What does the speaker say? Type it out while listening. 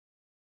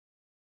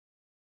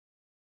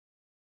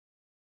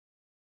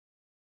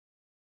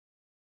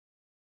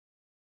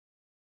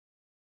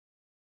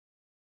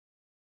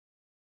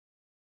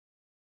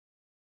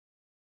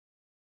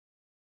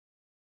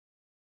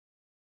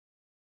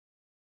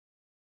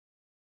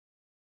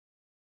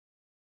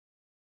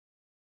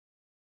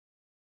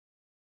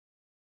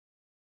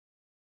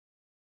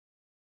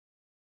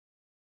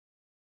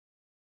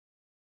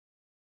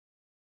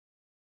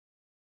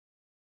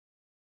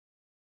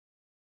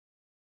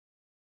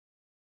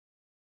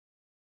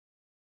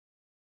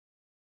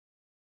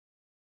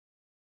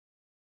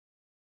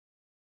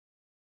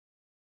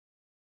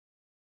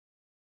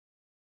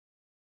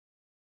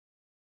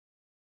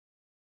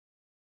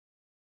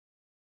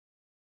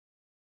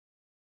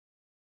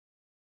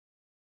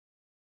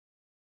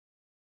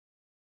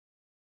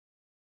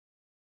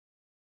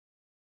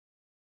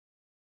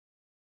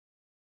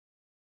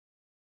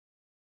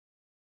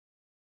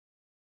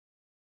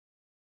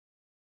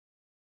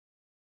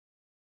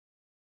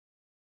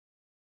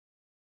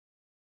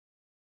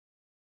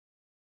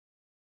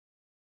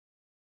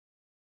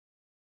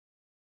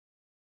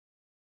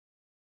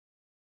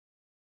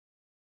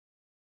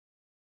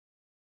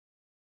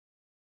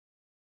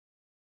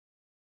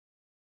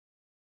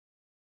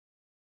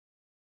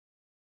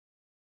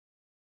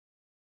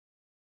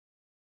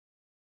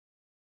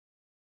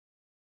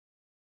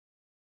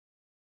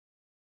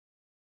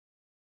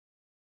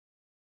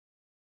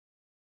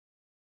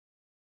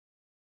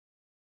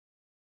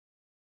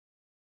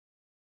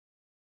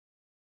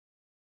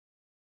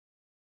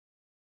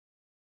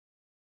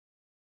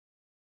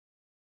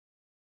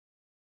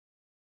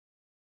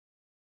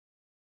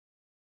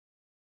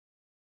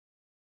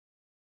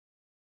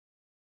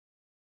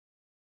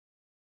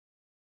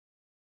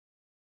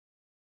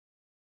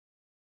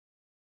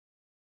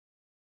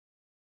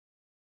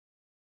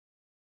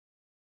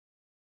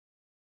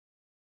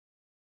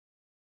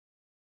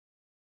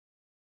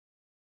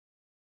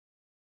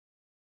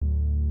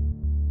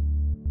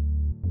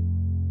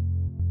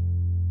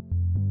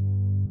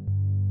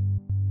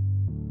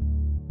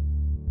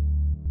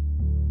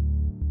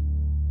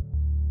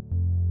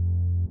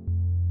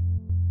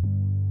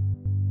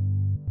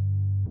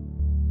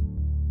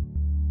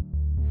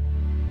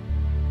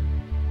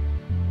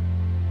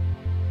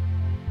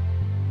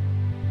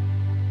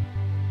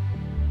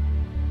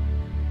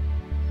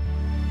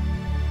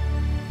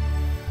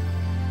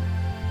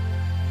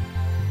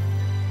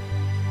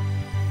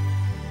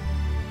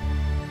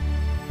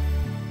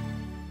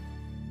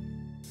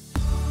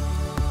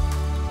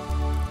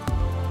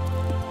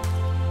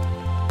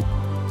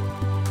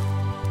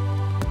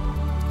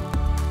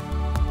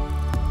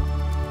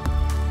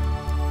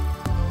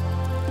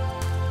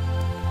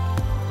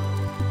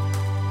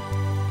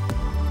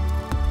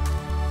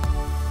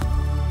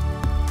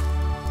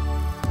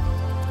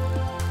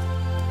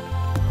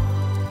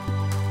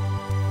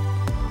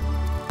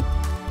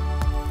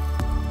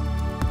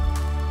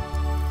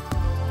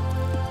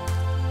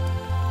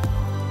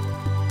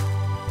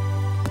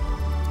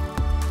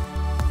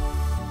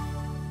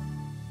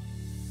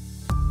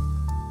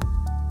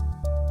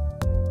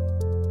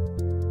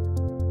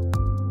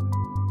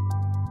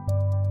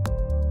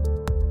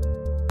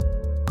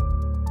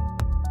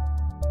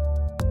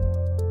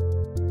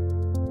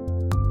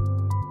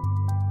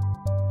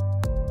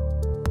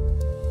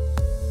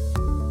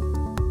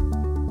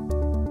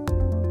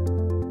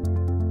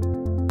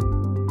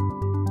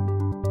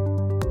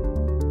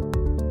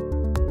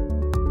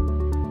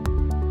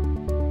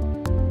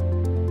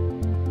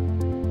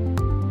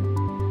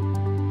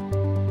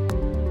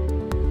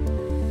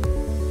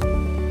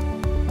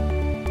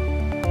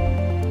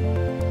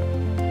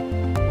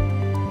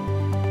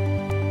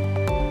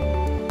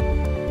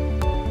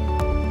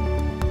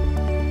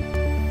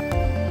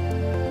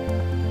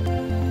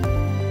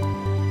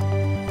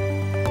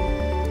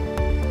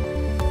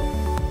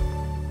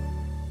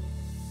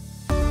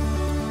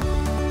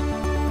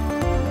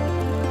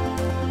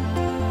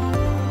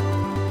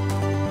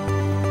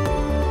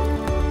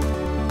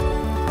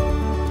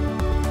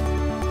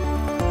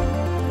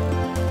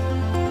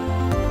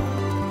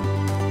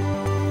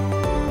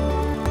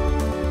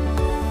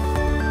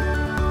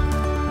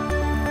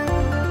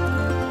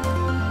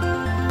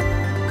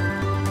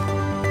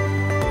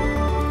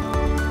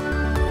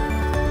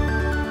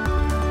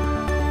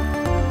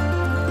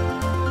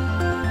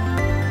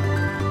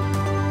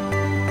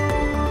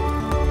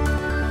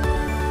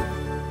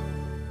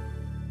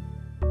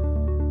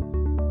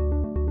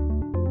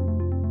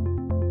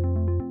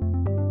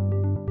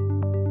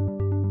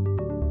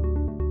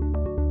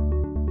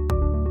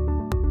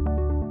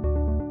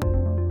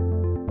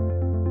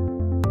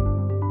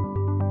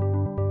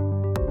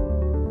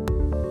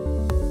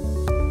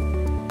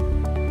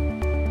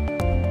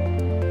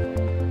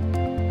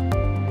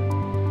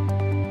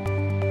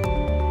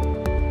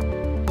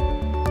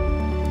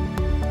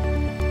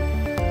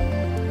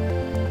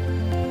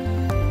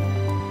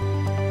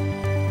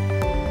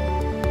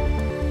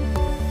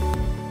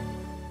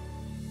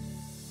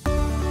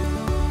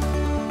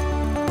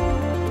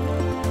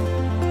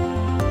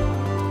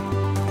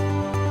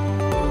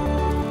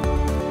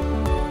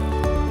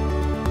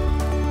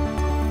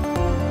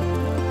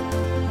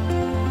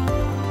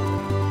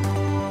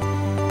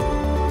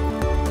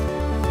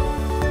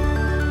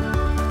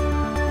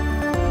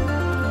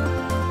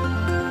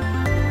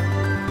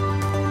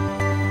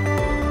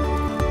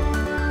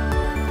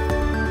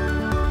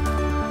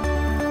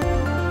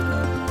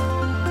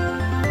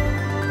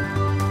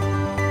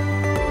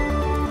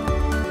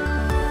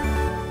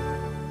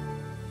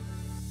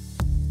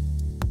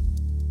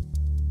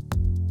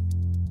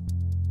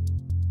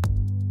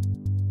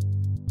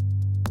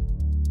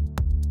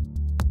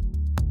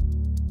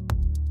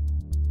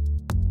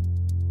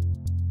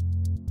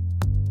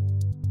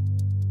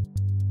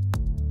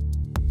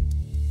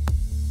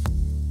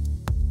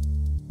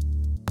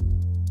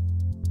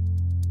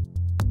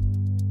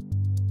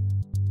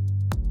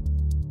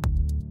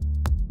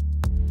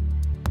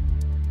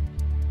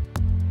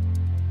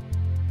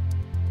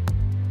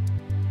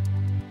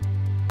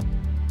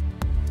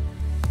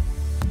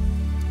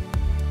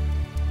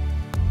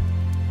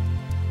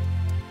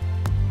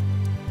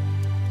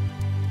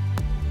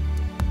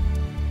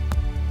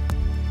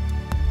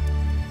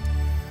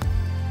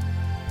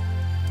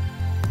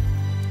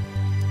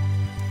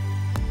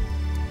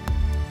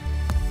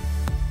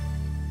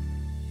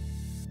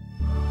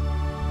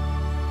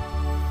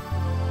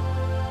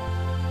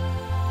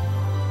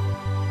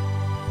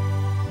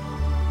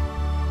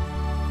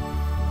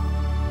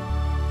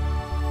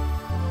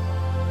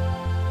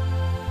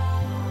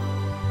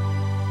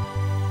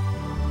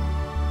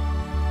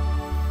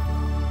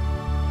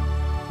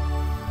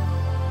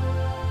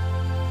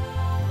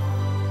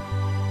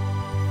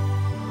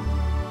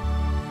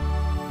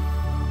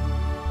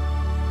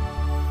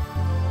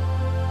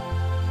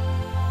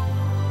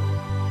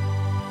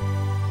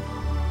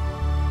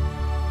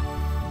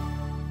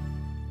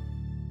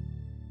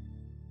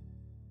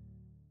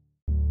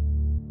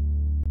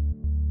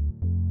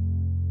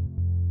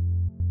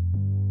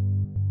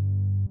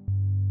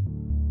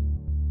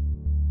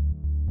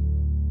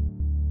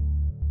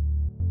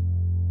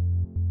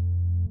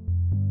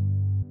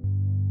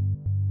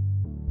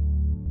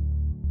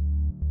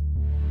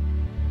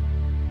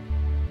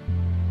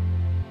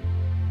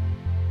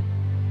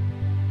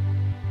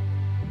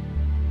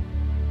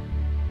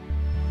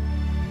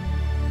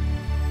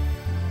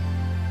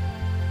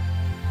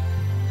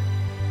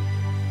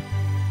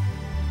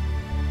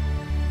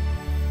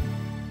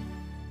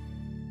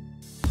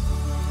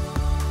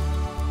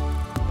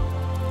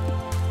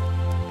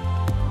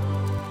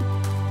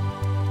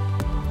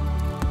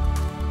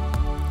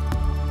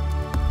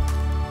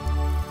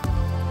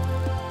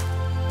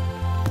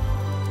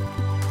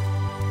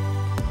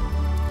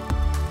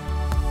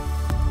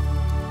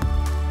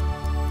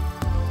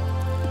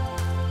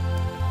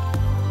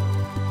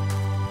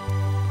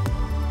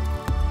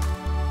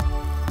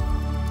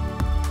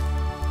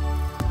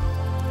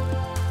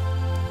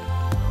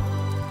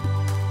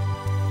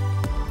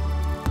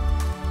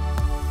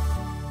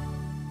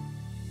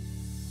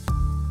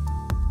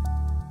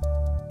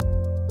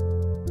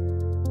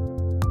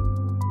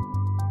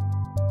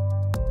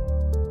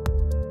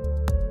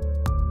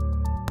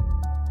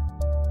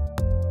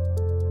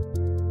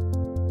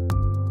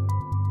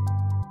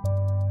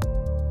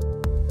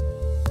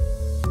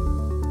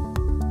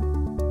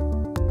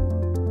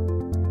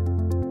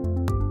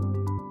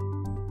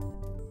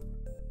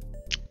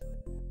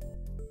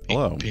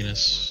Hello.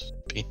 Penis.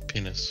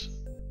 Penis.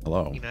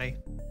 Hello.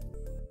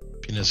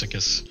 Penis, I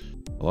guess.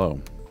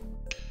 Hello.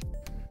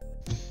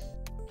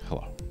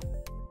 Hello.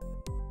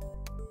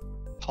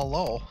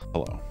 Hello.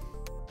 Hello.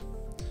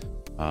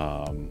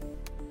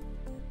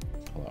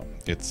 Hello.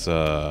 It's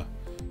the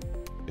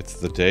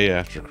day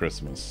after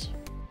Christmas.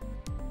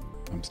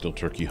 I'm still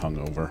turkey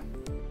hungover.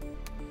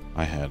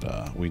 I had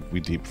we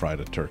deep fried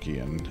a turkey,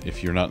 and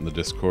if you're not in the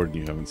Discord and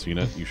you haven't seen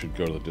it, you should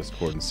go to the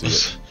Discord and see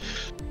it.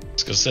 I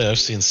was gonna say, I've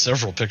seen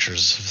several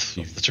pictures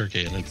of the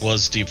turkey, and it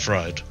was deep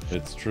fried.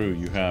 It's true.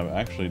 You have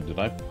actually. Did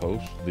I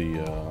post the?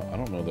 I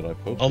don't know that I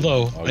posted.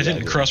 Although Oh, I yeah,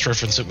 didn't did.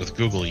 cross-reference it with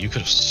Google, you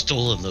could have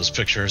stolen those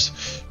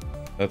pictures.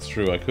 That's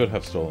true. I could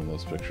have stolen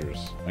those pictures.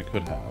 I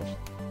could have,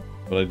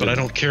 but I didn't. But I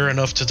don't care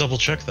enough to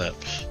double-check that.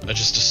 I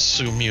just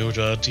assume you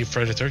deep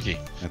fried a turkey.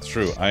 That's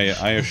true. I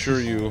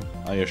assure you.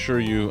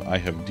 I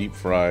have deep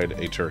fried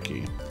a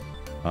turkey.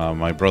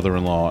 My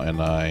brother-in-law and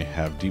I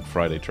have deep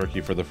fried a turkey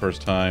for the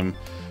first time.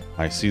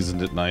 I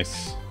seasoned it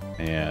nice,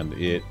 and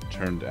it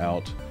turned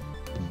out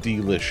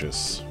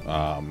delicious.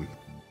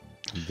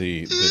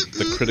 The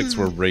critics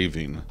were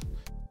raving,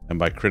 and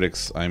by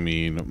critics I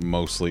mean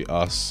mostly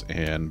us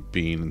and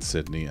Bean and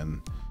Sydney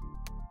and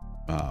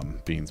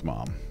Bean's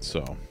mom.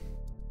 So,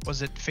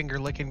 Was it finger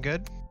licking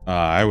good?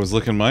 I was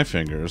licking my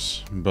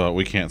fingers, but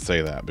we can't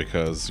say that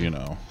because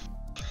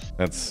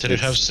that's. Did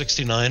it have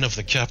 69 of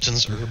the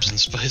captain's herbs and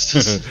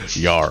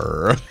spices?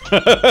 Yar.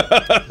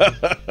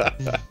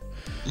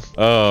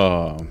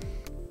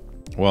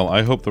 Well,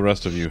 I hope the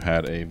rest of you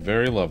had a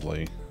very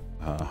lovely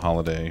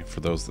holiday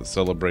for those that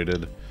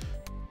celebrated.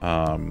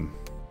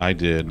 I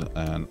did,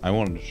 and I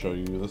wanted to show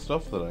you the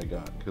stuff that I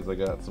got because I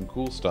got some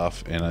cool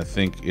stuff, and I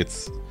think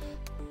it's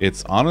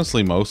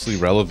honestly mostly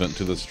relevant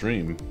to the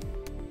stream.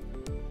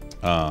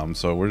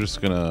 So we're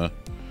just gonna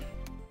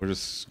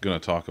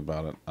talk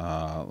about it.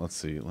 Let's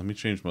see. Let me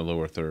change my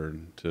lower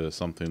third to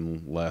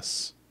something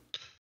less.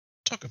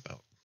 Talk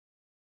about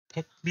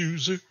pop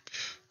music.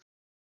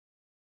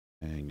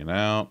 Hanging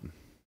out.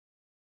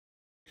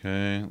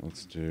 Okay,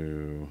 let's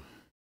do.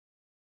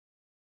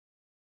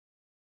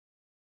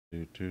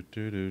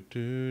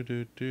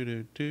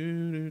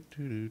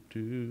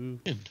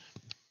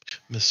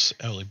 Miss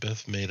Ally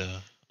Beth made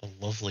a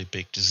lovely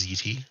baked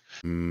ziti.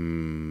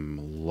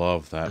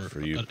 Love that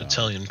for you.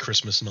 Italian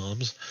Christmas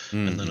knobs.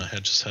 And then I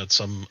had just had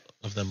some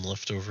of them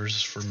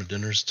leftovers for my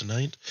dinners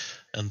tonight.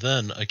 And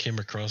then I came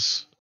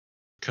across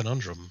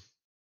conundrum.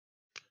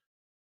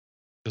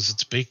 Because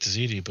it's baked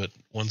ziti, but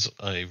once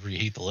I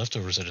reheat the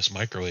leftovers, I just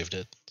microwaved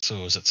it.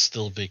 So is it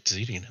still baked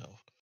ziti now?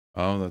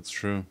 Oh, that's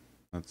true.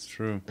 That's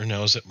true. Or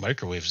now is it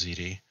microwave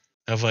ziti?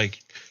 Have I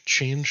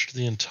changed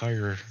the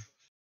entire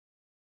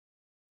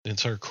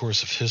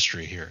course of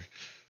history here?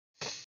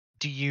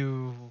 Do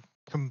you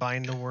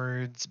combine the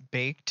words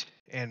baked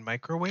and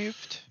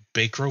microwaved?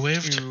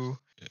 Bakerowaved?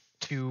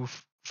 To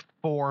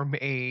form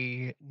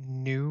a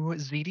new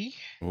ziti?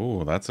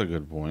 Oh, that's a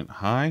good point.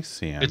 Hi,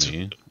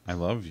 Sammy. I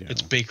love you.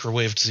 It's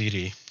bakerowaved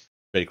ziti.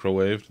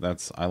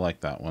 Bakerowaved? I like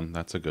that one.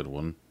 That's a good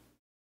one.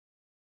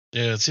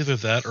 Yeah, it's either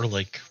that or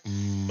like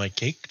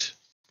micaked.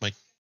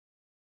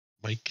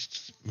 Mike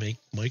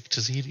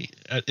to ziti.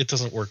 It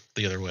doesn't work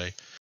the other way.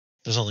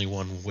 There's only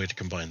one way to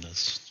combine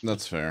this.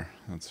 That's fair.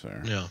 That's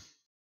fair. Yeah.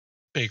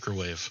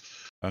 Bakerwave.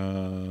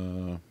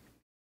 Uh.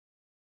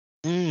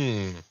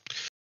 I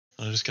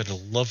just got a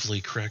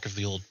lovely crack of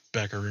the old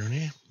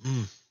macaroni.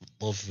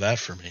 Love that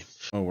for me.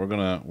 Oh, we're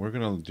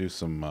gonna do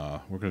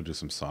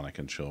some Sonic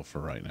and Chill for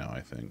right now,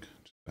 I think.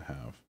 Just to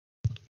have.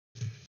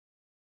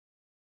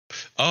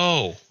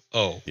 Oh,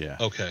 yeah.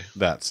 Okay.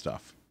 That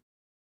stuff.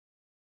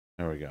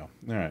 There we go.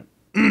 All right.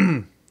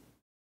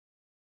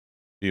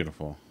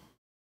 Beautiful.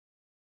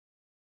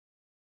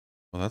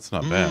 Well, that's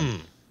not bad.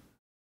 What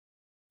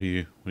do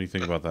you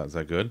think about that? Is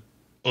that good?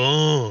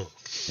 Oh.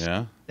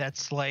 Yeah?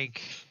 That's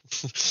like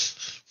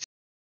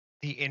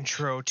the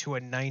intro to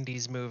a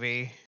 90s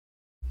movie.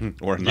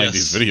 Or a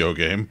 90s video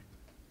game.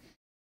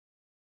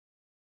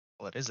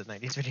 Well, it is a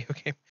 90s video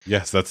game.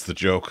 Yes, that's the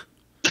joke.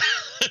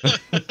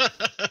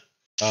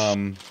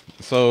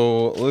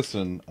 So,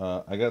 listen,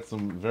 I got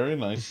some very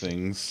nice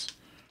things.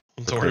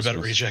 Don't worry about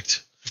it,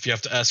 Reject. If you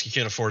have to ask, you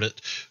can't afford it.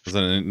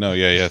 No,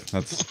 yeah,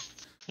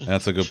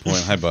 that's a good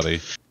point. Hi,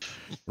 buddy.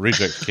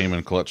 Reject came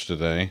in clutch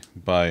today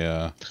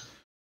by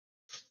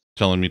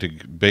telling me to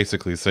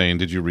basically saying,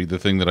 "Did you read the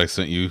thing that I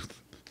sent you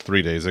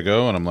 3 days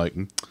ago?" And I'm like,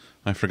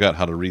 I forgot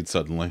how to read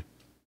suddenly.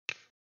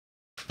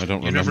 I don't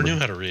remember. You never knew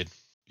how to read.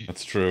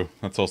 That's true.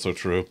 That's also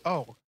true.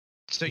 Oh,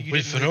 so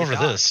we've been over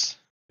this.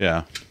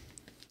 Yeah.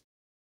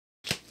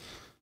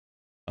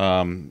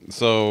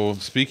 So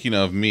speaking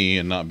of me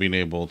and not being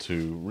able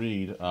to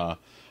read,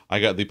 I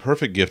got the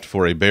perfect gift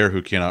for a bear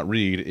who cannot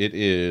read. It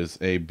is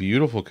a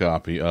beautiful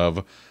copy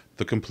of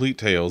The Complete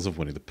Tales of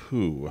Winnie the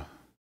Pooh.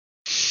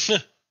 Is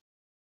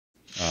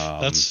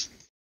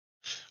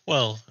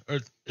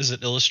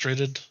it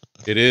illustrated?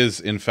 It is,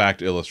 in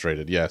fact,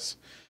 illustrated. Yes.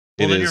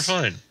 Well, then you're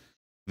fine.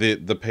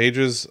 The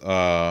pages,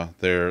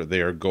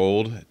 they are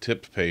gold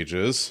tipped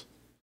pages.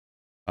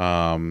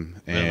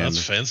 Man,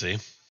 that's fancy.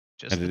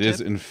 Just and the it is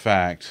tip? in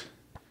fact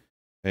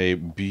a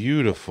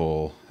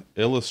beautiful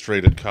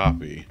illustrated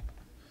copy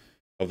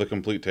of the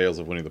Complete Tales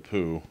of Winnie the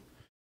Pooh.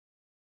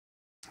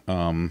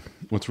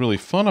 What's really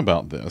fun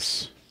about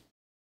this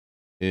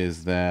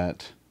is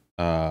that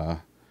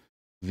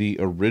the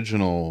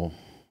original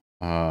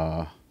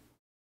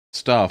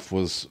stuff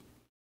was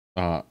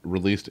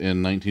released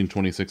in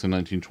 1926 and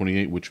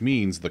 1928, which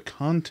means the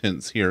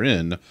contents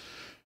herein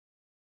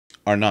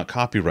are not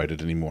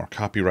copyrighted anymore.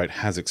 Copyright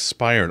has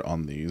expired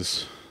on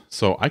these,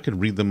 so I could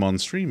read them on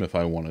stream if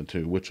I wanted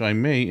to, which I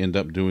may end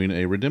up doing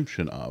a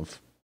redemption of,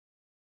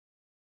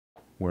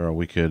 where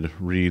we could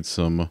read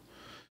some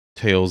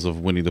Tales of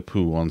Winnie the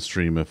Pooh on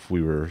stream if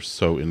we were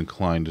so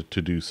inclined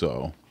to do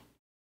so.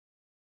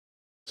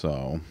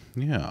 So,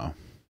 yeah.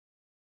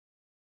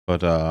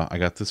 But I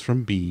got this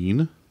from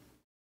Bean.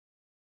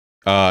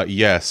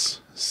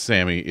 Yes,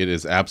 Sammy, it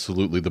is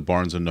absolutely the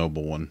Barnes &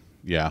 Noble one.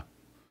 Yeah.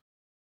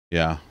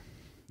 Yeah.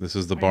 This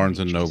is the Barnes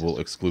 & Noble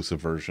exclusive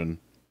version.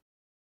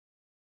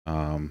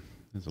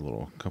 There's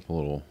a couple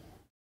little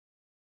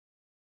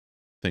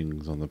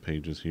things on the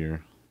pages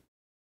here.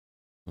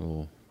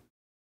 Little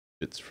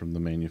bits from the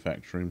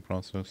manufacturing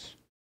process.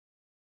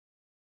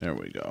 There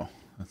we go.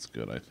 That's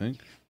good, I think.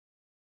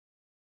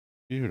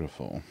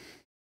 Beautiful.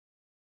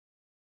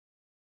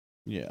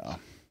 Yeah.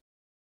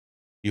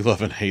 You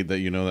love and hate that,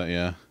 you know that,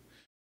 yeah.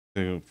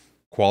 The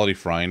quality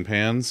frying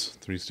pans,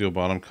 3 steel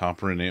bottom,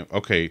 copper and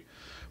okay,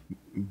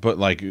 but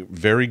like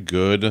very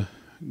good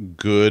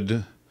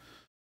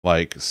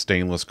like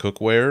stainless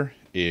cookware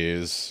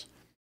is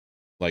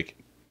like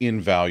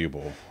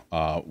invaluable.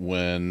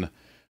 When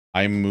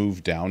I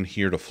moved down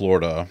here to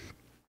Florida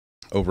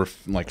over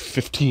like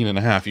 15 and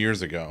a half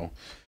years ago,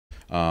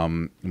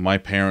 my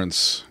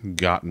parents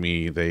got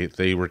me,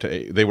 they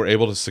were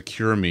able to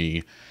secure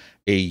me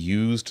a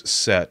used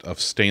set of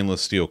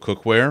stainless steel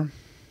cookware.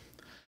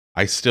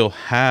 I still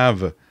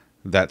have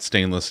that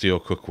stainless steel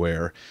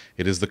cookware.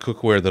 It is the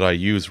cookware that I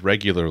use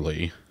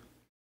regularly,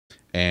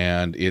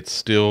 and it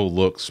still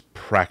looks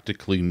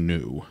practically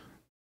new.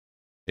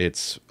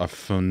 It's a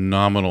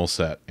phenomenal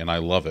set, and I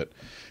love it.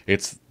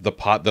 It's the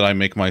pot that I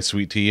make my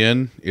sweet tea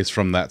in is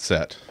from that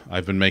set.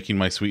 I've been making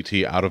my sweet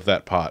tea out of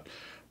that pot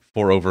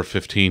for over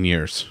 15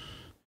 years.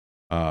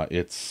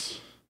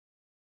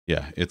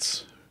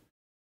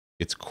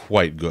 It's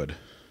quite good.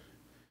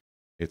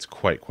 It's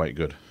quite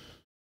good.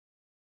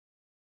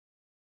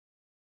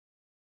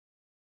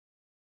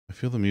 I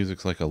feel the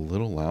music's like a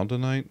little loud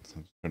tonight. So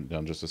I'll turn it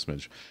down just a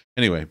smidge.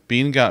 Anyway,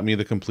 Bean got me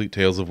the Complete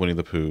Tales of Winnie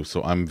the Pooh,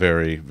 so I'm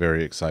very,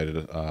 very excited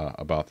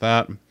about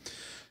that.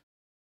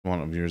 One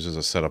of yours is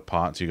a set of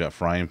pots. You got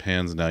frying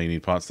pans, now you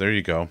need pots. There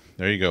you go.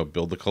 There you go.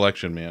 Build the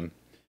collection, man.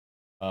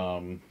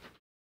 And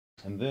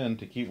then,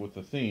 to keep with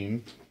the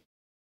theme,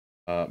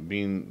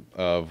 being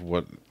of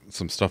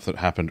some stuff that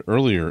happened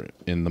earlier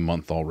in the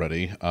month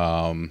already,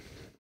 I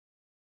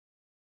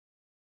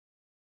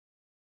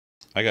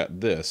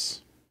got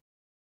this.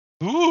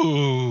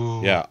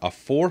 Ooh. Yeah, a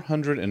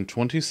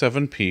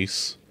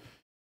 427-piece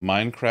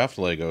Minecraft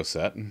Lego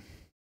set.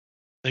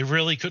 They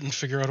really couldn't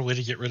figure out a way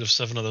to get rid of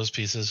 7 of those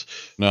pieces.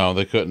 No,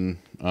 they couldn't.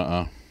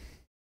 They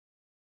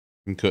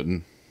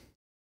couldn't.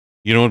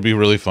 You know what would be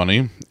really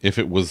funny? If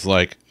it was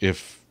like,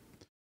 if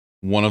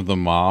one of the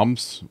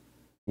mobs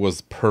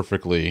was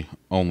perfectly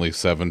only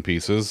 7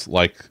 pieces,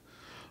 like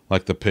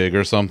the pig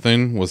or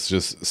something, was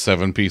just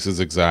 7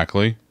 pieces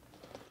exactly.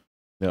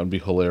 That would be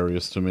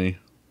hilarious to me.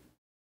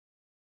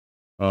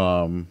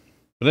 But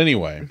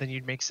anyway. And then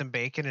you'd make some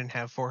bacon and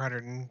have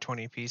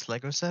 420-piece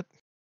Lego set?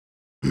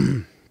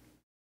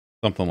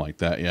 Something like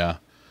that, yeah.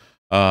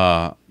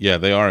 Yeah,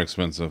 they are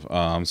expensive.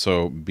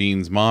 So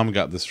Bean's mom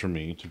got this for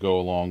me to go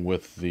along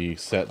with the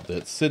set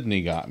that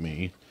Sydney got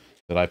me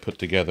that I put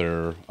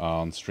together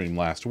on stream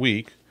last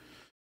week.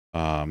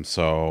 Hey,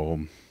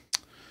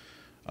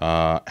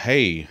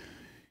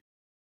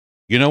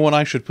 you know when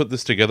I should put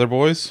this together,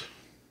 boys?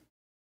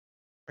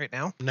 Right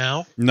now?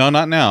 Now? No,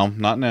 not now.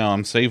 Not now.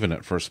 I'm saving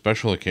it for a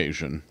special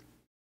occasion.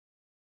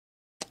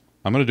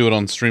 I'm going to do it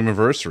on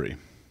streamiversary.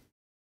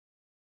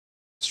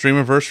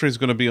 Streamiversary is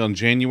going to be on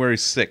January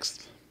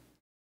 6th.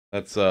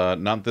 That's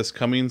not this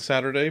coming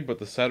Saturday, but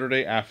the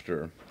Saturday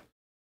after.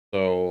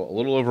 So a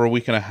little over a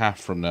week and a half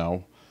from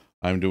now,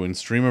 I'm doing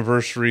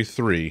Streamiversary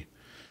 3,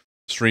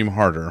 Stream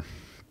Harder.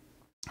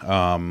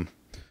 Don't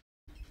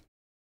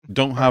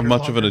have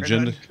much of an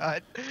agenda.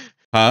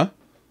 Huh?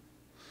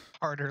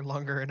 Harder,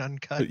 longer, and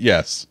uncut.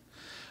 Yes.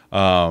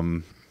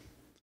 So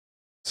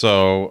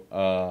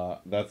I'm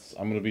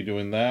going to be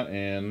doing that,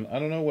 and I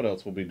don't know what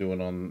else we'll be doing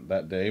on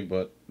that day,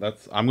 but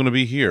I'm going to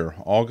be here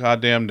all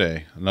goddamn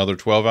day. Another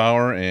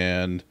 12-hour,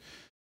 and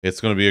it's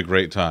going to be a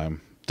great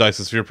time.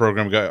 Dyson Sphere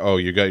program guy. Oh,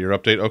 you got your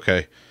update?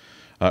 Okay.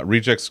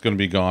 Reject's going to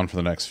be gone for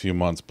the next few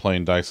months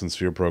playing Dyson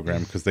Sphere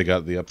program because they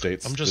got the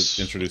updates. I'm just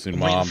introducing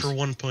mobs.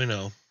 Waiting for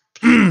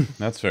 1.0.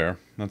 That's fair.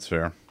 That's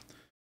fair.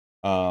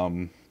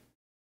 So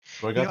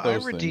I got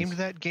those I redeemed things.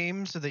 that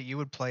game so that you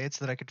would play it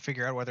so that I could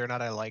figure out whether or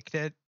not I liked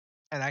it,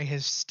 and I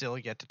have still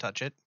yet to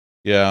touch it.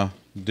 Yeah.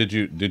 Did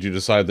you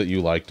decide that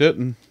you liked it?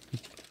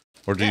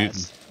 Or do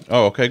Yes. you?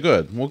 Oh, okay,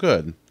 good. Well,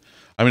 good.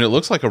 I mean, it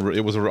looks like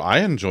I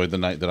enjoyed the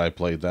night that I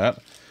played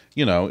that.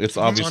 You know, it's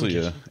obviously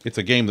it's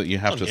a game that you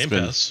have On to Game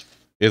spend. Pass.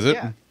 Is it?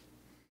 Yeah.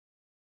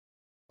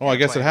 Oh, Yeah, I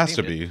guess that's it why I has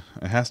to redeemed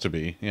be. It has to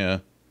be. Yeah.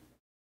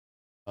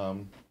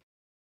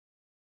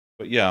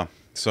 But yeah,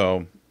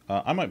 so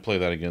I might play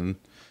that again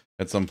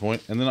at some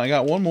point. And then I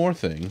got one more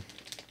thing.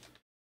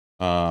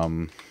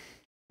 From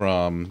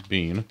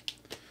Bean.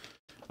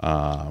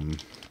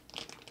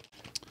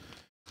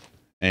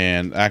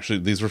 And actually,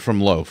 these were from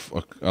Loaf,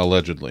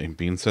 allegedly.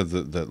 Bean said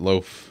that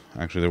Loaf,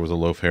 actually, there was a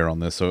Loaf hair on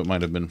this, so it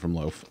might have been from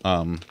Loaf.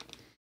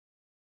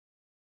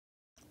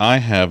 I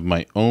have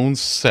my own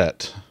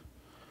set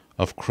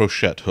of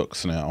crochet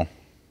hooks now.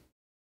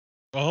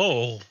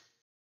 Oh.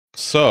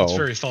 So That's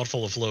very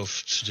thoughtful of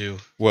Loaf to do.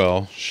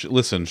 Well,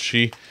 listen,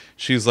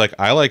 she's like,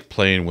 I like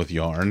playing with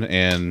yarn,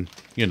 and,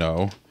 you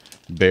know,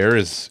 Bear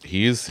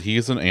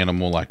he's an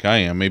animal like I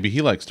am. Maybe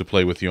he likes to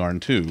play with yarn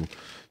too.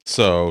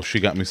 So she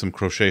got me some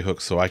crochet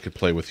hooks so I could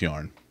play with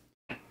yarn.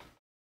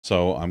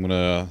 So I'm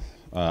gonna,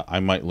 I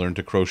might learn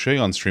to crochet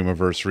on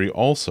Streamiversary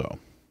also.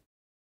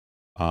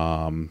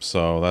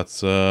 So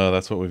that's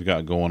what we've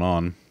got going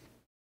on.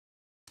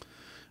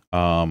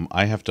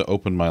 I have to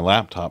open my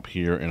laptop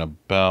here in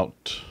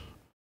about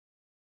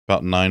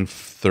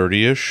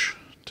 9:30ish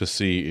to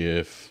see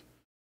if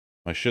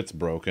my shit's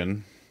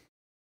broken.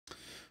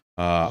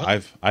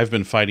 I've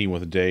been fighting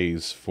with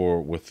Days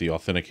with the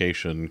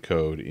authentication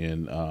code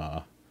in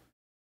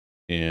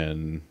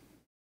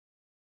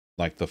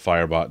like the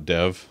Firebot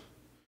dev.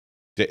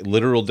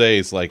 Literal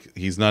Days, like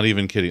he's not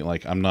even kidding.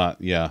 Like I'm not.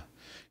 Yeah,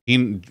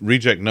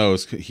 Reject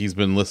knows. He's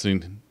been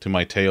listening to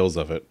my tales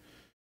of it.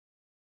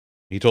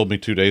 He told me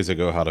 2 days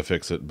ago how to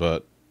fix it,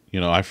 but you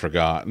know I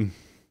forgot.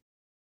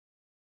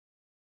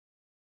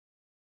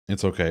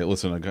 It's okay.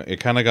 Listen, it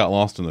kind of got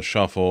lost in the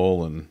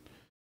shuffle and,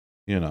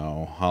 you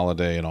know,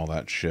 holiday and all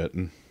that shit.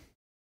 And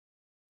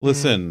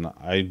listen,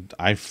 I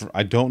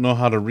don't know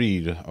how to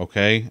read,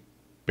 okay?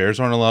 Bears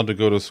aren't allowed to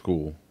go to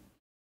school.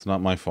 It's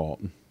not my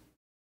fault.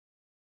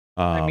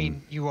 I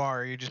mean, you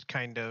are. You just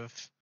kind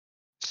of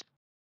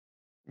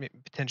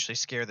potentially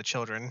scare the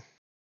children.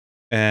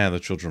 The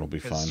children will be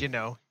fine. You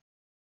know,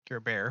 you're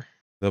a bear.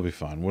 They'll be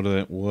fine. What are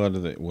they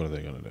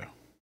gonna do?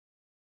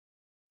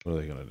 What are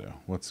they gonna do?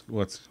 What's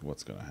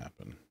gonna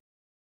happen?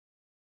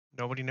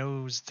 Nobody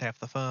knows. It's half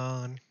the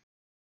fun.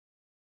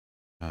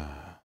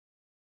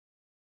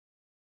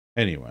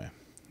 Anyway,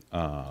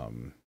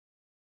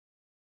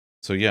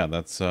 so yeah,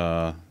 that's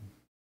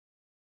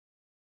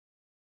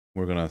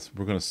we're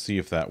gonna see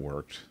if that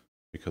worked,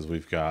 because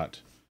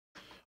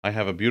I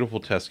have a beautiful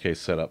test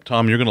case set up.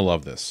 Tom, you're gonna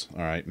love this.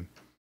 All right.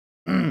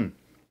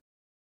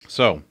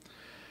 So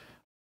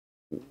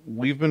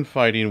we've been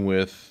fighting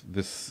with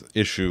this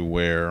issue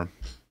where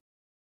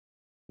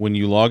when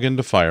you log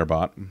into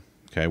Firebot,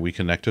 okay, we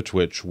connect to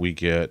Twitch, we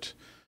get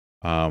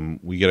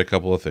a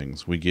couple of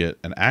things. We get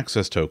an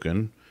access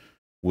token,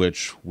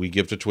 which we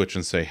give to Twitch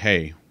and say,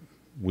 hey,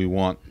 we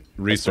want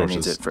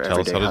resources. Tell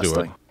us how to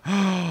do it.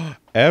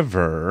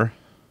 Ever,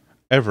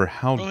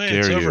 how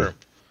dare you?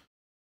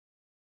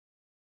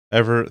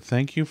 Ever,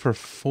 thank you for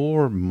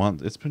 4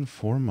 months. It's been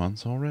 4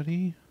 months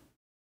already?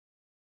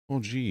 Oh,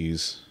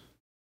 geez.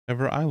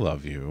 Ever, I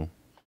love you.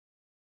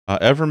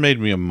 Ever made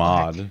me a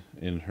mod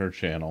in her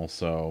channel,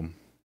 so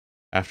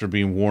after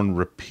being warned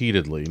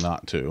repeatedly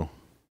not to.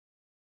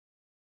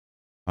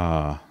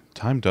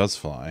 Time does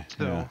fly.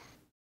 So, yeah.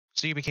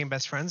 So you became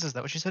best friends? Is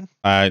that what you said?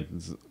 I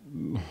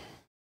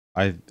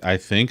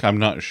think. I'm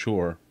not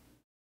sure.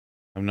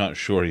 I'm not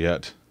sure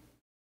yet.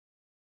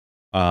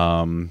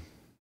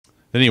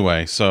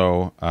 Anyway,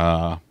 so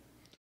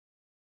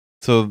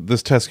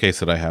this test case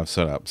that I have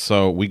set up.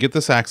 So we get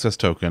this access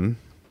token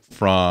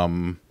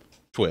from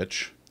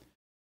Twitch,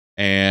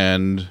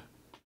 and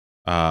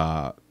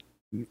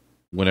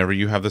whenever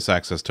you have this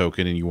access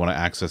token and you want to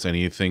access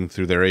anything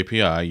through their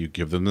API, you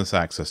give them this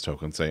access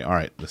token. Say, all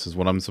right, this is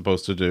what I'm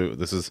supposed to do.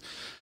 This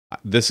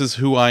is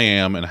who I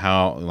am and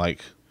how,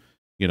 like,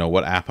 you know,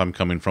 what app I'm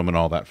coming from and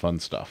all that fun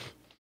stuff.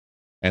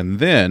 And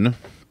then,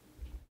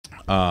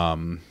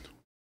 after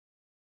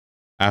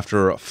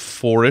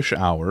 4-ish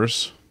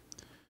hours,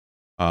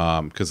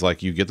 because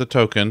like you get the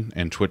token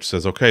and Twitch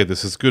says, okay,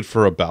 this is good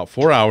for about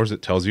 4 hours.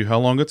 It tells you how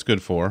long it's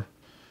good for.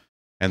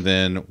 And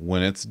then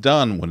when it's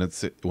done, when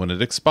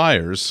it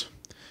expires,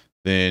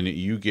 then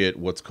you get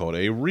what's called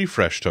a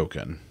refresh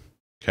token.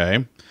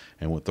 Okay.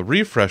 And what the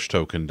refresh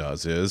token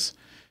does is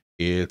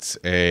it's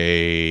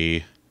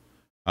a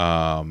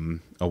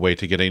way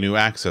to get a new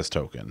access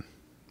token,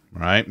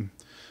 right?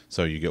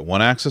 So you get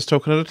one access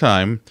token at a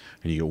time,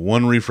 and you get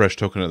one refresh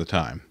token at a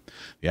time.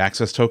 The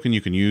access token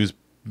you can use,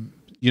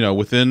 you know,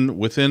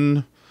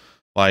 within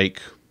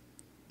like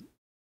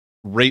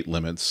rate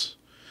limits.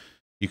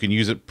 You can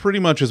use it pretty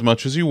much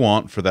as you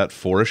want for that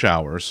 4-ish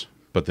hours.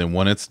 But then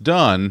when it's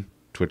done,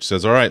 Twitch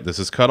says, all right, this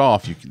is cut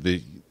off.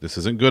 This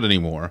isn't good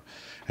anymore.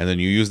 And then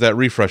you use that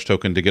refresh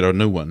token to get a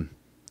new one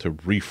to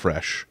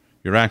refresh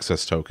your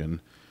access token.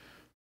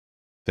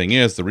 Thing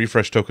is, the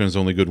refresh token is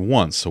only good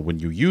once. So when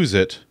you use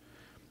it,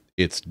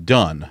 it's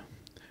done.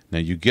 Now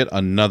you get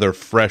another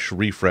fresh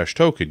refresh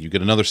token. You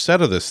get another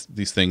set of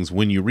these things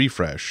when you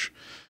refresh.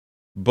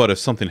 But if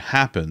something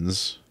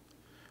happens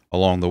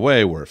along the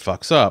way where it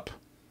fucks up,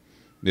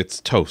 it's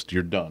toast.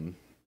 You're done.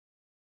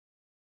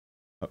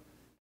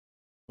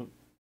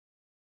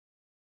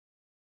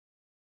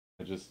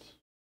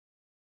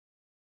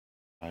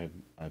 I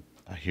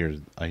hear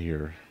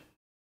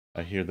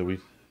the we.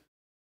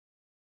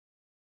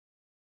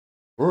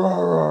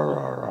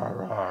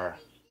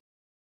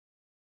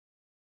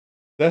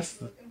 That's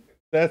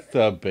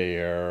the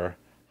bear.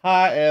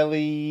 Hi,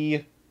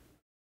 Ellie.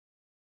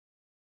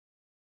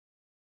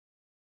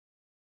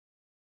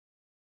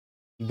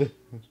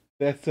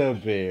 That's a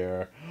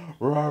bear.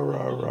 Rawr,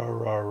 rawr,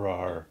 rawr, rawr,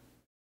 rawr.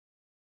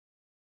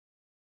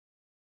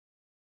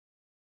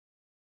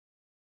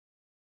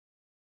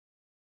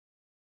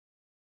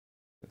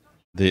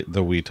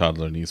 The wee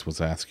toddler niece was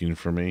asking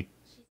for me.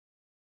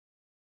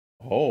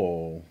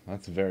 Oh,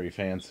 that's very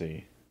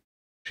fancy.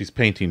 She's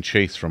painting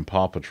Chase from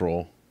Paw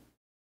Patrol.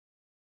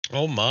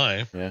 Oh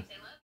my. Yeah.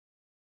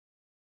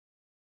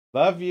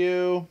 Love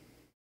you.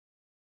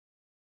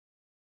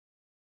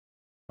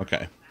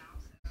 Okay.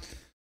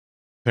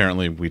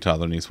 Apparently, wee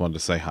toddler niece wanted to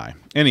say hi.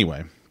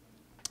 Anyway,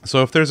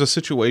 so if there's a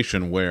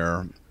situation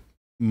where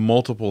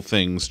multiple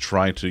things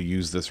try to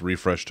use this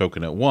refresh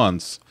token at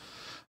once,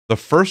 the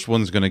first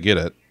one's going to get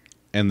it,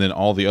 and then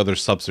all the other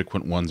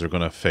subsequent ones are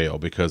going to fail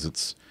because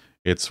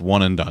it's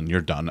one and done.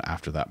 You're done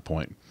after that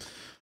point.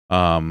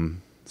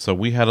 So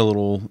we had a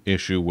little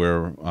issue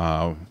where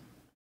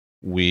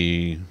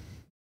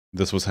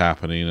this was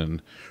happening,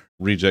 and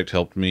Reject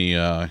helped me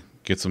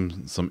get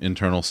some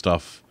internal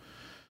stuff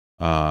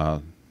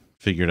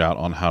figured out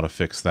on how to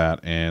fix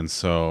that, and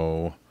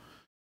so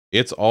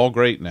it's all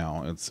great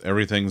now.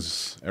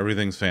 Everything's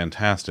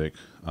fantastic.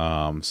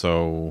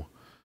 So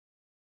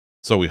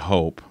we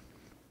hope.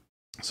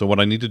 So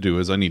what I need to do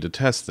is I need to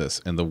test this,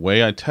 and the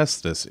way I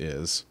test this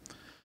is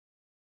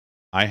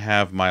I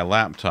have my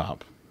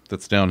laptop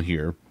that's down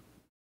here,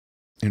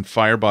 and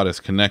Firebot is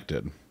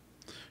connected.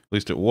 At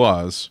least it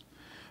was,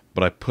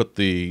 but I put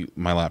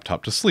my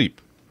laptop to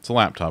sleep. It's a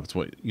laptop. It's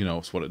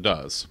what it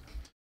does.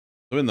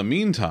 So in the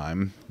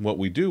meantime, what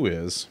we do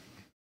is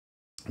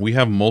we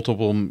have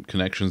multiple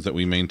connections that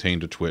we maintain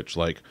to Twitch,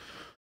 like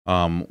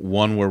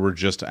one where we're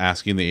just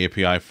asking the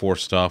API for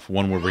stuff,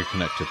 one where we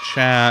connect to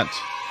chat,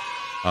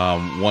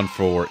 one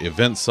for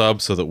event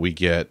subs so that we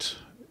get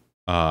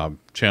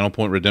channel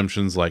point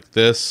redemptions like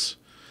this,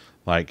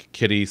 like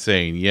Kitty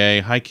saying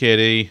yay, hi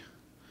Kitty.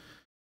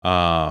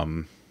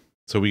 So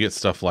we get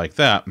stuff like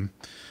that.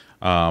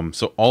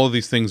 So all of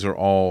these things are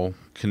all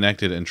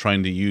connected and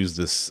trying to use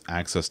this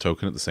access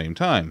token at the same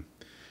time.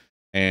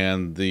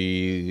 And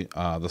the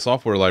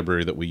software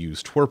library that we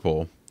use,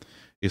 Twerple,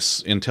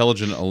 is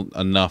intelligent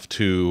enough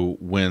to,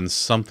 when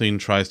something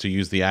tries to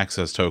use the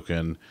access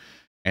token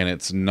and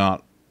it's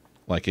not,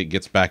 like it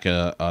gets back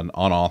an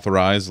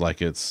unauthorized,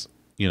 like it's,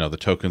 the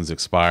token's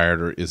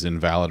expired or is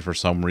invalid for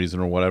some reason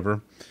or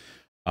whatever.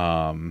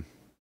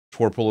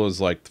 Twerple is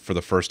like, for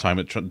the first time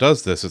it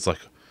does this, it's like,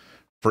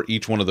 for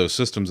each one of those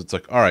systems, it's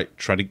like, all right,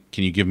 can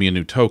you give me a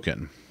new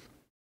token?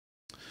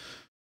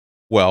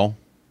 Well,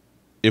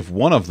 if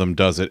one of them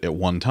does it at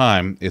one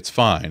time, it's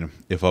fine.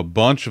 If a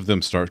bunch of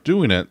them start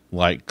doing it,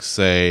 like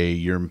say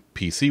your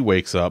PC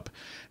wakes up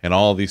and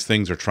all of these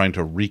things are trying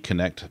to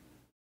reconnect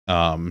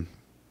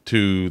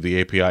to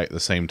the API at the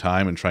same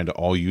time and trying to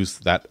all use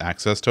that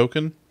access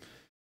token,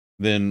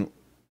 then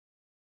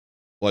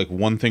like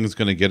one thing's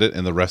going to get it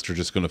and the rest are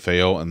just going to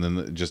fail, and then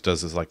it just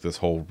does this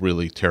whole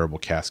really terrible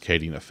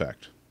cascading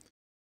effect.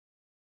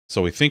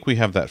 So we think we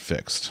have that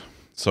fixed.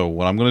 So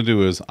what I'm going to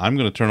do is I'm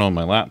going to turn on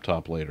my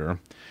laptop later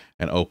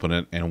and open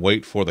it and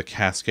wait for the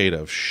cascade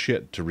of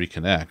shit to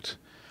reconnect,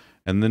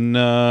 and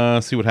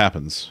then see what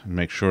happens and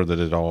make sure that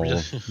it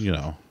all,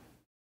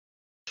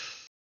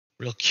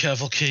 Real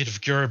cavalcade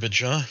of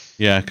garbage, huh?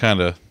 Yeah,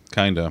 kinda.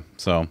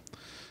 So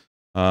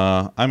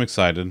I'm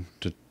excited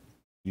to,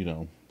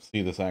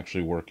 see this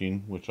actually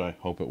working, which I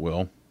hope it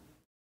will.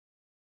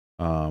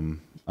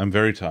 I'm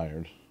very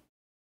tired.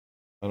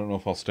 I don't know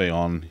if I'll stay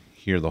on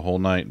here the whole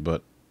night,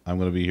 but I'm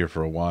going to be here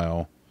for a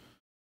while.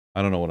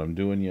 I don't know what I'm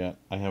doing yet.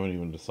 I haven't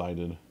even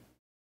decided.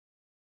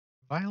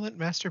 Violent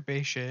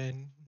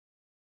masturbation.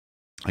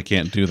 I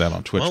can't do that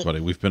on Twitch, buddy.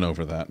 We've been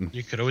over that.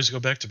 You could always go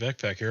back to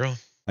Backpack Hero.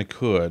 I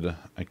could.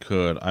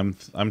 I'm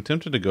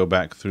tempted to go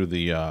back through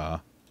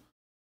the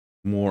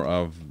more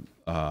of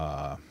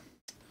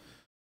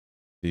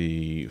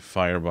the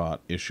Firebot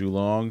issue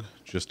log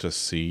just to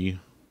see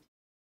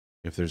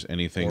if there's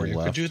anything left. Or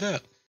you could do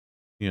that.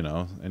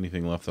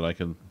 Anything left that I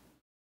could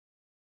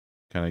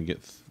kind of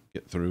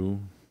get through.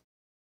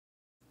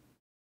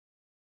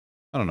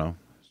 I don't know.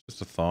 It's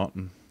just a thought.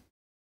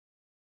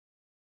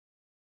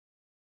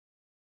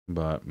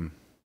 But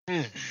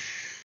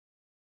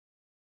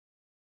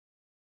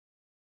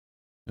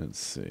let's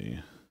see.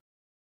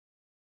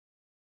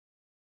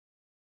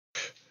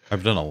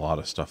 I've done a lot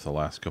of stuff the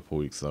last couple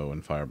weeks though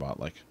in Firebot.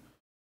 Like,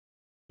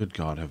 good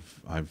God,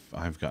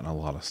 I've gotten a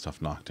lot of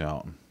stuff knocked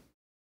out.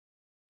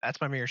 That's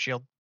my mirror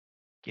shield.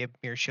 Give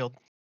mirror shield.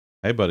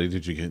 Hey, buddy,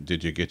 did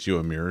you get you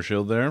a mirror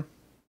shield there?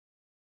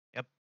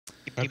 Yep.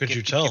 How could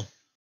you tell?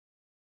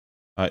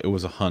 It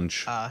was a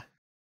hunch. Oh.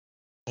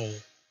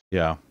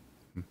 Yeah.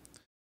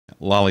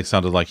 Lolly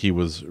sounded like he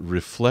was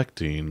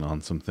reflecting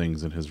on some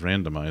things in his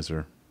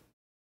randomizer.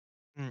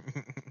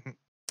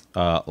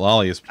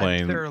 Lolly is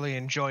playing. I'm thoroughly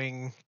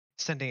enjoying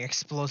sending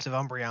explosive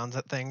Umbreons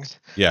at things.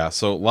 Yeah,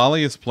 so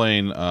Lolly is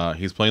playing.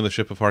 He's playing the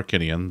Ship of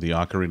Harkinian, the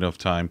Ocarina of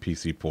Time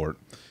PC port.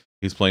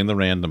 He's playing the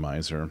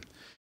randomizer,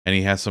 and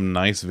he has some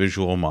nice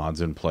visual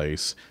mods in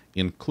place,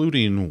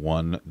 including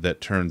one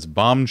that turns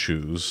bomb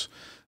shoes,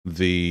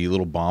 the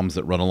little bombs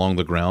that run along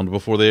the ground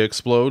before they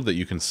explode, that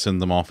you can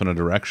send them off in a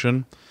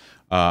direction.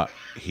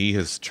 He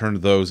has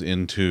turned those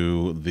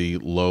into the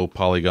low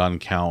polygon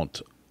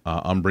count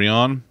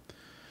Umbreon.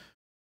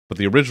 But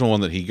the original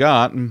one that he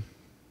got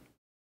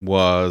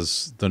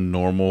was the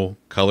normal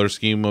color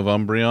scheme of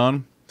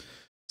Umbreon.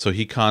 So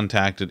he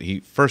tried to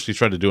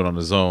do it on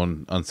his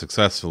own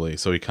unsuccessfully.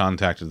 So he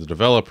contacted the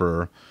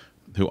developer,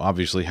 who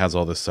obviously has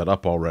all this set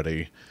up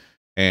already,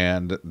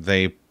 and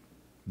they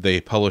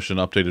published an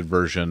updated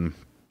version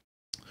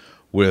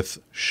with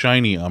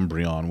shiny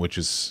Umbreon, which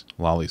is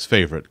Lolly's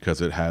favorite because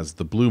it has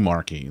the blue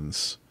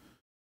markings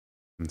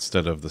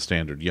instead of the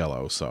standard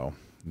yellow. So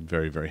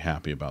very, very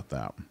happy about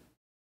that.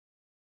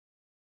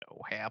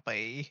 So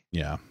happy.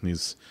 Yeah,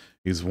 he's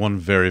one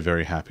very,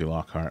 very happy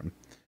Lockhart.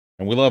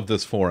 And we love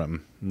this for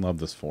him.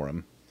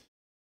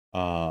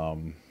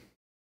 So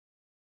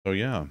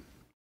yeah.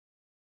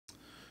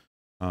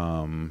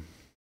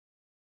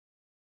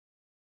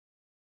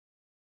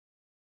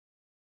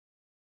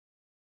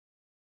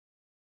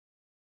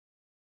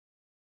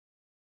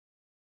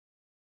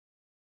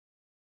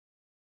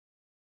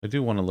 I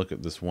do want to look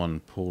at this one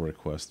pull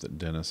request that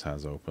Dennis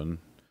has open.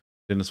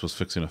 Dennis was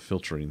fixing a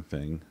filtering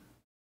thing.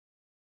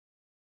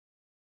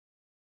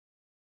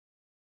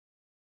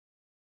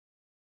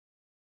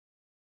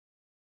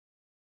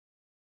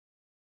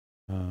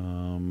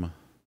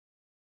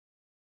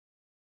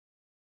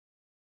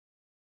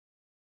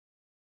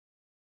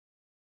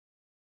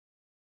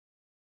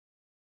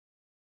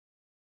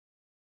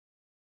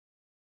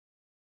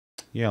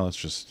 Yeah,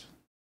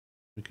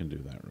 we can do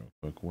that real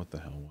quick. What the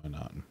hell, why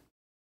not?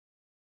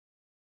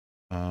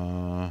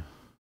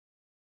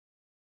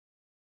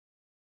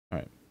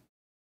 Alright.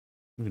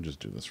 We can just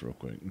do this real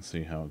quick and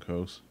see how it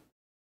goes.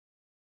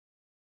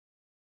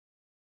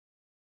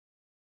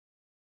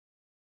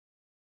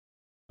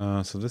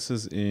 So this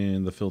is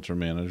in the filter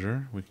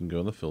manager. We can go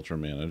to the filter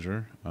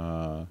manager.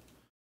 I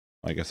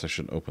guess I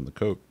should open the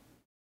code.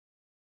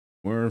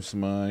 Where's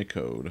my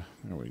code?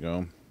 There we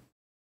go.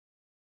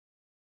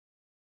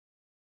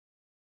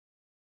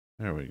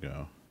 There we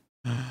go.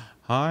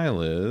 Hi,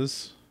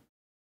 Liz.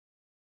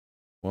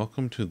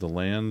 Welcome to the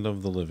land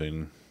of the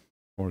living.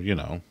 Or,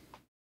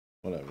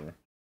 whatever.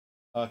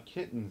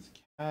 Kitten's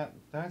cat,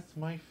 that's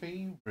my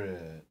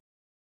favorite.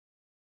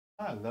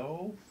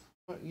 Hello,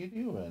 what you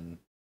doing?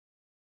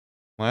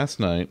 Last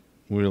night,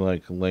 we were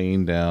like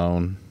laying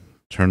down,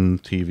 turned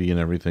the TV and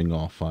everything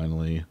off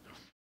finally.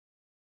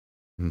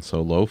 And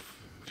so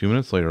Loaf, a few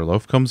minutes later,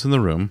 Loaf comes in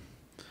the room.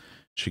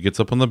 She gets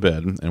up on the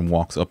bed and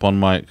walks up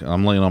on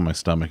I'm laying on my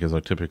stomach as I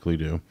typically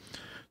do.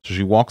 So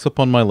she walks up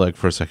on my leg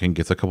for a second,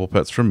 gets a couple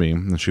pets from me,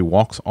 and she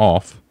walks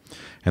off.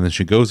 And then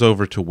she goes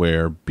over to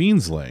where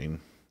Bean's laying,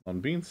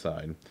 on Bean's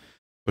side.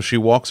 But she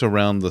walks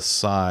around the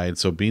side,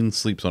 so Bean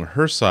sleeps on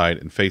her side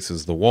and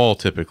faces the wall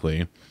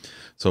typically.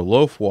 So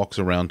Loaf walks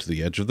around to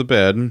the edge of the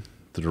bed,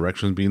 the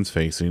direction Bean's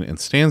facing, and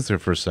stands there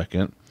for a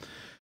second.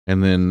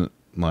 And then,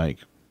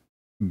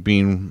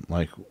 Bean,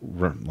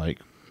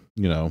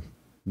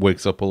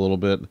 wakes up a little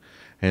bit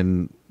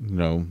and,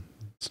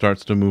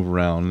 starts to move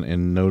around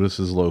and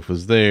notices Loaf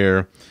is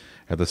there.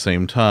 At the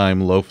same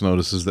time, Loaf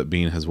notices that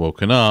Bean has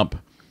woken up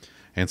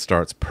and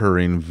starts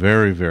purring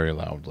very, very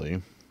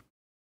loudly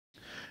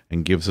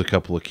and gives a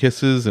couple of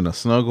kisses and a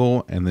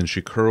snuggle, and then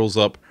she curls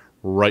up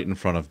right in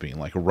front of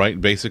Bean, right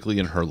basically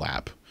in her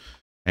lap.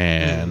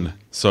 And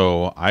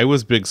so I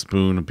was Big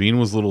Spoon, Bean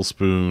was Little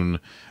Spoon,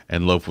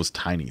 and Loaf was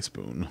Tiny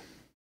Spoon.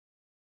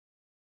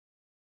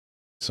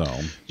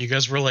 So you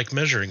guys were like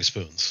measuring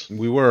spoons.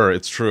 We were,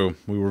 it's true.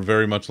 We were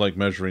very much like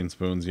measuring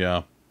spoons,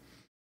 yeah.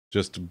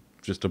 Just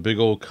a big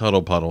old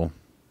cuddle puddle.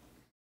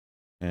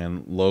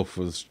 And Loaf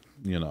was,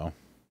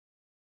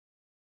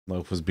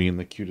 Loaf was being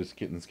the cutest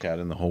kitten's cat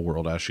in the whole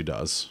world, as she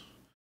does.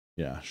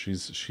 Yeah,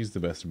 she's the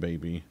best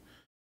baby.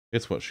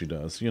 It's what she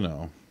does,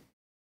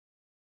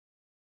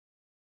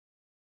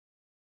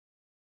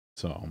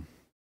 So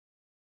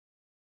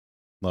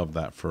love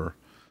that for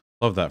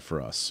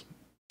us.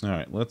 All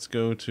right, let's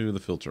go to the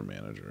filter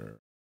manager.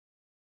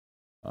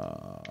 Where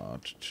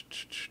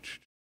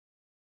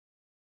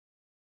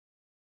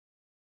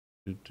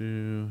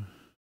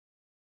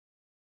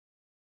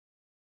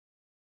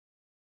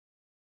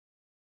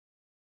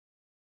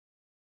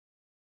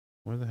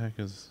the heck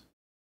is?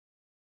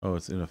 Oh,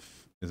 it's in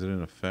is it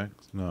in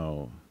effects?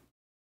 No.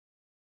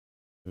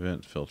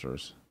 Event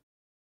filters.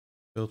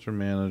 Filter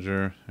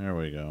manager. There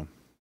we go.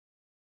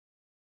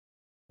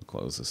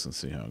 close this and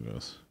see how it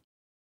goes.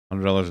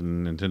 $100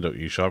 in Nintendo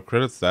eShop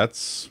credits.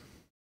 That's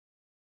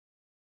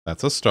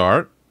a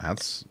start.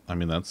 That's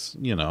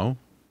you know,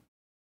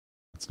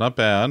 it's not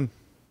bad.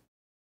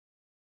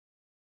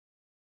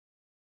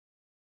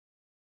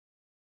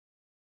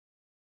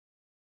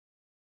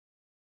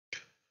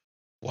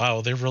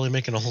 Wow, they're really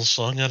making a whole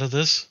song out of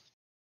this?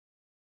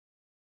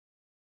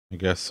 I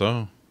guess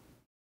so.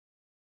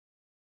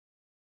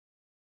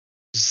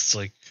 It's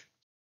like,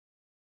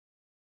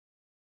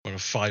 what, a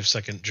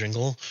 5-second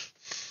jingle?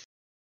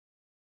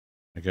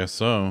 I guess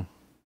so.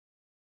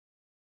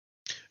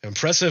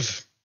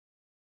 Impressive.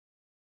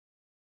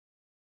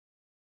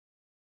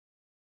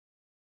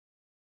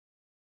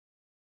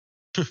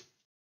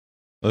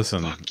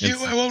 Listen, Fuck you,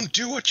 I won't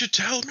do what you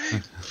tell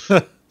me.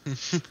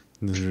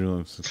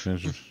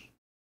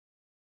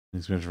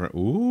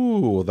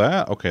 Ooh,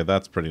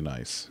 that's pretty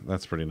nice.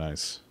 That's pretty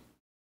nice.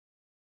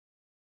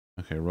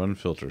 Okay, run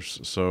filters.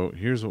 So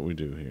here's what we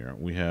do here.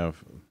 We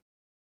have,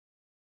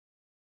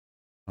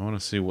 I want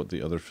to see what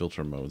the other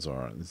filter modes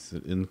are. Is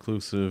it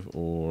inclusive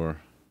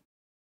or...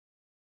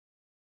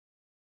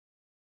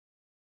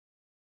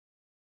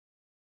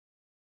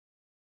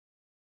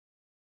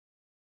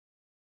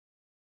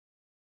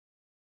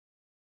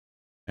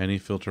 Any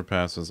filter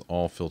passes,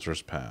 all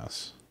filters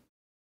pass.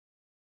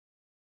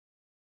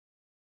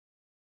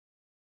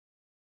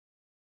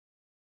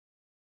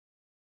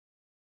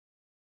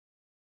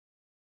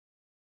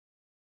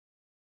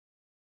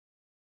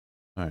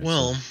 Right,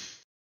 well,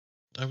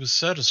 I was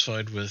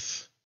satisfied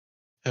with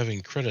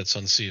having credits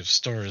on Sea of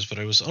Stars, but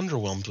I was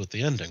underwhelmed with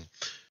the ending.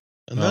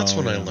 And that's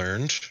when I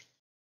learned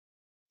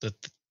that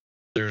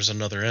there's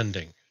another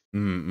ending.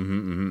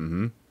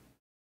 And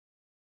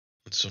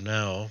so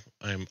now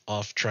I'm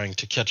off trying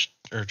to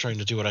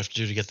do what I have to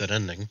do to get that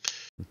ending.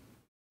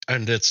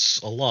 And it's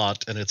a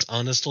lot, and it's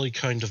honestly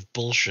kind of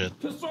bullshit.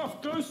 Piss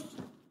off, Ghost!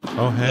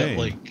 Oh, hey. That,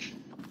 like,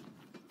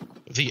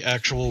 the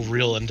actual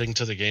real ending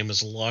to the game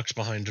is locked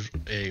behind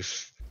a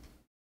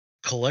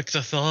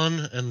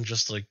collect-a-thon and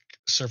just, like,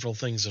 several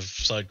things of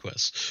side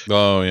quests.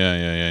 Oh,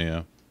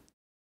 yeah.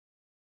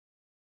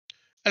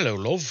 Hello,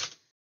 love.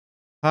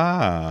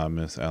 Ah,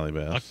 Miss Allie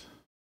Beth.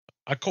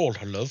 I called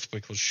her love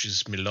because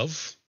she's me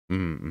love. Is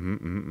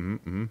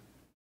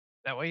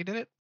that why you did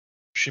it?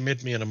 She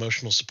made me an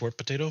emotional support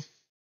potato.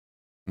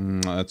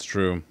 That's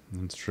true.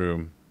 That's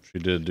true. She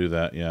did do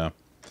that, yeah.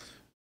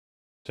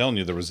 Telling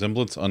you, the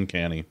resemblance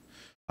uncanny.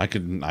 I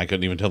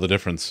couldn't even tell the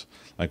difference.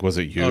 Like, was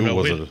it you? Oh,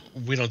 no,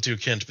 we don't do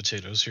canned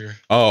potatoes here.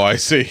 Oh, I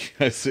see.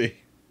 I see.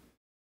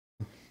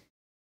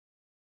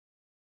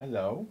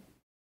 Hello.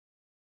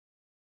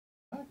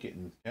 Hi,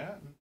 kittens, cat.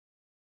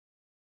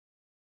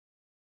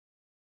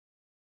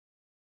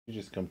 You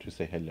just come to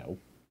say hello.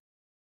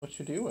 What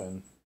you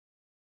doing?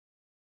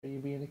 Are you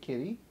being a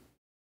kitty?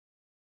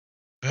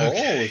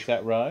 Okay. Oh, is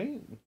that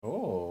right?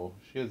 Oh,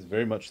 she has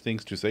very much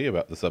things to say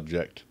about the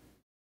subject.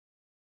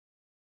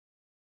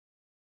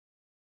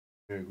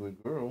 Very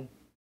good girl.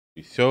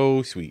 She's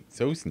so sweet,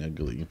 so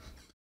snuggly.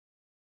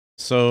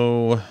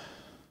 So,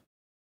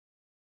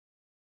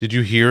 did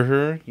you hear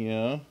her?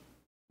 Yeah.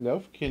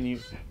 Love, can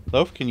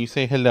you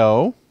say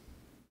hello?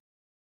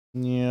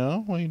 Yeah,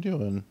 what are you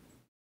doing?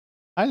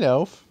 Hi,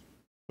 Loaf.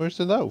 Where's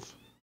the loaf?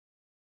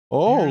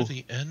 Oh, near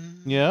the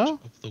end yeah?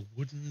 of the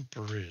wooden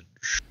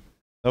bridge.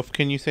 Loaf,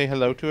 can you say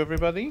hello to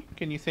everybody?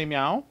 Can you say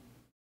meow?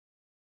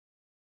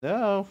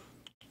 Loaf.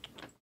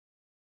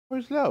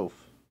 Where's Loaf?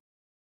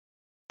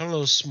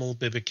 Hello, small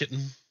baby kitten.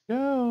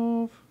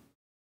 Loaf.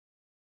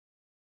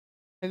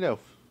 Hey,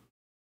 Loaf.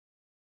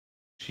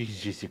 She's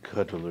just a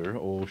cuddler.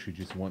 Oh, she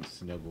just wants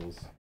snuggles.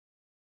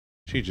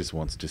 She just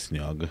wants to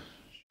snug.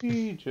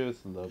 She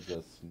just loves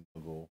a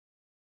snuggle.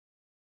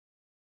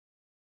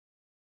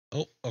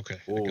 Oh, okay.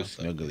 Oh,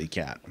 snuggly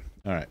cat.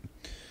 All right.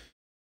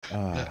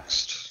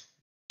 Next.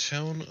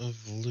 Town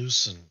of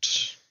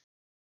Lucent.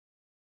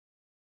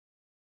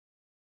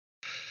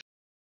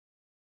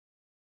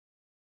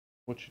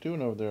 What you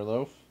doing over there,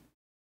 Loaf?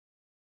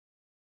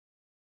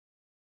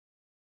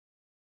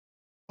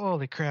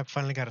 Holy crap,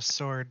 finally got a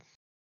sword.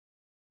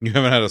 You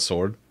haven't had a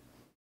sword?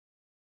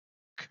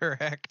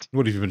 Correct.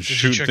 What, have you been Did you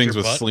shooting check things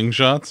your with butt?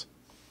 slingshots?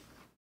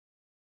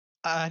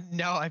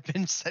 No, I've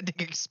been sending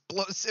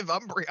explosive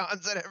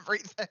Umbreons and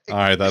everything.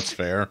 Alright, that's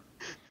fair.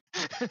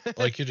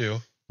 Like you do.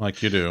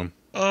 Like you do.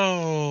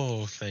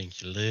 Oh,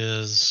 thank you,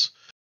 Liz.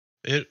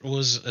 It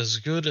was as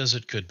good as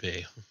it could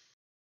be.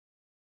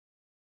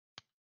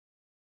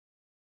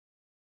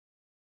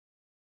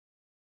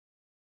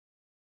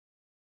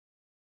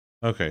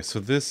 Okay, so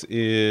this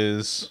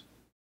is...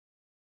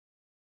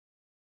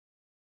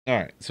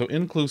 Alright, so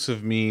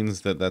inclusive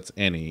means that that's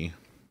any.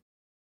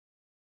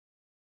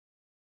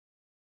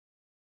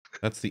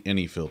 That's the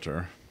any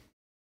filter.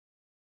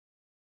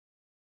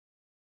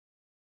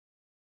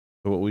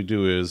 So what we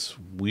do is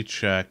we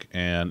check,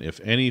 and if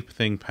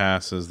anything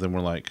passes, then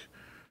we're like,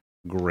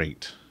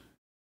 great.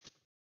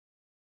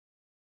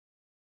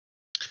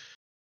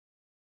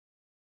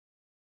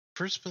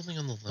 First building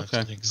on the left,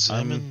 Okay, and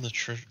examine the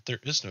treasure. There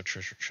is no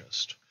treasure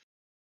chest.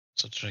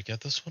 So did I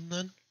get this one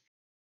then?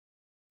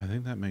 I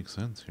think that makes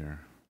sense here.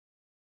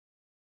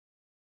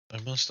 I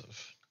must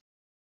have.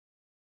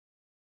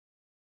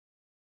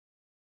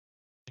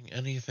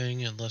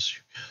 Anything unless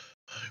you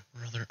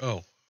rather.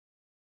 Oh.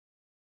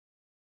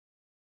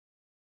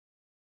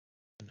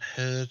 And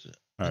head.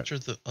 Enter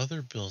the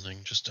other building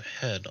just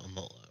ahead on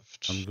the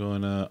left.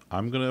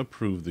 I'm gonna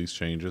approve these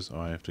changes. Oh,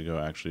 I have to go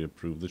actually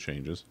approve the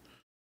changes.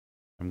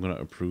 I'm gonna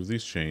approve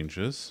these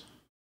changes.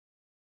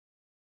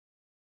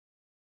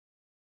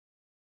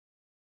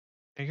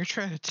 You're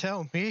trying to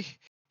tell me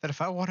that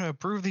if I want to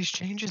approve these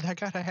changes, I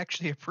gotta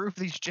actually approve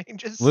these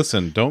changes?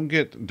 Listen, don't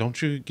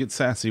you get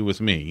sassy with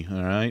me,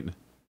 all right?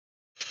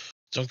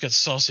 Don't get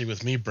saucy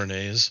with me,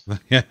 Bernays.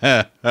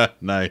 Yeah,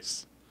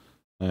 nice.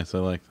 Nice, I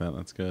like that.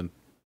 That's good.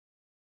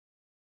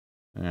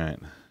 All right.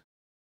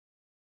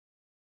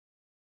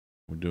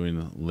 We're doing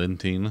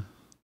linting.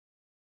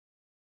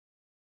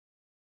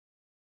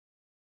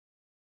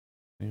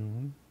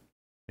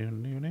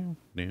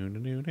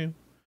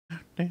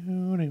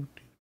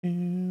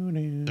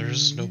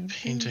 There's no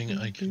painting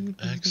I can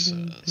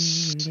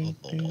access on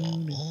the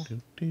wall.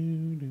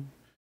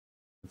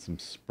 Got some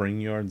spring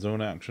yard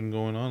zone action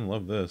going on.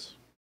 Love this.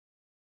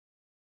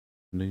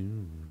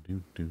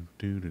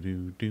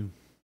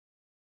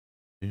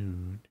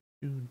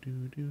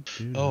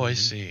 Oh, I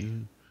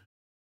see.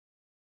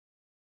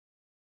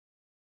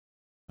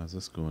 How's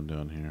this going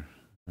down here?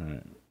 All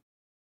right.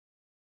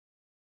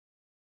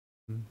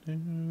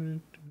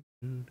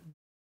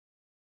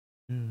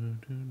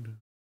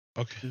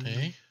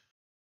 Okay.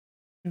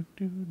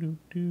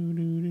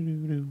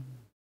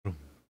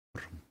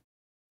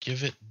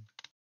 Give it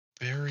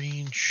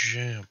berry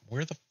jam.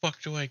 Where the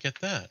fuck do I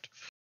get that?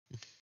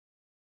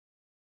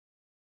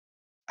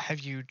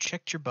 Have you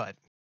checked your butt?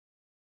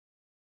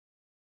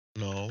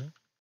 No.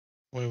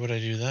 Why would I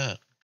do that?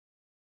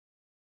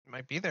 It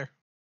might be there.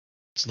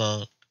 It's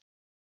not.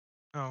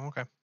 Oh,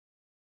 okay.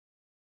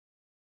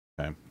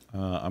 Okay.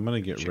 I'm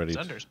gonna get ready.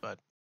 Zunder's butt.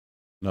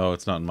 No,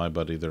 it's not in my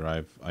butt either.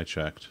 I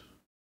checked.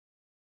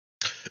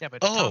 Yeah,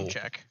 but Tom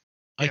check.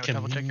 I can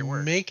double check your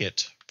work. make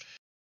it.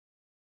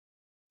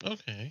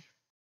 Okay.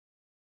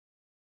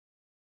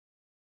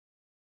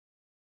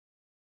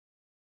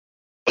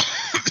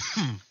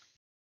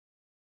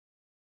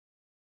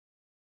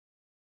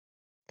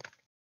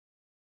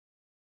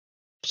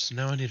 So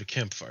now I need a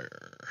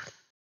campfire.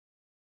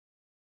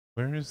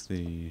 Where is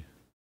the...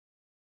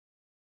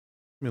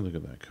 Let me look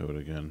at that code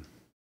again.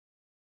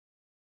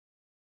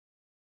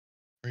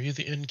 Are you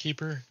the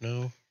innkeeper?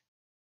 No.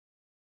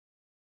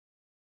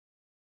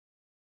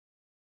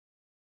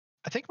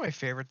 I think my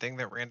favorite thing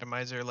that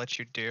randomizer lets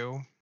you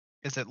do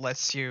is it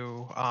lets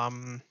you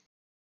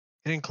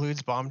it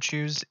includes bomb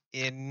chews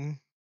in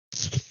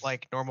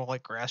like normal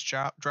like grass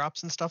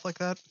drops and stuff like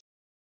that.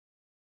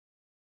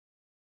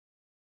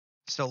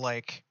 So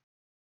like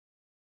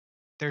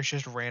there's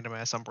just random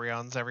ass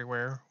Umbreons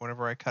everywhere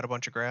whenever I cut a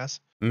bunch of grass.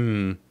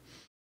 It's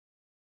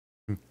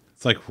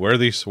like where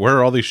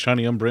are all these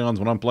shiny Umbreons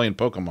when I'm playing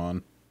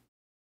Pokemon?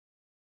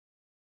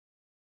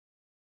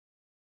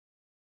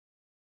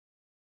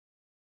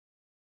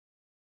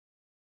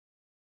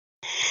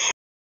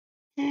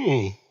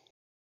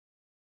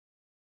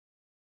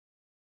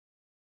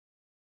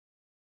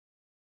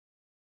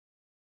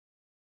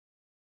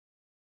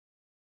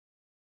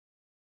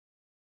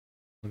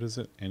 What is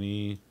it?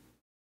 Any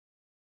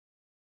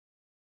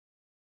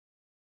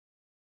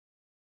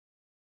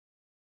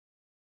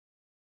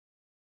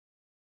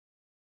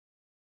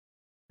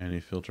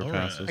filter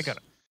passes?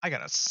 I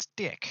got a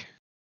stick.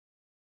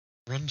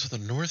 Run to the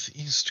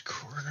northeast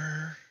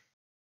corner.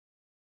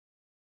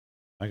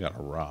 I got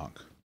a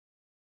rock.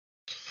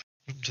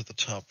 Run to the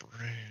top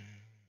right.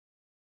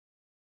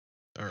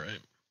 Alright.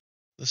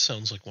 This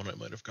sounds like one I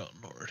might have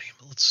gotten already,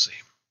 but let's see.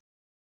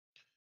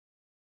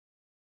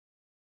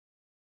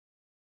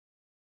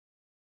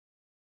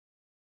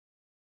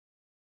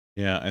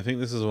 Yeah, I think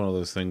this is one of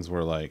those things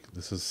where like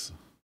this is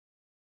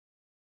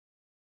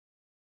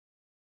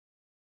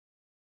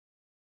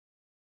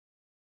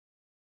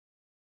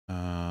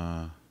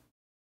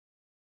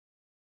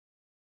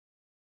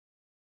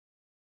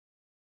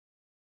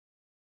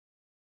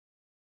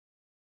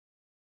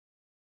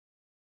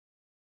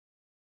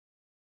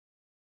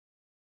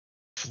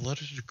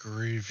Flooded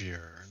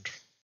graveyard.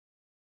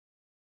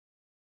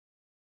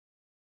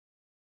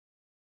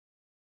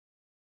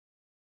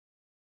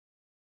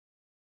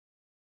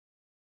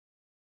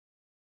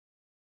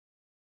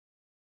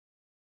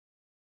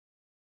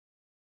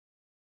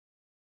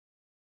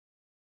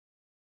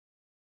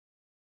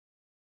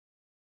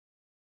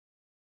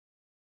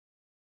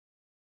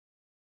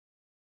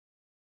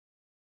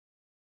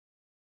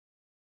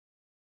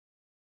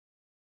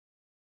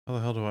 how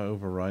the hell do I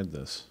override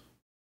this?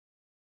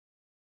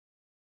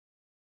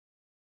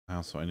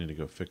 So I need to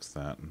go fix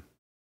that.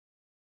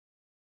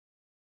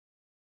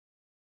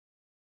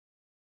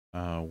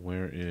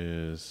 Where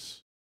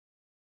is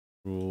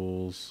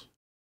rules?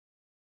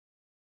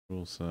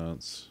 Rule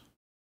sets?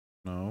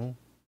 No?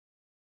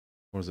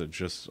 Or is it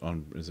just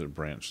on, is it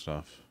branch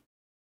stuff?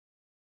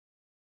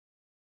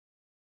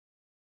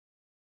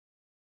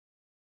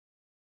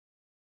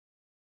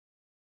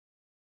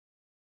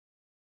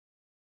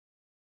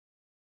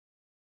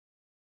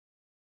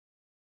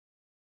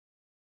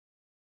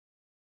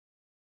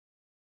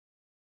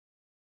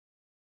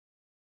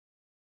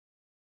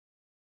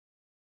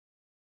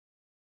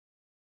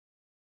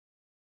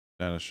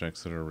 Status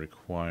checks that are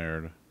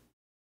required.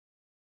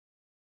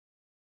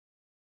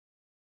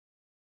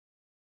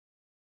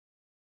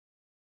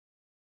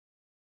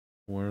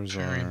 Where's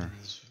our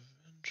Ferryman's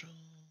Vigil.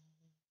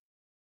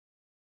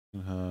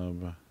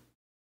 hub?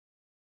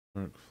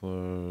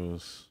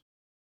 Workflows.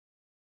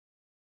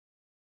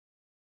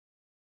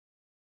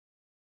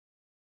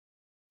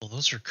 Well,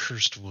 those are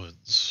cursed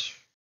woods.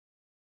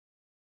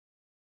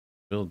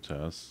 Build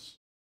tests.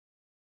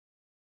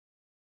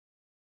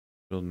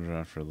 Build and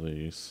draft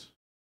release.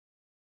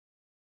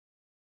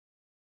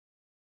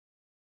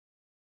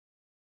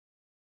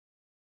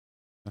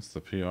 That's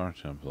the PR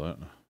template.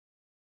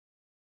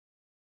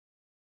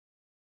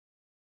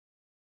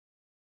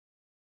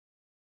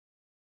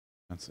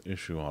 That's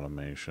issue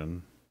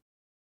automation.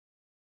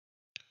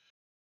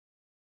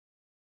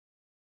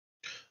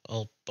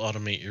 I'll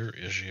automate your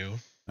issue.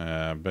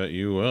 I bet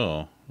you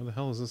will. Where the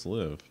hell does this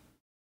live?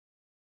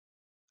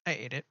 I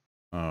ate it.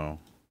 Oh.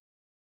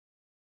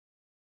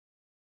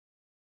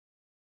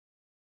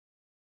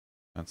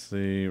 That's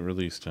the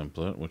release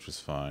template, which is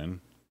fine.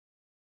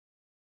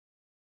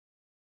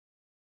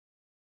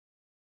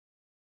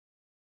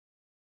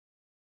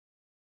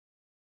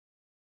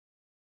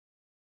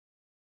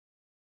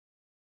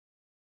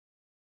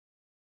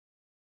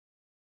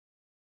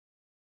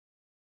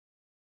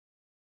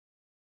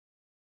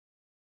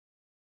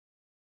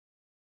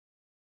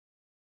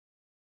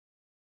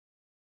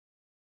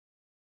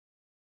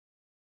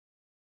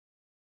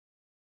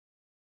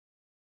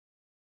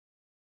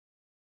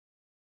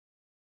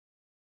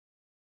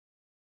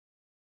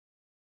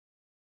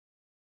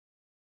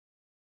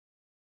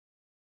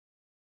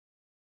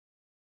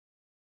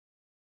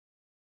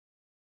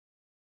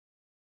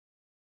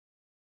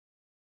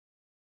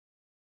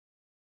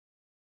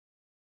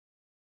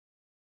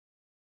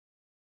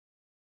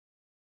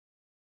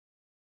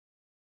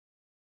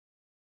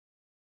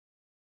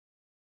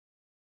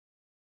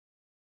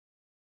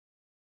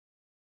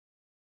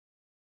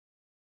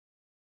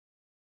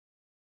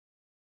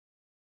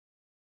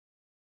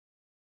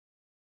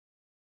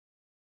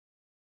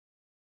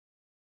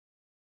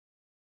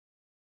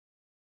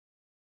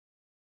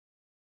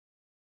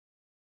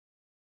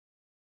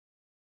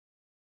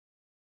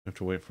 You have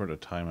to wait for it to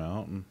time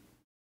out.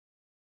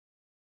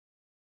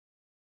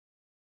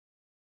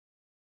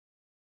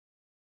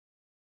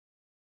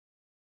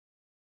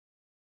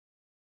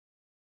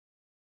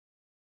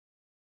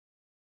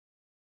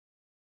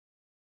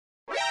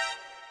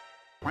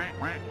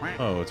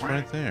 Oh, it's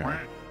right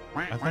there.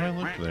 I thought I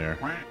looked there.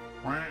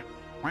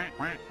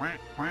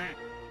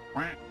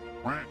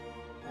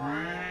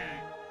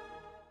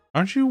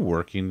 Aren't you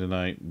working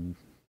tonight,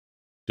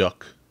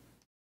 duck?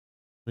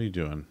 What are you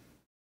doing?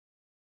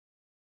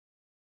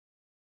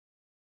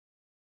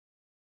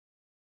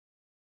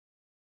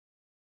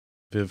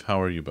 Viv,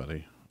 how are you,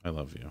 buddy? I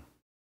love you.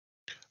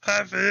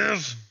 Hi,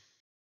 Viv.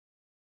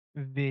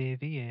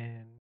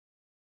 Vivian.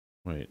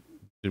 Wait,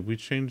 did we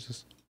change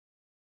this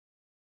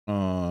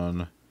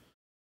on?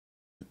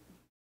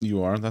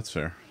 You are? That's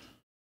fair.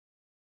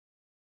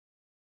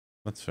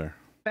 That's fair.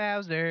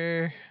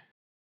 Bowser.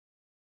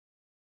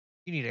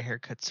 You need a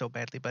haircut so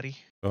badly, buddy.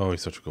 Oh,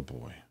 he's such a good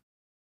boy.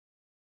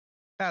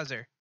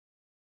 Bowser.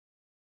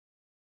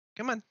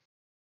 Come on.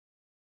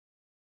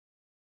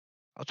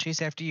 I'll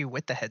chase after you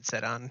with the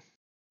headset on.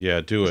 Yeah,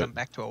 do it. I'm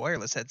back to a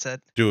wireless headset.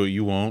 Do it.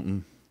 You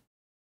won't.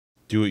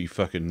 Do it, you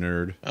fucking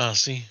nerd.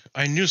 See,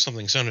 I knew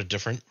something sounded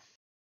different.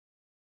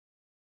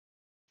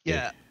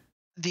 Yeah.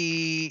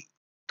 The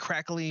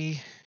crackly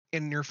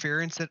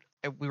interference that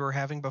we were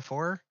having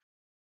before,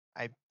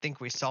 I think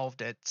we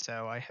solved it,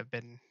 so I have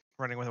been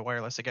running with a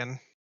wireless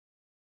again.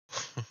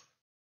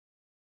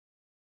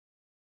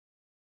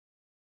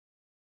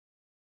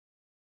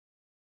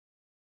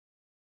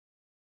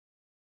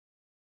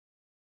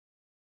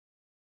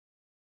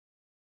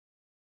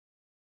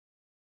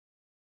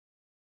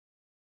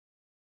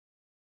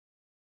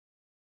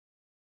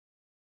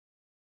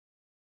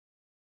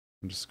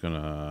 I'm just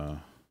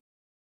gonna...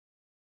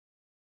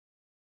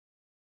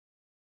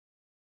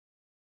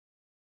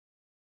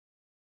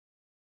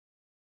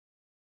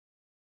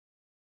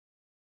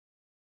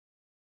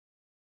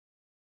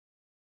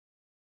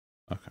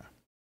 Okay.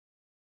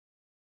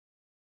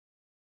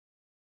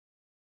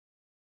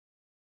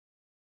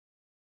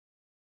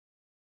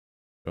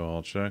 Go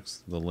all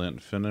checks. The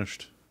lint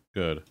finished.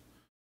 Good.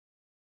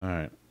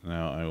 Alright,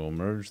 now I will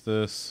merge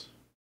this.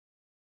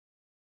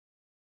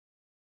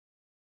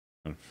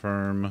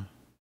 Confirm.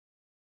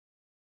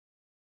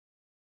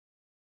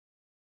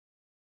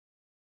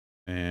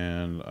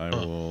 And I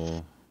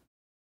will...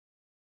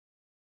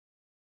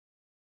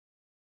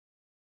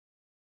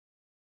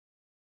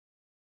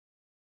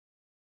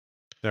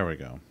 There we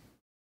go.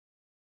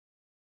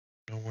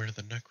 Know where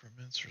the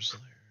necromancer's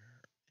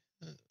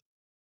lair.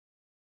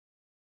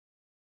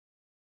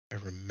 I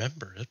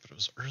remember it, but it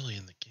was early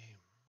in the game.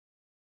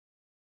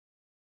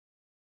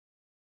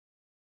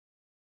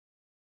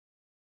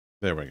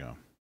 There we go.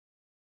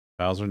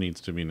 Bowser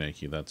needs to be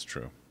naked. That's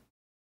true.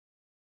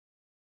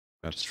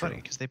 That's It's true.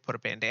 funny because they put a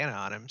bandana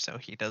on him, so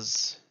he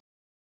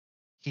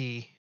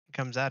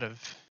comes out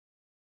of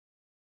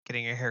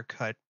getting a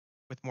haircut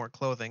with more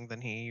clothing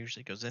than he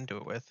usually goes into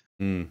it with.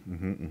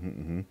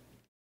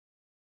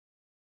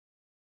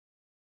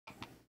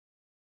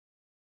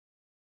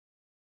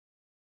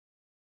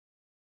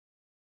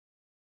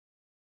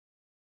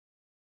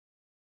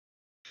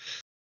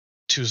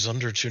 Two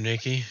Zunder, two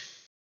Nakey.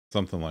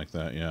 Something like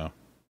that, yeah.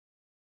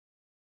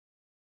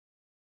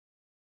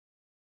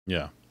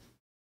 Yeah.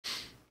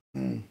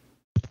 Maybe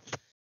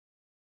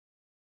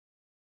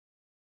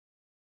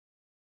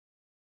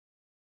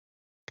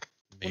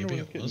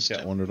it was.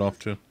 Cat wandered off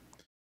too.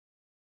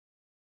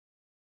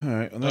 All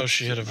right. Oh,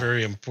 she had a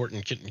very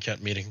important kitten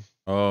cat meeting.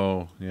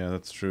 Oh, yeah,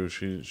 that's true.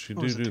 She do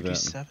that.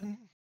 37?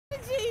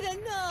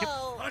 Vegeta,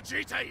 no!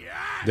 Vegeta,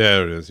 yeah!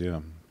 There it is,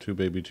 yeah. Two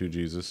baby, two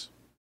Jesus.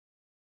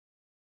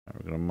 All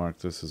right, we're gonna mark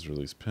this as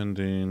release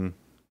pending.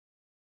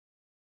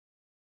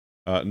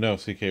 No,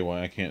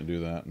 CKY, I can't do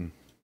that.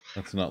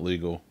 That's not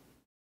legal.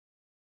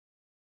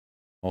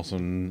 Also,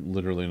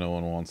 literally no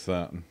one wants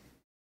that.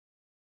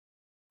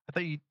 I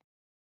thought you...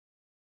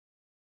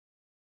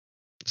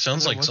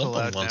 Sounds like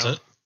someone wants it.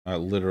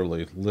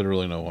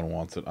 Literally no one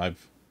wants it. I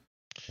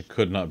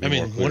could not be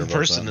more clear one about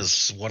person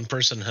that. one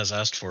person has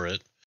asked for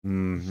it.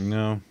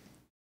 No.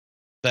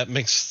 That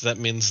means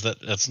that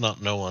that's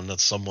not no one,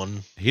 that's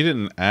someone. He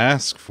didn't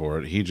ask for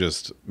it. He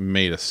just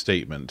made a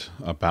statement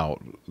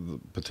about the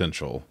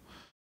potential.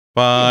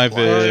 5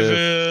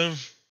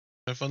 if.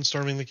 Have fun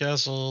storming the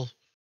castle.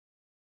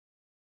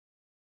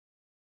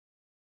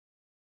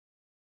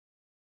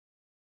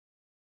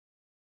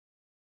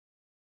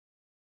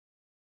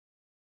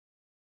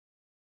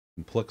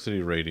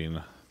 Complexity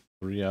rating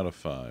 3 out of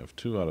 5,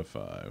 2 out of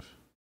 5.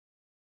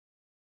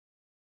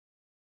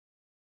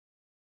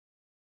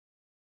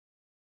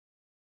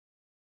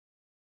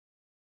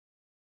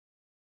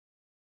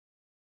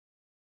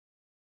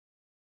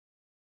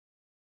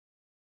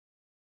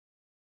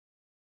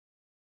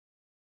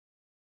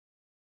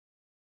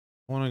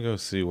 I want to go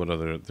see what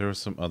other... There are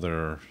some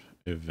other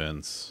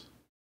events.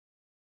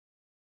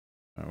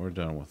 Alright, we're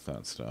done with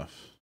that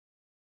stuff.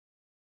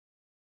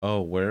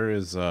 Oh, where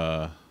is...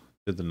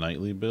 Did the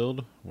nightly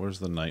build? Where's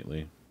the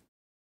nightly?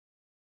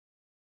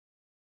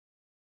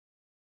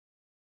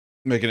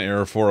 Make an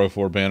error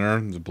 404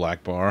 banner. The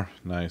black bar.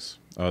 Nice.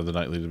 Oh, the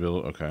nightly to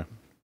build. Okay.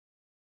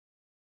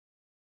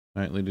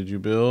 Nightly, did you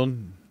build?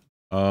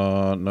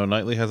 No,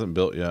 nightly hasn't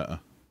built yet. How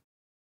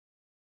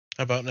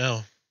about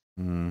now?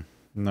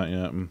 Not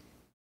yet.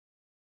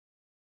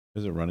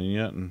 Is it running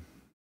yet?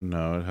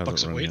 No, it hasn't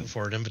Bucks run waiting yet.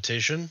 for an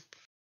invitation.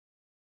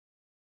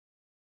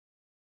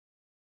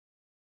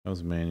 That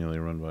was manually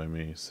run by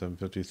me.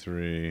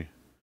 753.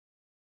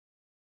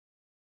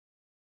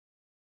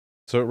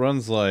 So it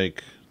runs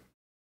like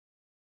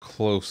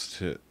close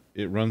to...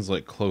 It runs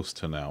like close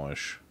to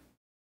nowish.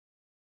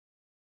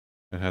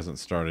 It hasn't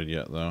started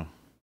yet though.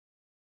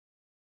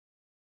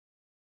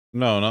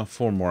 No, not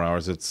 4 more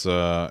hours. It's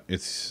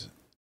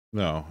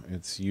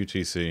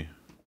UTC.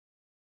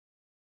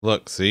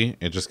 Look, see?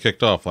 It just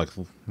kicked off like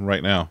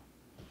right now.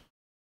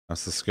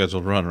 That's the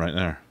scheduled run right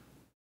there.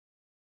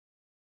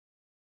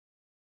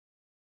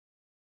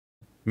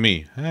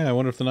 Me. Hey, I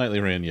wonder if the nightly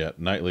ran yet.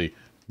 Nightly.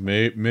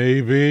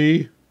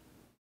 Maybe.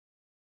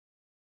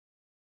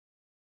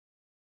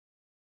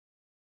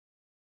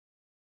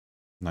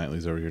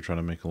 Nightly's over here trying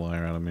to make a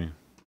liar out of me.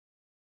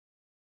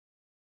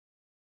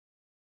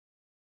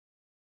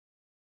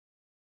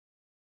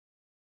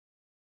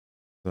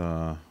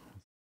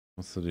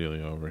 What's the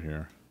dealio over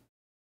here?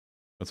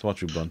 Let's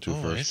watch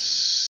Ubuntu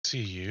first. I see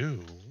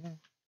you.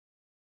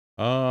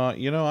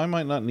 You know, I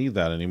might not need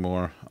that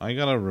anymore. I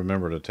gotta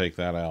remember to take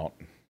that out.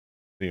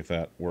 See if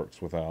that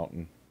works without.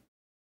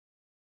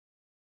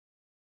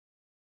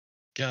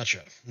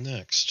 Gotcha.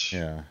 Next.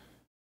 Yeah.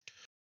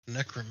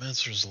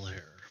 Necromancer's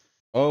Lair.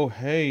 Oh,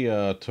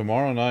 hey,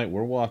 tomorrow night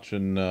we're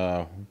watching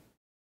the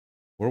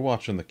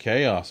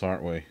Chaos,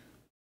 aren't we?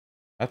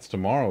 That's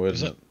tomorrow,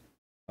 isn't it?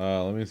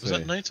 Let me see. Was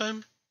that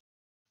nighttime?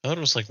 I thought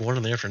it was like 1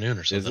 in the afternoon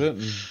or something.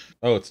 Is it?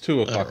 Oh, it's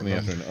 2 o'clock in the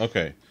afternoon.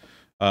 Okay.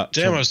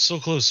 Damn, I was so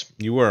close.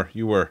 You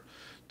were.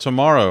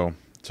 Tomorrow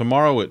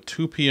at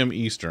 2 p.m.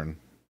 Eastern.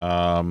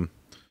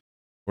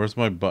 Where's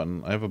my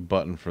button? I have a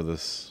button for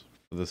this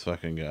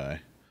fucking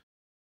guy.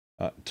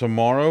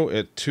 Tomorrow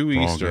at 2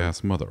 Eastern. Ass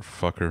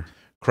motherfucker.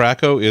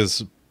 Krakow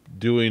is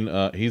doing,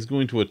 he's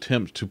going to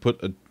attempt to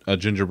put a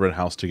gingerbread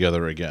house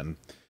together again.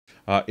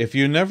 If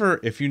you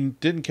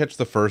didn't catch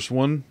the first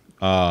one,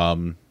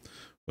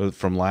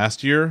 from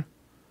last year,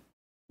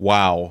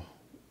 wow,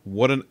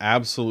 what an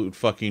absolute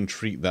fucking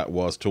treat that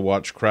was to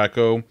watch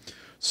Krakow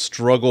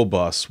struggle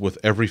bus with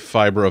every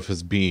fiber of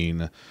his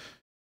being,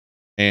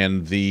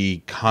 and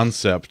the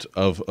concept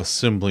of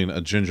assembling a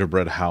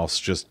gingerbread house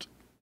just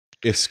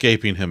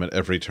escaping him at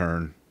every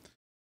turn.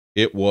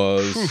 It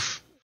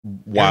was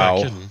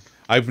wow.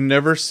 I've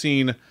never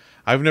seen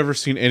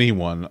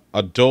anyone,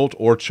 adult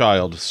or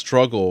child,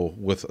 struggle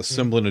with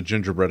assembling a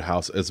gingerbread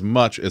house as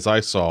much as I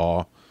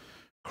saw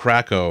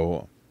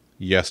Krakow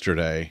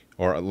yesterday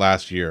or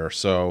last year.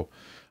 So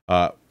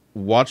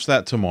watch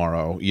that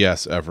tomorrow.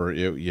 Yes,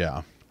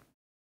 yeah.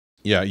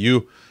 Yeah,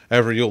 you'll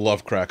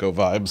love Krakow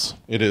vibes.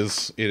 It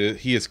is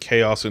he is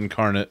chaos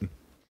incarnate.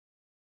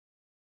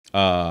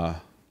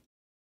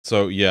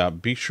 So yeah,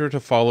 be sure to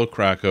follow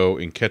Krakow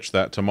and catch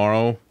that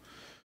tomorrow,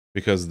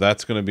 because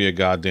that's going to be a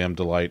goddamn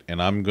delight,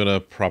 and I'm going to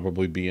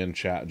probably be in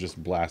chat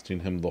just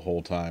blasting him the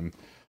whole time.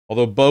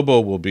 Although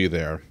Bobo will be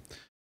there,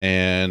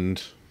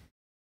 and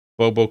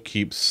Bobo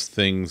keeps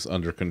things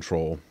under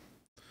control.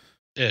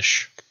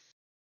 Ish.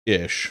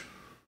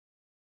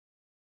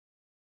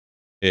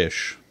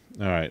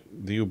 Alright,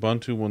 the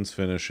Ubuntu one's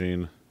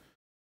finishing.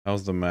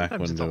 How's the Mac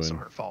Sometimes one it's doing? also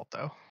her fault,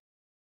 though.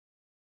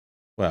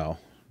 Well,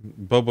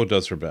 Bobo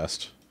does her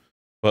best,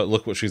 but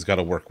look what she's got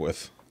to work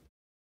with.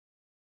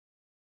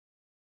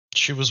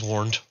 She was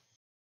warned.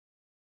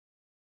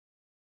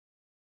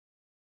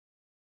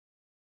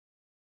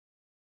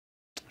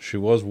 She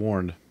was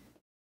warned.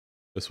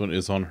 This one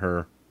is on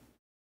her.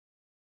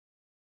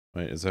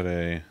 Wait, is that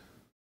a...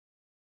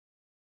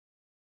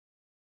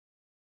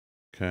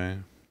 Okay.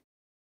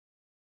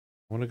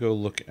 I want to go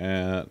look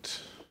at...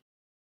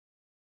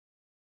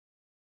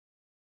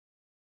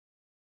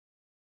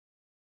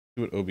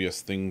 See what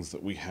OBS things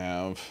that we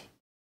have.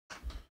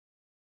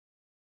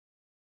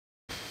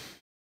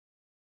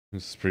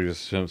 This is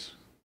previous attempts.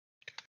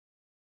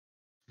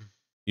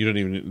 You don't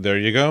even... There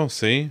you go.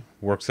 See?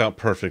 Works out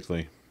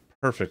perfectly.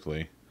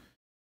 Perfectly.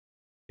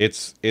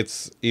 It's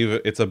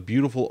a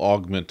beautiful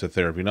augment to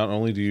therapy. Not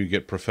only do you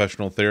get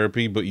professional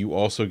therapy, but you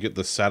also get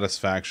the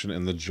satisfaction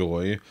and the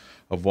joy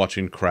of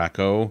watching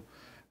Krakow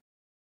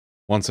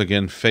once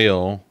again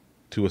fail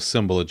to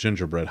assemble a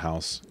gingerbread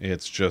house.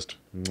 It's just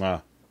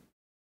mwah,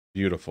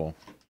 beautiful.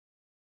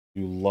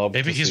 You love.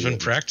 Maybe he's been it.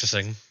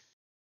 practicing.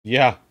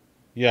 Yeah,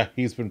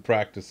 he's been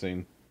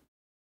practicing.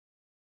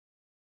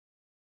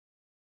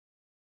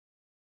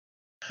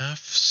 Half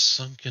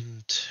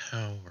sunken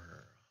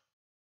tower.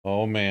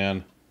 Oh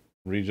man,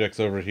 Reject's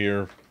over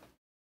here.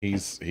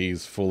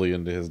 He's fully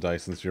into his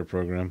Dyson Sphere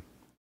program.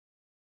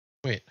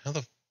 Wait, how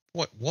the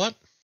what?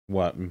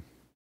 What?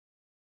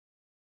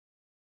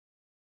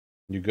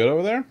 You good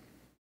over there?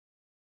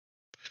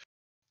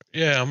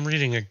 Yeah, I'm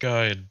reading a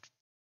guide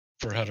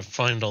for how to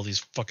find all these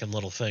fucking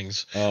little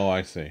things. Oh,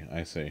 I see.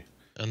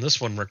 And this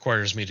one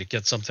requires me to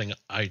get something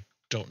I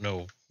don't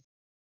know.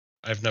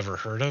 I've never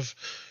heard of.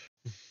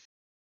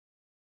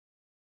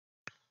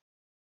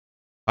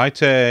 Hi,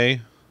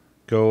 Tay.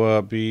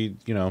 Go be,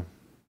 do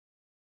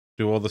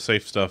all the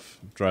safe stuff,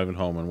 driving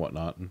home and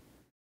whatnot.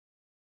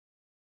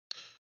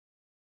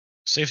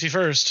 Safety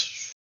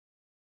first.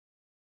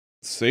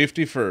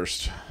 Safety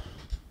first.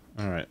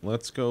 All right,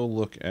 let's go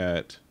look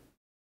at...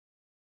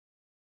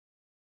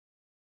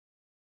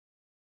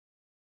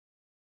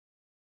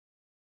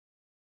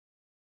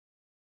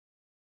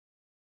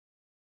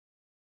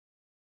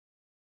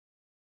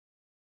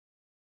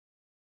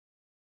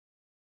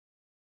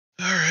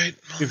 All right,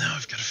 well, now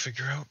I've got to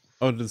figure out.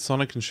 Oh, did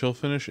Sonic and Chill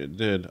finish? It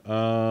did. What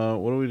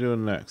are we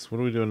doing next?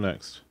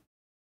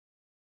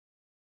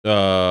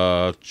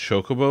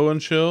 Chocobo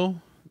and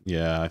Chill?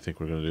 Yeah, I think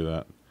we're gonna do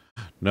that.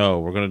 No,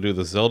 we're gonna do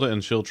the Zelda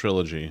and Chill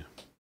trilogy.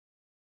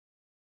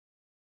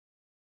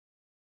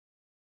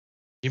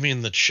 You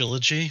mean the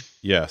trilogy?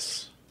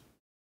 Yes.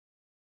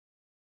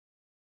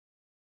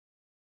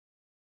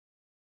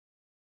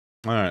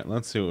 Alright,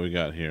 let's see what we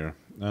got here.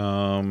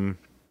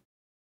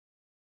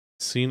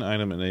 Scene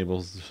item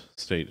enables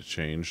state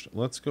changed.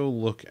 Let's go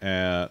look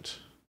at...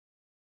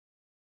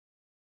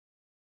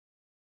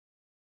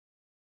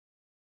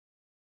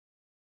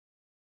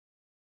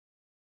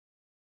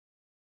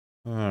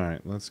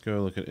 Alright, let's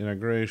go look at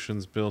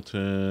integrations,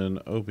 built-in,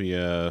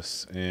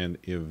 OBS, and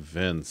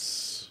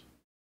events.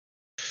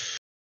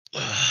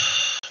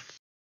 Are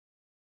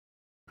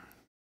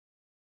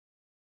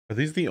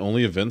these the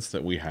only events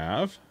that we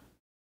have?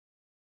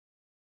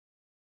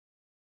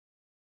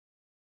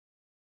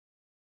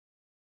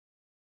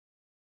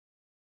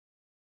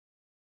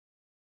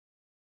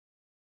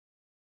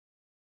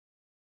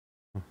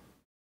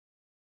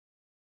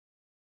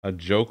 A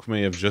joke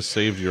may have just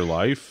saved your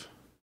life?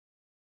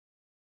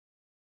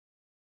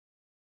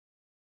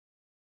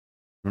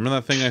 Remember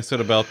that thing I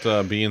said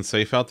about being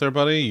safe out there,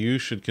 buddy? You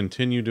should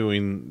continue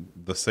doing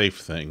the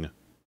safe thing.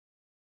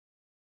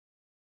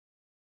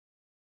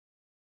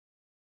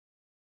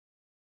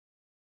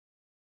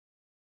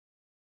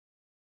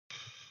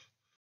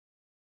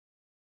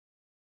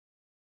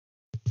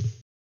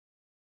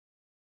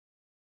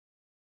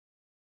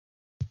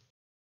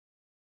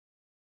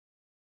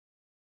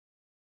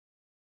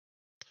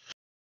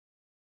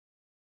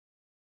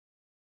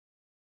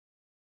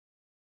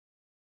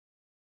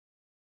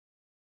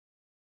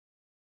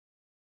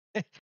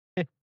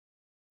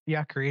 The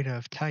Ocarina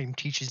of Time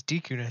teaches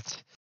Deku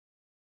nuts.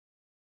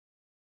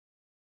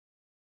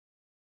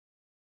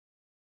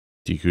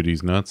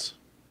 DQD's nuts?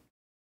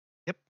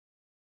 Yep.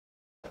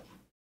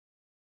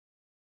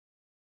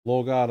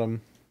 Lol got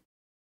him.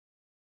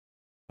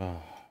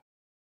 Part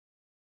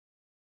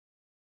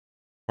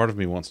of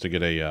me wants to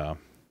get a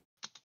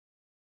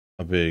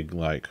big,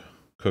 like,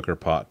 cooker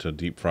pot to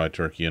deep fry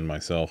turkey in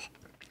myself.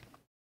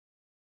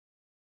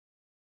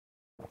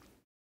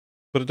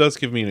 But it does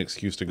give me an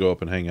excuse to go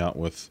up and hang out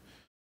with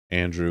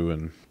Andrew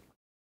and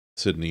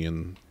Sydney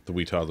and the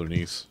wee toddler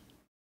niece.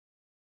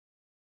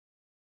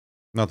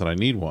 Not that I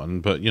need one,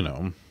 but, you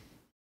know,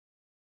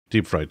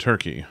 deep fried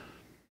turkey.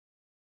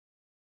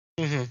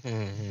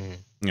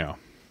 Yeah.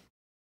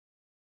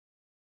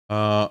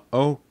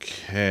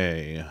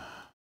 Okay.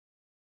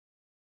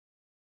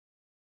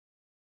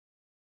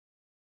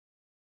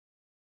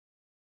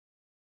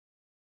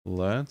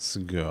 Let's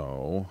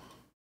go.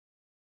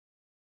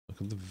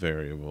 Look at the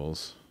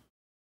variables.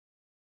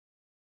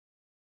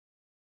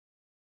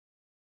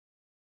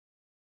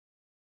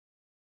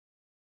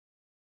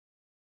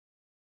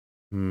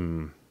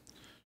 So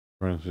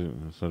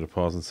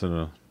deposit instead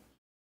of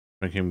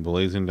came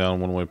blazing down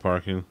one-way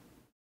parking.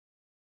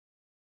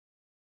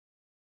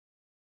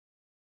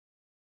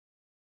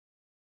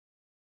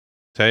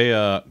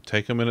 Tay,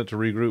 take a minute to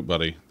regroup,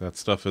 buddy. That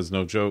stuff is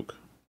no joke.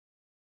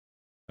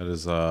 That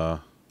is,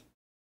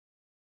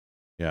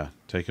 yeah,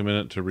 take a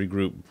minute to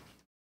regroup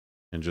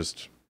and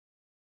just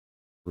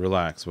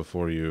relax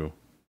before you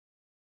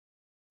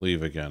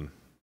leave again.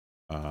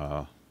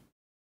 I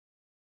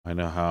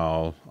know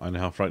how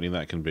frightening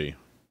that can be.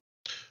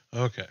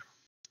 Okay.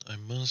 I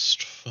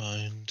must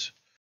find...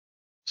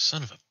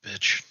 Son of a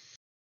bitch.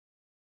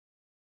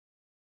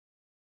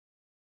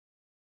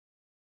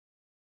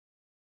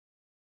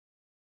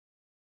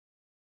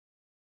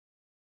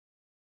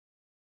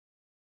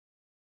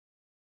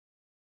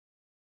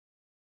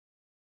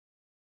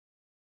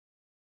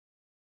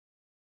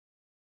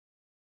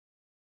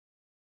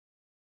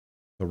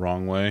 The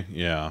wrong way?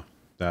 Yeah.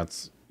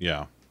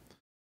 Yeah.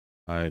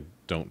 I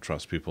don't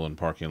trust people in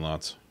parking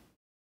lots.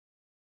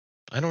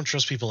 I don't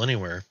trust people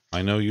anywhere.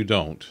 I know you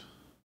don't.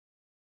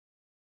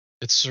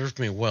 It served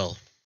me well.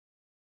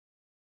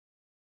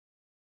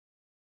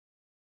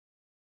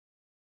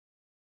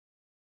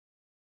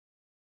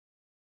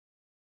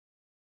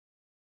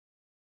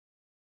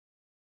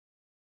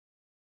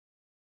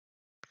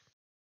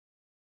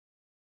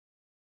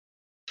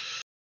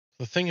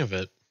 The thing of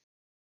it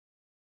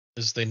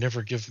is they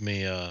never give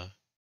me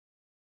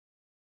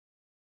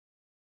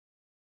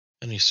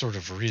any sort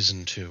of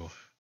reason to.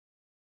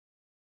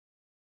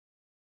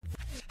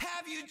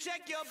 Have you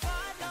checked your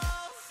butthole?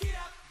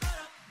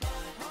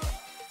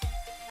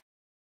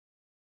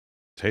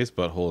 Tay's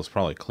butthole is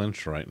probably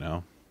clenched right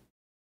now.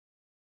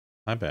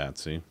 Hi,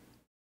 Batsy.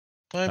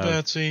 Hi,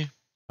 Batsy.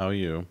 How are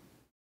you?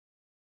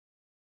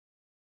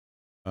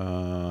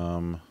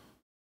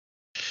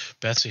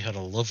 Batsy had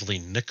a lovely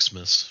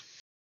Nixmas.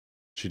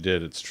 She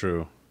did, it's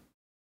true.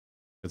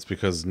 It's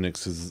because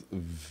Nyx is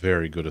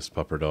very good as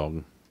pupper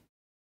dog.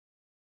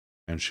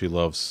 And she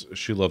loves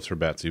her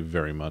Batsy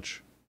very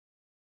much.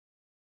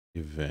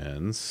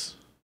 Events.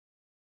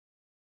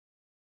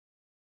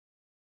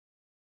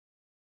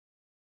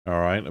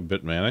 Alright, a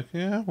bit manic.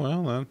 Yeah,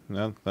 well,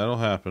 that'll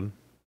happen.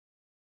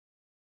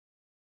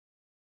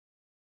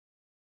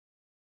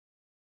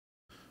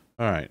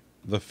 Alright.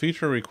 The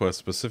feature request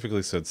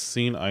specifically said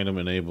scene item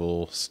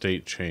enable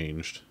state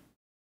changed.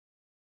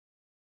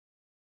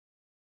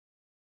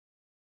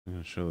 I'm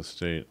going to show the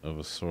state of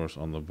a source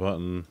on the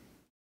button.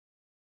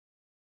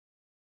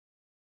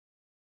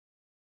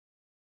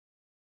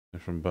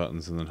 Different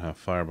buttons and then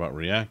have Firebot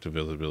reactive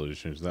visibility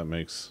change. That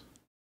makes...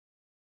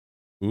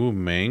 Ooh,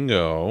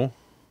 mango.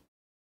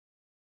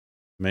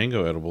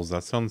 Mango edibles,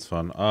 that sounds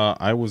fun.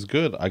 I was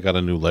good. I got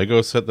a new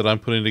Lego set that I'm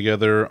putting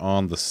together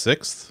on the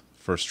 6th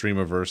for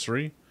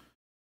streamiversary.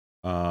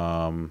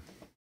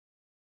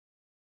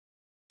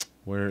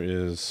 Where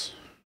is...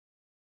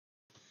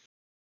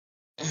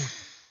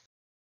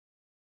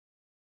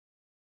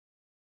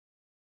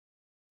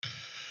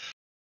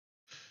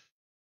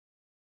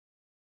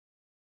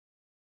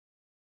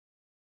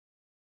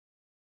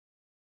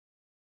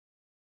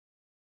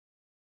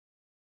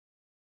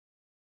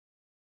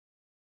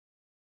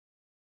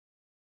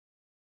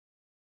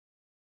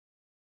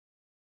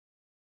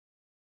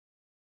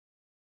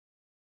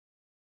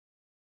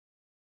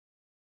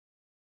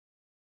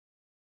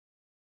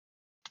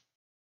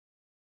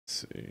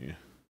 Let's see.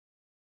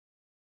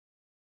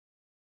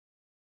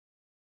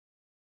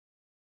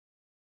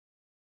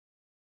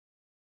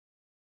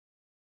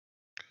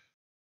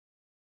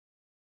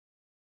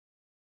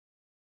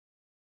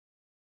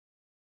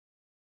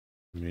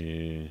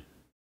 Me.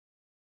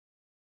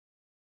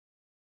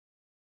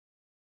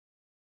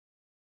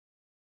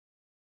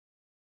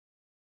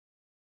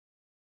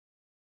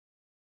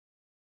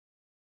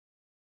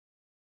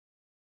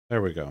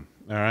 There we go.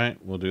 All right,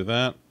 we'll do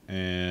that,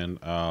 and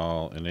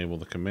I'll enable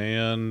the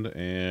command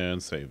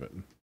and save it.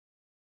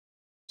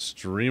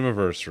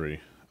 Streamiversary.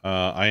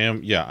 I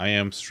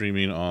am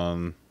streaming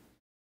on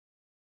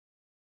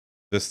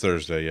this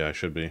Thursday. Yeah, I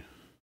should be.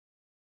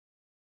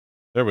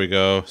 There we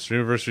go.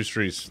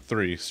 Streamiversary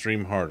 3,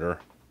 stream harder.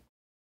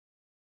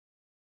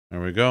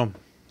 There we go.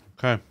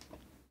 Okay.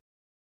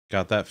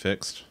 Got that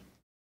fixed.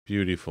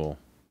 Beautiful.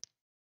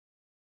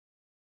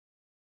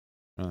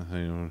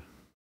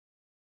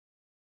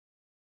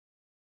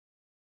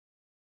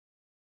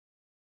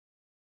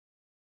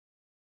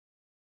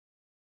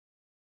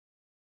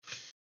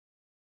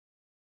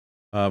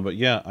 But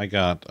yeah, I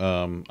got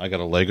a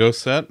Lego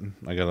set.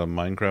 I got a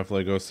Minecraft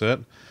Lego set.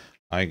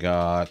 I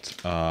got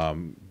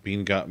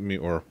Bean got me,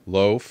 or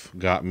Loaf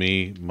got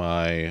me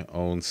my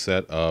own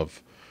set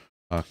of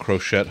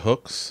crochet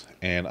hooks,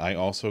 and I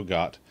also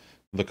got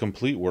the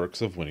complete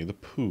works of Winnie the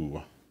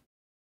Pooh,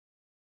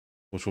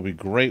 which will be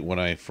great when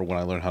I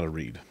learn how to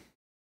read.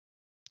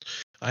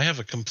 I have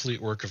a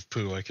complete work of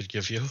Pooh I could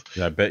give you.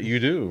 I bet you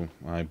do.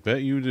 I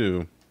bet you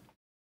do.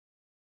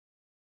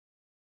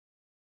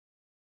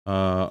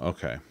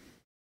 Okay.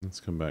 Let's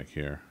come back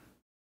here.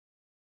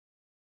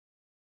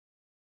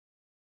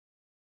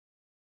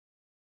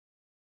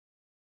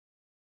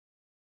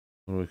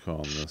 What are we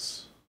calling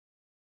this?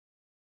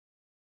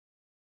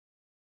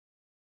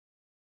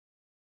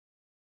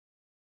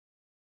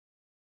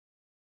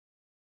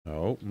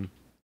 Oh,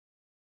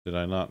 did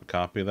I not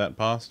copy that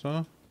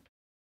pasta?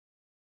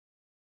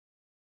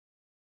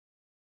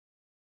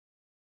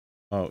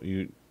 Oh,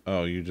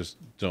 you just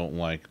don't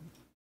like.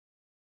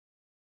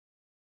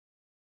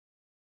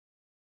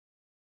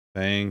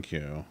 Thank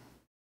you.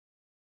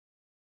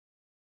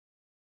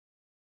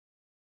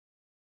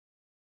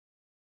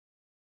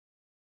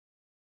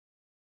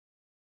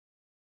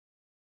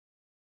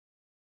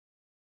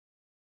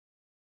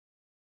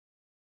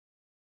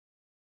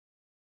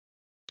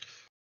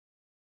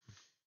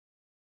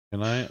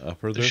 Can I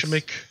upper They this?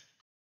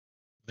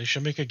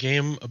 should make a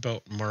game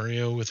about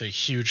Mario with a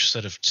huge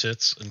set of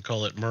tits and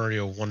call it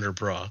Mario Wonder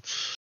Bra.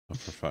 Oh,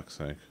 for fuck's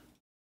sake.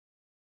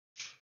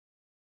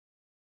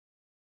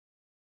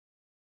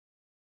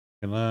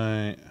 Can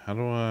I... How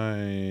do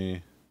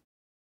I...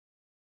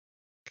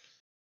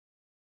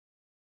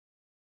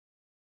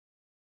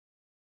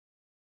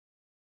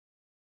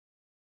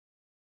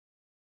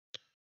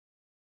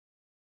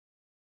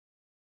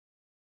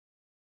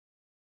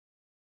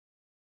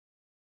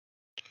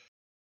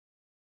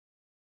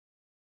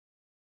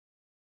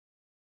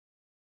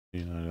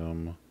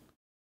 Item...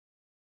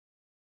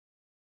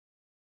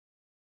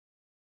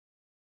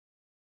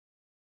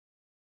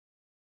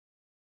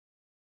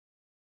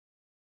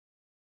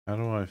 How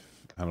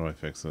do I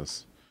fix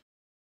this?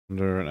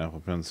 Under an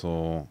Apple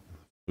Pencil,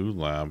 Food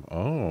Lab.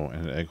 Oh,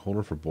 and an egg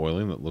holder for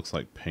boiling that looks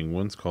like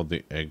penguins called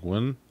the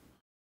Eggwin.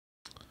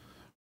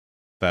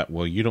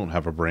 Well, you don't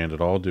have a brand at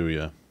all, do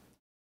you?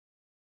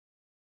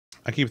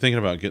 I keep thinking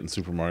about getting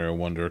Super Mario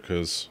Wonder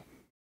because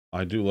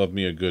I do love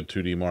me a good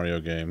 2D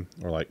Mario game,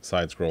 or like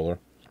side scroller.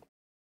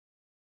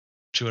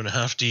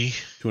 2.5D.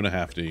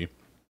 2.5D.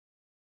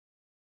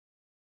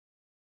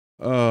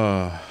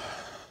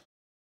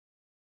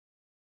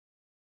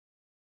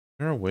 Is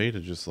there a way to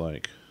just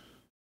like... Is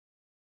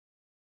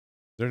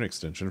there an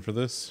extension for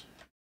this?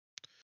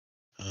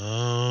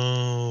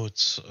 Oh,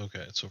 it's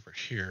okay. It's over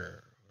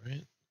here,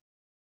 right?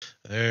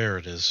 There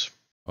it is.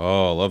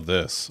 Oh, love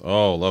this.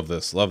 Oh, love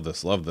this. Love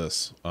this. Love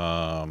this.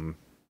 Oh,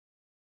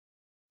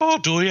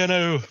 do you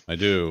know? I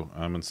do.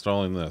 I'm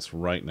installing this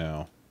right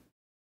now.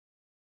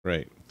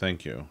 Great.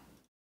 Thank you.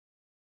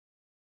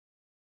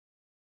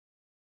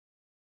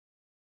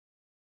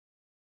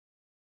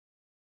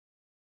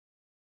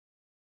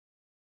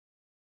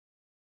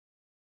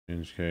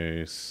 Hinge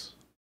case.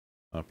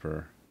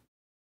 Upper.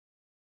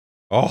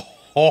 Oh,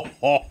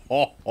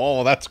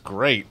 that's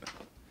great.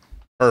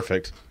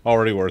 Perfect.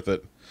 Already worth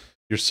it.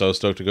 You're so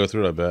stoked to go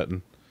through it, I bet.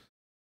 And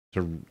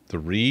to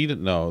read?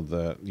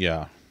 No,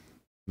 yeah.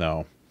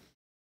 No.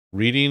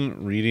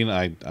 Reading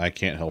I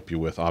can't help you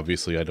with.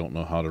 Obviously I don't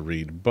know how to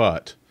read,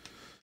 but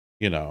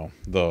you know,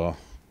 the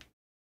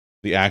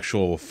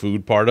actual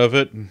food part of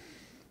it,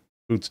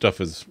 food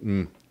stuff is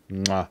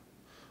mwah.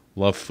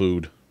 Love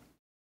food.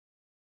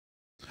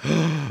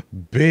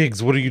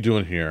 Biggs, what are you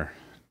doing here?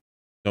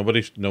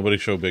 Nobody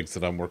show Biggs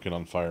that I'm working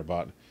on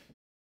Firebot.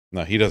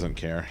 No, he doesn't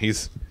care.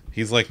 He's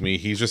like me.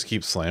 He just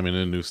keeps slamming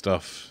in new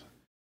stuff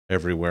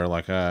everywhere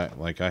like I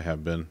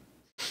have been.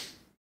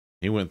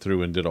 He went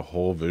through and did a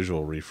whole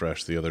visual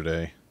refresh the other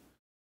day.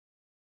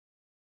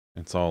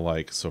 It's all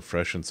like so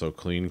fresh and so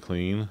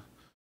clean.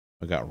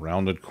 I got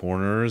rounded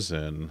corners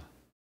and a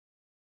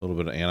little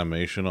bit of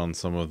animation on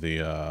some of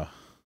the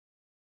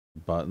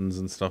buttons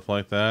and stuff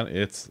like that.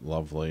 It's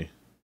lovely.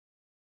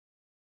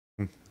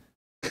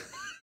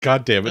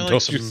 God damn it, like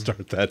don't you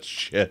start that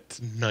shit.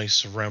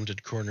 Nice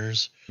rounded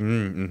corners.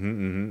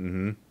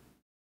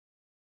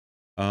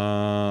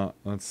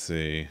 Let's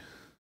see.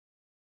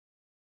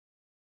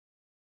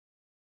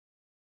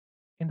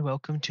 And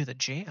welcome to the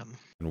jam.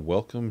 And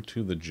welcome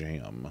to the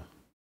jam.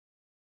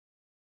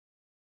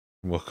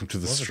 Welcome to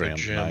the stream.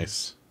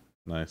 Nice.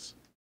 Nice.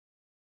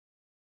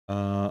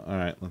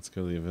 Alright, let's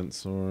go to the event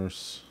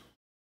source.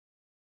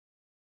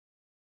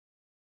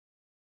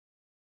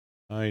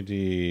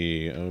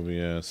 ID,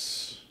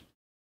 OBS.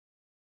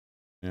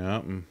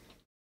 Yeah.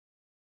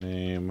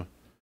 Name,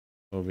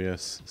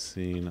 OBS,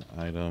 scene,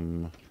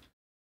 item,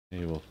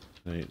 table,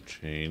 date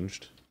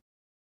changed.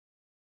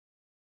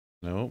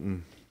 Nope.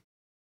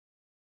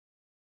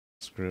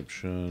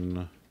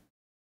 Description,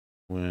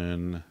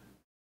 when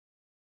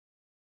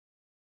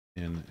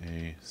in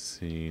a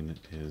scene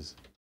is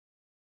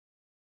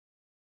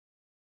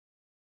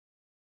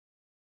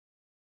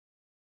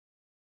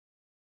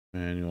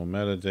Manual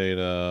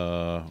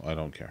metadata. I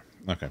don't care.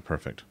 Okay,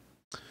 perfect.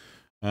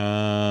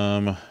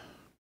 Now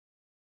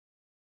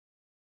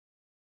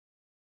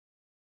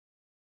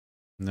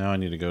I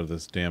need to go to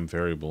this damn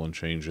variable and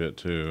change it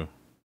too.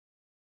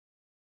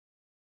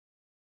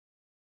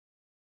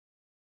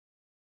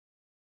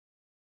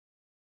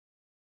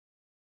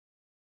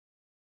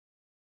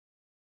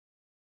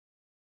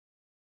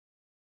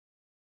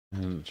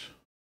 And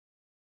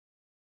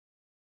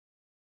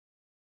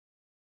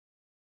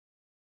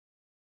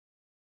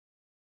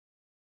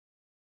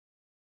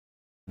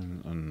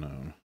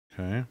unknown.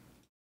 Okay.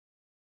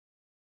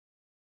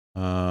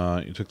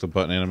 You took the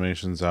button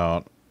animations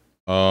out.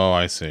 Oh,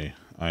 I see.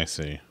 I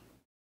see.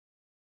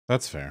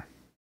 That's fair.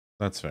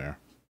 That's fair.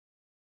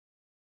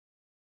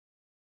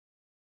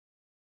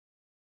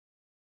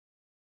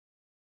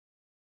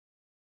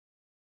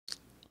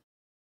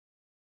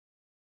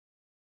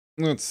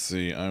 Let's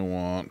see. I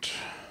want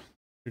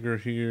trigger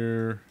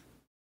here.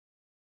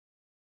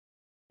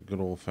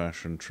 Good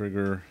old-fashioned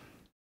trigger.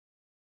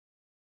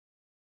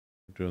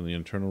 We're doing the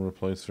internal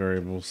replace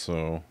variable,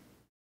 so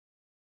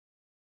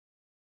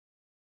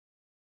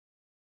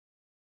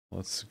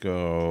let's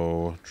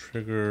go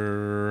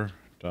trigger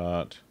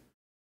dot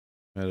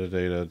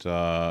metadata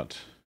dot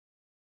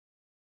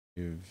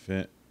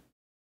event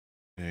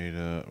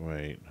data.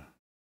 Wait.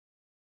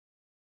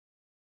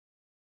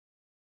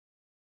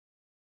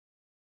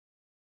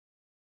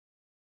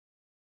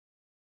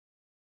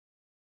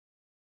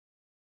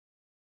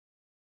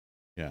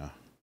 Yeah.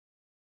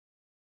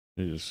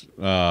 You just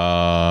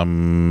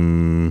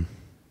no,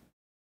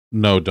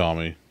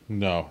 Dommy.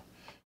 No.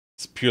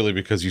 It's purely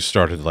because you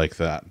started like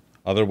that.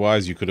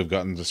 Otherwise, you could have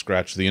gotten to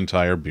scratch the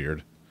entire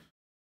beard.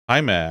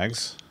 Hi,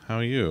 Mags. How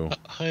are you?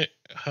 Hi,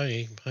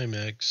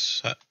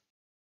 Max.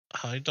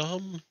 Hi,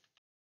 Dom.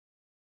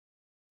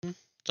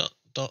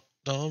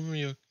 Dom,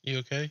 you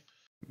okay?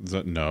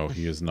 No,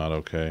 he is not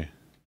okay.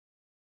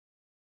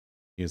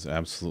 He is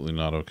absolutely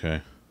not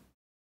okay.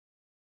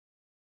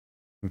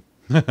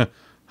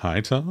 Hi,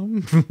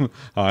 Tom.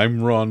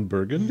 I'm Ron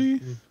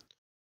Burgundy.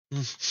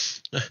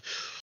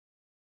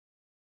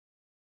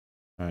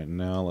 All right,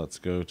 now let's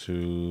go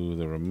to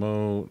the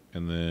remote,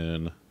 and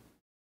then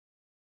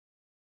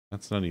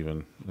that's not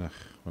even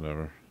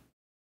whatever.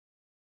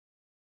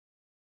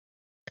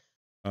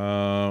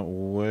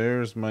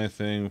 Where's my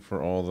thing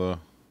for all the?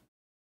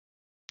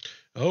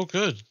 Oh,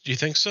 good. Do you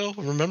think so?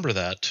 Remember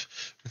that.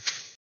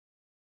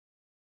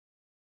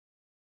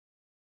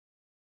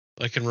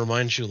 I can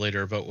remind you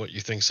later about what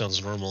you think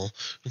sounds normal.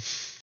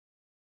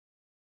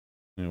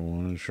 Yeah,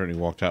 one shirt. He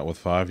walked out with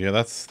 5. Yeah,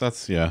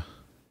 that's yeah.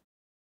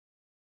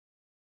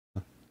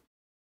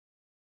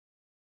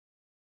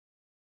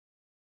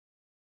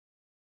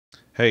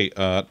 Hey,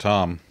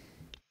 Tom.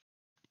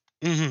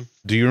 Mm-hmm.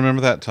 Do you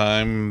remember that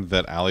time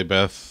that Allie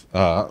Beth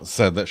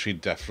said that she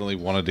definitely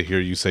wanted to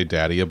hear you say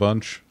 "daddy" a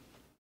bunch?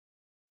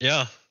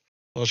 Yeah.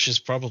 Well, she's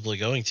probably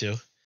going to.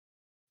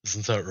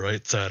 Isn't that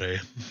right, Daddy?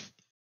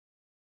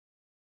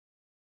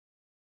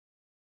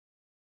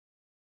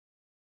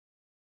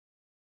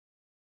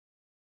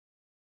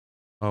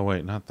 Oh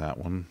wait, not that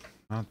one.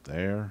 Not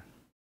there.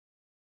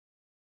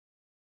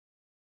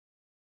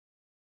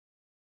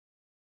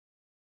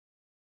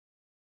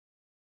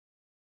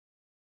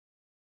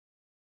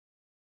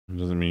 It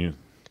doesn't mean.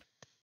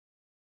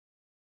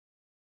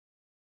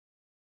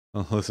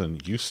 Well, listen,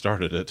 you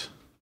started it.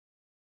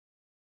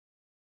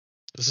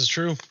 This is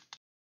true.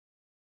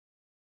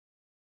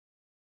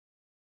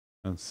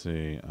 Let's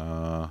see.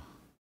 But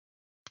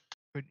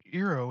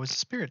Eero is a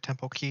spirit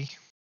temple key.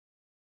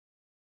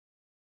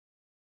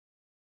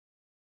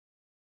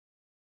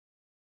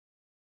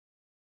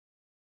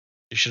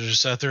 You should have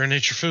just sat there and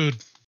ate your food.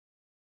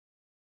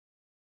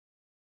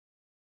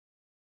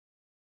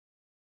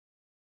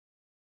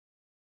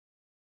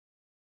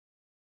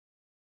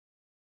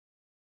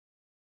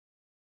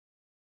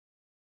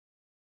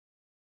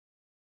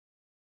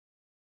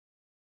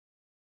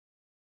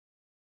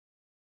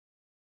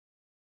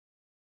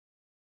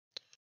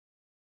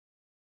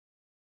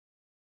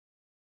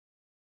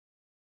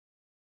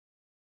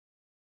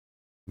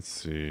 Let's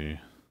see.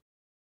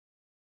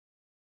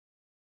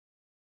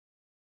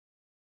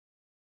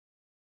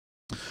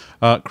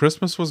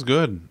 Christmas was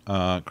good.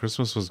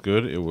 Christmas was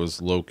good. It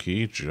was low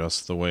key,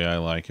 just the way I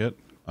like it.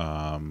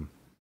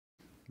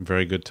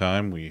 Very good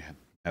time. We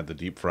had the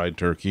deep fried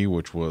turkey,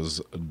 which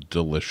was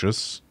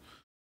delicious.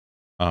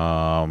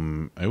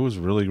 It was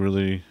really,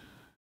 really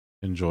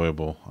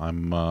enjoyable.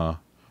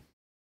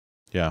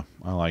 Yeah,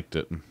 I liked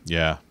it.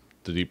 Yeah,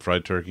 the deep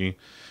fried turkey,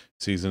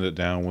 seasoned it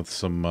down with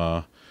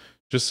some,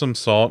 just some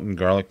salt and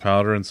garlic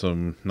powder and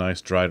some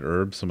nice dried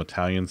herbs, some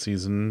Italian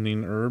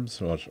seasoning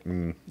herbs.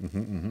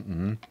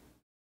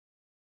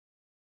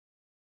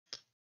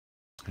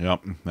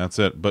 Yep, that's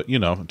it. But you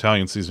know,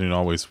 Italian seasoning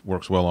always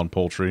works well on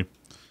poultry.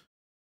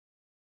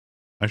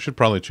 I should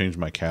probably change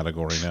my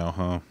category now,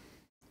 huh?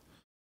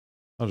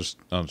 I'll just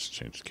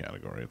change the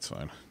category. It's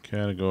fine.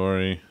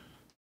 Category.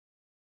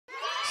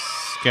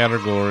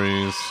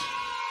 Categories.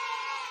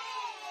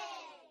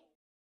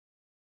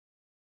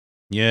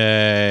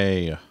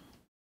 Yay!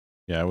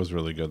 Yeah, it was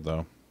really good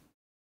though.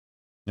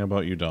 How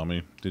about you,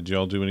 Dommy? Did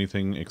y'all do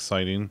anything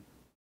exciting?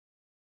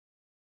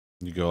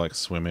 You go like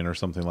swimming or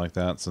something like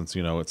that, since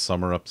you know it's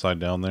summer upside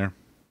down there.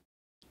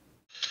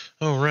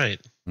 Oh,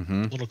 right.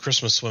 Mm-hmm. Little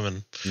Christmas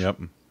swimming. Yep.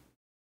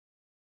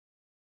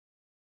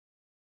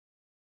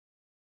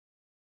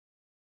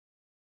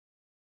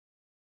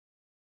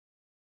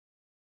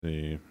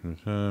 The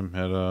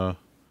had a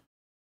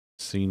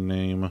scene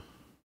name.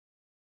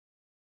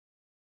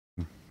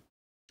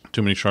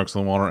 Too many sharks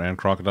in the water and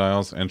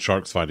crocodiles, and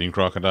sharks fighting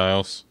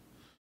crocodiles,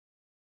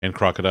 and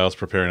crocodiles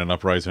preparing an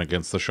uprising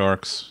against the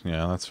sharks.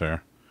 Yeah, that's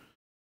fair.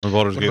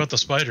 What about the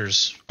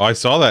spiders? Oh, I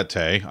saw that,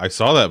 Tay. I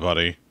saw that,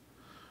 buddy.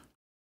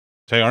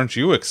 Tay, aren't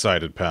you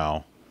excited,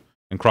 pal?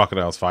 And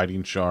crocodiles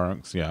fighting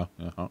sharks. Yeah.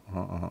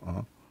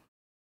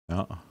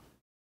 Yeah.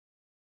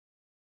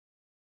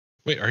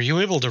 Wait, are you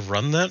able to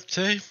run that,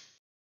 Tay?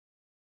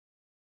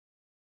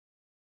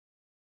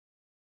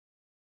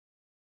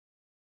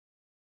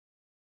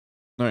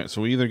 Alright,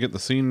 so we either get the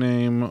scene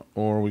name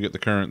or we get the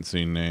current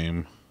scene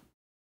name.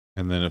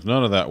 And then if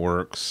none of that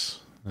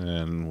works,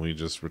 then we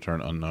just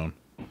return unknown.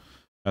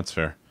 That's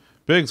fair.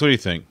 Biggs, what do you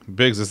think?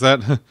 Biggs, is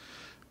that...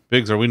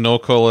 Biggs, are we no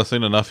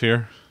coalescing enough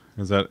here?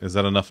 Is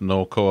that enough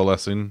no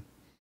coalescing?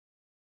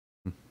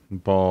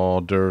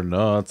 Balder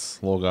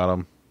nuts. Lol got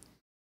him.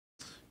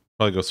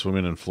 Probably go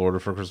swimming in Florida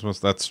for Christmas.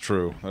 That's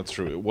true. That's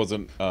true. It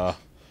wasn't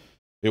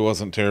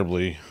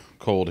terribly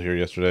cold here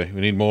yesterday. We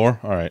need more?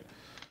 Alright.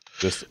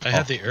 Just I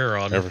had the air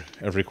on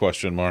every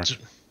question mark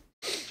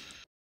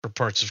for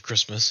parts of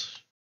Christmas.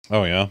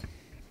 Oh yeah,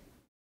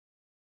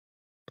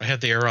 I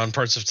had the air on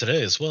parts of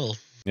today as well.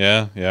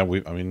 yeah. I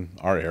mean,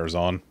 our air's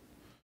on.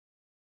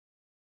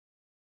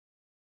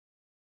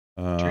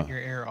 Turn your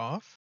air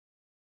off.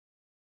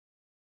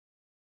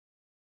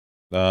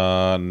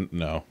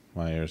 No,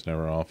 my air's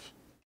never off.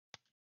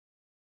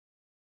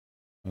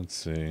 Let's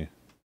see.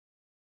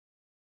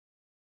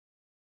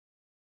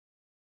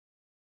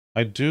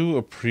 I do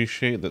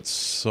appreciate that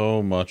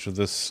so much of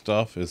this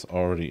stuff is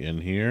already in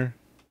here.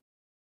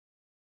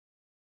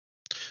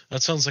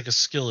 That sounds like a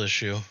skill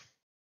issue,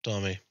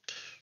 Tommy.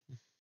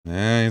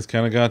 Yeah, he's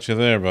kind of got you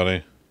there,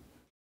 buddy.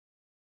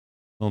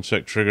 We'll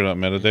check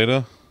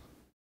trigger.metadata.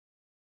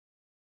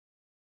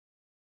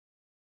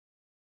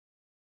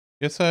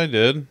 Yes, I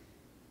did.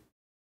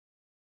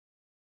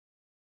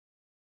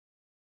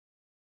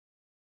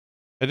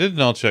 I did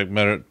null check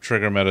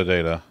trigger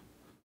metadata.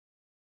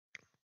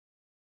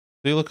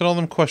 See, look at all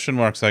them question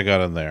marks I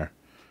got in there.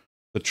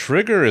 The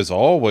trigger is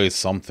always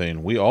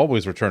something. We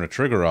always return a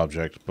trigger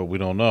object, but we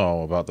don't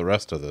know about the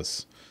rest of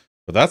this.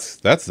 But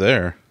that's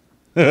there.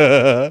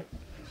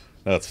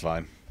 That's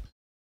fine.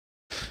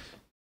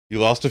 You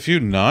lost a few.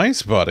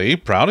 Nice, buddy.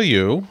 Proud of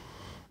you.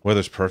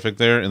 Weather's perfect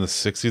there in the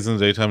 60s in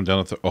the daytime.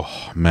 Down at the...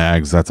 Oh,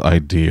 Mags, that's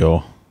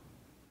ideal.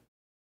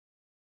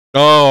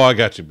 Oh, I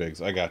got you,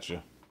 Biggs. I got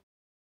you.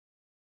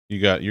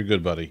 You're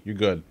good, buddy. You're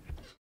good.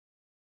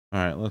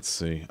 Alright, let's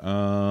see.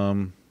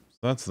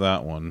 That's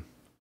that one.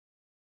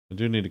 I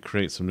do need to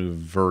create some new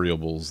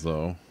variables,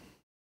 though.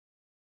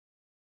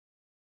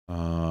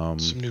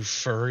 Some new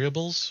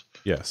variables?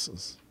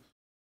 Yes.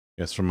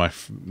 Yes, from my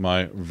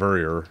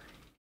varier.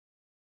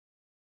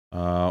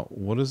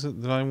 What is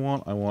it that I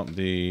want? I want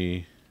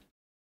the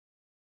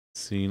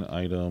scene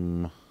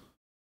item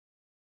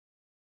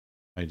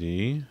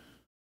ID.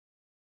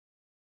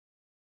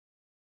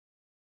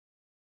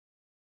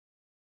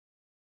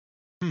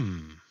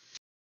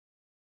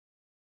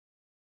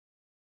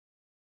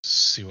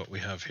 See what we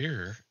have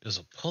here is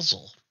a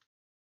puzzle.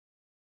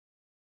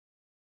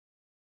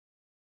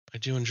 I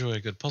do enjoy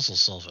a good puzzle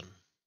solving.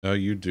 Oh,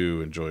 you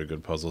do enjoy a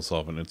good puzzle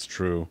solving. It's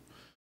true.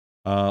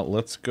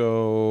 Let's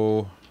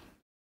go.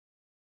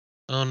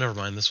 Oh, never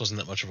mind. This wasn't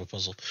that much of a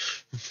puzzle.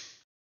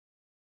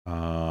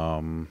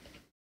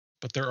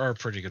 But there are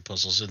pretty good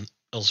puzzles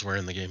elsewhere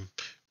in the game.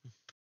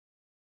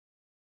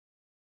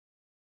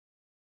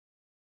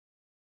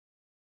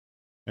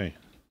 Hey.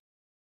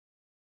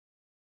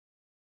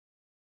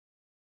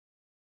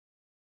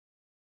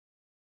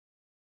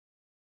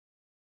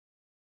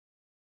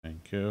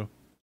 Thank you.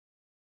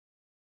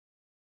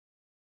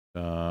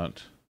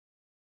 Dot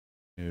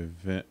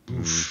event.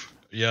 Oof.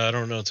 Yeah, I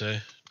don't know,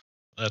 Tay.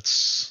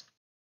 That's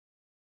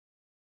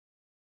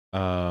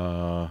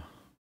gonna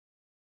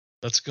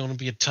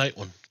be a tight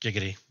one.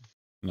 Giggity.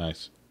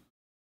 Nice.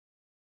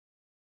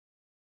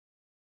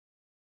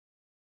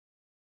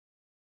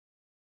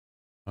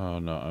 Oh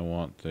no, I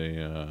want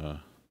the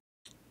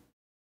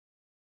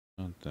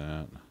not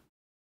that.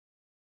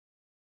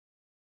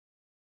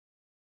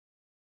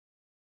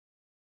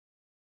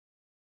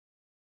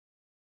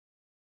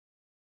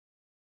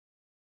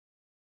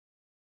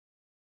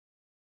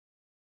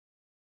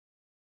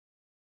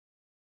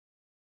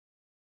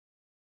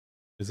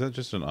 Is that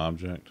just an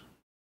object?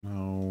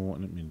 No,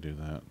 I didn't mean to do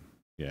that.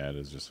 Yeah, it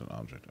is just an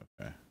object.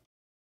 Okay.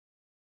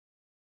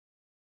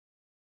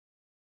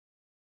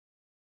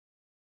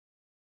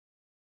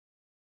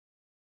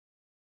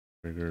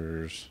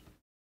 Triggers.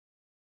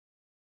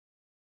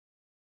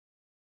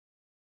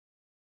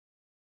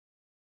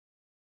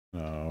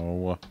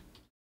 No.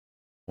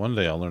 One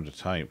day I'll learn to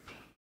type.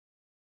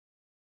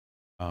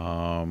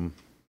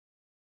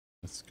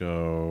 Let's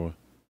go.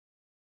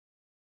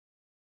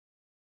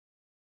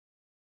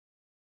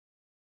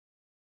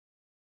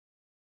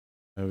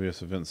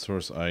 OBS event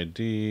source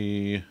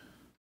ID.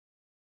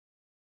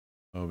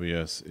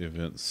 OBS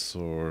event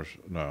source.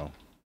 No.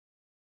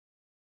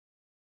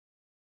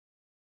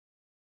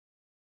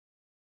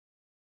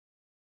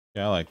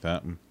 Yeah, I like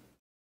that.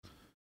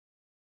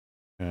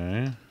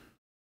 Okay.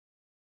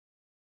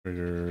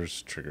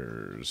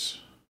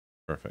 Triggers.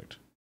 Perfect.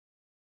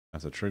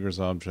 That's a triggers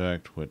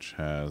object which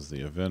has the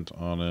event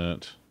on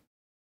it.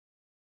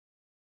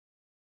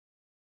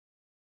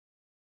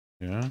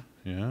 Yeah,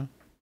 yeah.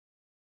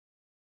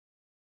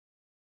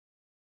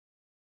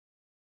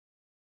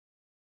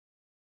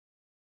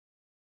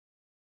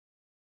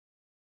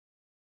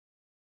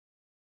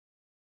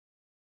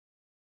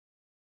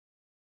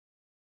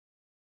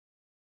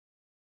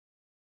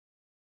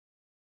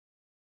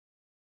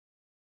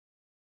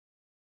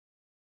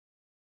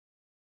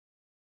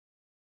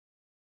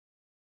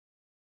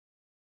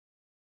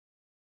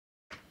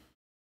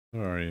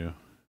 Where are you?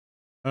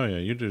 Oh yeah,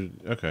 you did.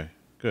 Okay,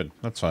 good.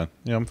 That's fine.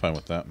 Yeah, I'm fine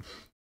with that.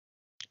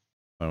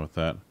 Fine with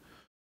that.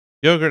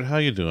 Yogurt, how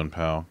you doing,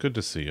 pal? Good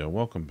to see you.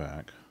 Welcome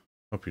back.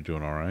 Hope you're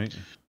doing all right.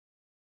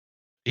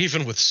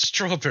 Even with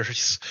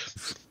strawberries.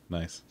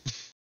 Nice.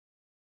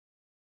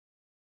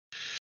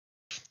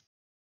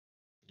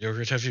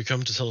 Yogurt, have you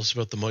come to tell us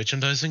about the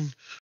merchandising?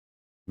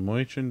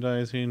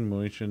 Merchandising.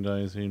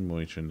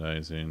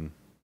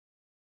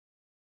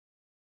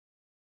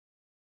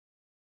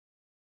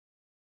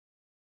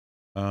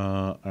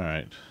 All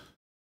right.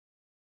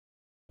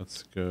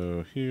 Let's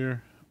go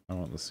here. I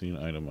want the scene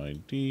item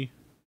ID.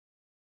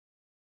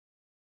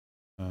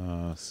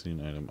 Scene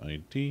item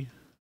ID.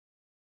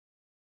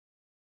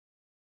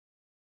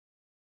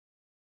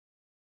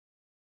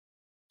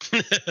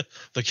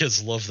 The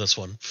kids love this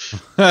one.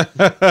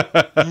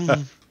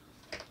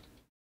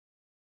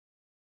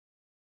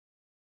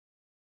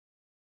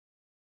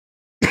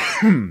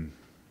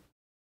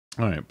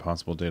 All right,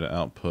 possible data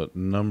output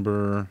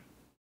number.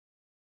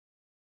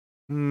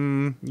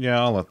 Yeah,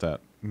 I'll let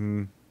that.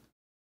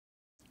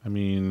 I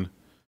mean,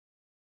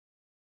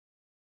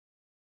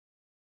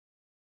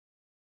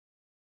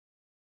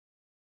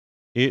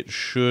 it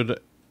should.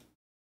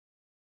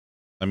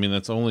 I mean,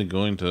 it's only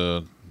going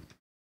to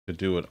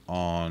do it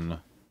on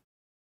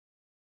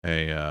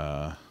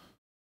a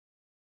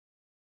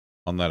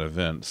on that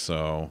event,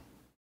 so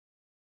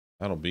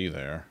that'll be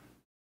there.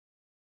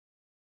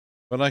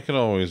 But I could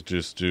always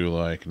just do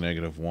like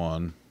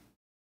 -1.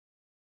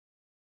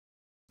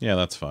 Yeah,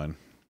 that's fine.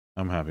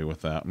 I'm happy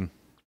with that.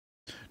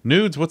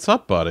 Nudes, what's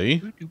up,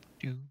 buddy?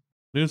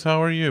 Nudes,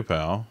 how are you,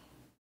 pal?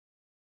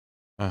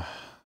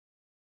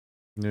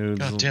 Nudes.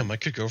 God damn, I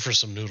could go for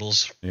some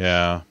noodles.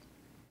 Yeah.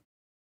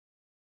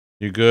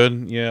 You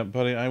good? Yeah,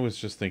 buddy, I was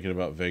just thinking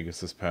about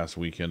Vegas this past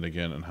weekend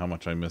again and how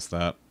much I missed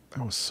that.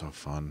 That was so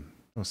fun.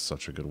 It was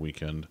such a good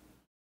weekend.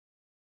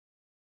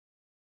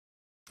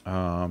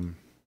 All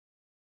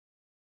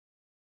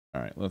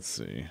right, let's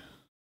see.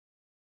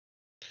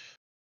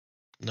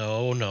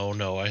 No.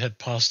 I had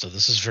pasta.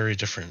 This is very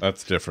different.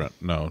 That's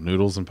different. No,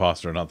 noodles and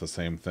pasta are not the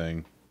same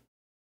thing.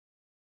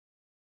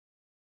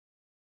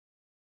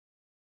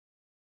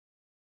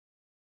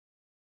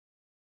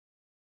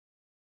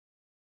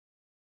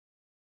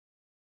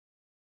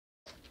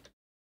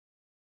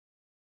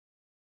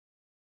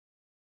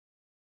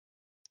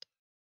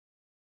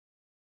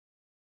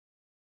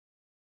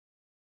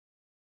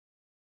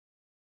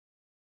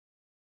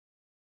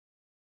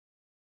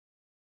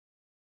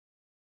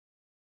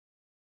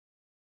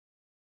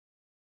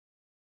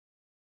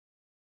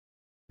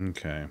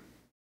 Okay.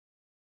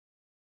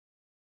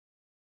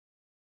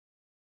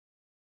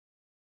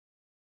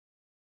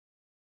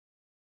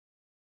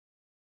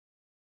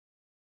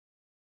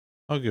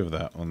 I'll give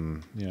that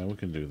one. Yeah, we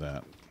can do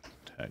that.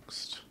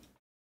 Text.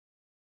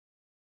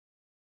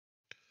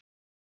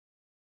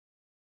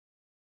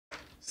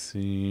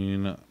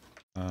 Scene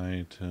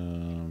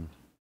item.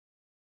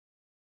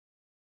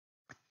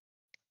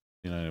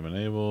 Scene item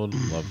enabled.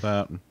 Love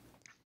that.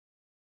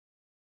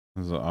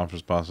 There's an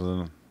offers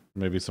pasta.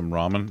 Maybe some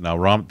ramen.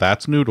 Now,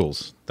 that's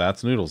noodles.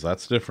 That's noodles.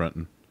 That's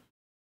different.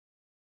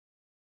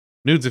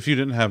 Nudes, if you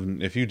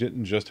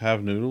didn't just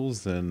have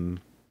noodles,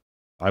 then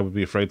I would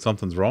be afraid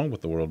something's wrong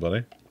with the world,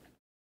 buddy.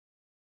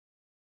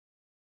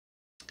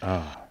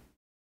 Ah.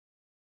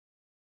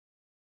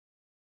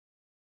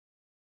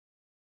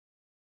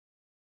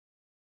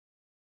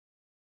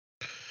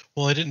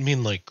 Well, I didn't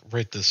mean like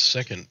right this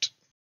second.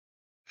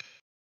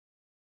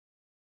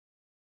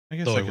 I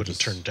guess Though I could wouldn't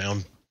just turn down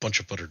a bunch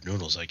of buttered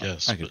noodles, I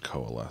guess. I could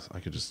coalesce. I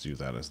could just do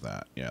that as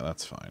that. Yeah,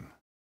 that's fine.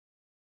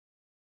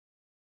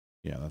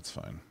 Yeah, that's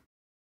fine.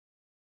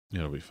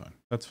 It'll be fine.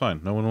 That's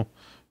fine. No one will.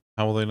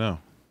 How will they know?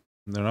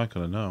 They're not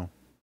going to know.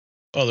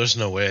 Oh, there's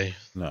no way.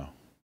 No.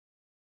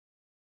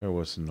 There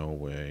was no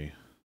way.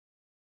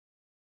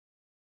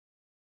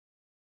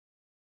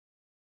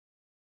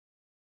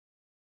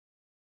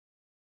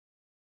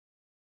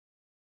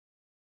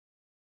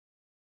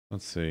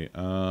 Let's see.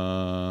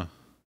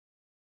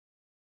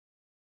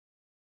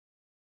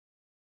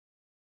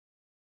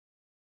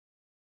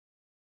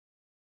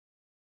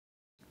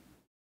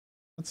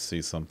 Let's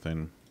see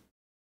something.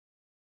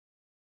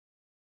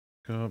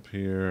 Go up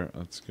here.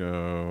 Let's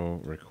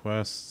go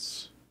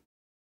requests.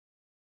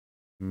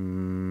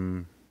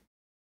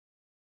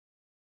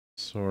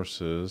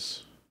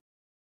 Sources.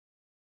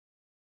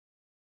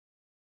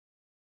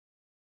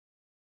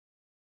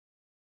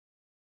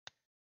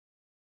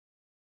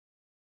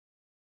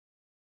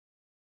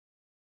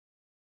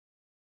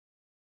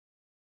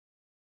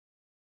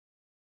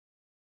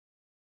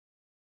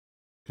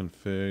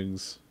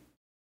 Configs.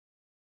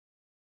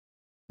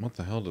 What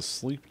the hell does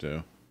sleep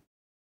do?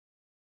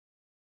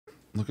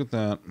 Look at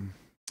that.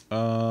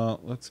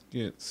 Let's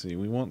see.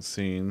 We want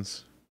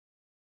scenes.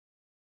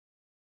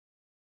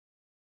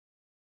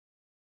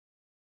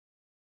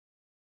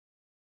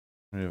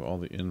 We have all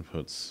the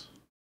inputs.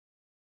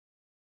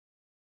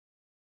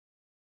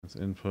 That's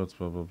inputs,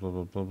 blah, blah, blah,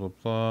 blah, blah, blah,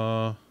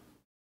 blah.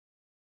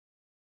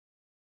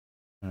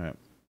 Alright.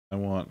 I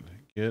want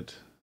get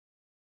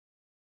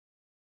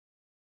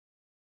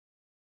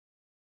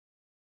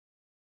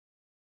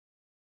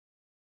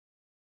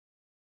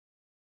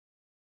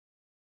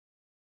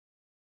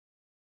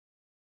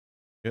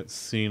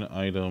scene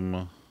item.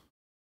 I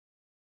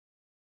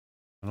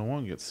don't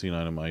want to get scene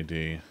item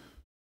ID.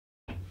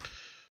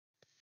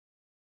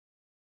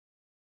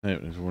 Hey,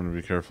 we want to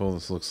be careful.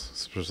 This looks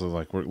especially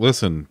like work.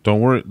 Listen,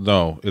 don't worry.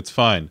 No, it's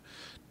fine.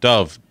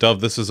 Dove,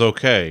 this is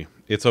okay.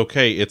 It's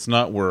okay. It's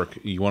not work.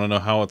 You want to know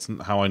how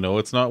I know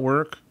it's not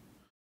work?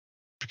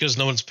 Because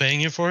no one's paying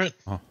you for it?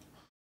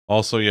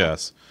 Also,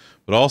 yes.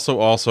 But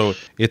also,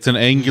 it's an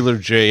Angular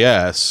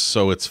JS,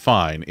 so it's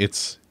fine.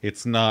 It's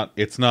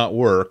not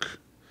work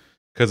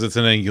because it's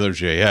an Angular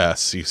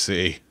JS, you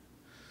see.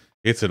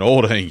 It's an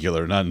old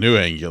Angular, not new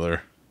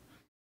Angular.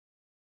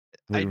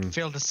 I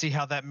fail to see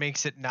how that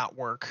makes it not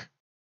work.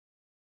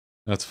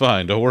 That's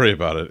fine. Don't worry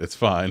about it. It's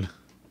fine.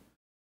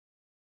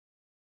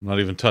 I'm not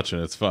even touching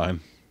it. It's fine.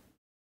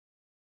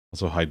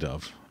 Also, hi,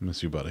 Dove. I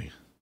miss you, buddy.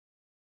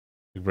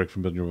 Big break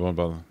from building your one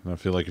bottle. I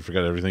feel like you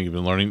forgot everything you've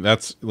been learning.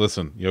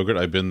 Listen, Yogurt,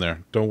 I've been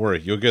there. Don't worry.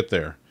 You'll get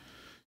there.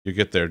 You'll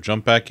get there.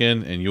 Jump back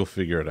in and you'll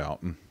figure it out.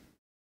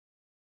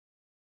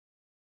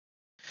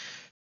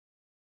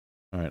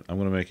 All right. I'm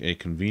going to make a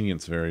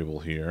convenience variable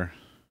here.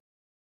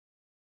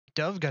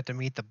 Dove got to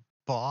meet the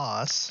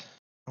boss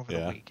over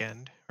the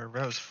weekend, or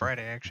that was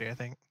Friday actually, I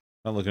think.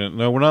 Not looking at.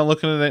 No, we're not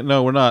looking at it.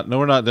 No, we're not. No,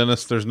 we're not,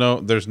 Dennis. There's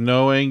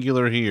no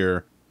Angular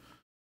here.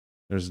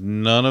 There's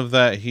none of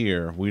that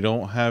here. We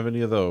don't have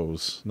any of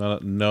those.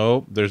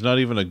 No, there's not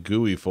even a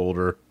GUI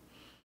folder.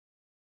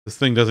 This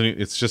thing doesn't.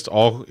 It's just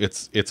all.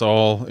 It's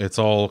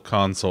all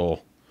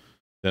console.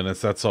 Dennis,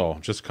 that's all.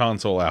 Just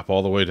console app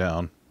all the way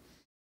down.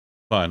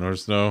 Fine.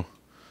 There's no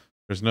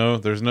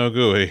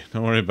GUI.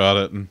 Don't worry about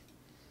it.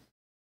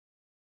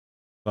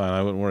 Fine,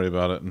 I wouldn't worry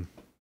about it.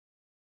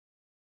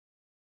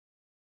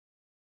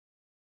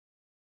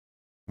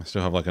 I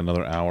still have like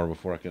another hour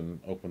before I can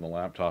open the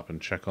laptop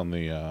and check on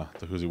the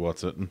who's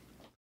what's it.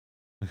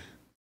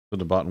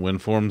 Should have bought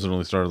WinForms and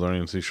only started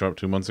learning in C#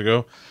 2 months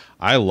ago.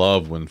 I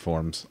love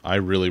WinForms. I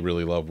really,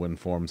 really love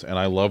WinForms, and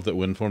I love that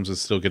WinForms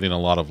is still getting a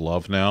lot of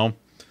love now.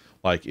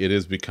 Like, it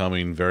is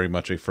becoming very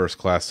much a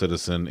first-class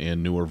citizen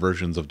in newer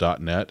versions of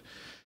 .NET.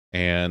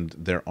 And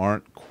there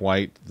aren't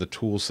quite the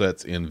tool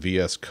sets in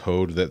VS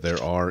Code that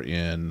there are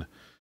in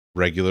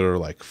regular,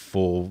 like,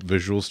 full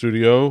Visual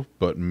Studio.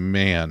 But,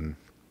 man,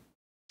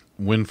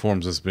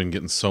 WinForms has been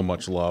getting so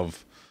much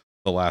love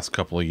the last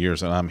couple of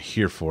years, and I'm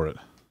here for it.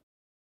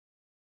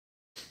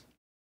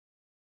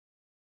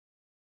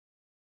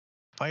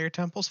 Fire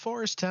Temple's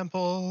Forest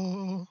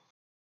Temple.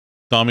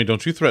 Tommy,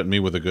 don't you threaten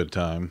me with a good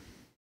time.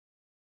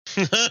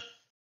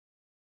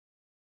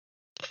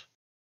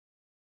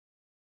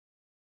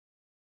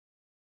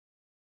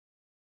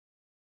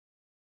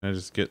 I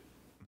just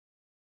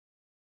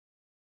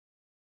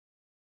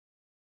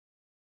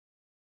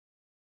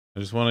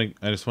want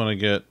to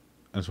get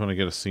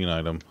a scene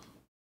item.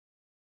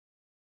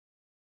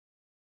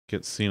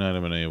 Get scene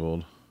item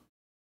enabled.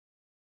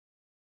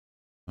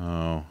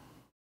 Oh.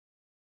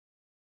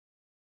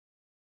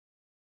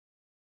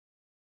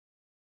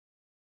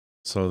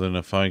 So then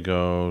if I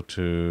go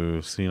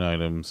to scene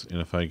items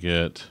and if I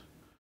get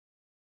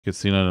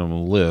scene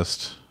item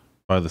list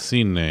by the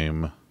scene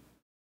name,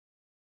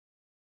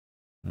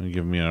 and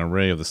give me an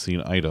array of the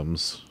scene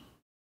items.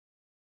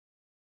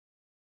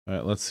 All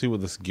right, let's see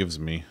what this gives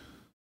me.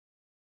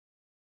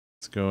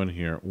 Let's go in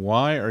here.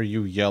 Why are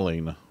you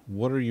yelling?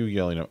 What are you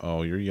yelling at?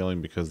 Oh, you're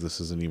yelling because this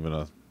isn't even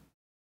a...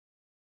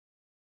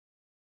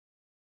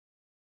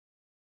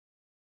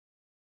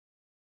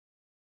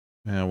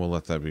 Yeah, we'll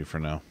let that be for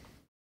now.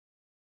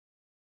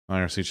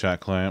 IRC chat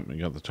client, we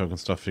got the token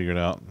stuff figured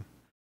out.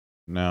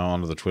 Now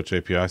onto the Twitch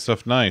API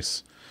stuff.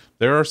 Nice.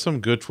 There are some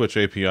good Twitch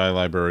API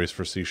libraries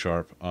for C#.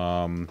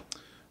 The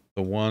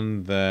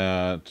one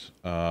that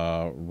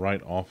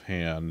right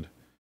offhand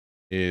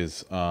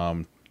is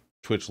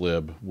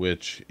TwitchLib,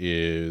 which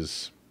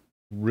is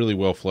really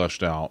well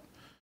fleshed out.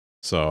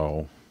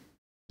 So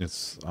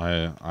it's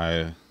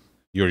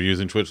you're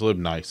using TwitchLib?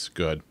 Nice,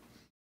 good.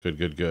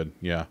 Good.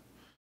 Yeah.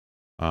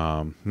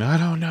 I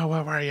don't know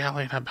what we're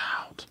yelling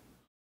about.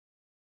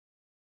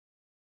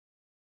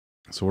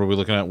 So what are we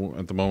looking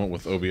at the moment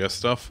with OBS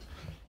stuff?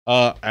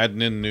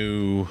 Adding in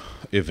new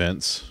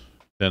events,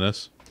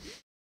 Dennis.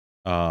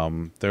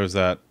 There's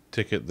that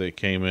ticket that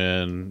came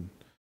in.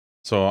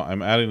 So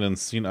I'm adding in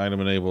scene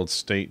item enabled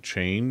state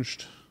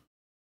changed.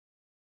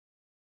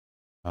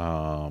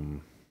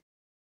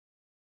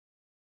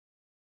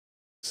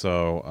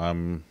 So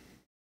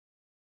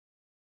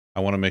I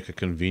want to make a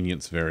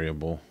convenience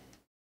variable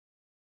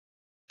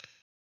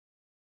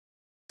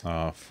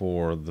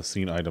for the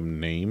scene item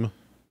name.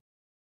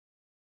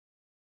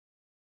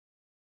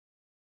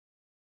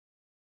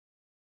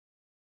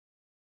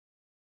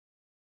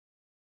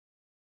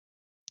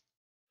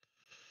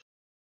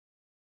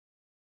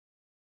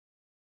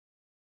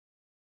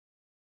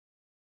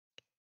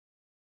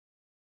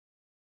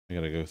 I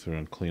gotta go through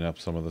and clean up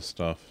some of the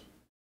stuff.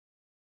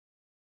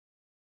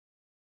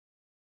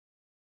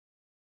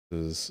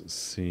 This is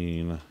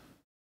scene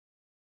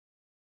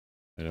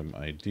item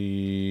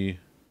ID.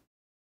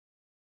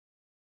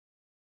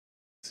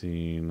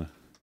 Scene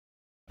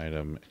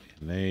item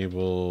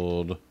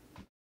enabled.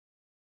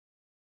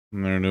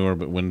 And they're newer,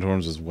 but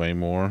WinForms is way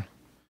more.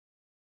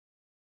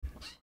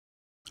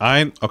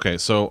 Okay,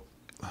 so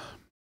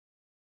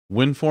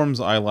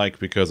WinForms I like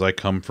because I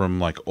come from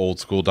like old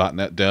school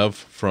 .NET dev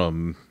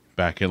from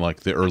back in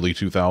like the early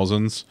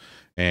 2000s,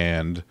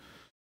 and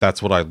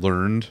that's what I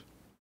learned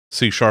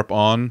C#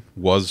 on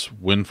was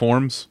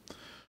WinForms.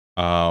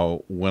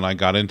 When I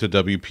got into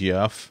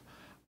WPF,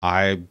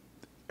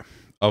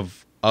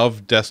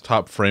 of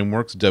desktop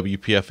frameworks,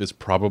 WPF is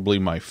probably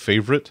my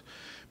favorite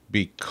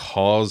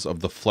because of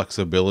the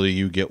flexibility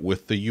you get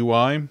with the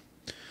UI.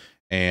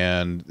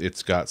 And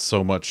it's got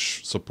so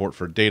much support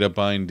for data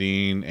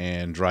binding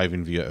and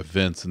driving via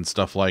events and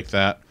stuff like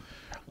that.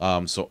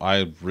 So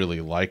I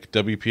really like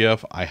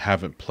WPF. I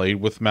haven't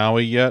played with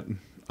Maui yet.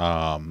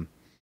 But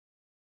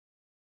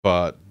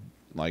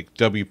like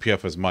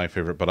WPF is my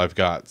favorite, but I've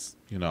got,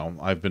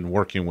 I've been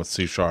working with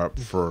C#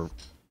 for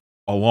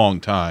a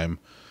long time.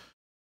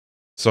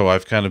 So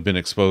I've kind of been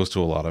exposed to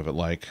a lot of it.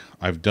 Like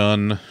I've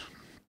done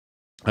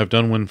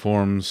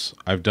WinForms,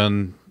 I've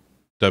done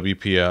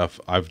WPF,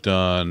 I've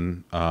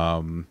done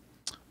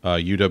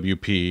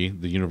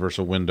UWP, the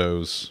Universal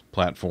Windows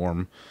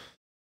platform.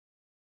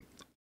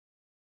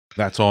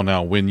 That's all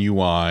now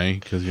WinUI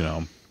because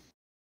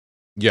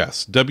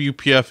yes,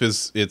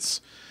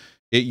 WPF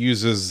it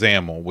uses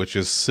XAML, which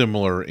is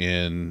similar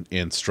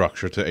in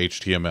structure to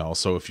HTML.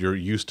 So if you're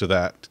used to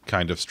that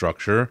kind of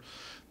structure,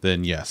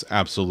 then yes,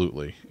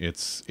 absolutely,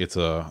 that's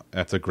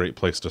a great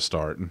place to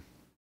start.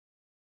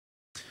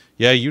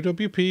 Yeah,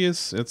 UWP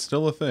it's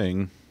still a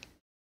thing.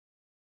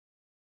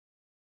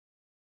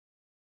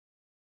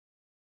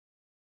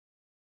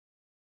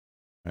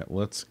 All right,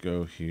 let's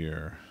go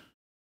here.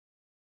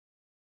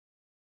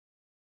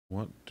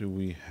 What do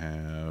we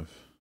have?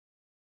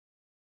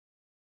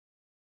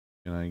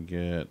 Can I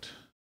get...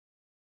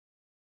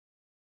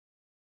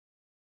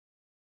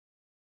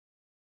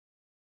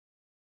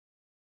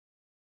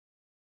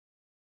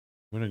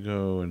 I'm going to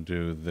go and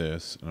do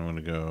this, and I'm going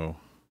to go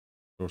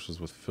sources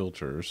with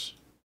filters.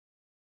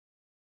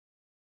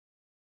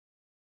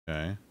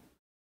 Okay.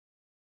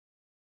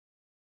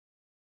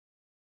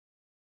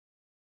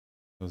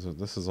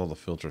 This is all the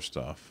filter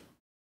stuff.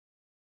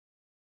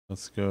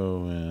 Let's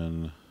go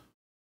and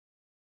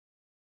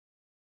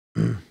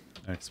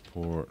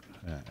export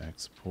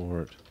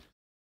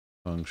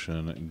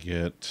function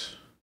get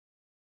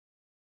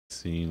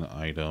scene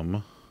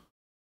item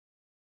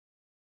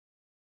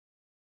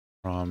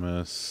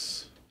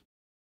promise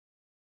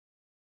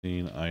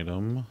scene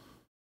item.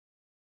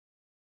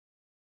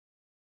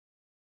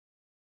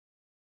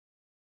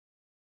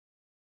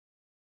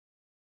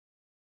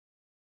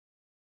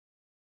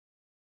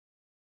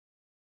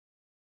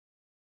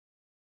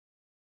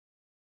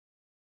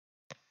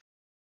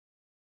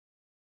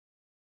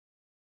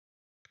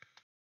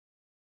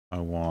 I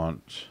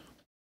want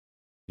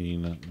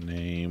scene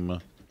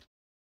name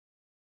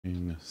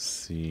in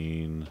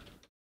scene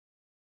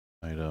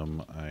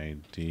item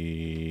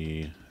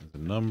ID as a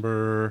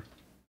number.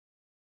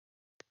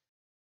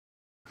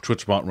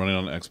 TwitchBot running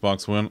on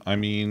Xbox One. I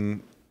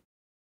mean,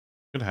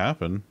 could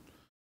happen.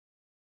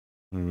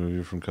 Remove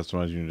you from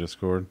customizing your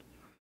Discord.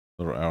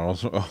 Little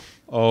arrows.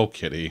 Oh,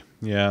 kitty.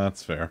 Yeah,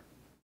 that's fair.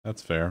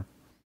 That's fair.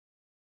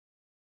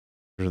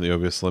 Are the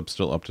OBS slips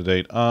still up to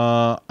date?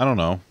 I don't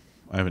know.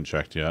 I haven't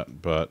checked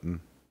yet, but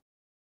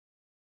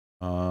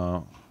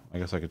I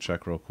guess I could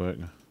check real quick.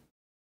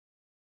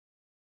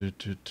 OBS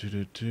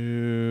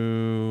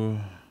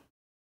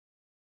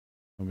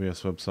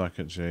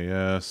WebSocket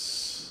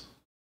JS.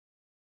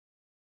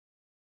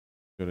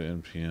 Go to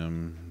npm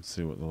and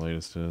see what the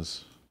latest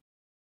is.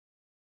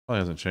 Probably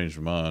hasn't changed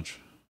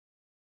much.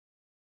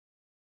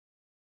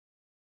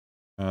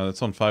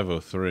 That's on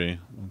 503.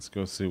 Let's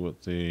go see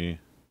what the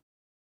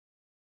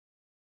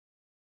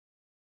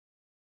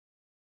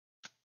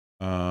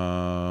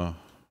What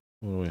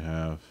do we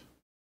have?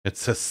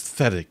 It's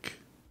aesthetic.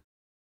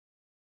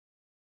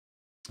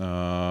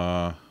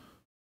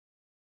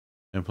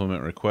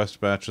 Implement request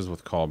batches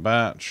with call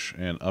batch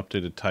and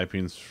updated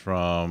typings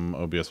from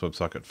OBS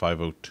WebSocket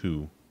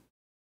 502.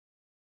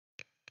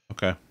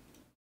 Okay.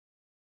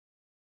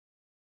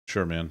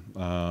 Sure, man.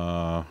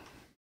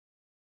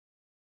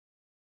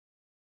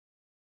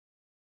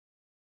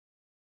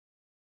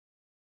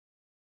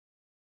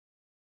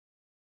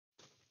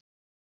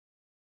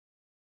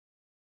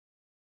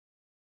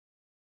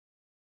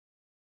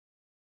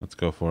 Let's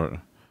go for it.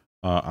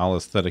 I'll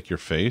aesthetic your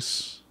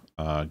face.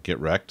 Get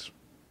wrecked.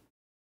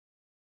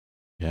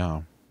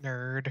 Yeah.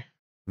 Nerd.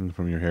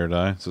 From your hair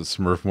dye. So it's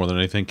Smurf more than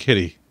anything.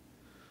 Kitty.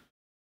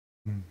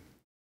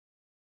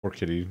 Poor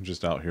Kitty,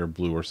 just out here,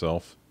 blew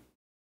herself.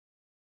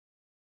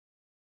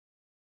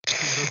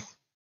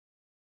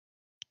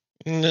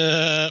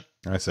 Nah.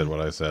 I said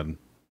what I said.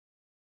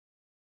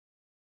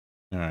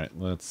 Alright,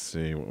 let's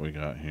see what we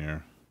got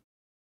here.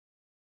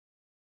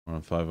 We're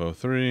on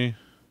 503.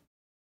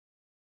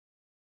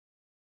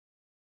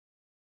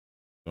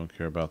 Don't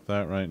care about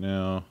that right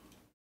now.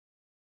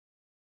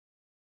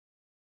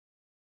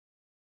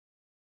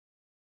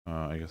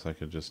 I guess I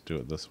could just do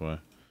it this way.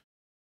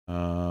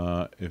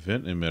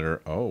 Event emitter.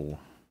 Oh.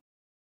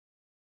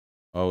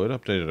 Oh, it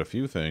updated a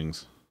few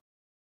things.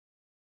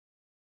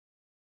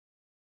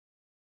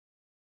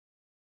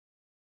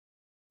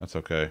 That's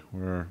okay.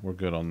 We're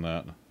good on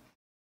that.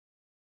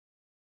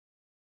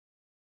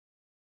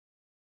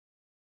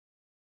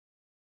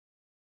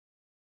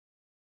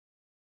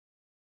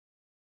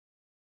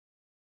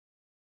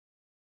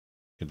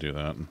 Could do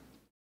that.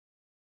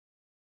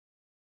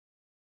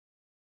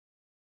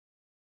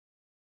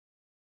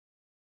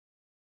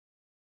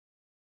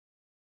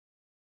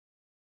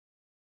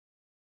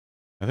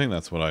 I think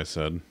that's what I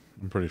said.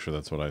 I'm pretty sure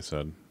that's what I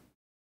said.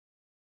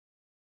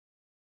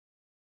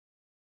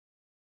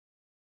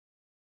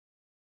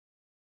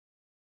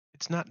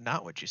 It's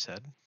not what you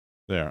said.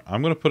 There.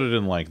 I'm going to put it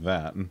in like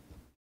that.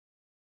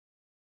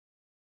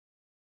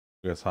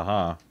 Yes,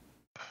 haha.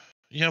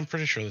 Yeah, I'm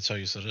pretty sure that's how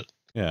you said it.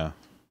 Yeah.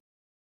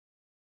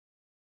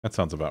 That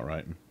sounds about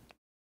right.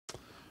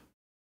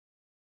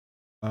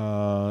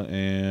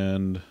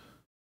 And...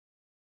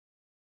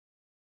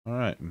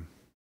 Alright.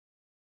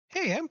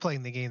 Hey, I'm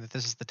playing the game that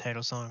this is the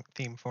title song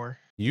theme for.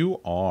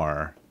 You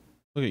are.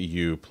 Look at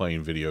you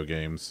playing video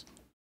games.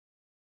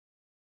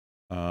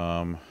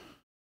 Ugh,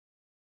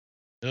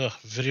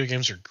 video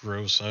games are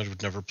gross. I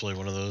would never play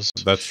one of those.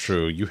 That's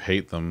true. You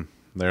hate them.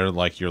 They're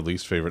like your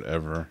least favorite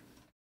ever.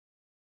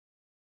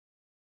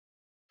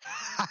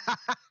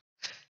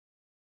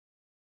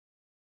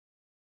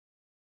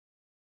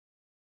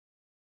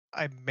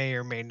 I may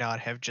or may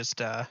not have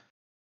just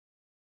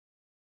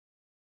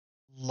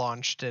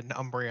launched an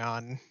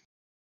Umbreon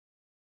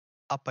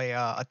up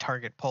a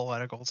target pull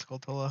at a Gold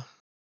Skulltula.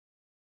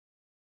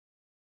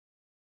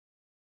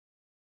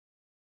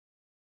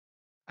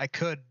 I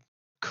could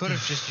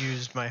have just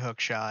used my hook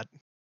shot.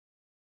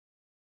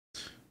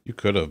 You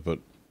could have, but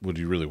would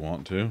you really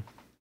want to?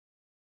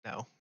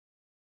 No.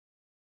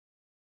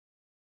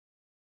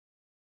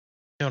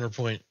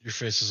 Counterpoint, your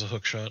face is a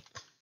hook shot.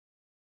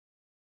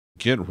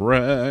 Get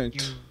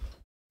wrecked.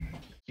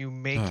 You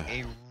make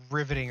a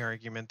riveting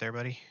argument there,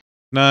 buddy.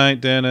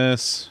 Night,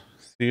 Dennis.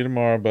 See you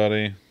tomorrow,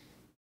 buddy.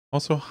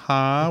 Also,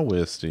 hi,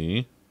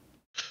 Wisty.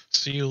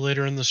 See you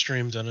later in the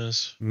stream,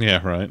 Dennis.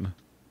 Yeah, right.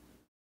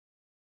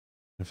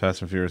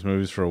 Fast and Furious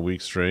movies for a week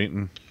straight.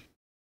 And...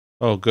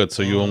 Oh, good.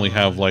 So you only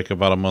have like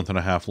about a month and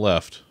a half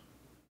left.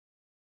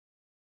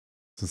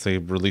 Since they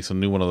release a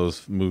new one of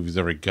those movies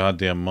every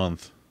goddamn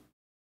month.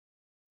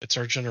 It's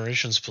our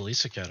generation's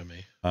police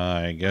academy.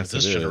 I guess it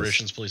is. This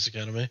generation's police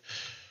academy.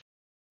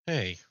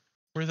 Hey,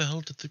 where the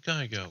hell did the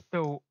guy go?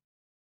 So,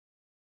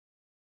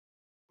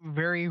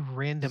 very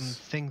random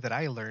thing that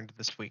I learned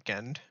this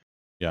weekend.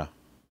 Yeah.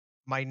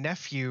 My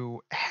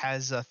nephew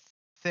has a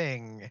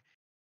thing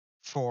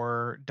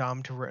for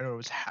Dom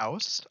Toretto's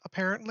house,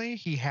 apparently.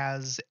 He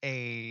has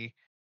a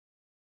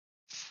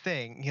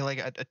thing, like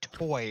a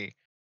toy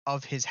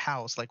of his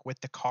house, like with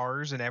the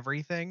cars and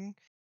everything.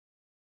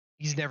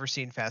 He's never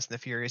seen Fast and the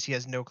Furious. He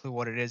has no clue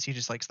what it is. He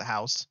just likes the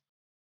house.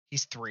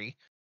 He's 3.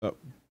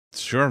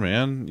 Sure,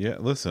 man. Yeah,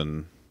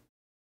 listen.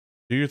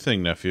 Do your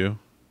thing, nephew.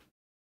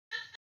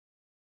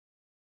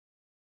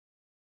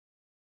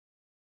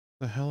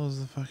 The hell is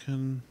the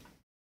fucking...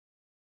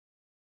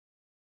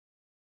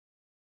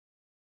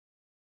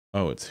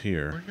 Oh, it's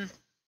here.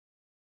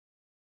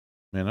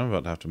 Man, I'm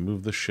about to have to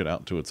move this shit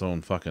out to its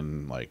own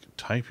fucking, like,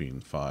 typing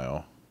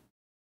file.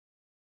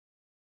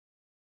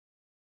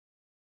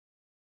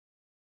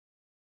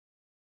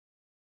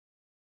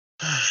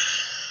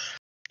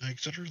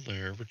 Exit her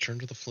lair, return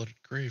to the flooded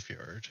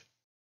graveyard.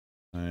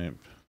 Type.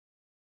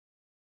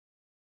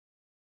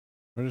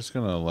 We're just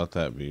gonna let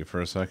that be for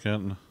a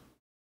second.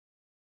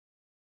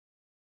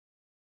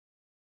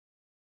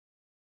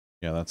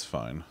 Yeah, that's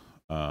fine.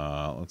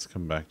 Let's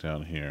come back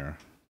down here.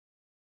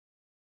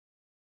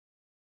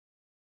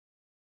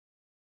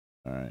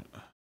 All right.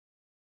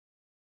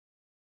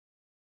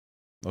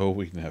 Oh,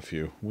 we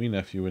nephew. We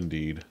nephew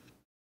indeed.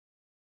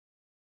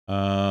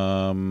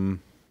 Scene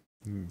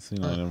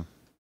item.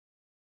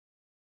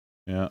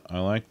 Yeah, I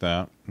like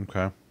that.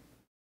 Okay.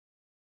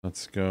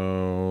 Let's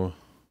go.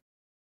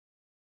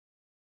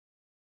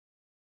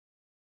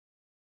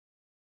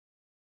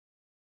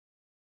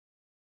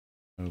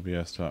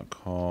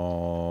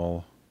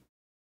 OBS.call.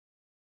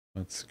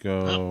 Let's go.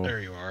 Oh,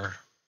 there you are.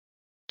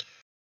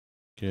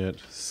 Get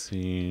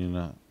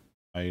scene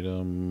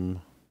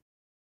item.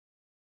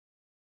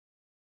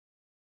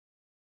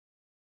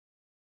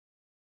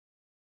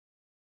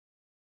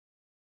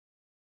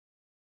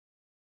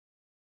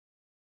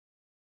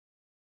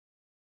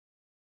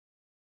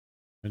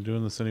 Am I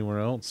doing this anywhere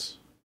else?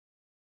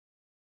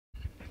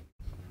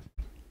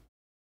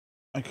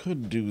 I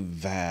could do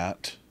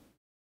that.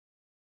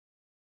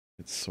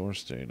 It's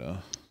source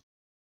data.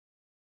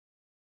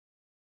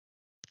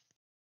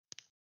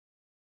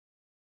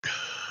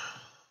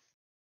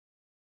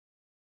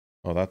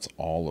 Oh, that's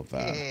all of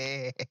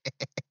that.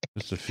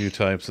 Just a few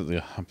types at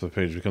the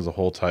page becomes a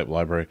whole type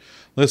library.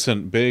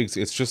 Listen, Biggs,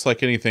 it's just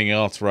like anything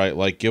else, right?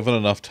 Like, given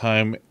enough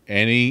time,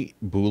 any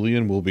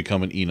Boolean will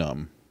become an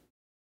enum.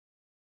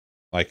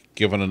 Like,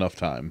 given enough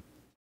time.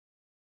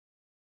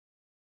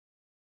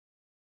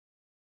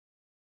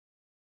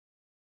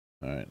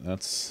 Alright,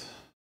 that's...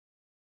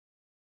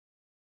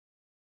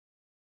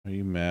 Are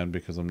you mad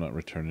because I'm not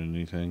returning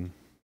anything?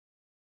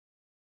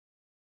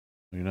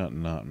 You're not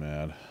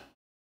mad.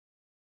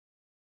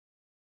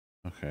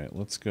 Okay,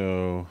 let's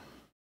go...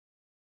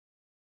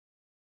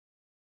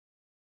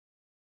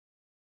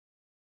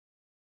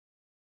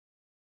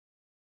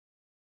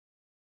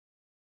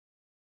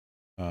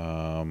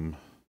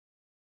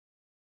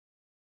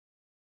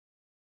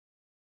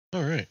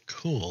 All right,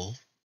 cool.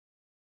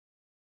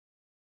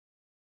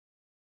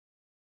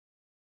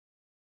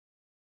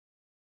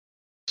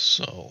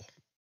 So,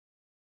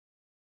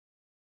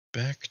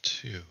 back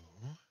to...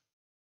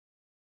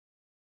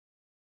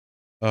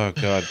 Oh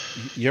god,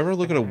 you ever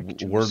look at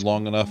a word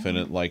long enough and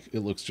it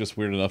looks just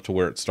weird enough to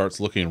where it starts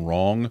looking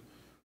wrong?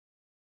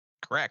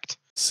 Correct.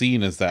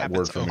 Seen is that Happens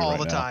word for me all right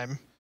the now. time.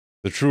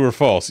 The true or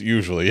false,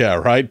 usually. Yeah,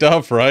 right,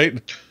 Duff,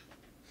 right?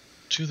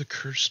 To the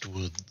cursed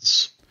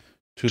woods.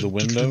 To the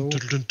window?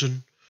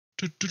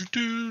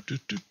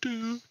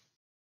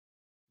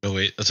 No,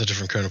 wait, that's a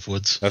different kind of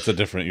woods. That's a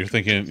different. You're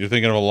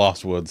thinking of a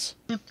Lost Woods.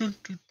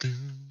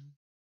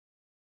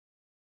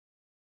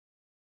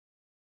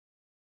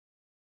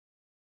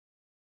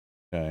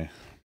 Okay.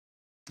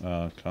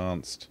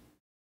 Const.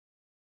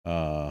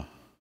 Scene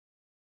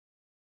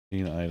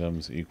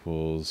items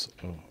equals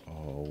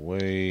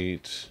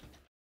wait.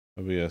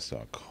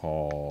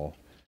 OBS.call.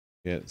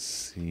 Get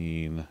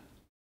scene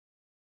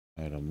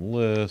item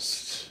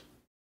list.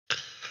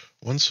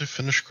 Once I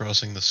finish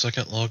crossing the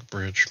second log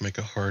bridge, make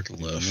a hard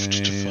left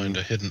to find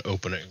a hidden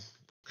opening.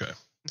 Okay.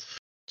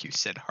 You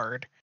said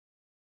hard.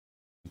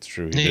 That's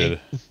true, he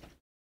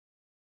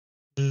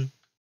did.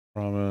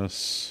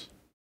 Promise.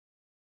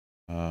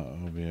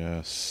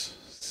 OBS.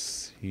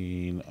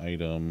 Scene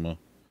item.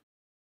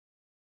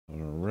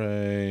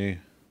 Array.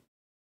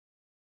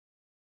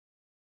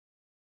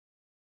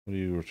 What do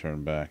you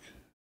return back?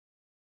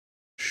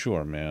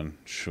 Sure, man.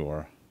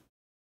 Sure.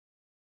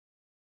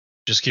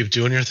 Just keep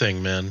doing your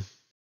thing, man.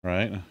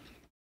 Right?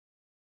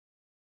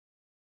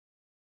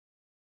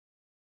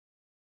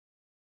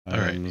 All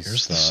right,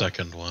 here's the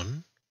second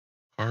one.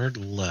 Hard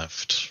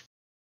left.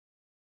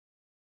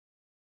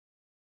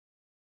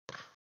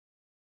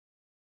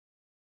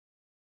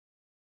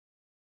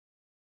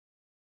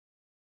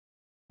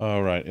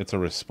 Oh, right. It's a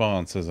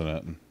response, isn't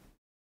it?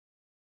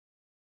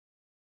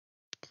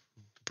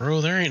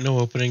 Bro, there ain't no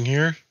opening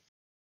here.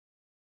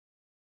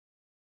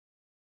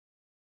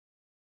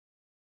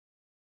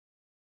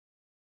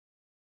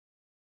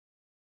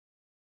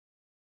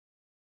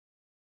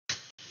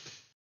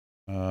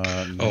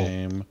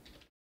 Name.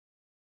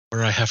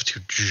 Where I have to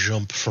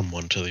jump from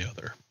one to the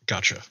other.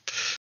 Gotcha.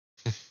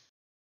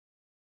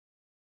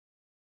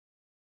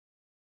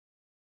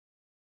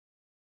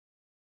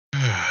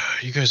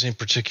 You guys ain't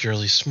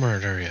particularly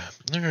smart, are you?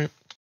 All right.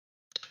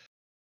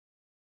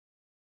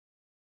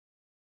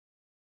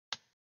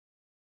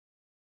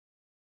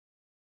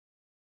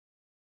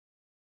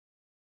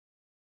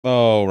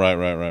 Oh,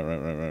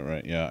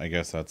 right. Yeah, I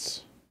guess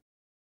that's...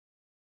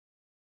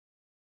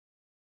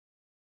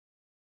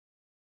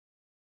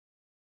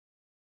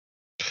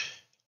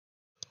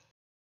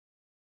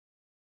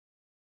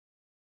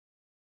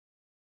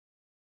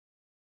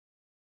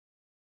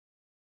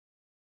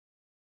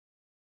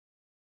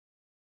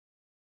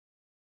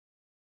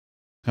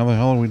 How the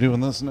hell are we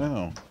doing this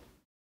now?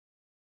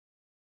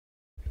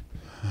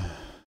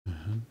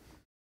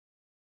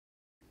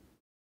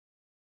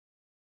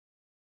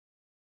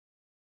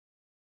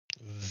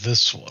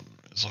 This one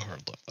is a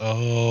hard left.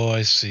 Oh,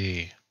 I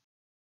see.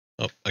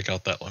 Oh, I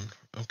got that one.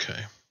 Okay.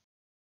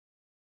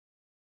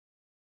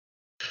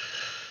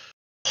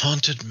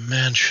 Haunted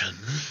Mansion.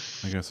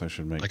 I guess I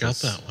should make I got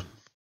that one.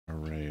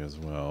 Array as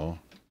well.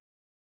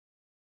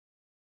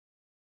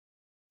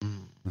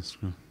 This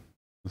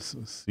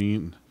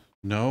scene.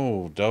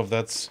 No, Dove,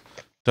 that's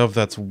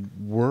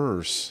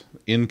worse.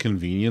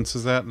 Inconvenience,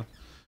 is that?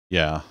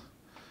 Yeah.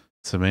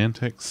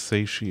 Semantic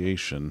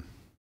satiation.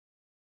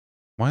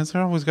 Why is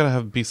there always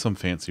gotta be some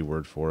fancy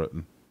word for it?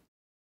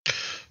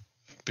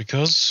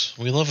 Because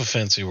we love a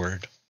fancy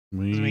word.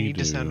 We need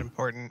do. to sound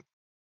important.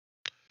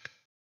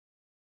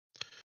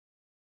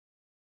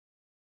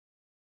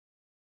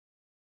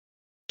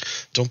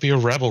 Don't be a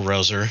rabble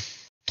rouser.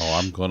 Oh,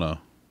 I'm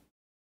gonna.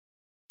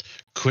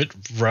 Quit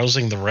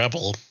rousing the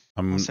rabble.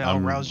 I'll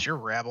rouse your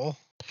rabble.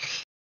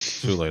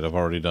 Too late. I've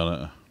already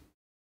done it.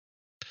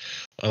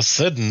 I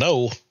said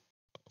no.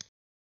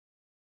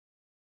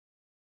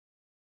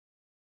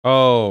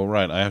 Oh,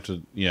 right. I have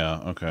to. Yeah.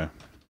 Okay.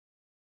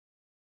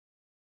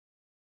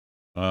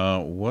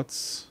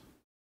 What's?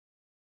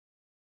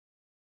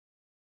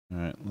 All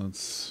right.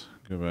 Let's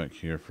go back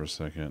here for a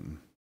second.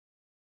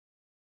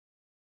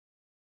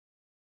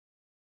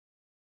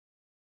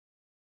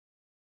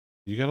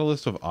 You got a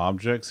list of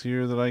objects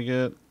here that I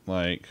get?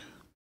 Like,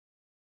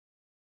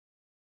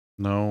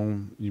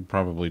 no, you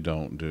probably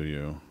don't, do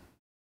you?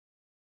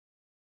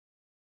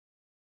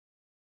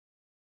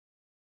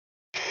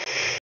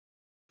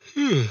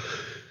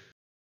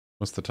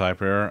 What's the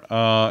type error?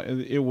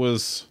 It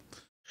was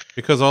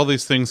because all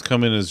these things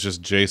come in as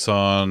just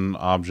JSON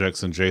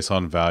objects and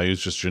JSON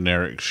values, just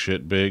generic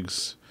shit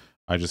bigs.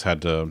 I just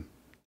had to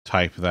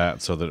type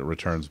that so that it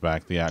returns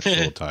back the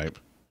actual type.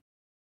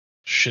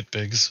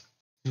 Shitbigs.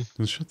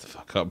 Shut the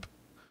fuck up.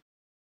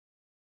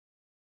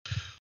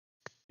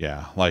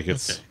 Yeah, like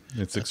it's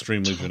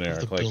extremely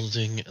generic. The like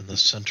building in the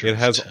center it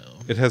has of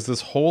town. It has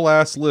this whole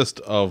ass list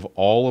of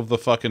all of the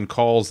fucking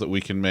calls that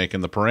we can make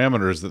and the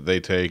parameters that they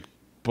take,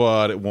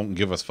 but it won't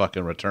give us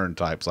fucking return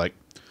types. Like,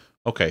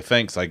 okay,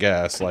 thanks, I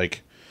guess.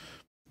 Like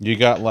you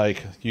got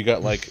like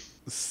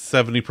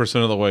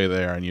 70% of the way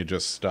there and you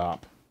just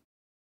stop.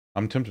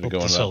 I'm tempted to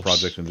go into that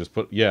project and just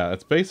put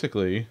it's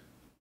basically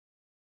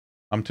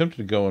I'm tempted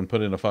to go and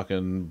put in a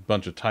fucking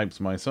bunch of types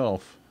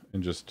myself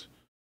and just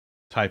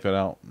type it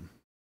out.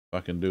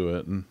 Fucking do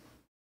it.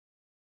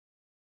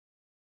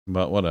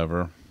 But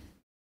whatever.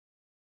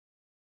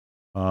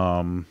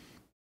 Yeah,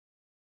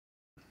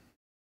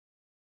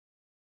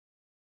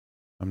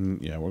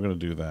 we're gonna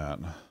do that.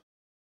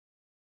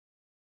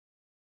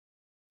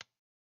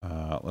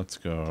 Let's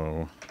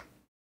go.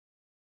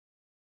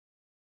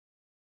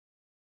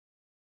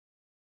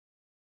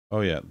 Oh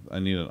yeah, I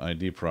need an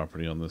ID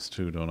property on this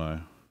too, don't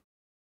I?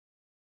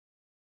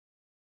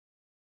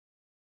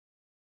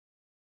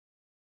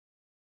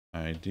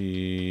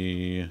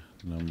 ID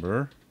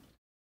number.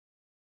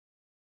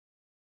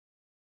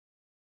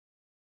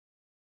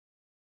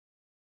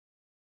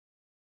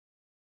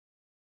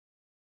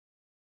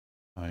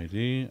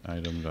 ID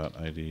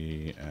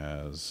item.id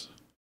as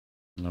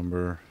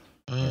number.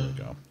 There we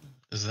go.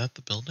 Is that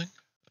the building?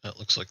 That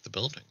looks like the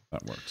building.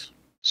 That works.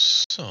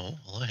 So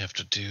all I have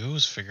to do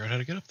is figure out how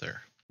to get up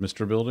there.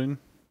 Mr. Building?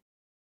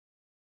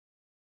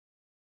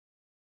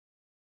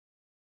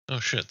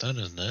 Oh shit, that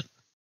isn't it.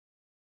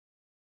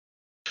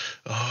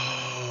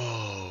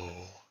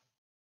 Oh.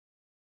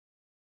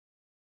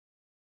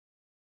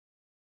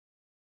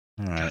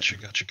 All right.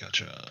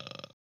 Gotcha.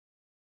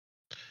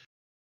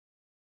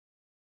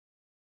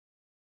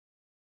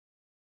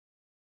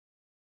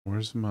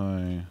 Where's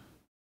my...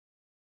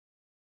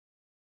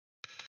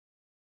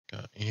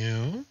 Got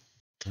you.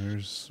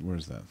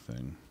 Where's that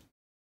thing?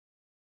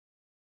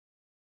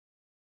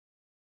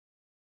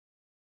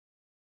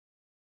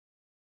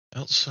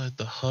 Outside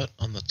the hut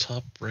on the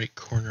top right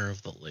corner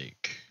of the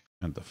lake.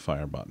 Add the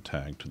Firebot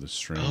tag to the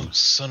stream. Oh,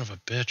 son of a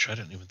bitch. I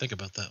didn't even think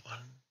about that one.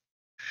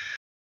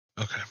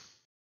 Okay.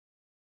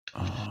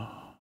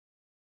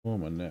 Oh,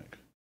 my neck.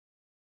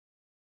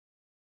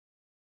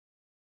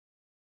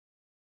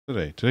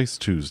 Today's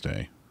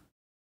Tuesday.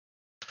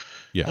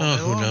 Yeah. Oh,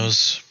 who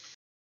knows?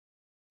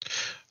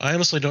 I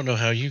honestly don't know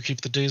how you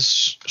keep the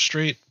days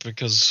straight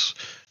because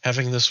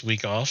having this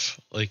week off,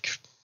 like,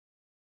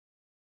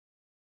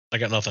 I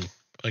got nothing.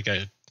 Like,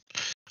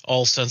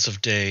 all sense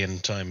of day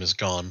and time is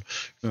gone.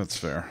 That's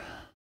fair.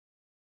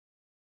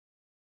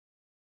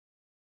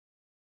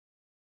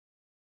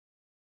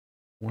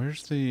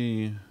 Where's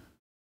the...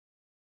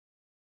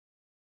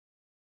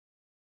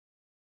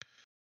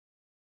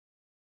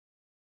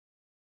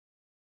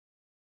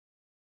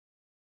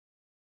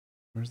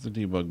 Where's the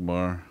debug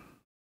bar?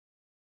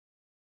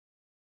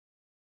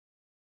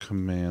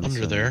 Command Under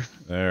center. there.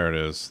 There it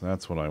is.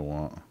 That's what I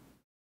want.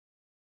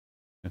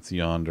 It's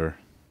yonder.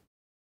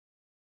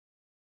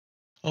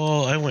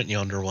 Oh, I went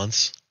yonder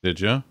once. Did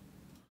you?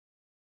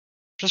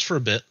 Just for a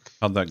bit.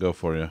 How'd that go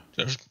for you?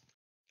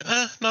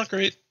 Not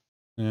great.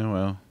 Yeah,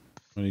 well,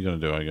 what are you gonna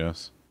do, I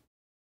guess?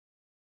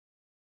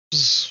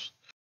 It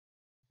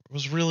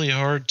was really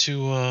hard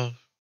to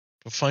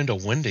find a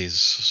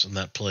Wendy's in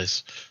that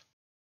place.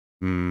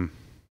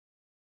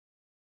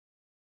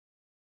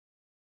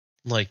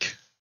 Like,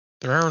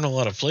 there aren't a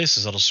lot of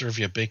places that'll serve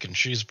you a bacon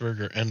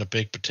cheeseburger and a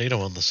baked potato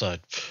on the side.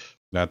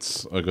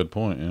 That's a good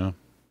point, yeah.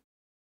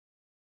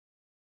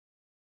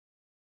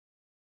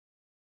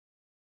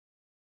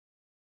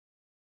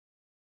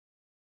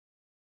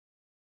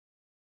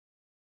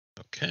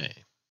 Okay.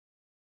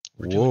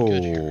 We're doing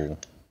good here. Whoa.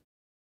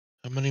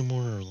 How many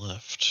more are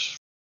left?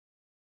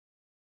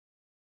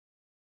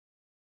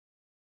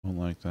 Don't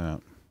like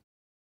that.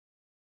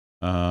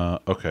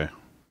 Okay.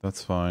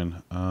 That's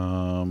fine.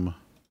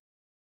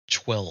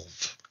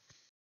 12.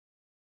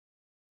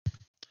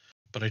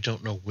 But I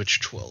don't know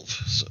which 12,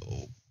 so...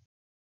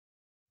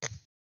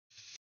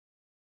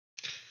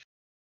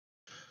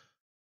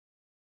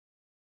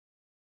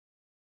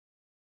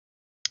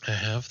 I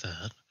have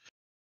that.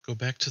 Go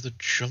back to the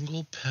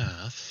jungle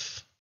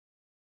path.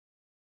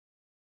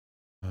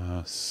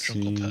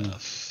 Jungle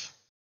path.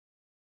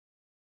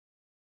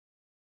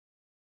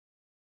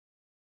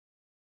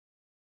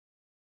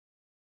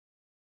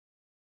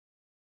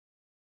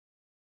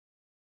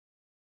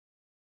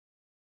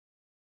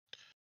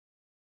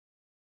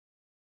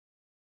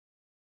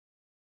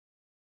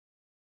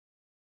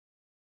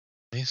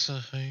 Mesa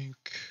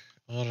Hike,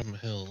 Autumn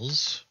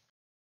Hills.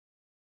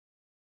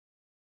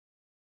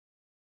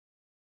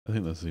 I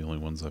think that's the only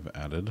ones I've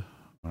added,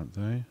 aren't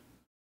they?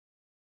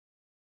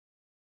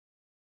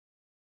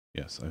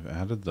 Yes, I've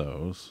added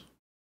those.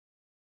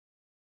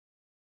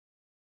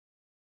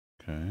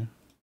 Okay.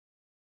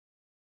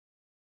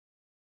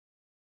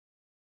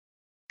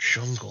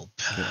 Jungle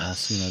path. Get all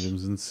scene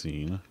items in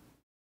scene.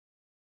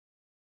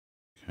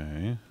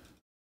 Okay.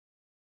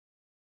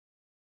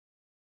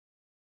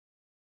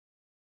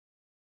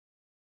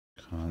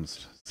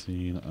 Const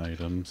scene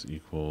items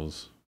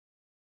equals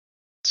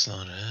That's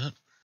not it.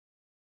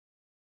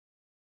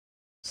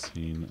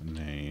 scene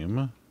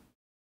name.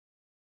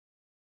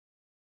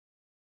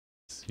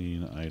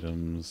 Scene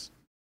items.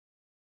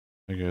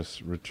 I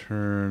guess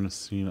return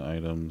scene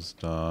items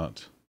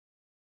dot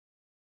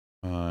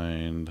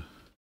find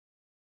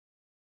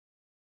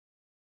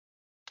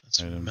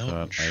That's item Mountain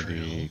dot Trail.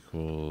 ID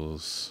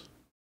equals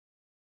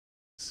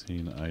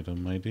scene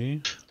item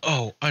ID.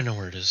 Oh, I know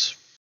where it is.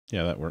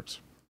 Yeah, that works.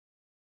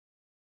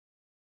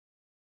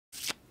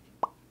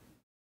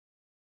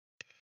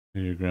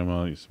 Your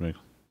grandma used to make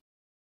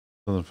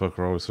Southern folk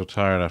are always so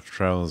tired after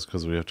traveling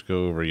because we have to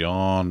go over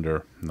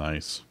yonder.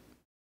 Nice.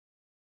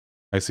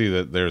 I see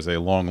that there's a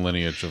long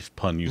lineage of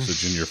pun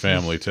usage in your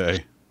family,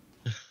 Tay.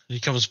 He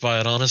comes by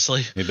it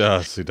honestly. He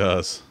does, he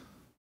does.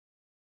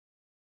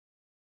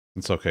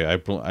 It's okay.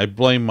 I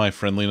blame my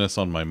friendliness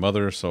on my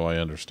mother, so I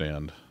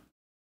understand.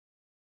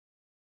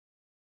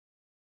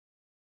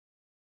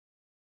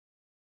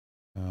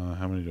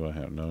 How many do I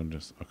have? No,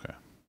 just okay.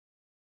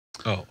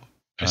 Oh,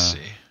 I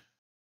see.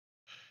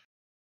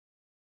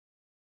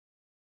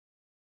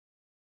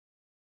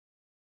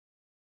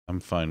 I'm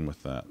fine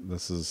with that.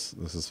 This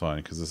is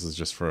fine because this is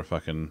just for a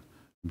fucking.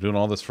 I'm doing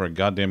all this for a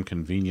goddamn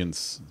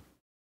convenience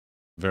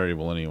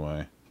variable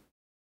anyway.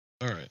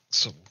 All right,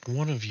 so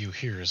one of you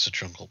here is a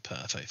jungle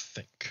path, I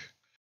think.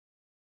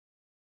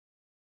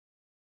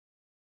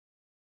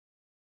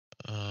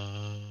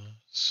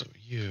 So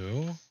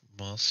you,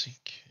 Mossy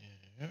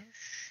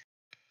Cash.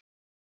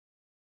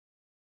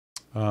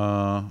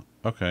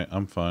 Okay,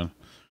 I'm fine.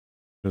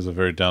 There's a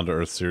very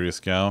down-to-earth serious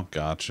gal.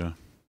 Gotcha.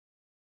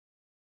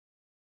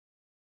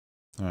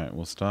 Alright,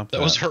 we'll stop that.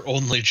 That was her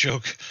only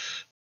joke.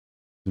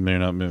 You may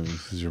not, maybe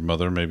is your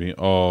mother, maybe.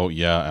 Oh,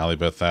 yeah,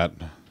 Alibeth, that.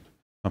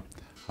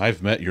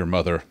 I've met your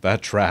mother.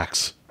 That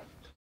tracks.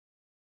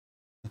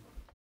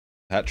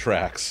 That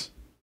tracks.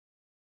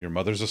 Your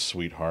mother's a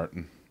sweetheart.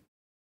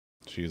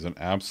 She's an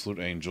absolute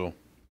angel.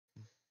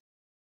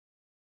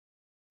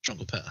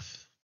 Jungle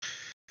path.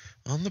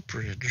 On the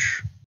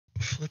bridge.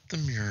 Flip the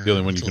mirror. The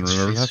only one you until can it's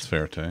remember, facing- that's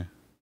fair, Tay.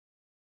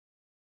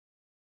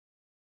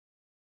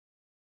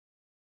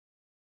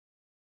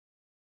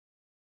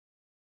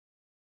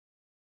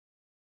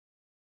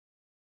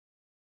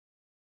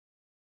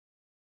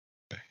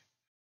 Okay.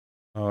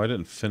 Oh, I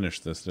didn't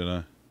finish this, did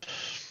I?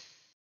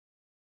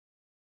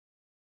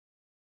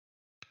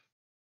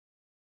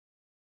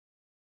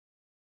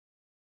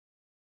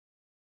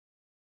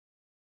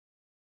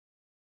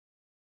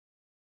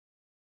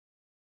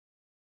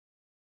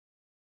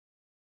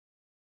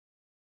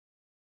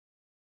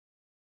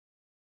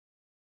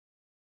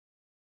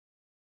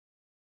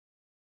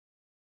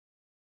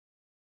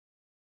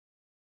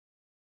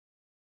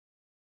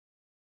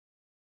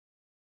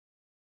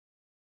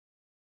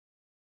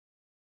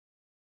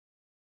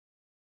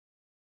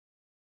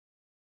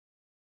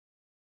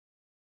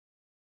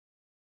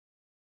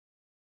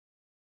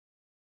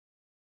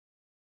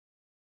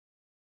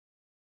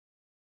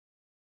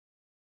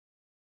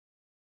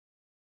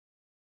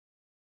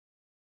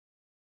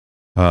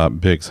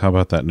 Biggs, how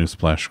about that new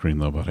splash screen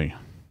though, buddy?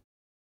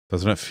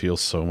 Doesn't it feel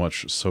so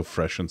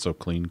fresh and so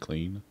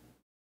clean?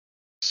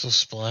 So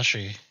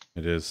splashy.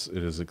 It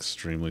is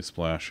extremely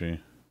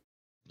splashy.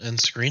 And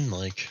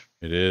screen-like.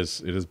 It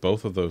is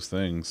both of those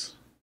things.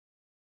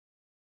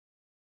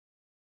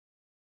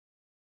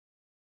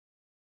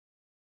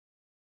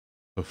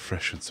 So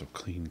fresh and so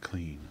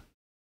clean.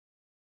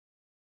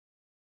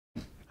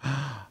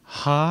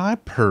 Hi,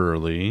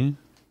 Pearly.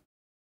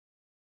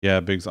 Yeah,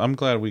 Biggs, I'm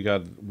glad we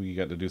got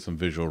to do some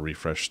visual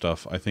refresh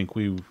stuff. I think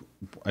we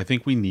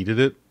needed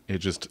it.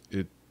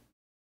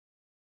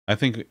 I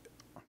think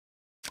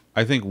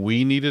I think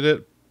we needed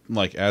it,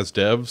 like as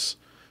devs,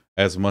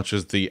 as much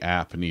as the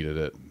app needed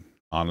it.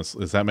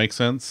 Honestly, does that make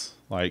sense?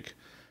 Like,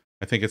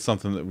 I think it's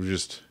something that we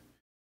just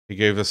it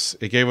gave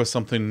us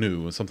something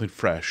new and something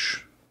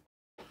fresh.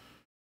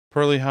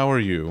 Pearly, how are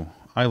you?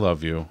 I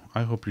love you.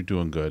 I hope you're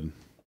doing good.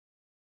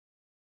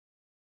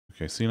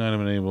 Okay, scene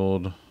item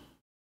enabled.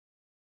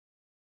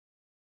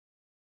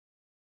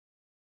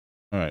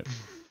 All right,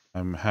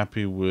 I'm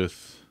happy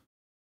with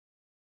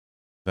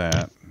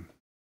that.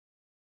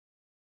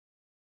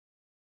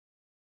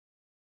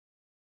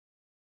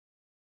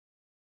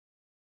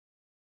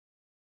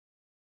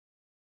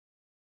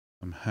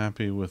 I'm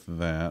happy with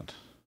that.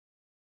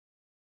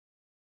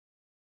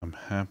 I'm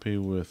happy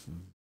with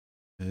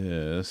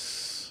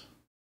this.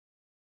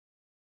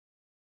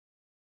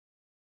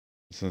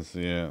 Since,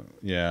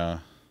 yeah.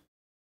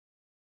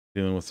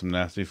 Dealing with some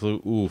nasty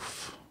flu.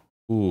 Oof.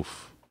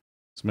 Oof.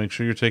 So make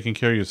sure you're taking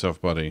care of yourself,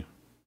 buddy.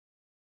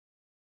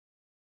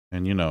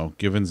 And, you know,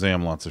 giving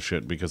Zam lots of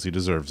shit because he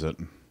deserves it.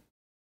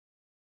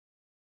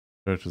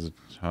 Church is a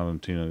child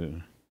and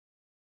Tina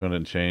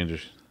didn't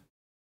change.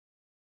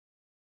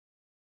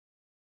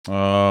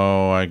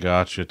 Oh, I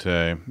got you,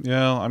 Tay.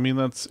 Yeah, I mean,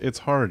 it's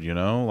hard, you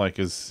know? Like,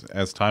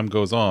 as time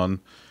goes on,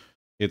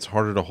 it's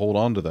harder to hold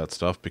on to that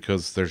stuff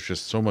because there's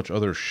just so much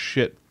other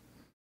shit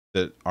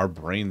that our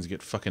brains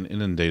get fucking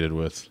inundated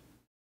with.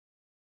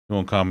 You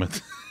won't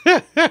comment.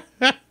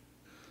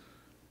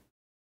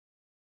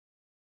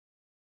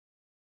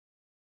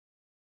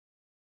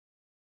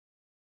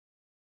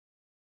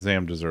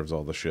 Zam deserves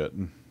all the shit.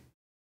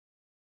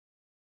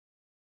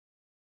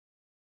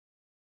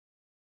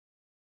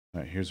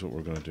 Alright, here's what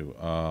we're gonna do.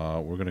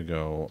 We're gonna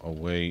go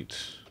await.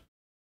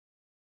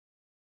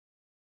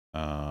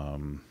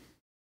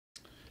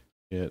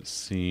 Get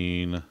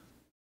scene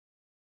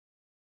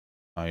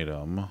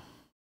item.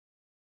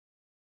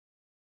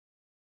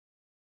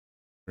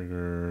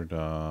 Trigger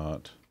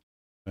dot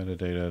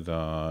metadata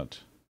dot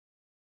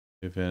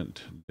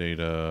event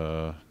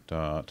data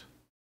dot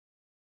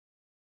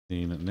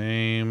scene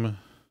name.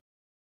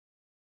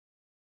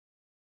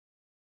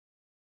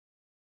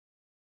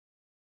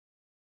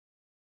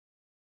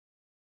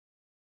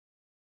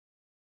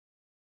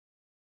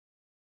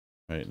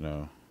 Right,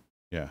 no.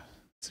 Yeah.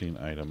 Scene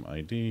item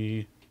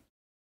ID.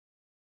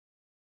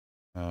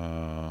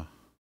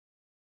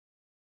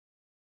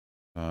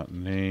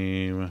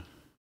 Name.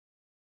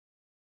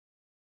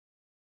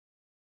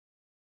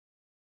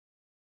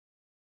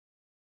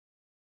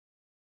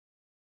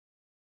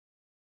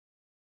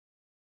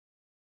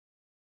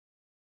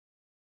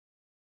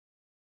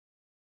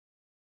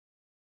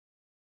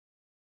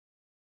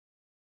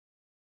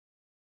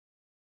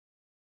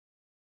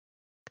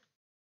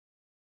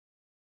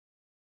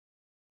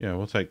 Yeah,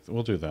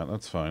 we'll do that.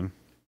 That's fine.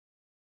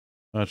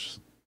 That's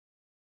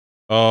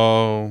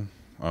oh,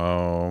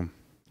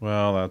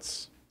 well,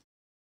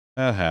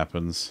 that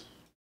happens.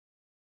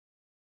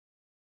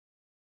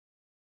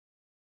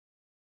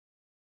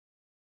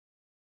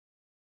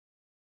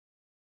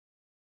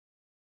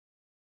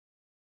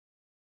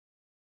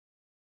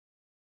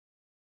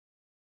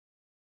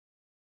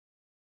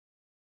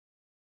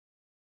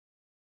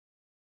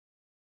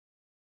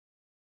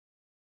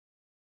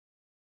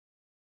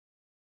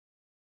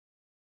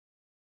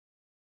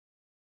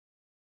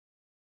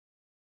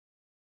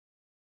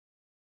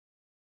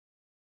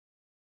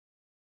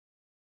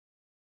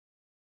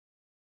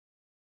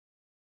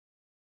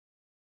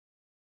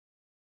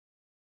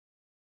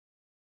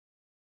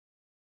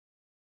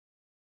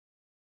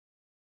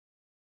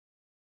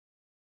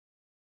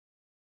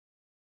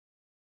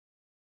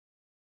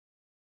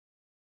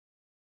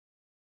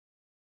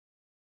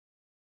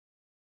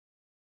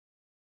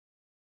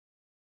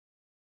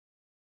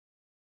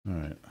 All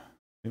right. I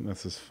think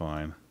this is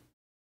fine.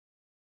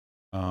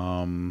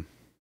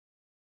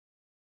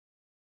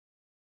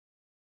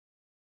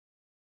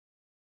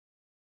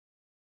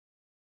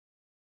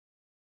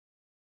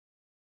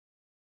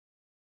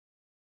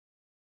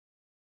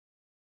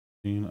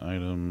 Scene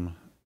item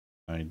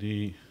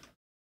ID,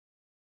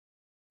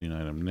 scene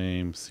item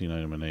name, scene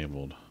item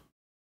enabled.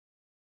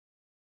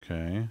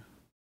 Okay.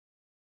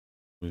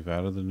 We've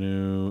added the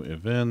new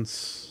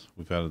events.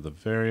 We've added the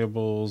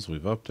variables.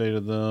 We've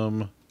updated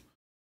them.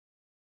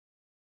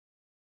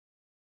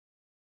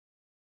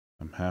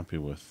 I'm happy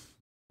with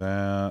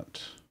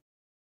that.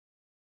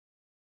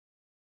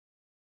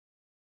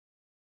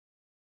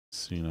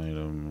 Scene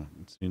item,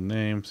 scene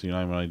name, scene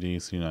item ID,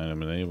 scene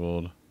item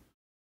enabled.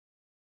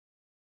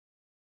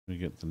 We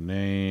get the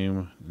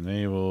name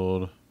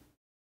enabled.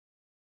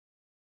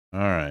 All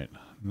right,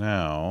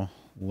 now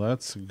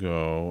let's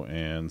go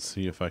and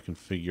see if I can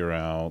figure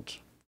out.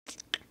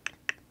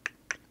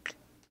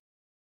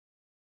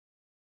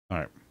 All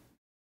right,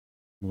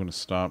 I'm going to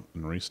stop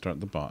and restart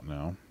the bot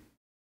now.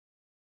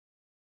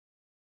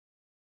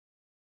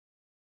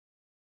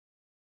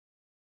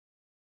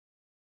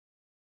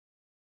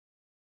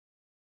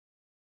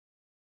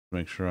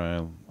 Make sure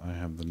I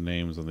have the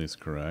names of these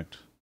correct.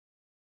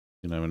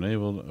 Scene item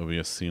enabled,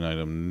 OBS scene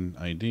item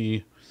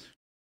ID.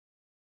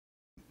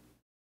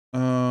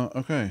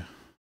 Okay.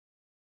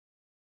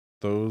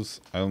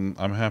 those, I'm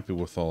happy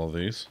with all of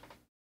these.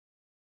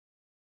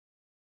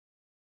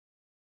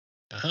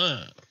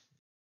 Uh-huh.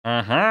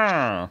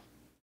 Uh-huh.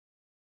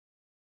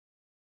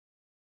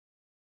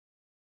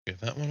 Okay,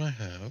 that one I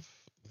have.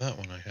 That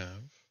one I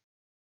have.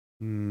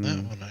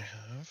 That one I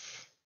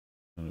have.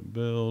 Let it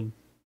build.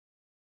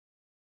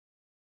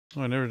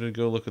 Oh, I never did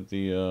go look at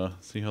the,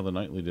 see how the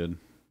nightly did.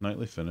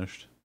 Nightly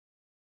finished.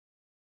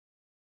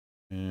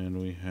 And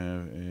we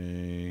have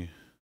a...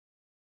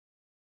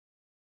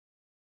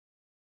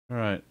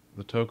 Alright,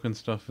 the token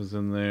stuff is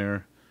in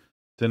there.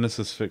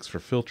 Dennis's fix for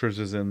filters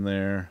is in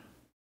there.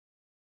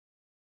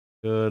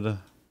 Good.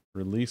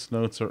 Release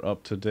notes are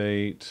up to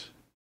date.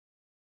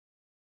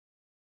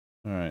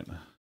 Alright,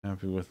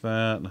 happy with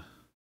that.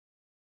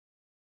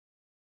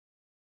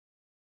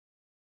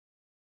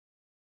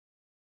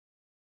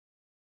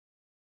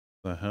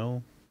 The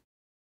hell?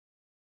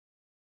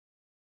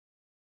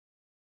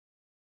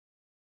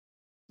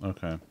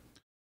 Okay.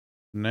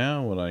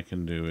 Now what I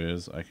can do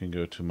is I can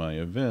go to my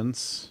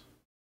events.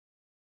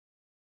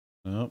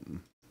 Nope.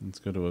 Let's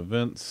go to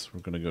events.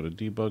 We're going to go to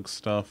debug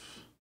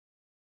stuff.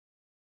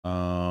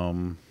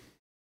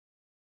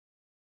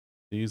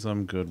 These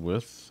I'm good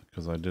with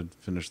because I did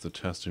finish the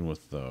testing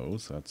with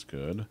those. That's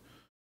good.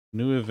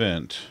 New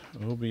event.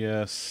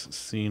 OBS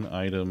scene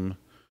item.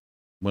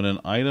 When an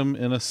item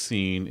in a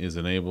scene is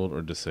enabled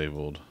or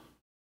disabled.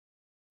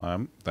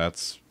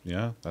 That's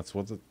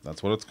what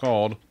it's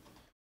called.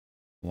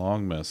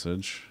 Long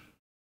message.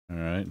 All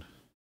right.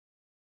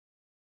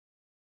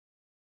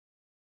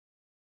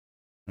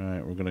 All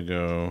right, we're going to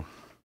go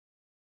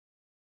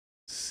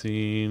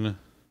scene,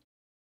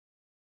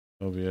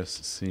 OBS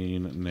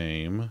scene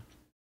name,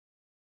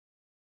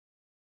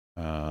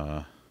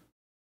 item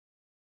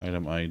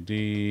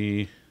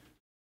ID,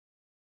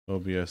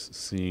 OBS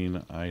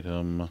scene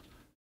item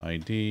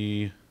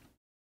ID,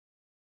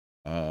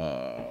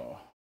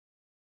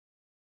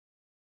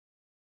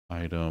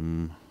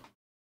 item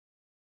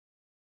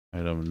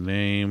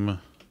name,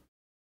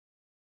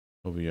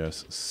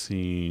 OBS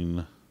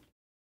scene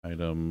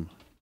item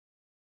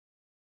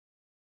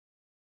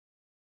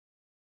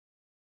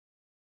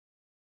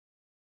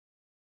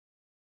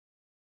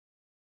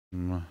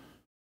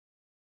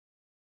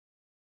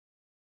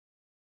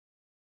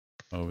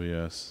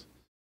OBS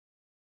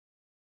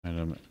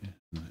item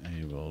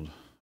enabled.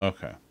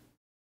 Okay.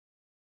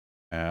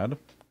 Add.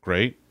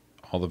 Great.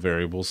 All the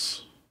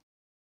variables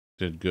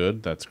did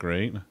good. That's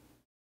great.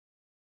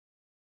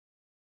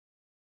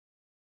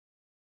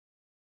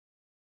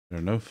 There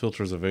are no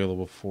filters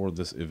available for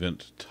this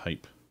event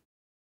type.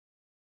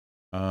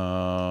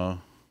 Do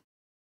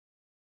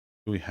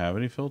we have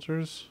any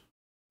filters?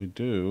 We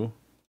do.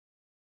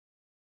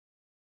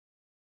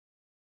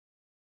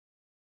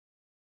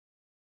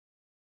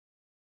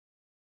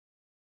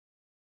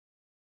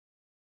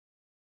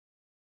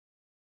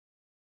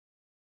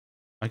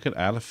 I could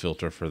add a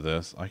filter for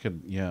this. I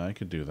could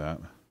do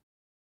that.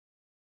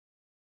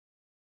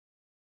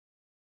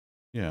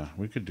 Yeah,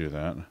 we could do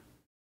that.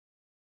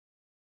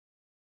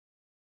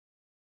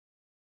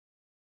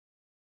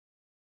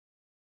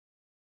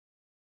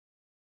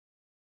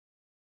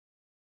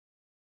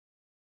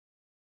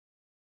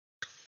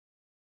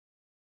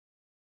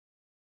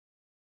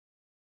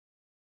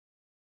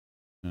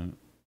 And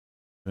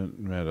event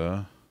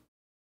meta.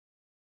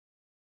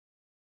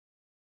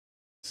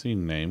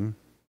 Scene name.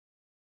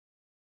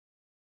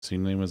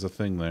 Scene name is a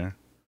thing there.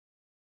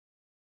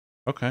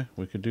 Okay,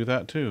 we could do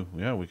that too.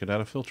 Yeah, we could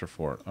add a filter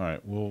for it. All right,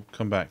 we'll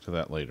come back to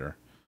that later.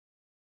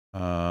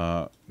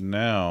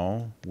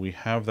 Now we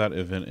have that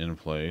event in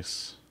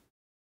place.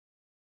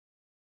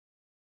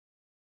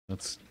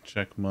 Let's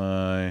check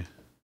my...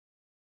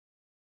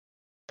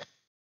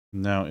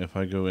 Now if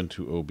I go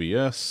into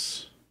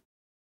OBS,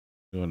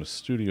 go into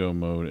studio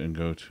mode and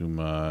go to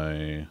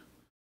my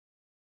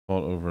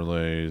default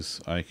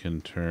overlays, I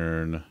can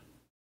turn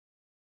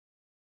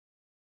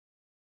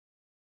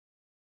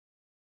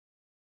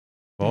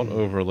default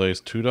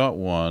overlays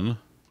 2.1,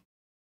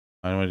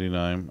 item ID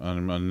 9,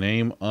 a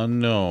name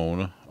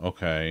unknown.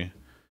 Okay.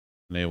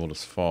 Enabled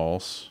as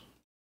false.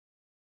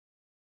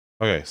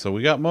 Okay, so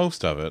we got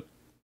most of it.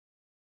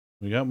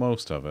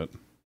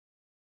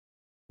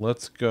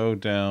 Let's go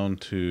down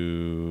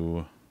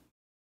to...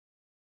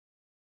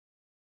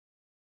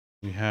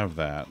 We have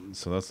that,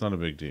 so that's not a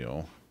big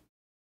deal.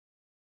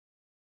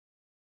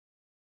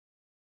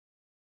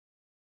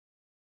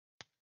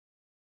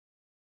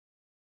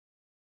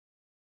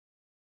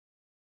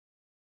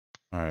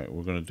 Alright,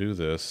 we're going to do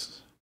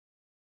this.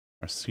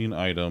 Our scene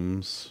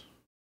items.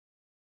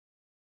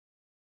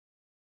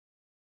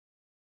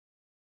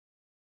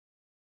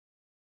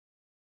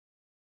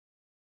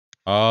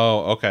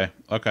 Oh, okay.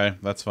 Okay,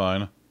 that's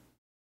fine.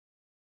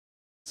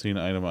 Scene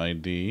item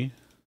ID.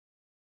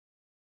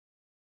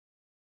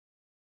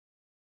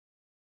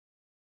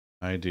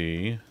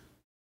 ID.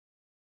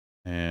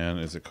 And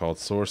is it called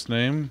source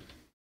name?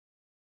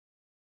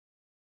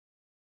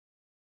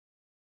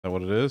 Is that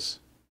what it is?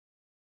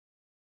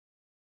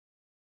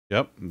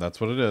 Yep, that's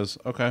what it is.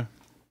 Okay.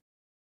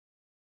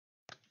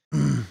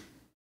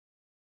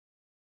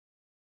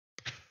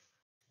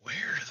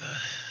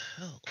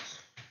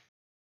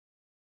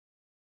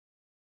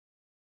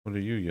 What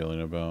are you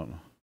yelling about?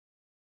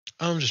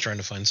 I'm just trying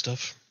to find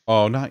stuff.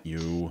 Oh, not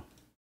you.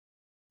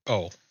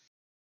 Oh.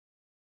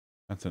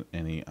 That's an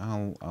any.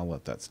 I'll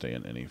let that stay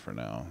an any for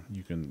now.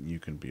 You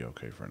can be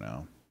okay for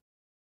now.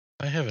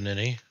 I have an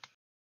innie.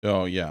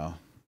 Oh yeah,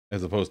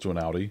 as opposed to an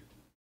Audi.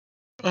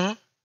 Uh-huh.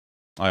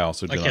 I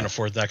also do I can't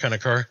afford that kind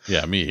of car.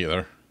 Yeah, me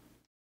either.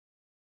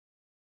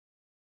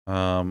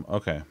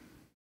 Okay.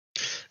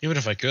 Even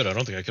if I could, I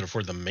don't think I could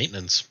afford the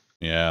maintenance.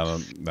 Yeah,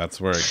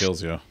 that's where it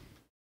kills you.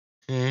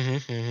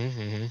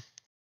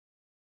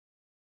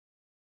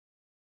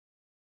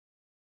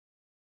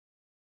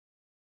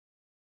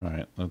 All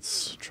right,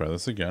 let's try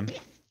this again.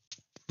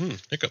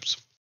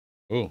 Hiccups.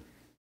 Oh.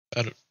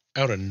 Out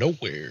of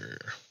nowhere.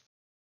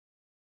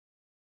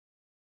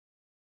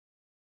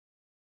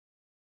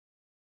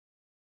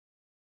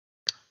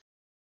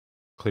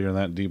 Clearing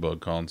that debug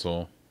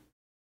console.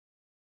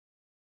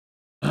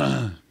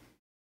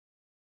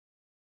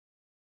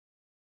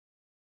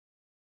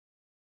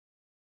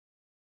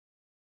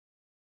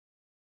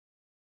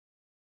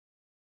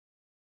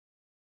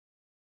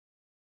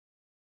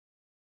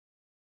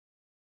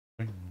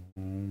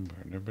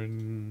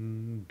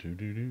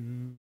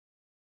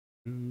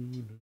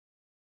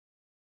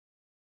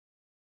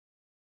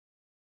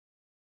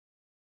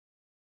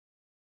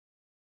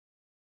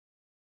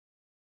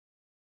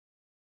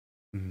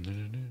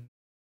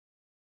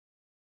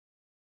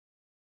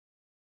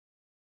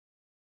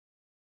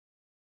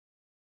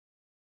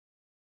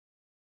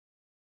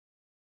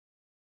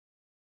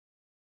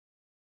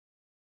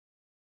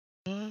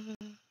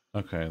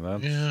 Okay,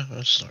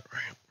 that's not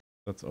right.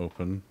 That's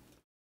open.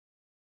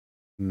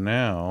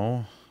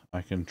 Now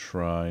I can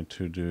try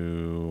to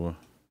do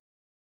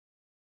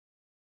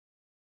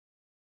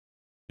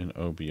in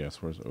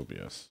OBS. Where's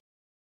OBS?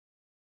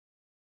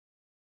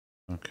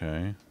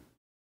 Okay.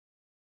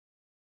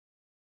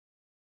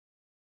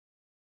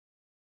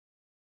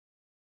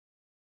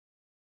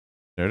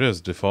 There it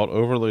is. Default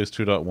overlays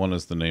 2.1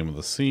 is the name of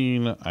the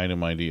scene.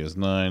 Item ID is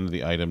 9.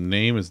 The item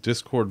name is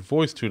Discord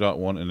voice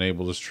 2.1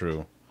 enabled is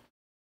true.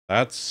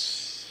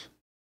 That's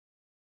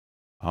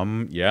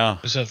yeah.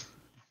 Is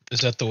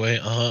that the way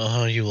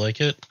you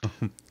like it?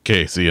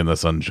 Casey and the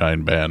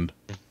Sunshine Band.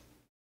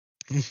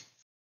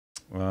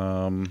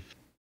 Let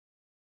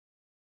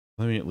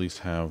me at least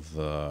have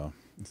the,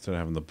 instead of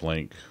having the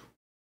blank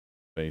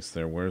space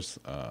there, where's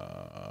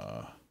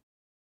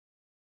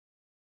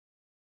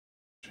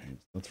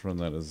let's run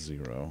that as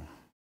 0.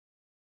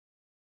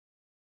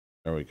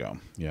 There we go.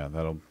 Yeah,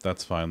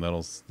 that's fine.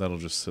 That'll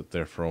just sit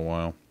there for a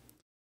while.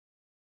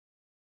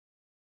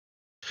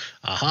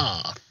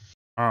 Aha.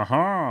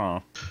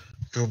 Aha.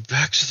 Go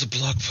back to the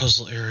block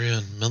puzzle area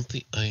and melt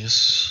the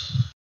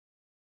ice.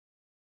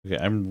 Okay,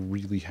 I'm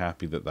really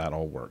happy that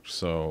all worked.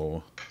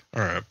 So,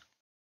 all right.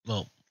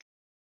 Well,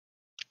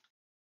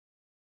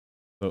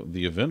 so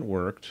the event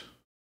worked.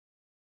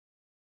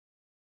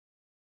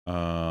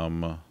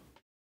 All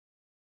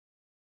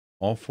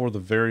 4 of the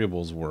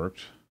variables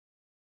worked,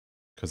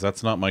 because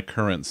that's not my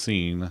current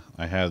scene.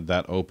 I had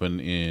that open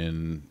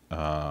in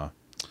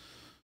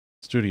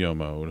studio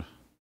mode.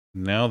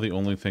 Now the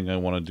only thing I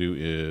want to do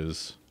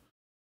is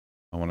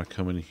I want to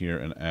come in here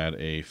and add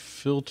a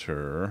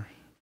filter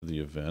for the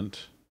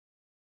event.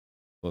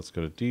 Let's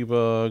go to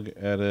debug,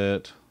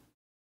 edit.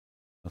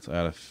 Let's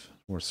add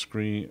where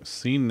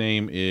scene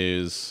name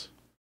is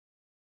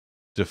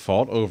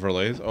default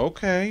overlays.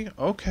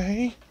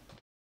 Okay.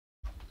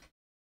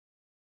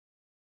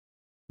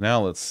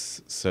 Now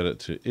let's set it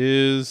to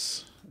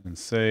is and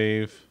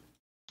save.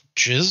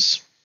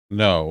 Jizz?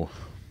 No.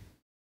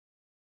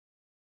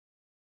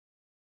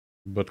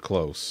 But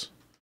close.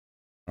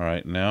 All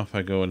right, now if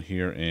I go in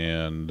here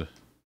and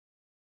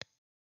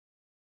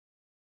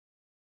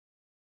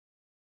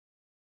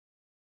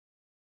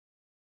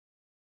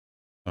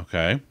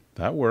okay,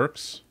 that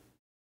works.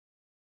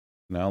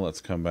 Now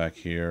let's come back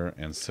here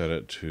and set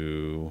it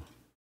to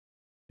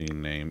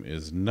scene name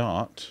is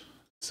not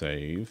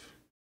save.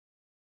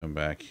 Come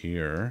back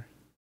here.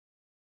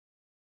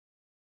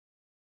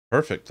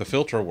 Perfect. The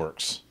filter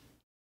works.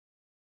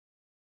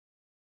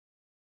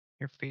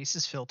 Your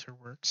face's filter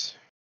works.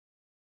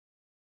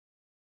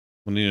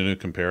 We need a new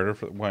comparator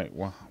for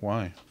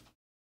why?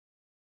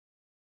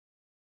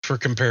 For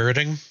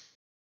comparating.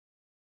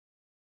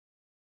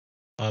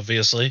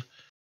 Obviously.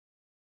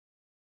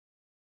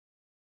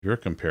 You're a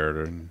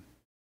comparator.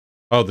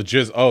 Oh, the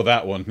jizz. Oh,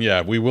 that one.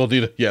 Yeah, we will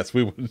need. Yes,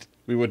 we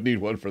would need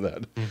one for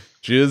that.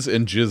 Jizz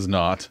and jizz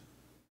not.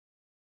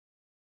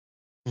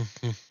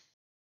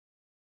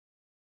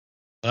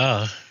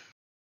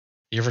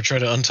 You ever try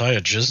to untie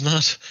a jizz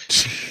knot?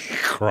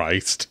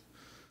 Christ.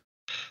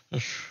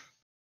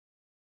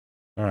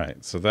 All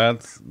right, so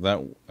that's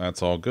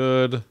all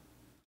good.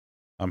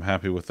 I'm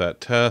happy with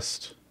that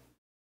test.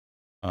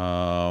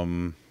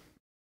 Oh,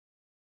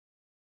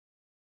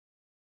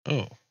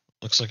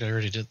 looks like I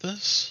already did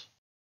this.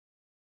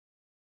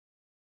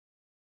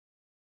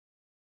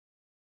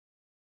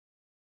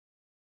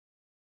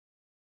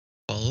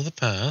 Follow the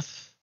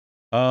path.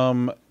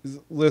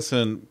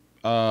 Listen,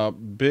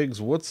 Biggs,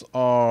 what's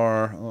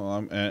our... Oh,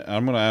 I'm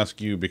going to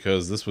ask you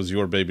because this was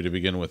your baby to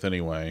begin with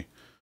anyway.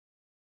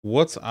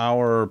 What's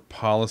our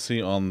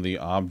policy on the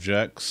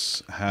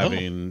objects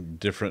having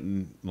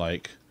different,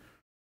 like,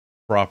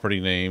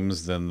 property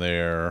names than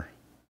their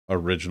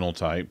original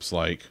types?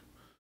 Like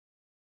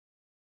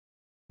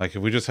if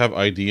we just have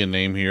ID and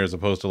name here as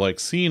opposed to, like,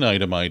 scene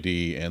item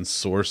ID and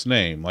source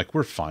name, like,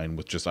 we're fine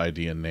with just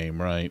ID and name,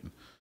 right?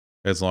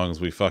 As long as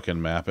we fucking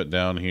map it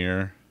down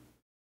here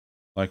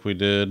like we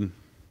did.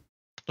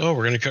 Oh,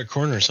 we're going to cut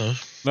corners, huh?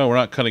 No, we're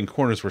not cutting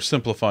corners. We're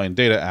simplifying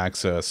data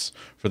access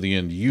for the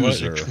end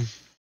user.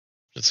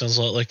 It sounds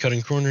a lot like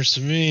cutting corners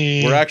to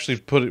me. We're actually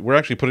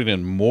putting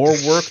in more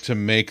work to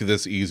make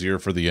this easier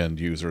for the end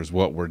user is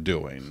what we're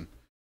doing.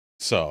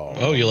 So.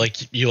 Oh, you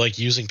like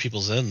using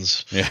people's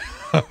ends. Yeah.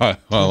 Well,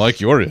 I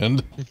like your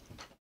end.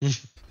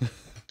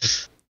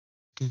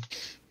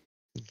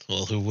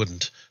 Well, who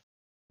wouldn't?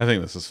 I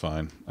think this is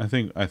fine. I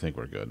think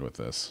we're good with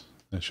this.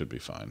 It should be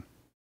fine.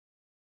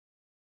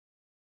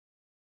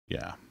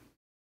 Yeah.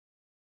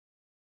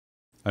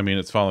 I mean,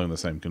 it's following the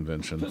same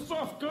convention. Piss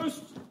off,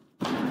 Ghost!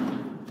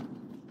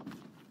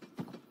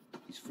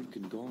 He's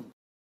freaking gone.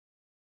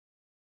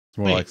 It's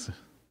more like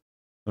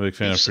I'm a big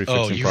fan of prefixing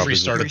properties. You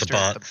restarted the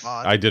bot.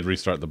 I did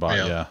restart the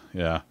bot.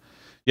 Yeah.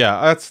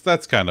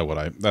 That's kind of what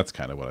I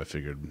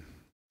figured.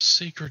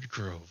 Sacred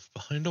Grove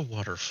behind a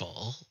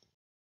waterfall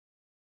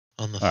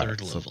on the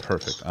third level. So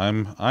perfect.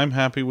 I'm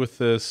happy with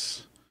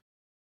this.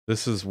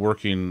 This is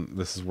working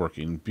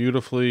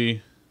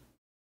beautifully.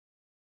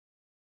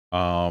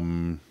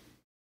 All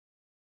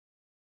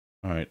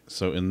right.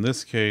 So in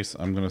this case,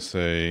 I'm going to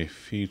say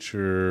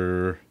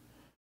feature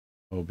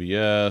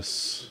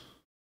OBS.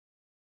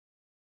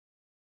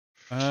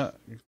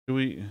 Do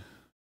we...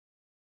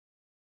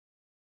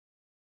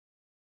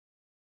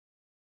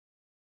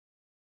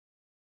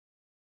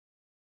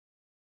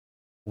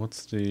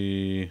 What's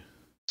the...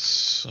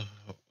 So,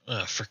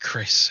 for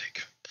Christ's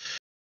sake.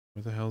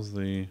 Where the hell's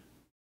the...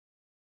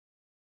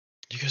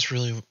 You guys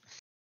really...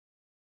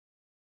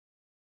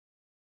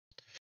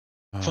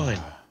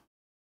 Fine.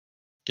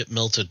 Get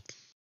melted,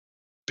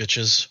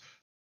 bitches.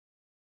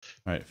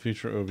 Alright,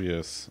 feature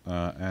OBS.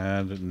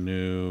 Add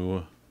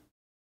new...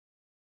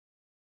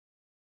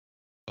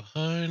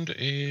 Behind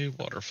a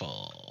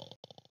waterfall.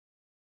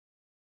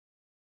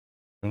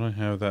 Don't I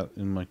have that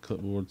in my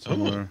clipboard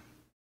somewhere?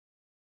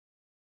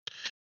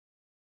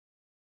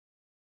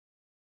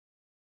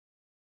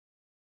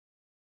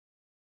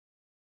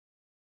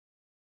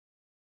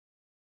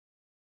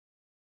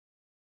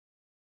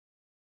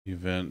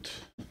 Event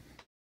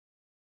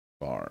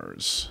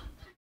bars.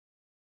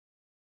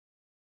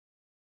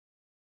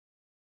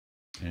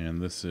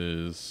 And this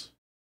is...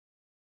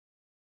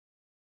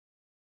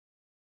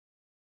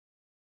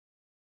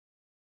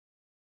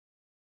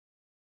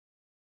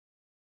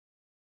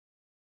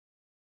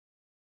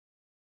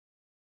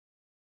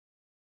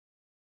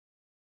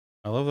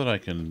 I love that I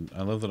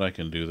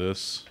can do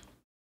this.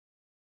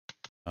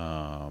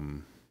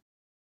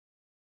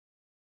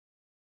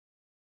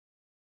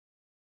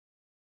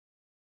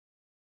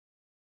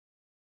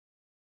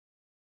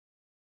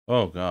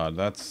 Oh God,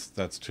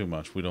 that's too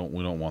much. We don't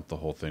want the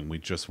whole thing. We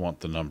just want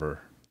the number.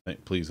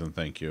 Please and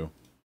thank you.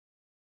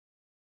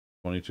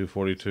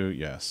 2242.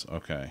 Yes.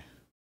 Okay.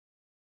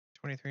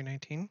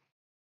 2319.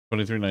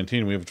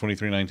 2319. We have a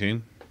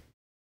 2319.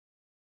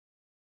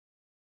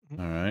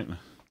 All right.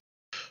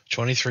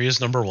 23 is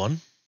number 1.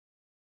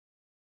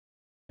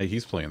 Hey,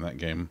 he's playing that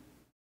game.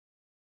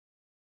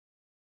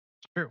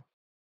 It's true.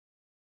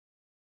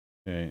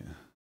 Okay.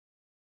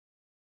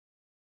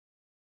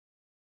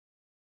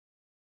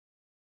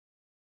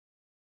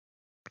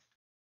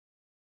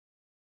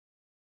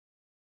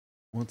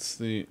 What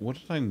did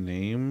I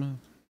name?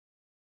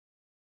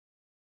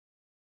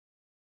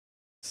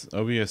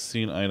 OBS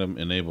scene item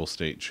enable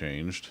state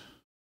changed.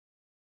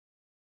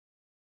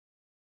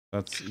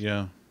 That's,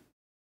 yeah.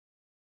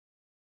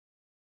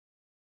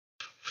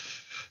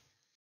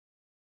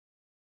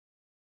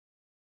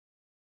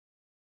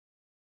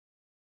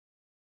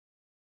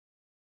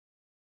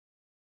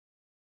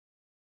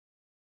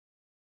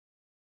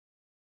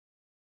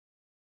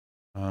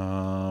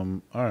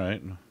 All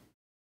right.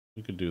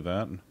 We could do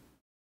that.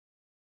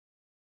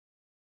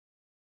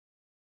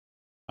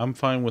 I'm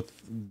fine with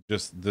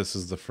just this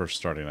is the first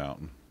starting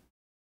out.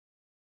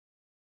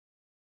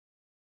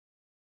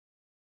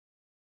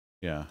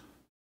 Yeah.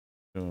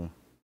 So,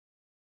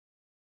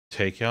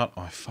 takeout?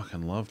 Oh, I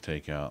fucking love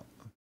takeout.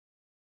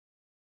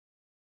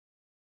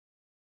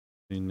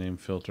 Scene name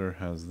filter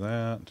has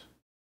that.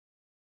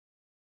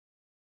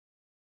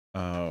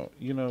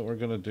 You know what we're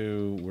gonna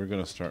do? We're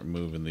gonna start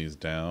moving these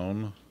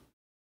down.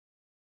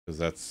 Because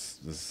that's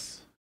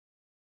this.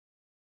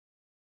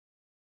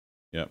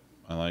 Yep,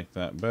 I like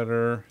that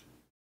better.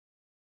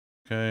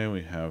 Okay,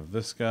 we have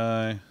this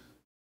guy.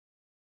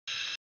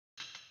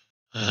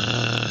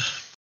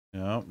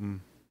 Yep.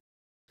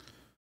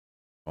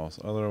 False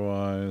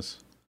otherwise.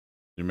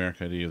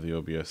 Numeric ID of the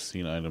OBS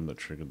scene item that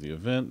triggered the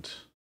event.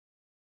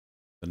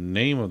 The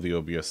name of the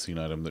OBS scene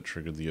item that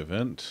triggered the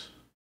event.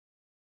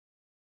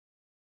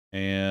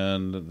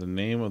 And the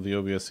name of the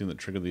OBS scene that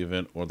triggered the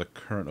event, or the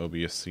current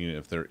OBS scene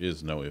if there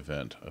is no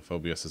event. If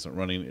OBS isn't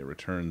running, it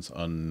returns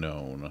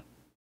unknown.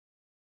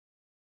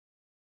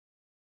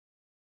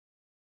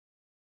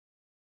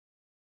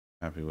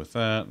 Happy with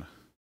that.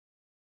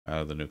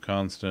 Out of the new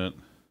constant.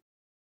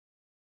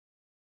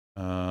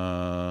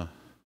 Yeah,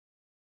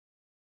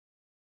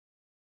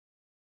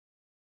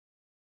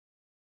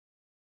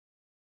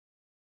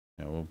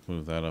 we'll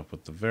move that up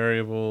with the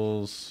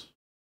variables.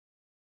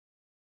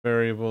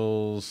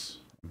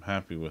 I'm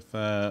happy with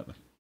that.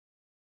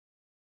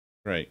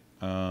 Great.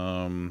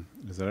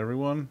 Is that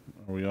everyone?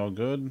 Are we all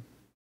good?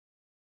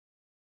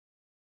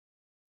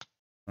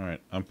 All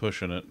right, I'm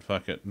pushing it.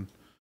 Fuck it.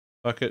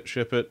 Fuck it,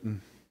 ship it.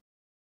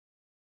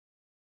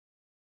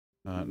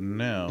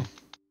 Now.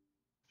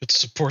 It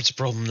supports a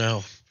problem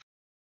now.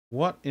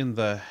 What in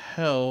the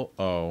hell?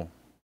 Oh.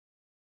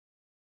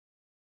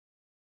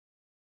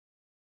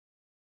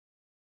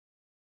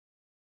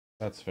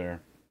 That's fair.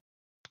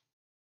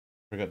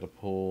 Forgot to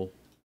pull.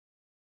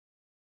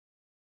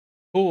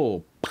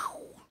 Pull.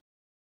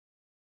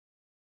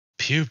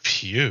 Pew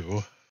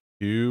pew.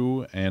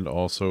 Pew and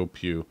also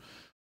pew.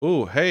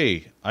 Oh,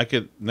 hey, I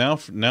could now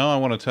I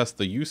want to test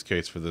the use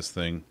case for this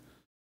thing.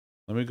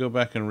 Let me go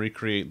back and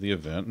recreate the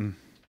event.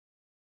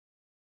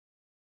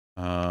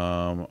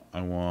 I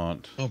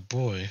want. Oh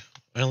boy,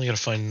 I only gotta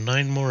find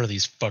 9 more of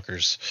these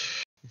fuckers.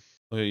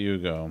 Look at you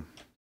go.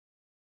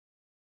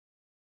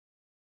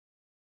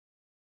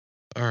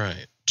 All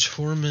right,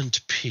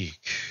 Torment Peak.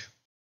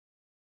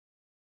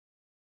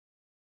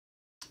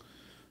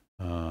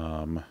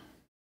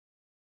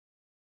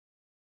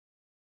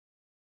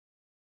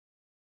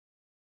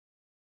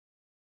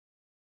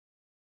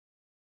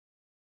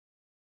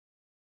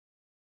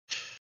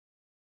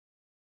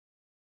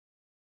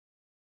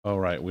 Oh,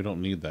 right. We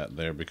don't need that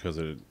there because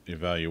it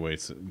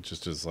evaluates it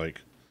just as like,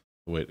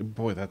 wait,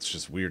 boy, that's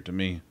just weird to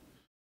me.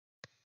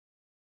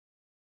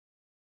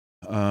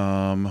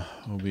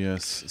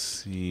 OBS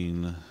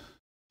scene,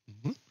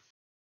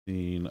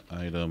 scene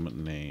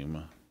item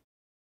name.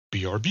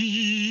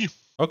 BRB.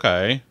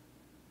 Okay.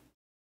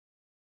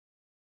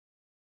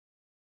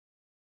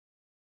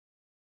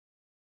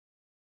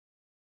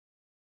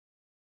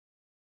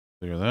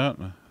 Clear that.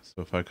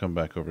 So if I come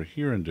back over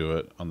here and do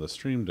it on the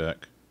stream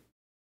deck.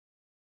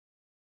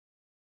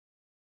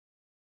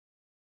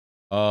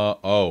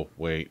 Oh,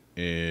 wait,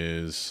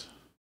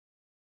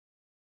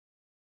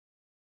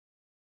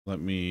 let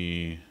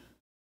me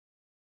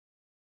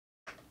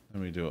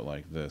do it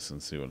like this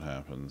and see what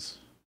happens.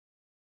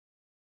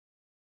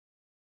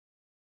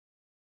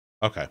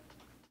 Okay.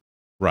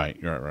 Right,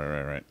 you're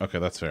right. Okay,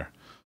 that's fair.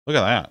 Look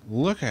at that.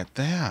 Look at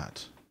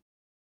that.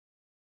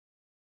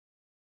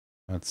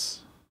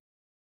 That's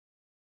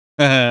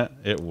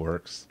it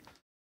works.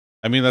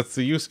 I mean, that's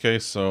the use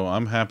case, so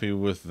I'm happy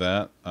with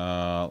that.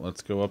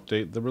 Let's go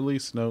update the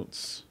release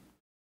notes.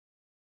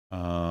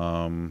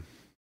 Nice.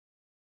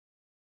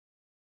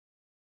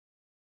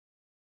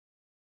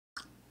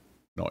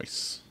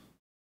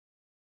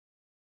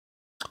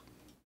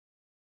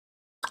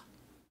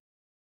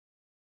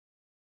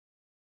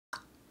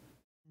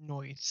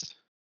 Noise.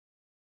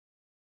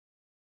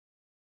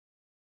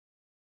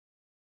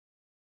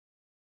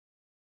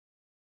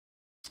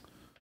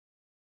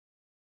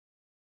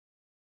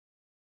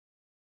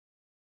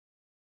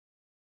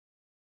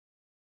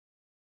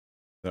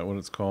 Is that what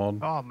it's called?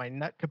 Oh, my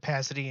nut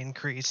capacity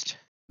increased.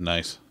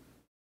 Nice.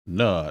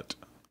 Nut.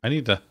 I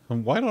need to.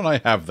 Why don't I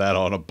have that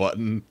on a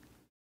button?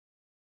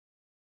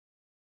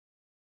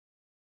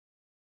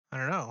 I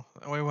don't know.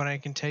 That way, when I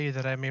can tell you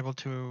that I'm able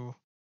to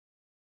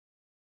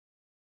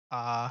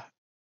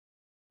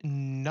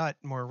nut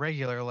more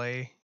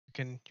regularly,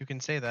 you can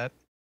say that.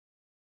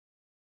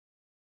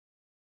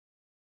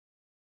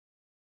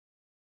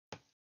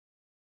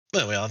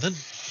 There we are then.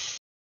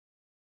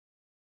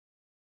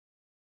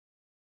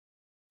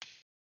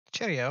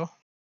 Cheerio.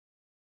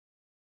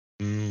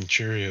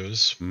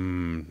 Cheerios.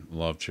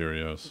 Love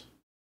Cheerios.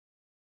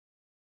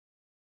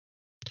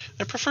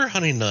 I prefer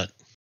Honey Nut.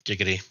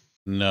 Giggity.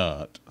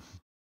 Nut.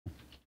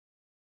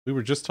 We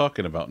were just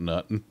talking about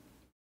nut.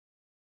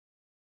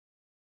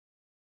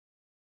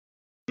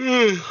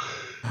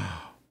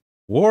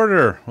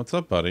 Warder, what's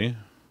up, buddy?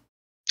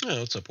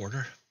 Oh, what's up,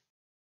 Warder?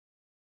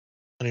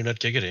 Honey Nut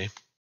Giggity.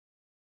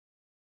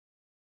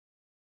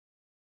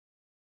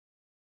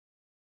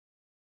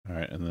 All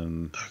right, and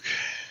then.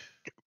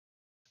 Okay.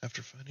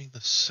 After finding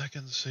the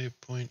second save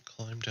point,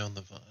 climb down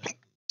the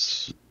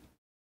vines.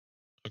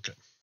 Okay.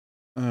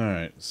 All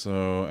right,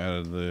 so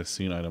added the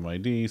scene item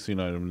ID, scene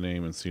item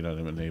name, and scene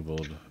item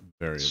enabled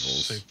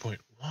variables. Save point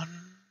 1.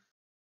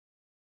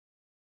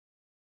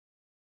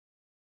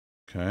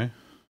 Okay.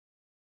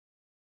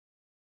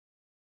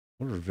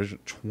 What revision?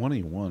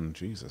 21.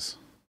 Jesus.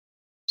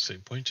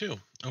 Save point 2.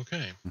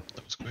 Okay,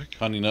 that was quick.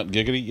 Honey nut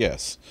giggity?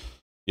 Yes.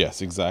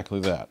 Yes,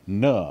 exactly that.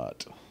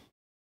 Nut.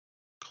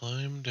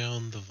 Climb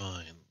down the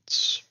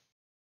vines.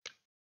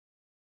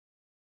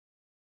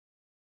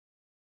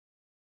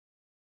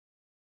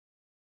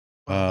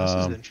 Well,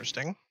 this is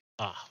interesting.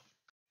 Ah.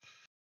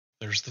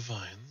 There's the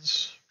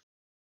vines.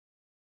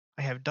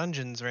 I have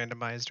dungeons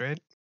randomized, right?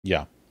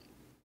 Yeah.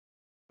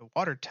 The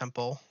water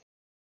temple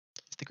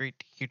is the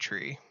great Deku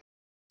tree.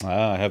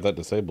 Ah, I have that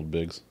disabled,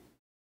 Biggs.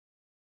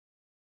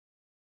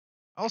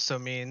 Also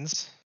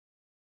means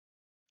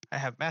I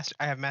have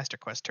Master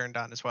Quest turned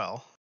on as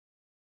well.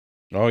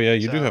 Oh yeah,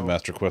 you do have So-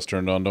 Master Quest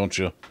turned on, don't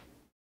you?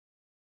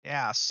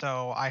 Yeah,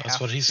 so I have.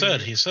 That's what he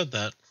said. He said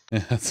that.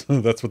 That's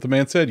what the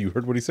man said. You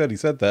heard what he said. He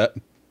said that.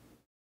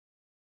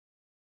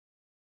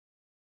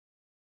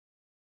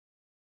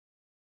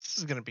 This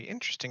is going to be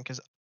interesting because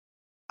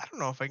I don't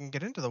know if I can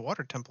get into the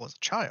water temple as a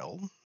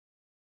child.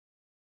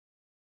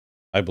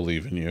 I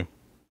believe in you.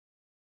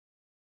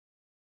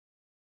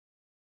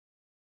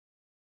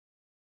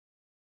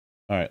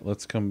 All right,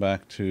 let's come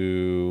back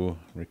to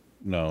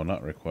no,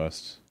 not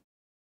requests.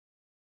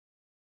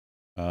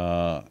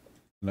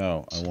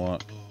 No, I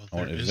want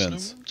there is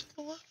events. no room to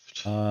the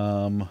left.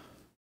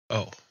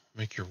 Oh,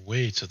 Make your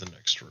way to the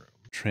next room.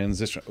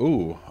 transition.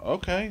 Ooh,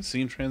 okay.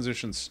 Scene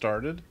transition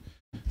started.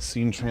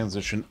 Scene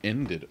transition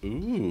ended.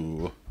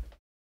 Ooh.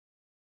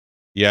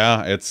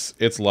 Yeah,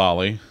 it's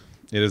Lolly.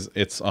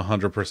 It's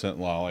 100%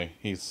 Lolly.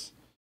 He's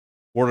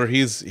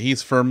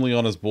firmly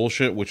on his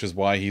bullshit, which is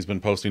why he's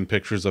been posting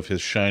pictures of his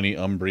shiny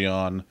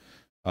Umbreon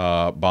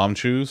bomb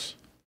shoes.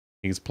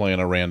 He's playing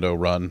a rando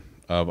run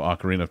of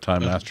Ocarina of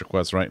Time Master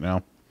Quest right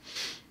now.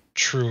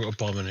 True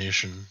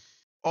abomination.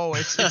 Oh,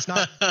 it's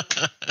not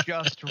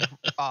just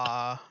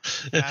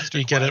Master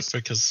You get it Quest.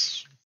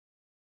 because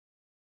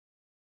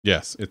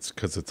Yes, it's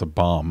because it's a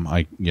bomb.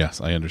 I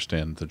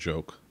understand the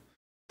joke.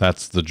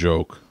 That's the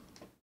joke.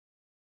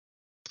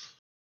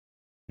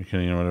 You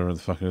can, whatever the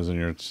fuck is in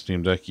your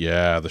Steam Deck.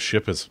 Yeah, the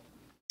ship is.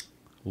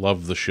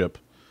 Love the ship.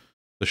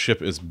 The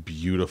ship is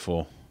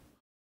beautiful.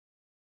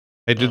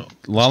 Hey,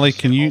 Lolly?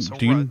 Can you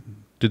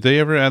Did they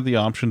ever add the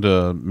option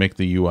to make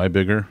the UI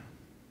bigger?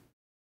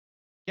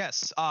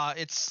 Yes,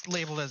 it's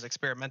labeled as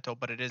experimental,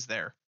 but it is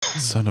there.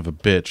 Son of a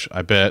bitch!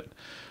 I bet.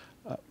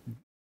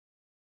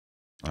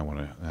 I want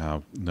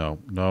to. No.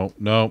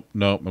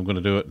 I'm going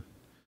to do it.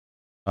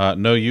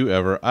 No, you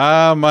ever.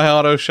 My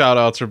auto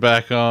shoutouts are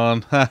back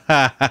on.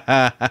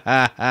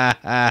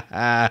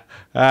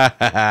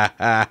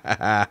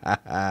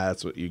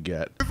 That's what you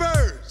get.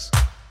 Reverse!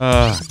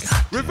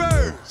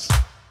 Reverse!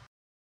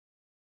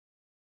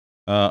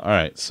 All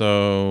right,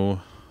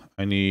 so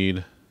I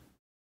need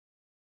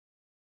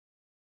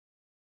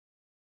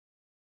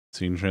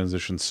scene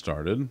transition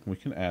started. We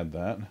can add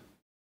that.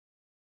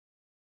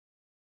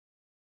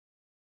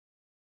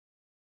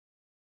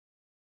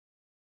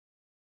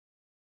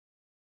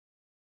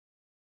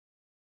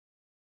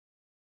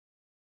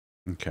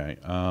 Okay,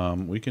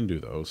 we can do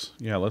those.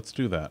 Yeah, let's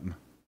do that.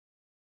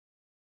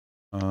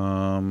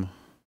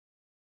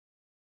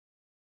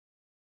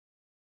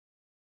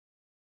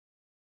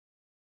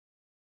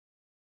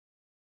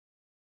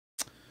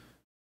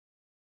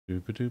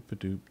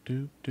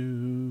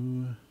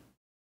 Doop-a-doop-a-doop-doop-doo.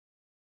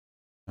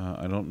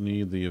 I don't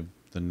need the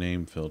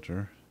name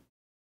filter.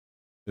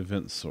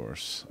 Event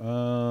source.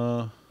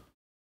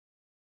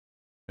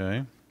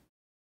 Okay.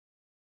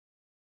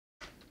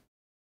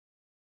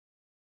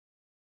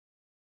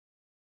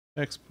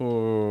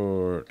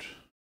 Export.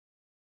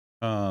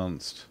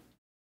 Const.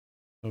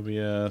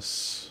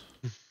 OBS.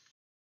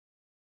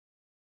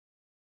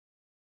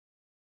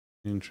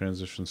 Scene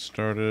transition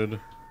started.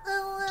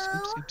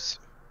 Oops.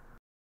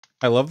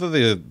 I love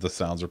that the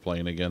sounds are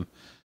playing again.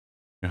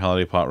 Your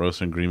holiday pot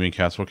roast and green bean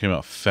casserole came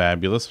out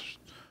fabulous.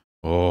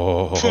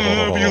 Oh,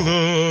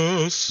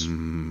 fabulous.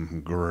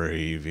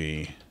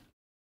 Gravy.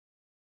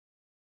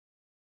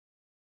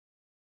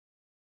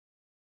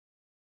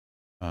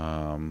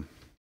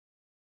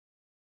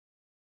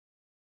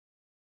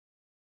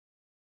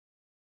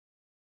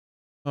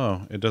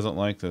 Oh, it doesn't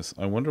like this.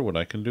 I wonder what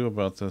I can do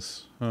about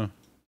this. Huh.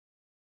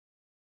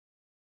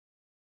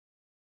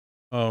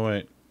 Oh,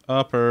 wait.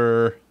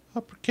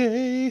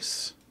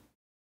 Uppercase.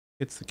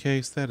 It's the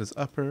case that is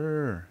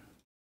upper.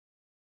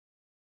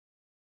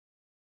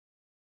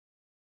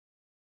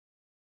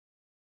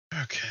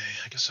 Okay,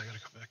 I guess I gotta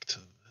go back to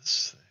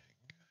this thing.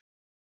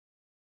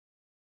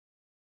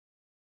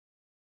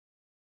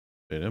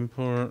 Bit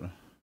import.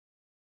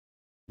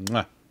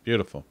 Mwah,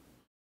 beautiful.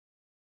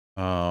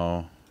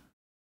 Oh.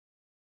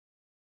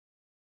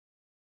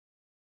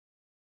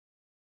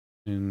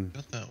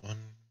 Got that one.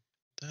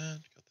 Got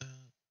that.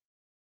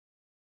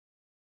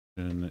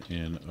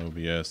 In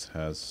OBS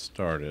has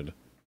started.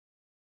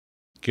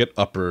 Get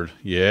uppered.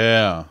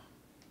 Yeah.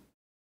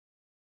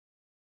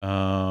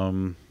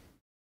 And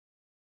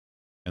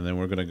then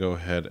we're going to go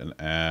ahead and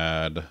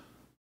add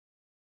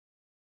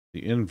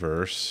the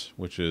inverse,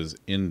 which is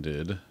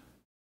ended.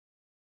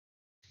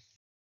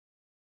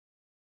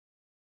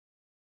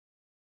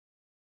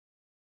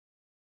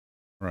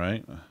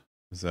 Right?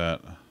 Is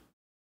that...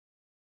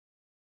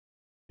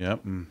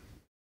 Yep.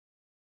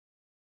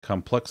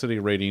 Complexity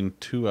rating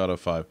 2 out of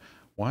 5.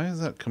 Why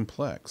is that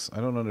complex? I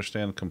don't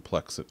understand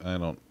complexity.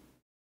 I'm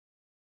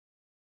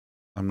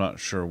not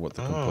sure what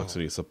the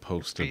complexity is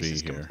supposed to be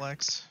here.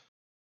 Complex.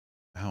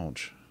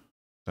 Ouch.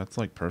 That's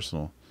like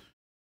personal.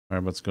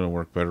 Alright, but it's gonna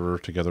work better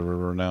together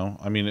now.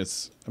 I mean,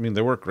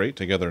 they work great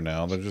together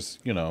now. They're just,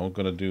 you know,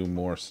 gonna do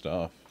more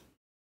stuff.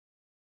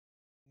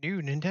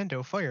 New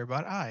Nintendo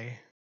Firebot Eye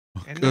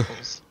and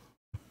nipples.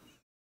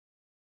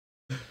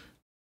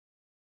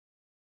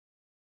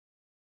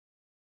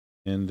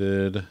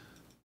 Ended.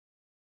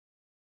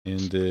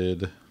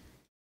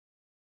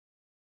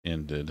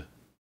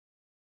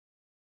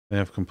 They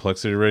have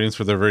complexity ratings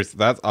for their various.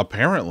 That's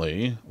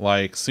apparently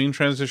like scene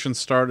transition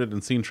started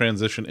and scene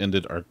transition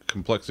ended are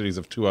complexities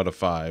of 2 out of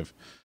 5.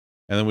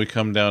 And then we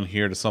come down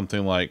here to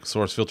something like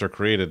source filter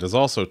created is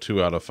also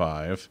 2 out of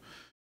 5.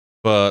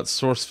 But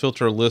source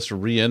filter list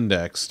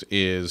reindexed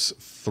is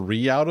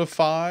 3 out of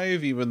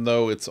 5, even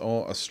though it's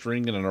all a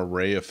string and an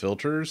array of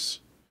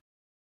filters.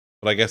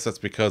 But I guess that's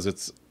because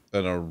it's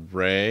an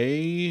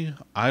array.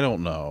 I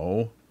don't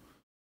know.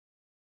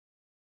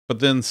 But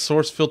then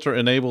source filter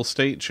enable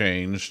state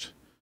changed.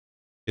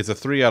 It's a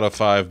 3 out of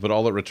 5, but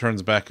all it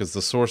returns back is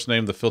the source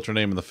name, the filter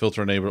name, and the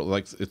filter enable.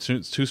 Like it's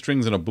 2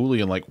 strings and a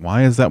boolean. Like,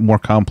 why is that more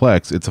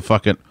complex? It's a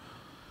fucking.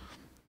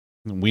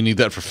 We need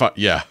that for fun.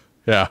 Yeah,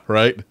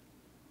 right.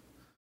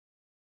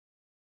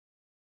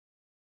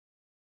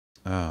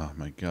 Oh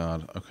my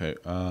god. Okay.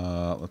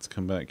 Let's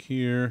come back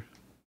here.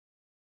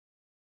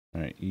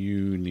 All right.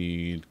 You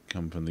need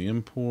come from the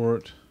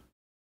import.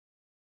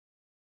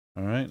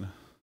 All right.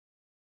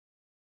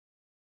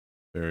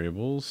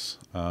 Variables.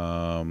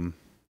 I'm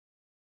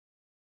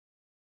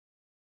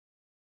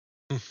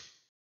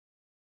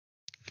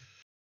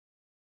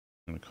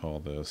gonna call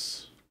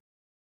this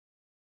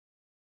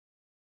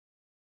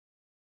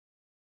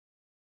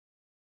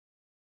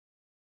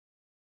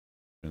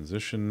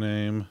transition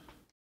name.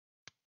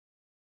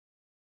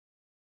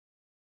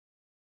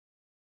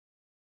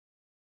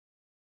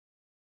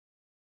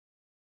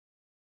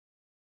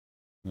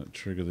 That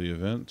trigger the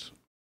event.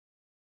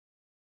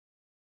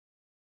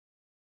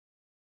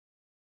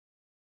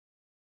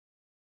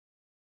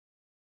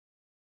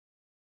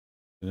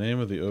 The name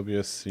of the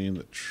OBS scene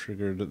that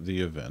triggered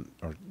the event,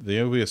 or the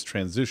OBS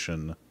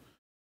transition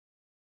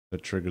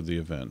that triggered the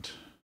event.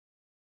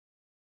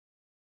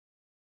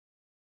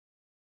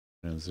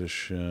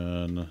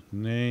 Transition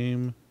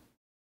name.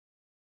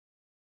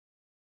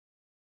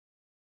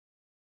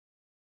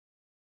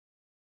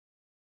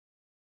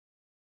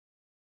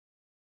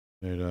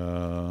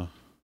 Data.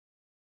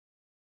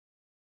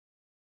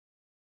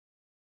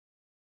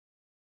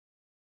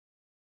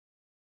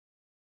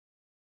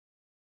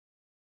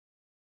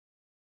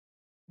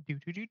 Do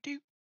do do do.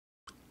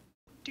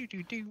 Do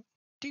do do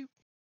do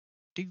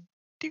do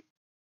do.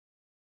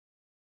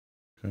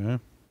 Okay.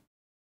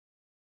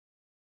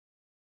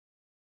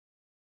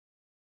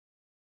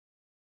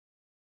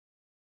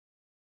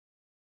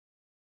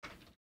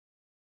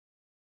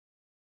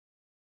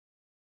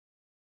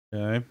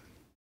 Okay.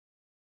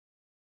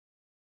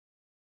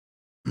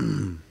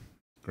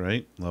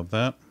 Great. Love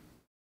that.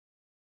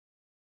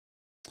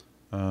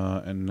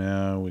 And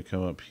now we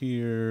come up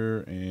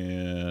here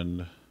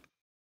and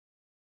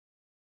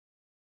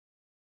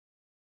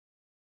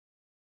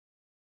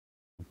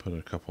we'll put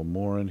a couple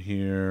more in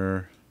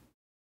here.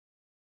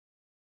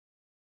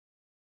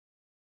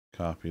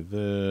 Copy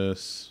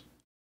this.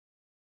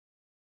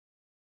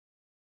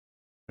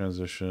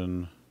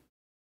 Transition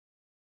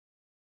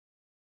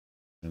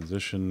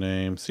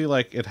name. See,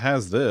 like, it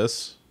has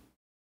this.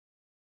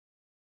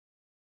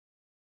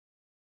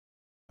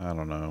 I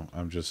don't know.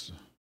 I'm just...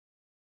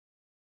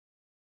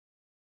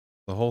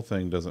 The whole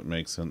thing doesn't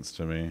make sense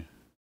to me.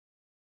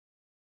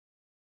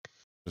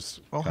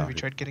 Just Well, have you copy.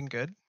 tried getting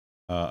good?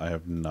 I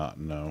have not,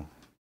 no.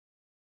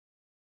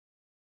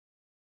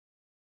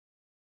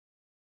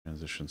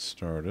 Transition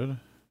started.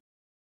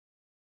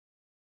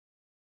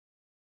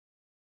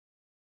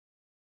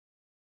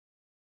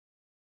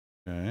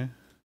 Okay.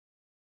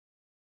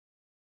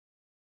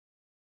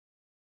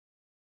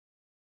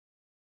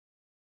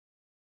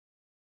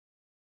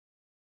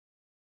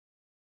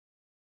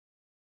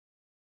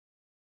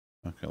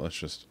 Okay, let's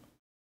just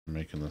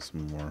making this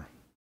more.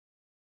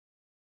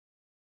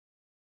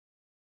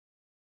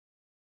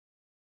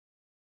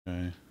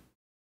 Okay.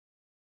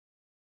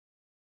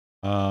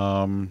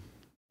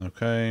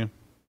 Okay.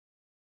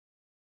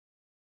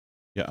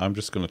 Yeah, I'm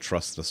just going to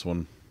trust this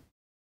one.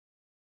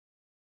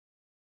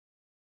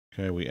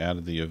 Okay, we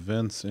added the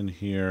events in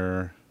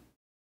here.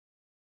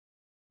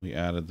 We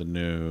added the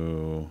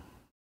new...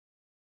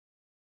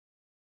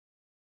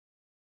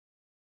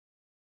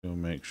 Go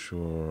make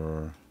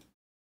sure...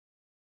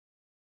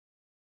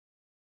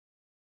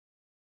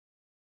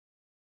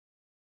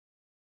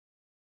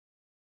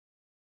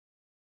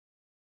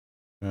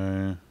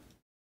 Okay.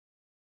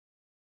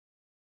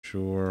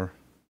 Sure.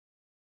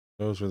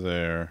 Those are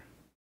there.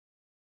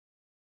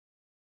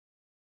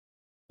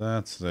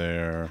 That's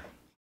there.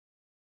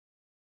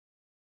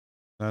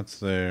 That's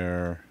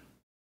there.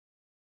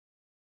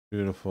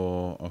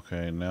 Beautiful.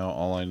 Okay, now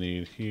all I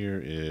need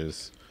here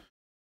is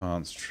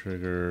const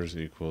triggers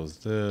equals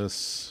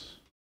this.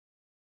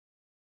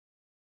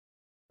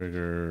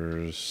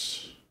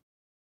 Triggers.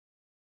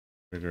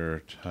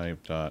 Trigger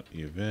type dot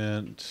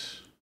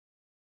event.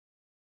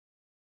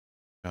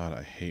 God,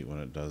 I hate when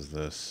it does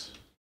this.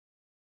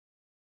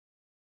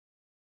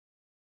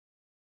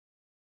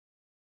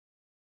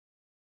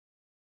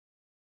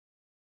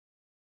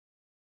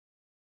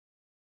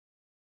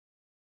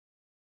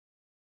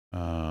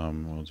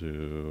 We'll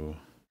do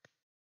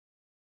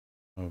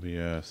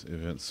OBS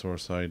event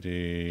source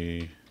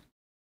ID,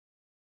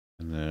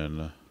 and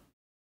then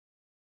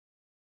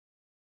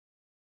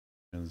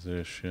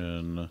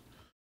transition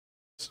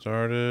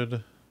started.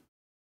 And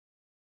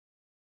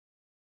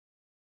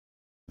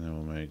then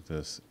we'll make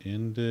this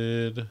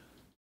ended.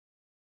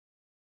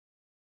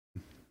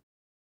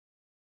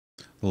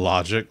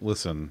 Logic,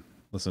 listen,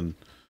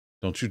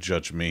 don't you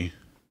judge me.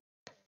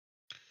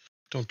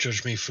 Don't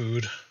judge me,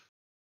 food.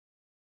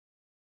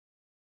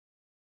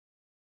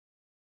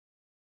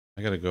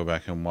 I gotta go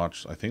back and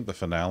watch. I think the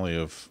finale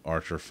of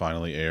Archer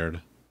finally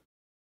aired.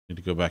 Need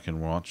to go back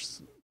and watch,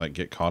 like,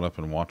 get caught up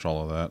and watch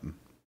all of that.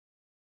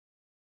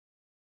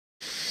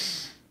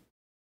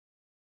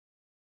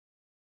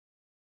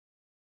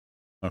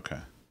 Okay.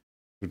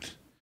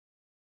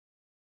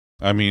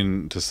 I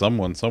mean, to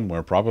someone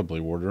somewhere, probably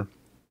Warder.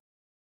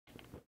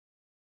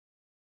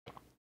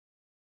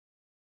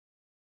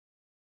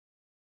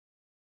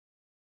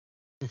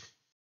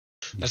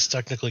 That's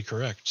technically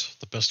correct.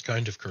 The best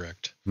kind of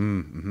correct.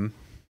 Mm-hmm.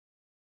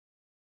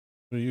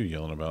 What are you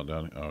yelling about,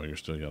 Downey? Oh, you're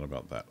still yelling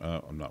about that.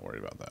 I'm not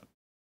worried about that.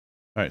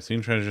 All right,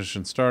 scene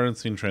transition started,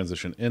 scene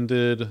transition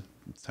ended.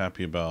 It's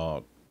happy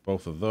about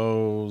both of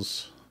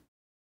those.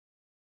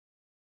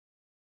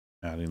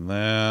 Adding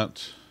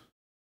that.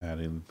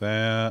 Adding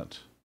that.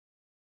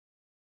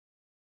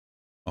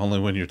 Only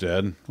when you're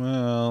dead.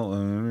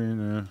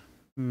 Well,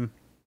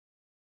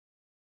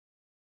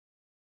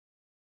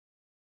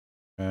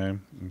 Okay,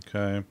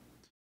 okay.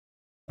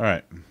 All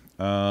right.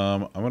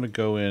 I'm going to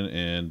go in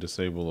and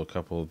disable a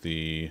couple of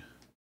the...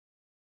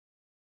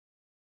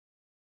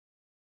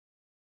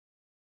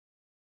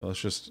 Let's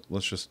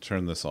just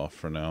turn this off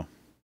for now.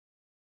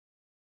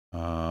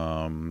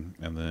 And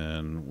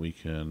then we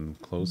can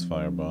close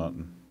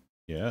Firebot.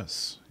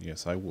 Yes,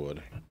 I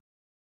would.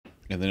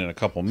 And then in a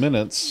couple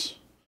minutes,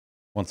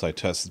 once I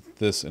test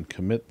this and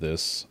commit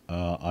this,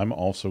 I'm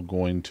also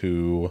going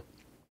to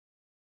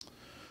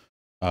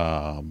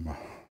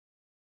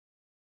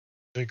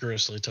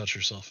vigorously touch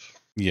yourself.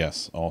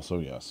 Yes, also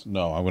yes.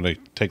 No, I'm going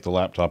to take the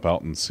laptop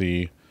out and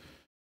see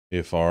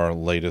if our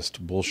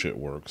latest bullshit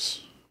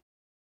works.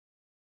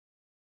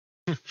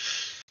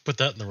 Put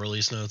that in the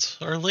release notes.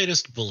 Our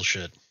latest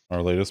bullshit.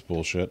 Our latest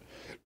bullshit.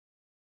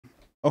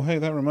 Oh, hey,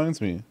 that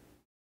reminds me.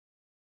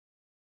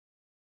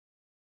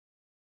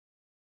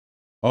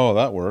 Oh,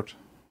 that worked.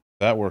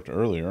 That worked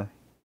earlier.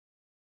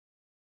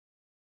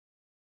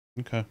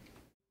 Okay.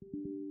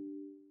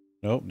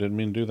 Nope, didn't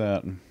mean to do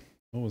that.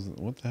 What was it?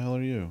 What the hell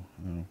are you?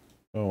 Oh,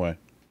 go away.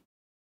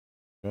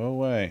 Go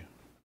away.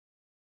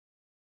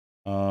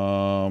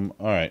 All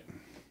right.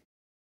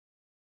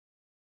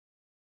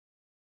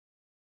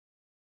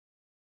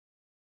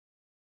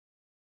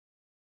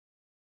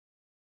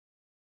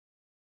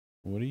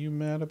 What are you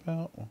mad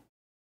about?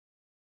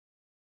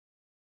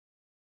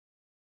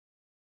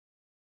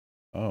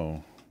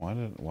 Oh, why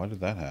did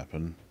that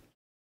happen?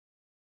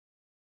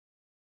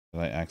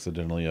 Did I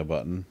accidentally a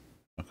button?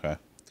 Okay.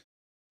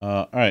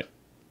 All right.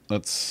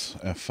 Let's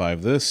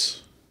F5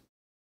 this.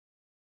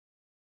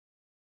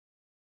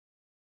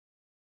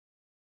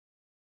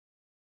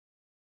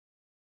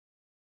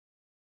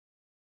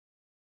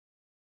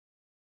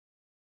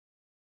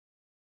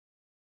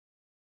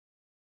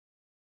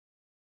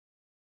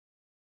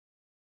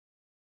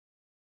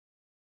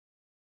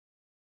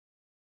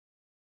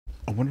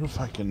 I wonder if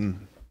I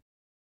can...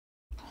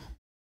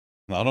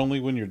 Not only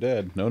when you're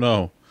dead.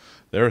 No.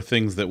 There are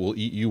things that will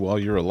eat you while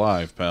you're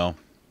alive, pal.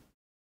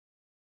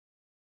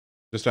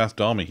 Just ask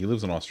Dommy. He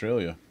lives in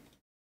Australia.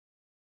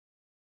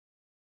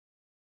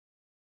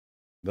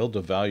 They'll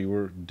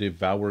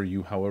devour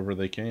you however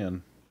they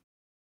can.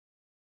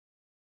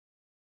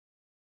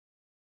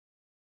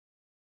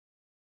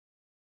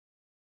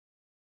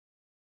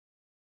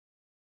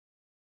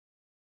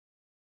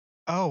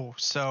 Oh,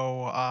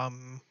 so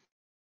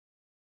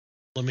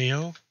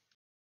Lemieux?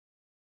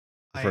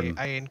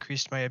 I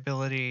increased my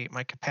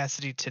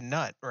capacity to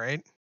nut,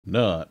 right?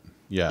 Nut.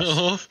 Yes.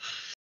 Oh,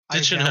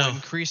 did you know?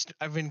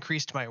 I've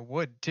increased my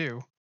wood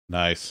too.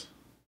 Nice.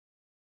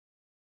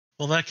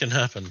 Well, that can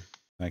happen.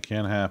 That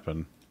can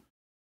happen.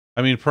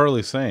 I mean,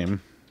 Pearly,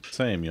 same,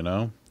 you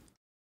know?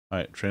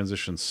 Alright,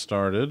 transition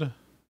started.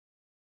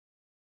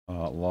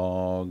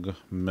 Log,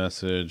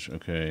 message.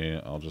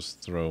 Okay, I'll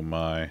just throw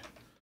my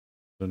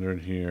thunder in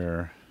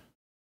here.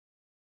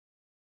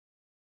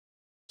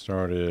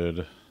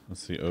 Started.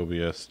 Let's see,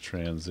 OBS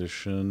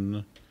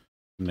transition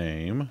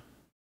name.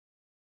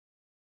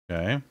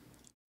 Okay.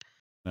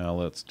 Now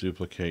let's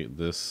duplicate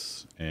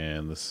this,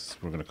 and this,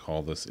 we're going to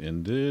call this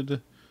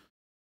ended.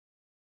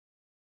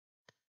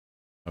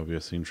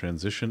 OBS scene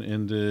transition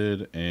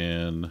ended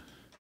and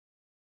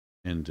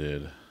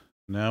ended.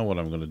 Now what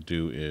I'm going to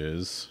do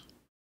is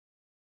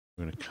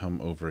I'm going to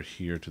come over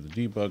here to the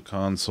debug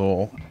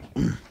console.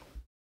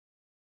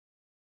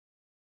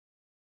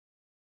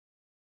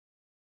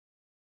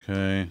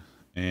 Okay,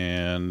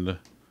 and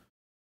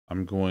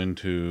I'm going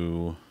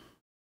to,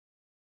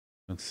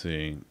 let's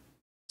see.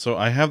 So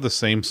I have the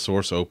same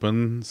source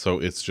open, so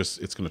it's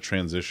going to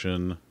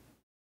transition.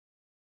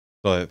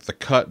 But the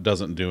cut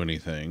doesn't do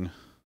anything.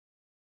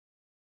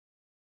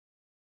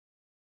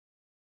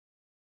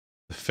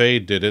 The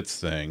fade did its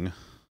thing.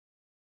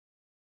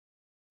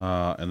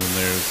 And then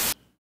there's,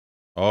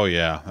 oh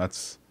yeah,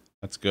 that's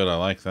good. I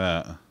like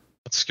that.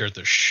 That scared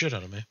the shit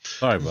out of me.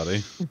 Sorry,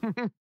 buddy.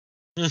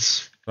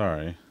 Yes.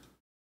 Sorry.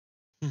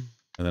 And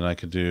then I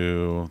could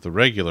do the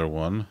regular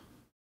one.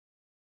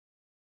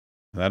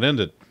 That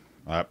ended.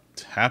 I'm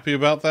happy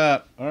about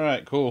that. All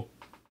right, cool.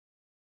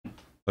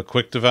 A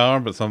quick devour,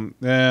 but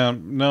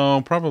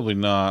no, probably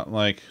not.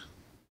 Like,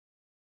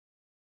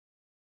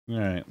 all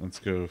right, let's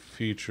go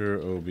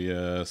feature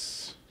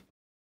OBS,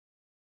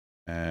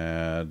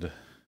 add,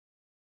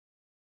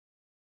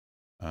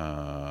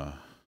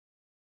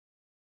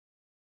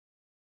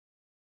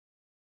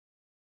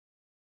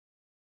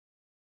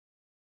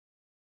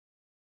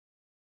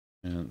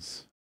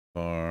 ins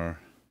bar.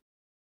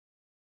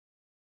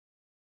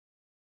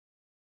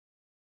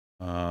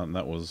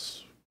 That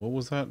was, what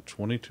was that?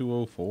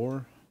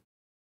 2204?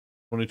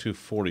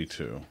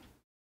 2242.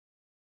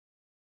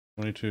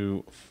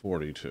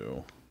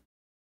 2242.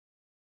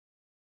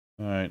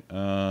 All right,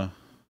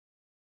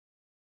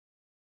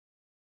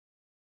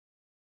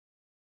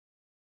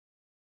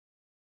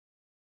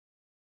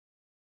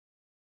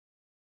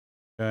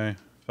 okay,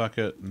 fuck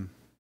it.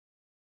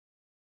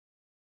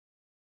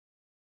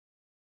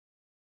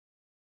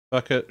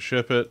 Fuck it,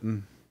 ship it,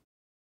 and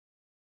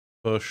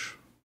push.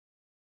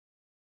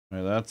 All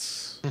right,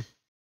 that's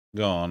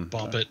gone.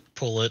 Bop it,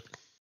 pull it.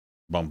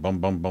 Bum, bum,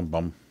 bum, bum,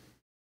 bum.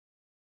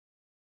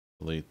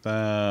 Delete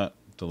that.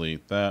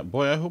 Delete that.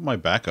 Boy, I hope my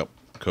backup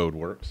code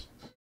works.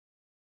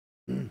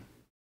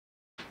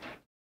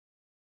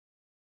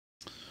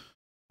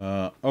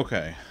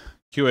 Okay.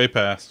 QA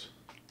passed.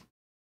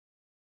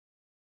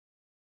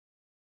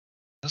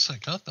 Yes, I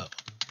got that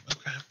one.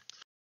 Okay.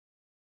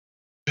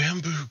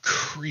 Bamboo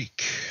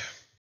Creek.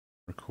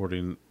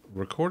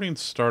 Recording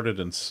started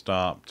and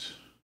stopped.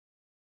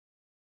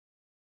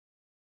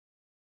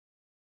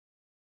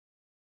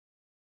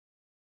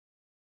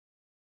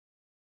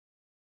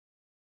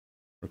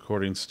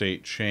 Recording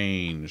state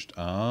changed.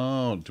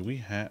 Oh, do we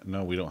have...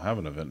 No, we don't have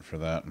an event for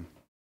that.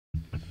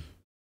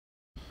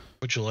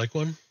 Would you like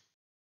one?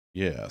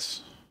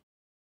 Yes.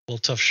 Well,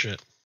 tough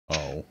shit.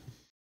 Oh.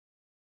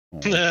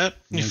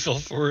 You fell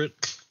for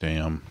it.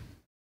 Damn.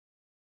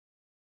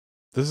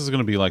 This is going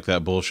to be like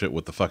that bullshit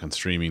with the fucking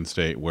streaming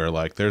state where,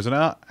 like, there's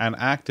an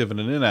active and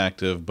an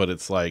inactive, but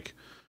it's, like,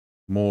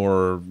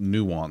 more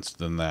nuanced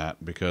than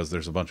that because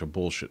there's a bunch of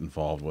bullshit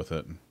involved with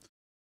it.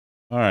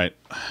 All right.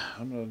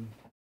 I'm going to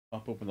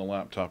pop open the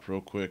laptop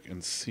real quick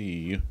and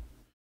see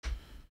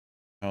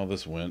how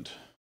this went.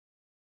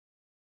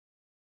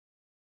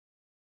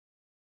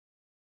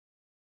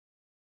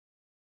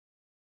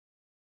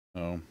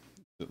 Oh, is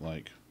it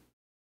like...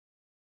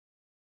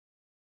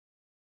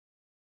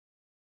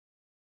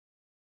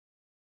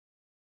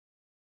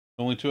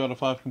 Only 2 out of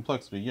 5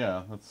 complexity.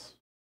 Yeah, that's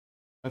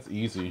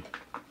easy.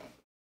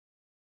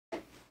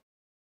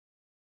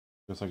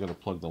 Guess I gotta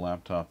plug the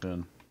laptop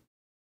in.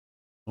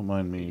 Don't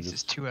mind me. This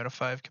is 2 out of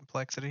 5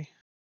 complexity.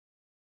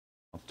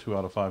 2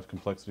 out of 5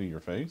 complexity your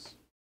face?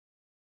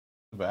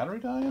 The battery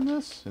die in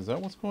this? Is that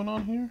what's going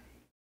on here?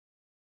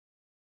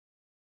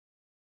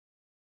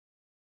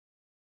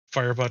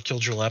 Firebot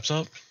killed your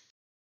laptop?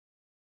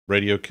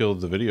 Radio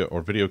killed the video,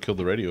 or video killed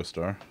the radio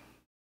star.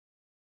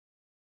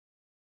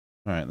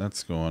 Alright,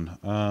 that's going.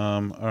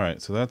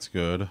 Alright, so that's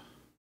good.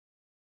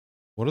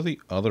 What are the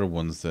other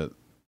ones that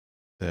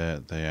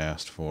they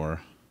asked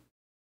for?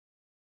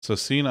 So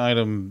scene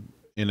item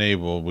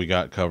enable we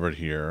got covered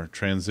here.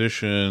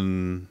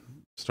 Transition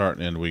start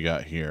and end we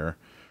got here.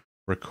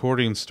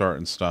 Recording start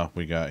and stop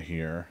we got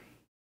here.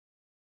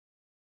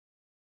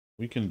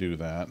 We can do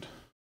that.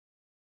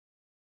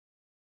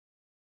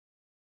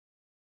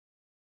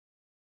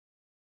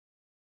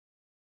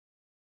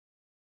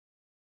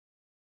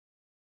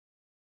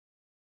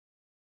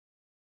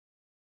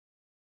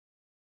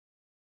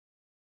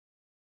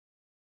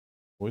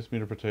 Voice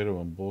meter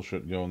potato and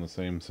bullshit go in the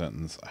same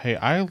sentence. Hey,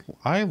 I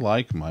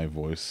like my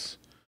voice.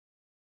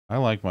 I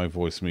like my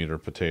voice meter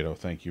potato.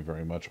 Thank you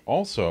very much.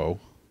 Also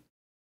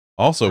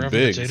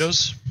Biggs.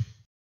 Potatoes?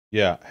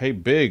 Yeah. Hey,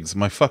 Biggs,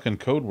 my fucking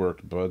code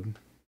worked, bud.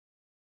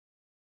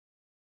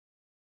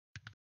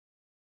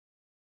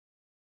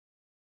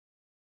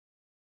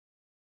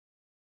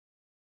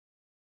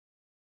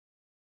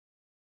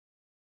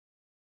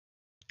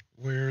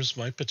 Where's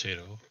my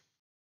potato?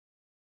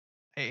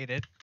 I ate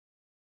it.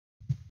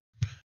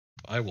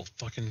 I will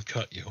fucking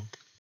cut you.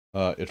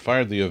 It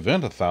fired the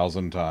event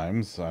 1,000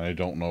 times. I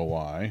don't know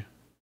why.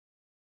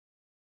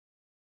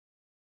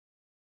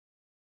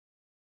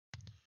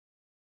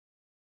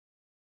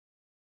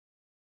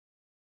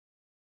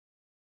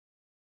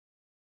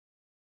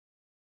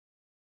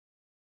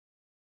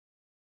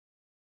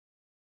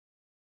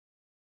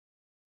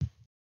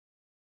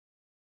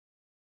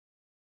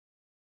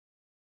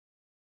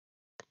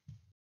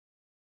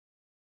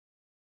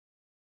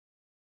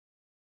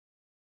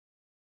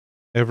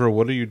 Ever,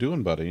 what are you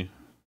doing, buddy?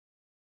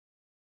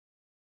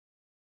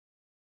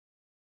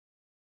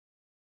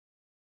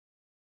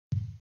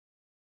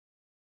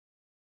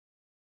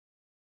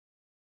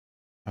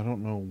 I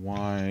don't know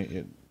why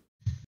it...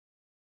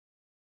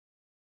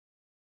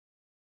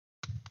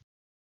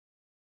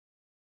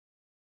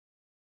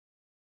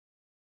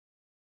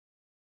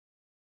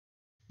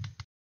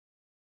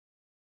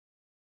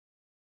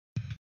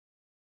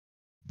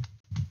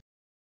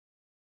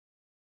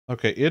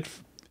 Okay, it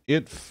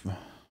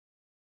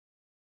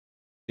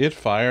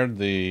fired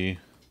the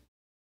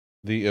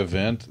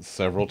event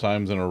several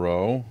times in a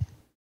row.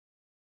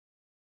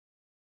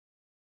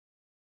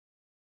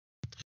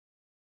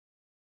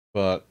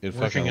 But it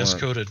Working fucking as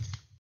worked. coded.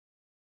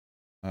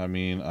 I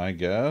mean, I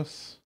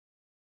guess.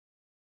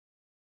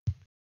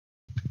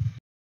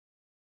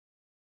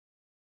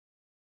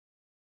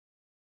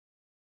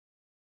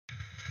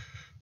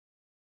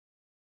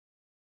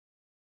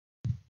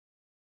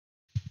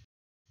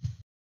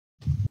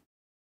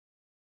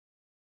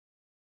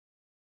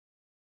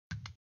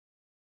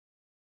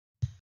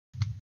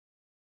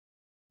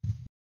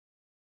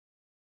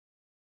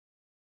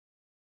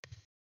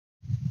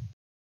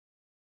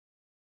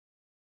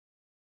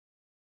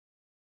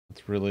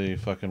 It's really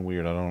fucking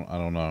weird. I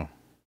don't know.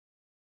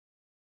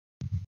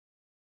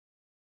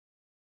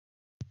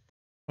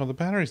 Oh, the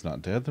battery's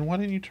not dead. Then why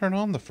didn't you turn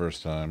on the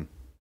first time?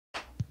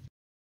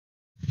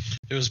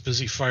 It was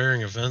busy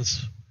firing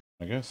events.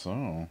 I guess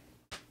so.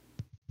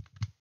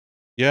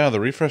 Yeah, the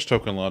refresh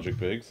token logic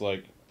bigs,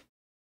 like...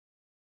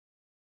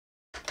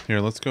 Here,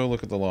 let's go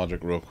look at the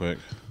logic real quick.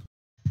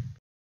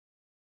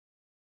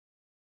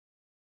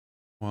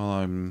 While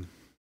I'm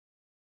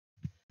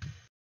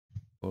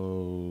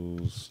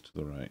close to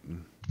the right.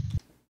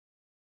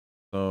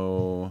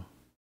 So...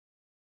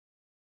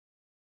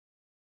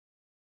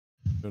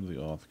 Go to the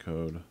auth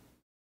code.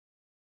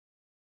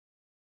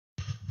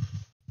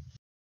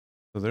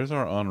 So there's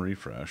our on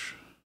refresh,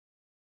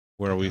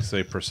 where we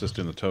say persist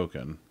in the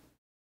token.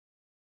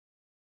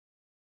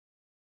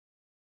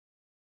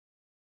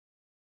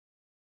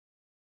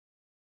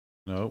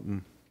 Nope.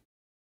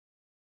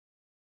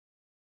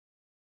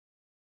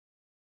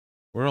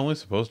 We're only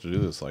supposed to do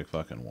this like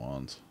fucking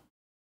once.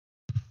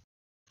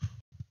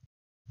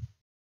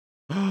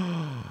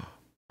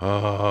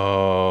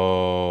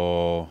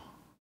 Oh.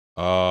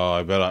 Oh,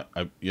 I bet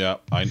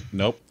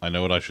nope. I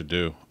know what I should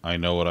do. I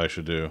know what I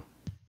should do.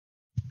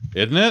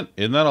 Isn't it?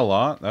 Isn't that a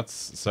lot? That's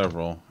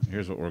several.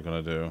 Here's what we're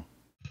gonna do.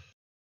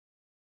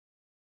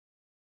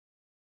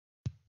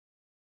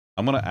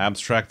 I'm gonna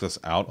abstract this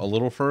out a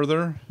little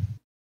further.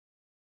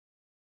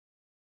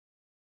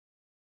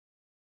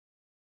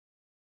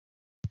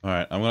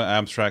 Alright, I'm gonna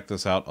abstract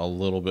this out a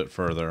little bit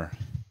further.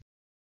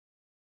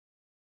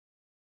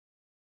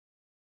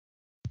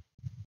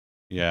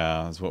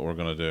 Yeah, that's what we're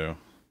gonna do.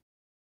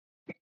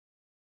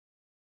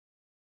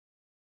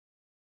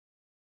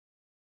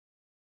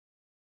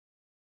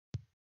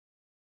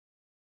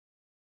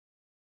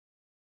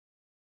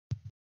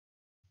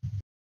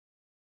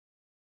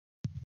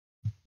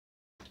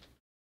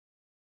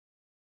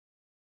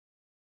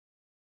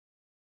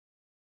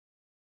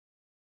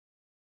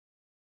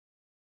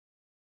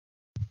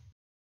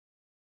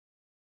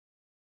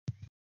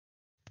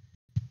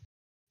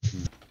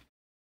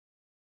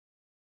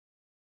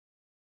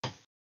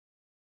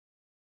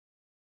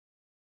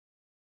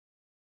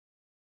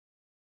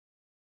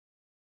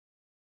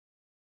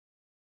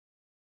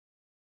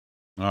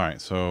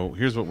 Alright, so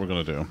here's what we're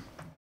gonna do.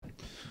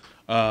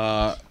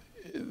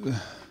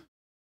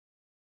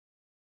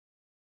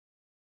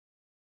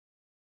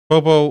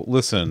 Bobo,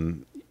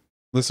 listen.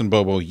 Listen,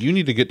 Bobo, you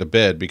need to get to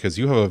bed because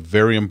you have a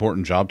very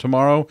important job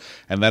tomorrow,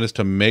 and that is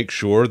to make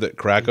sure that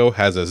Krakow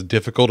has as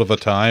difficult of a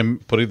time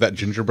putting that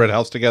gingerbread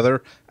house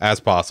together as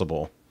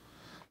possible.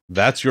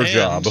 That's your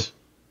job.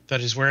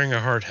 That he's wearing a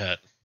hard hat.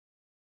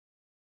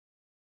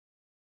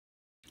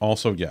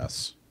 Also,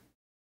 yes.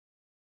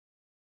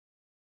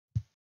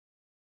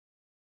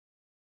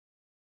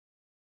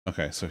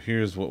 Okay, so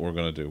here's what we're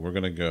going to do. We're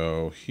going to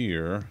go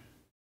here.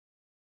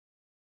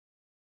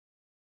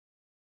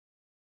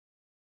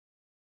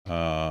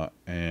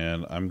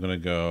 And I'm going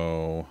to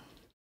go...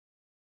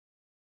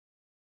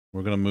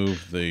 We're going to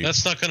move the...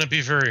 That's not going to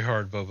be very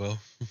hard, Bobo.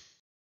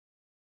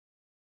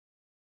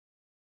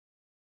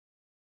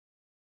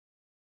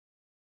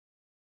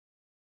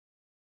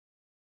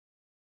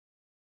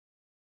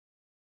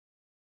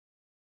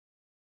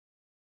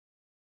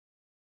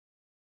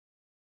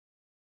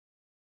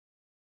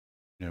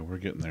 Yeah, we're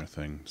getting there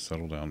thing.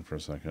 Settle down for a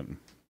second.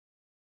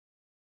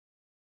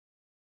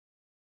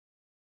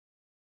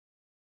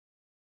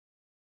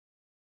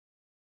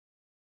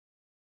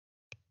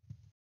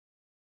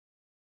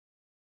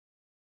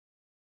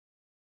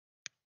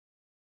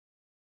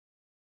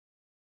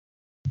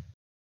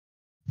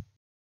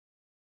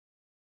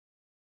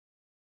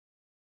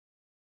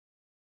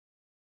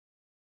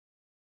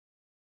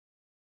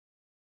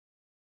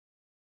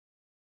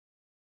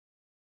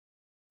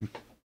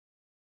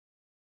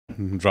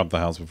 Drop the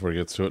house before he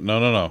gets to it.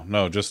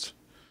 No. Just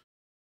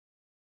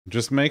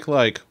make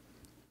like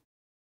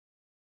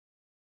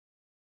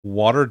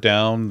water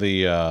down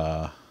the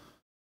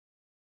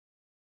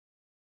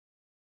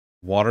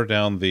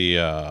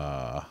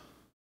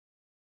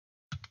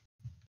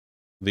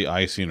the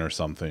icing or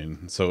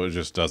something, so it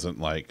just doesn't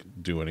like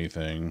do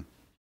anything.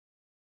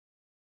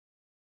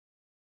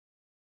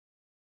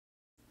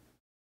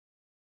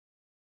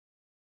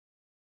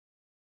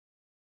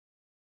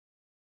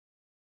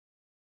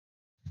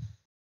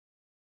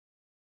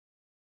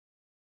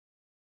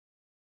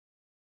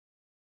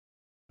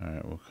 All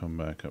right, we'll come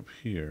back up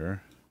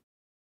here.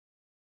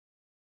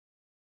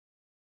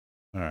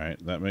 All right,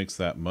 that makes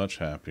that much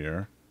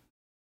happier.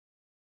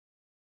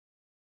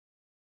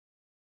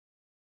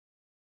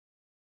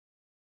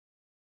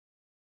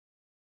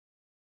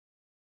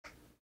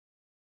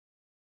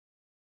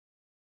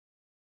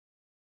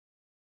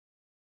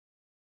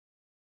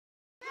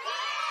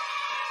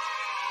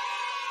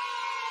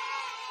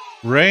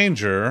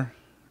 Ranger,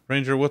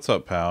 what's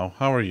up, pal?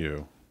 How are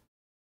you?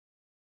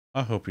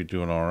 I hope you're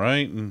doing all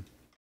right. And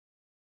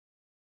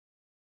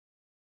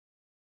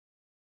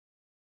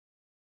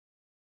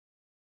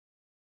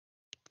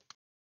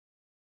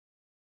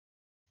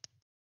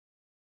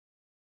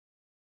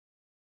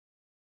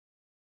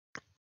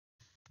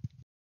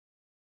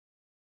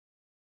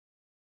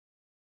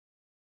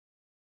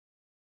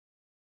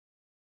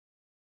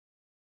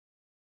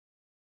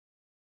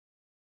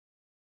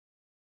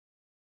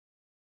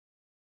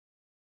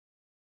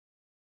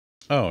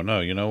oh no,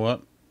 you know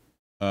what?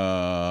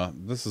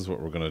 This is what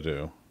we're gonna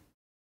do.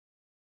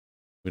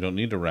 We don't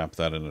need to wrap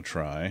that in a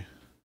try.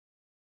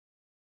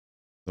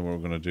 Then what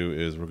we're gonna do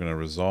is we're gonna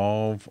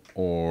resolve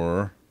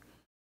or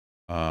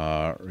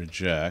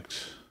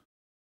reject.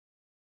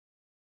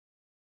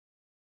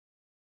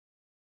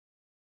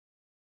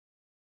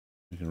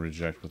 We can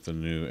reject with the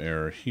new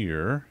error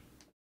here.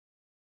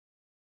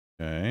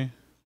 Okay. And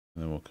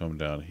then we'll come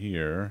down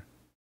here.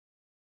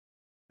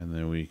 And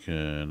then we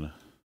can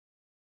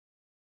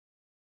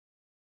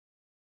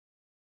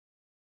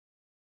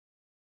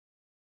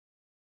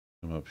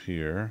come up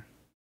here.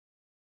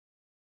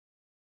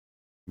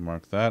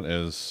 Mark that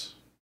as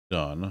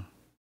done.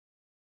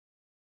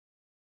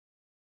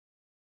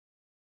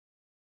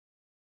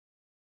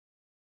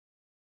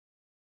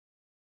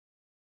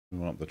 We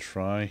want the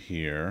try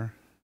here.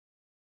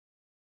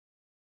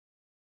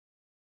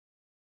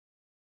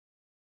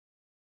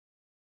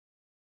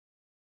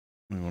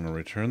 We want to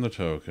return the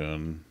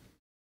token.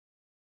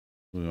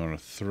 We want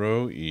to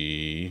throw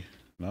E,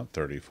 not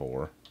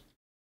 34.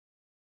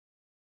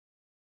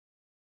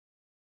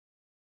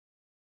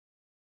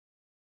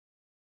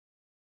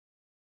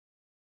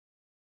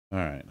 All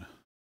right.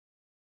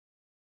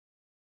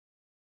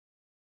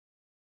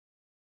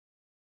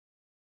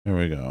 There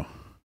we go.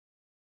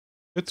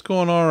 It's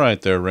going all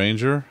right there,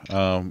 Ranger.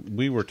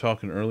 We were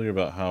talking earlier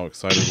about how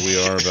excited we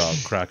are about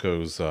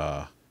Krako's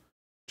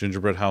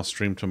Gingerbread House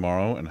stream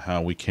tomorrow and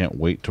how we can't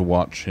wait to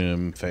watch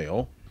him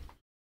fail,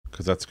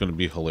 because that's going to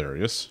be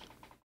hilarious.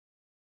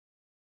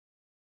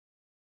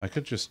 I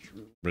could just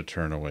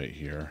return away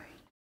here.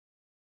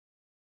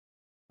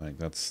 Like,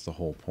 that's the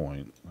whole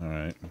point. All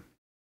right.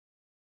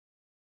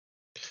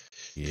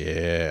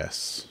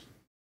 Yes.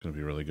 It's going to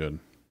be really good.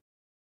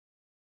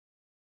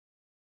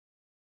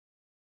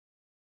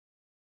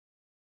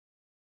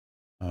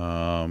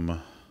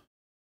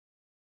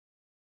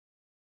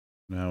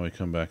 Now we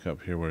come back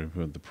up here where we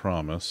put the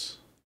promise.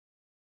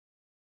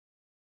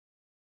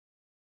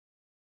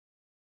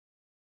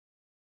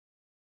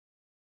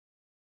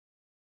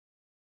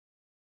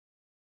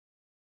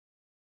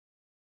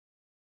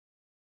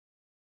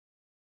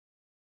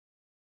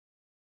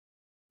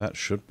 That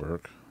should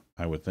work.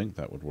 I would think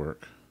that would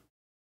work.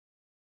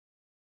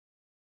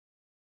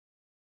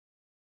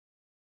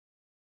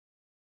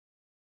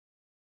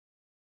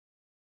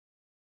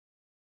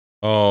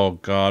 Oh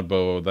God,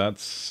 Bo,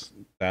 that's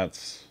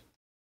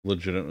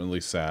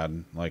legitimately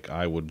sad. Like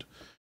I would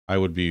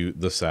be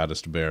the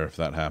saddest bear if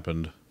that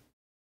happened.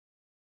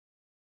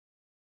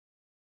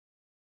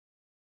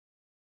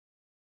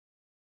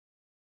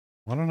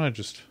 Why don't I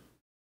just...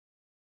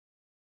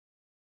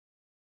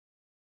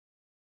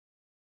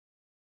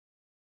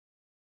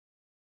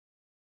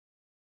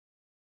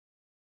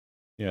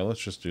 Yeah,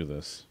 let's just do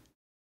this.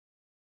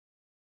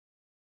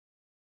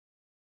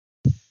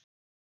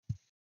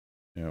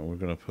 Yeah, we're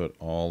gonna put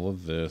all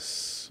of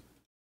this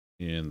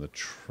in the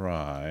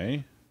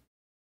try.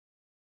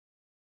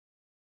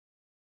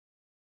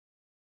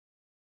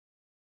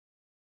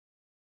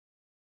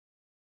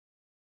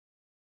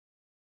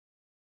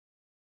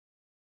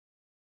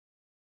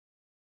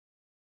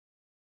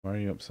 Why are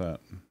you upset?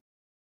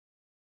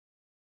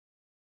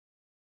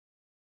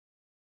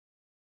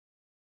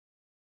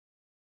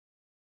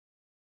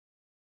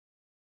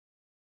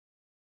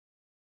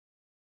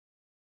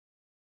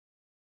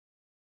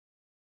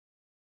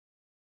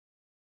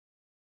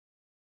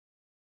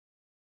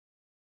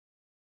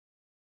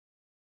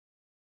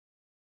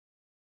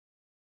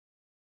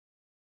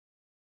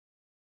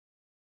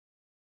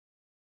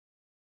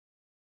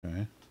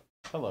 Okay.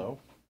 Hello.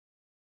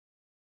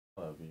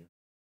 Love you.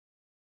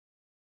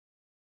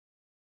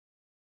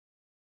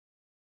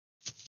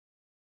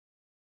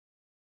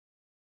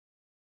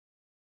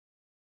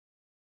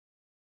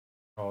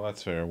 Oh,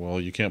 that's fair.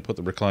 Well, you can't put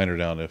the recliner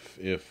down if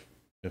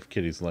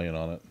Kitty's laying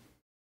on it.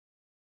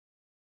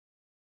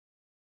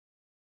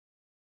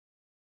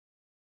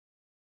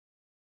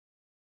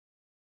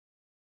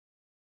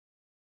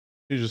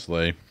 You just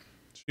lay.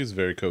 She's a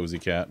very cozy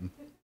cat.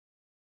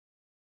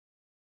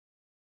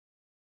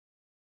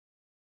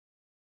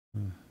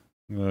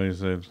 No, he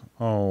said,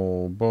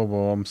 "Oh,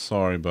 Bobo, I'm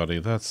sorry, buddy.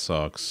 That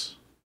sucks.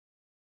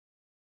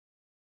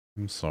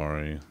 I'm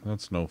sorry.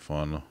 That's no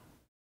fun."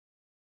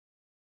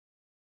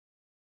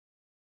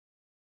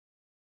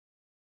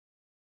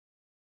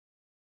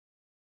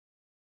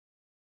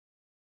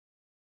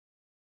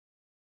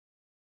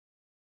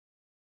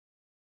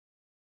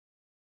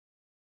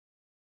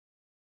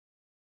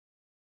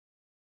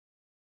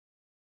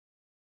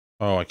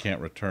 Oh, I can't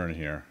return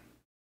here.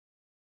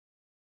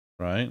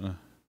 Right?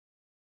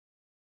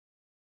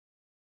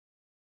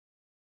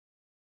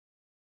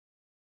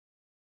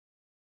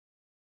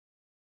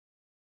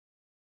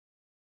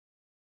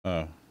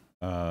 Oh.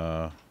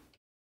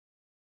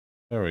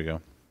 There we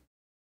go.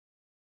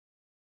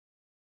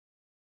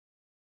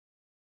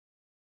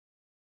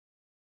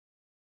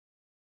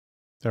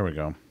 There we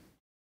go.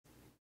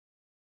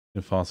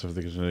 If also if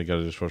they got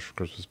a dishwasher for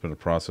Christmas, it's been a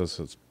process.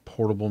 It's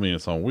portable, meaning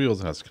it's on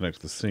wheels. It has to connect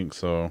to the sink.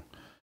 So,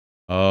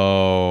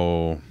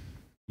 oh,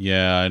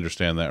 yeah, I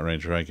understand that,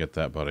 Ranger. I get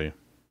that, buddy.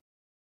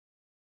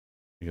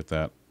 I get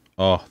that.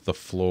 Oh, the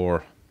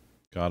floor.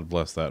 God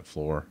bless that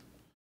floor,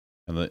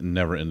 and the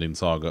never-ending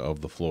saga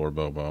of the floor,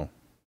 Bobo.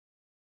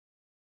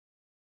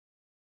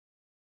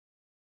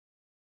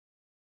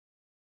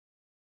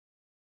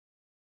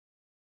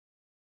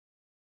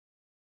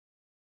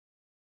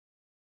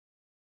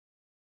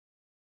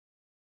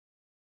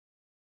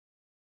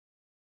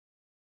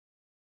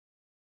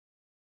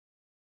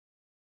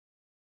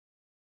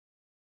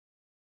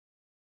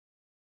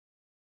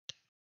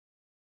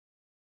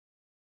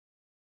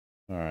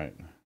 All right.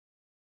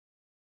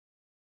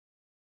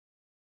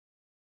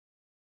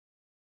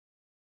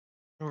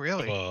 Oh,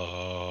 really?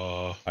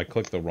 I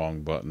clicked the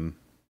wrong button.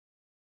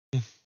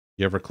 You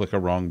ever click a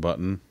wrong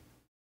button?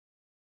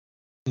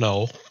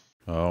 No.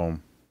 Oh.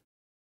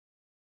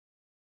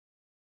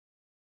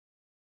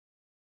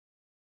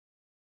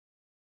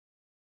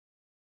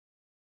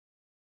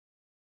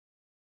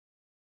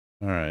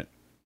 All right.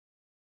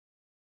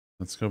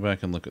 Let's go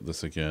back and look at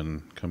this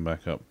again. Come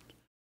back up.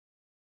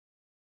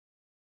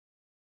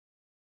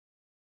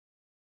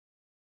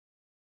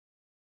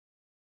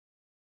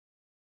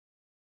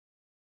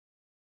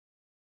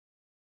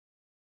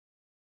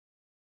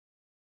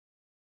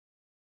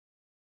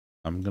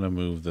 I'm going to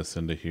move this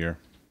into here.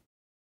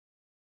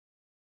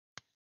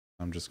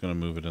 I'm just going to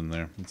move it in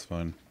there. It's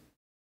fine.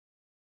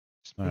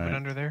 Just move it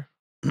under there.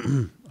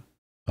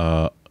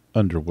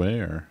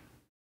 Underwear.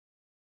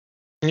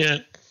 Yeah.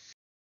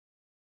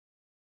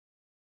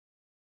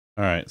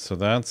 All right, so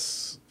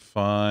that's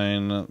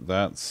fine.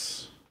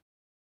 That's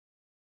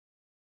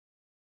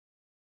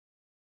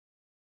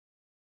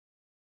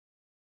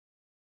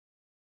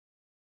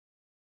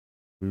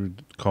we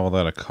would call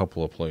that a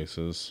couple of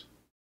places.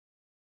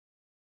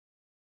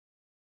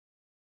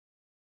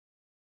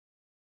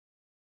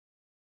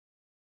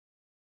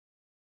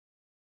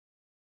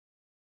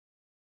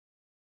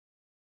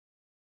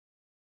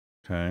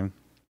 Okay.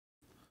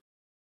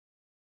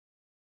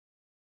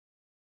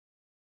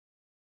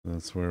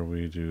 That's where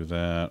we do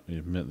that. We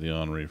admit the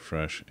on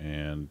refresh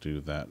and do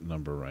that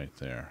number right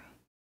there.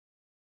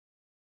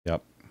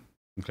 Yep.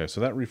 Okay, so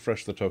that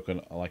refreshed the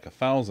token like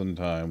 1,000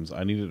 times.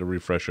 I needed to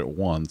refresh it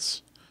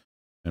once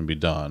and be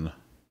done.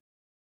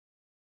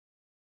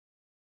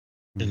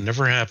 You're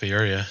never happy,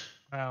 are you?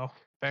 Wow.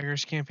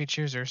 Beggars can't be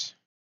choosers.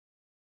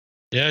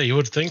 Yeah, you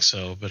would think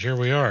so, but here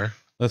we are.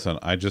 Listen,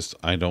 I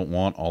don't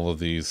want all of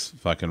these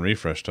fucking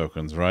refresh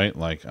tokens, right?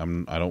 Like I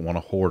don't want to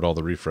hoard all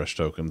the refresh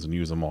tokens and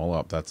use them all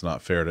up. That's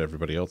not fair to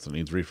everybody else that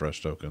needs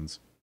refresh tokens.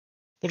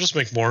 We'll just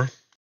make more.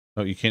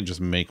 No, you can't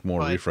just make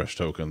more But- refresh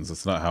tokens.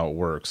 That's not how it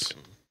works.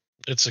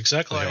 It's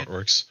exactly how But it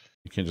works.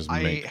 You can't just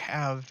I make.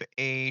 have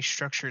a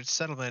structured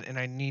settlement and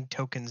I need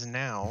tokens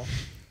now.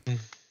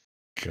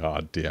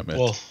 God damn it.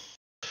 Well,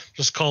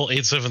 just call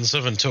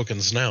 877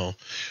 tokens now.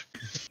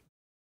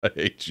 I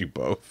hate you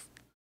both.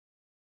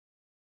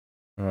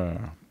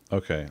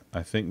 Okay,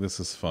 I think this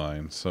is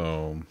fine.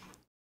 So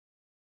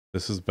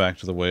this is back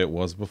to the way it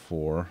was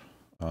before,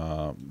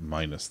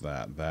 minus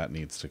that. That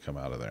needs to come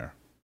out of there.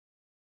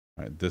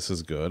 All right, this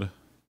is good.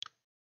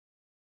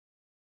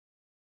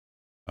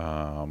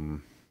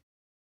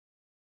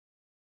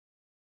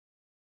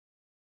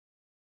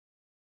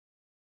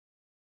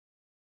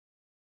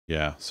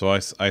 Yeah, so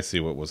I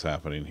see what was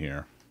happening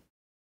here.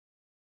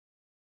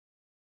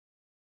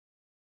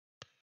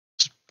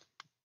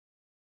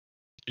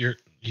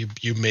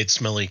 You made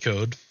smelly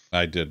code.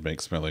 I did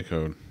make smelly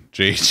code.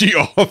 J.G.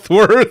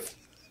 Allsworth.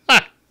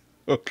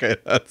 Okay,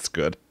 that's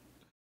good.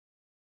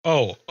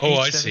 Oh,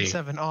 I see.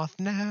 877 off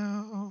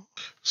now.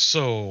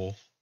 So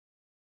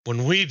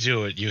when we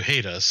do it, you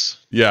hate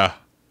us. Yeah.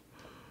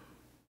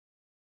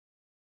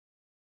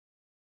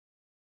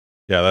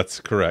 Yeah, that's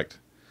correct.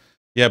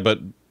 Yeah, but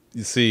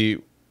you see,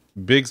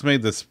 Biggs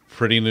made this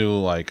pretty new,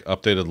 like,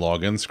 updated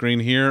login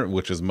screen here,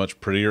 which is much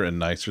prettier and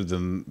nicer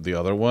than the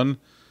other one.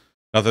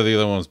 Not that the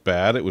other one was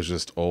bad, it was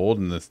just old,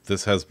 and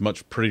this has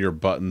much prettier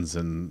buttons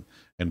and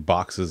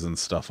boxes and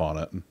stuff on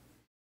it.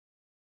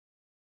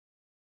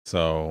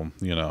 So,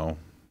 you know,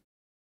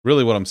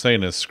 really what I'm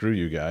saying is screw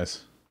you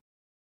guys.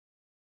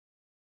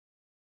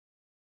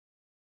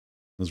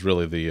 Is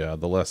really the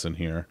lesson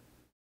here.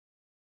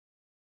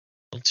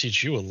 I'll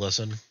teach you a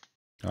lesson.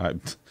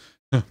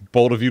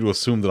 Bold of you to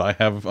assume that I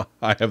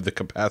have the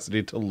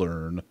capacity to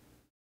learn.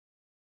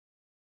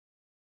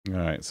 All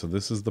right, so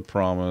this is the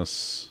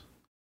promise.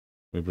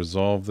 We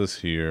resolve this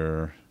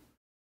here.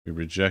 We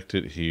reject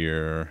it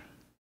here.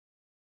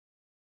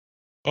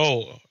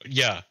 Oh,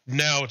 yeah.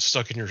 Now it's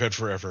stuck in your head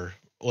forever.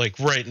 Like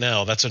right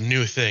now, that's a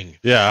new thing.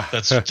 Yeah.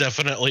 That's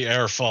definitely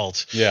our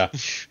fault. Yeah.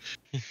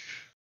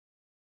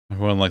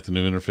 Everyone like the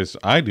new interface.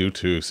 I do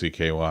too,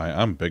 CKY.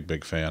 I'm a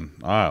big fan.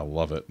 I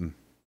love it.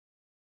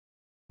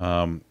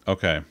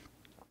 Okay.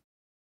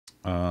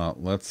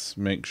 Let's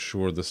make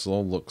sure this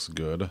all looks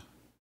good.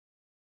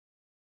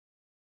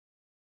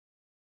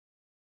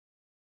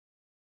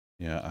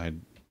 Yeah, I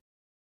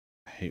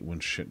hate when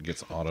shit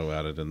gets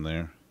auto-added in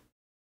there.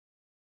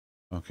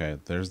 Okay,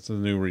 there's the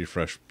new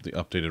refresh, the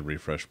updated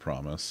refresh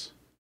promise.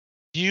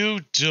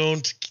 You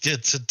don't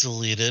get to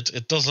delete it.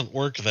 It doesn't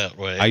work that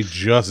way. I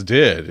just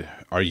did.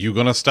 Are you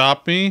gonna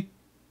stop me?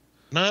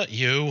 Not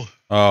you.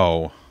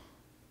 Oh.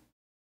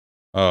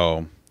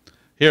 Oh.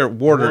 Here,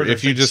 Warder,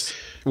 if you just...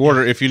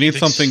 Warder, if you need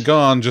something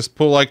gone, just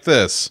pull like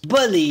this.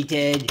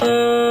 Deleted.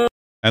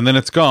 And then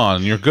it's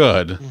gone. You're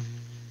good.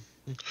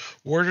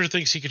 Warder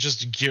thinks he could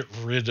just get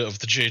rid of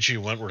the J.G.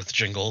 Wentworth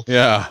jingle.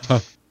 Yeah.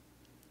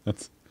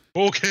 That's...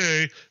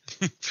 Okay.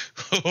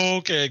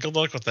 Okay, good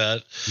luck with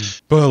that.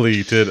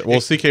 Deleted. Well,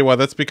 CKY,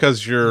 that's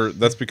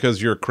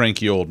because you're a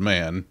cranky old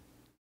man.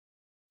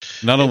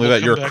 Not only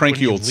that, you're a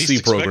cranky old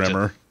C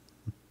programmer.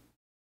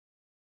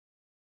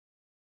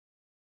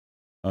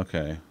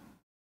 Okay.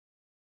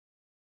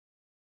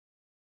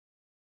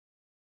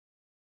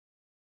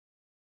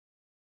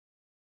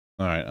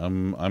 All right,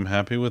 I'm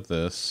happy with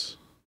this.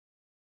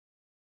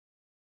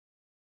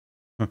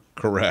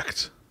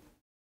 Correct.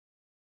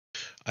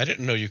 I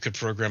didn't know you could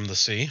program the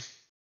C.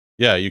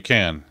 Yeah, you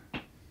can.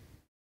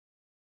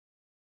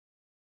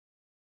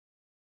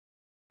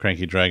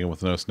 Cranky dragon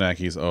with no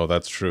snackies. Oh,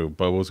 that's true.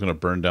 Bobo's gonna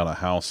burn down a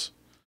house.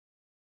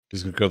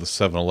 He's gonna go to the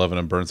 7-Eleven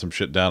and burn some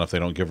shit down if they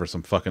don't give her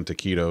some fucking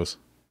taquitos.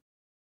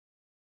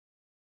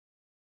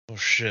 Oh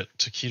shit,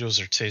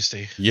 taquitos are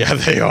tasty. Yeah,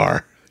 they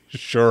are.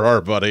 Sure are,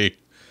 buddy.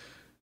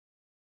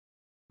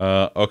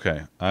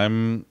 Okay. I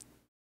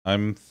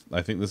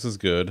think this is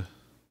good.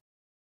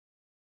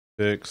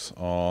 Fix,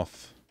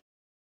 auth,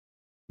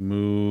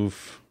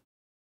 move,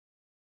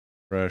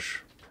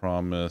 fresh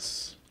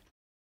promise,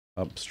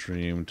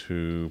 upstream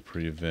to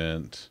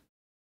prevent,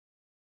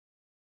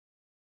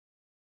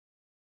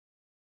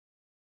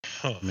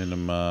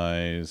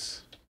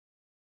 minimize,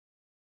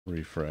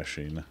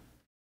 refreshing,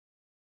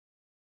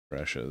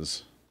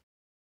 refreshes.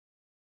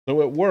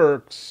 So it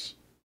works.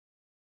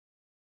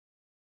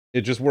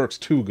 It just works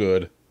too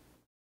good.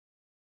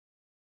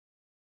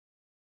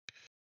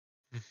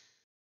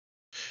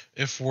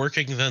 If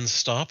working, then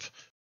stop.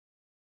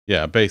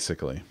 Yeah,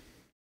 basically.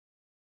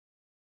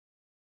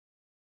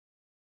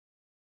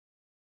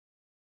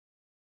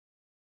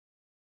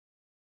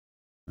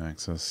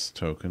 Access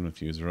token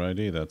with user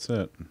ID. That's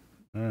it.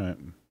 All right.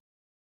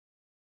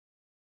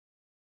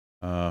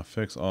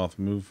 Fix, auth,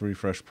 move,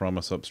 refresh,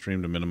 promise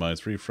upstream to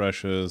minimize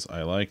refreshes.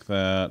 I like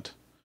that.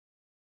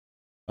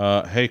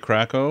 Hey,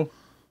 Krakow.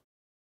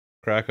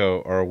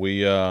 Krakow, are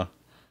we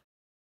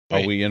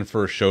in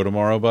for a show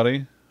tomorrow,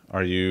 buddy?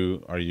 Are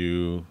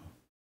you...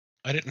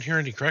 I didn't hear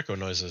any Krakow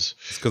noises.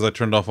 It's because I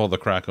turned off all the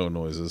Krakow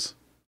noises.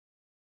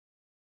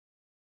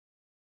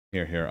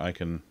 Here, I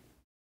can...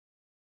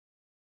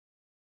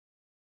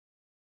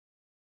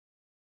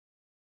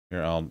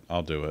 Here,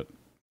 I'll do it.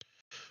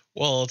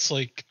 Well, it's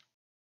like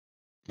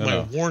my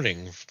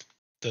warning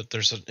that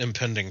there's an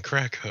impending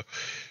Krakow.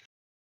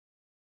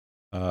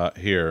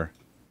 Here.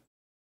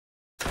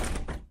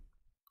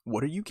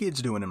 What are you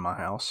kids doing in my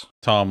house?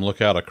 Tom,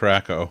 look out, a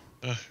Krakow.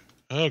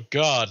 Oh,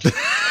 God.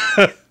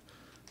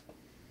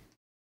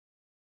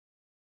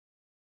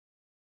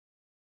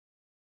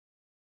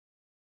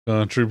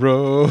 Country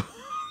roads.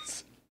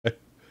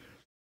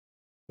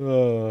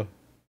 Krakow,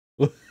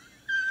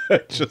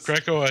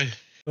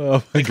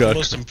 oh my God. The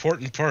most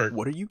important part.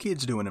 What are you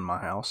kids doing in my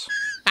house?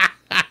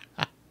 I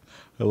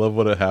love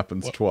when it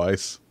happens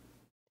twice.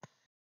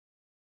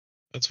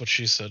 That's what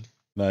she said.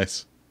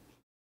 Nice.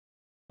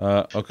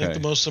 Okay. I think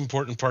the most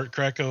important part,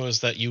 Krakow,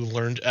 is that you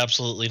learned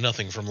absolutely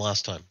nothing from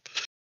last time.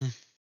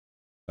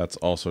 That's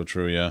also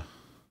true, yeah.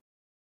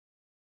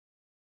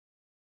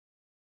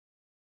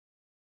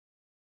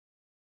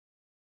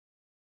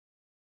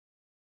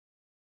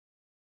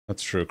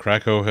 That's true.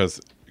 Krakow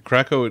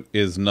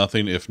is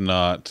nothing if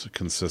not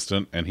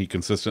consistent, and he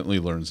consistently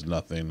learns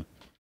nothing.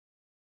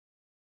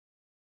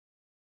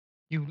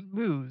 You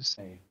lose.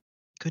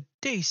 Good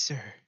day,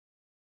 sir.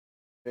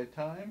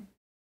 Bedtime?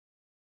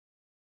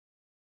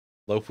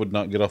 Loaf would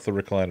not get off the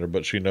recliner,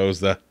 but she knows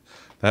that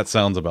that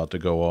sound's about to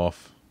go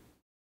off.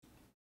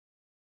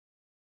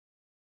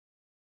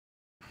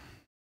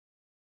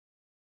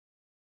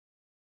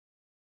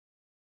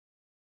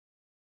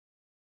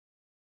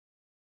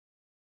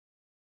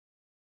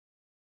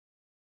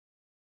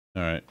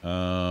 All right.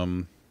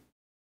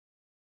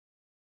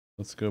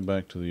 Let's go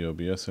back to the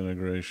OBS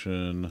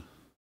integration.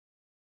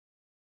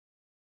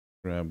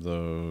 Grab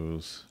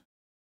those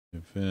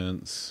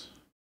events.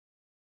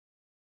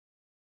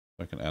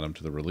 I can add them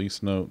to the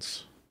release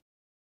notes.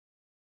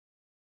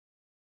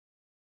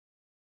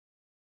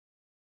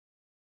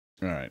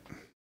 All right.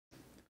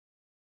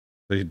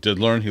 He did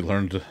learn. He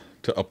learned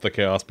to up the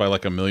chaos by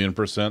like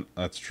 1,000,000%.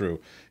 That's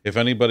true. If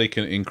anybody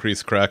can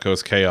increase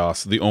Krakow's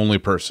chaos, the only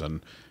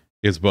person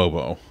is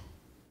Bobo.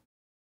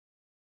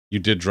 You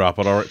did drop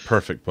it. All right.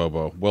 Perfect,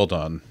 Bobo. Well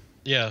done.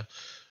 Yeah.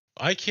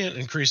 I can't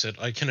increase it.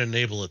 I can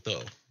enable it,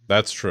 though.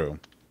 That's true.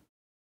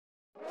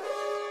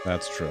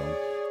 That's true.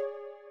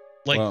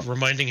 Like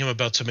reminding him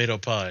about tomato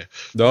pie.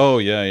 Oh,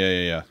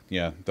 yeah.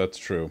 Yeah, that's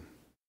true.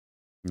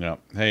 Yeah.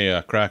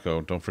 Hey,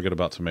 Krakow, don't forget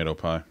about tomato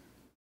pie.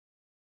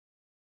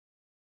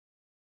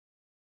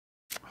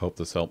 Hope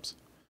this helps.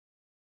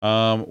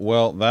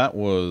 Well, that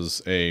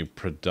was a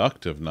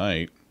productive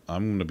night.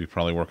 I'm going to be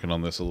probably working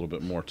on this a little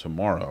bit more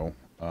tomorrow.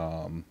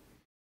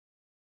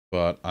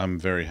 But I'm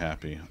very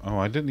happy. Oh,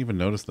 I didn't even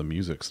notice the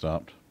music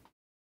stopped.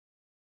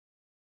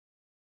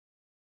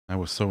 I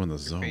was so in the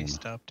zone. Face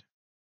stopped.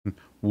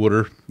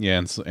 Wooder,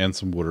 yeah, and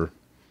some wooder.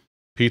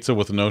 Pizza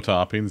with no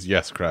toppings?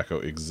 Yes, Krakow,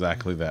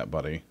 exactly that,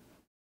 buddy.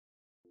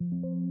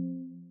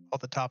 All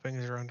the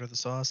toppings are under the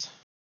sauce.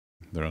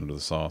 They're under the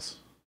sauce.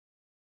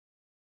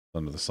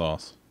 Under the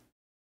sauce.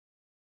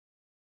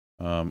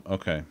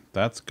 Okay,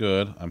 that's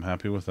good. I'm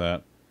happy with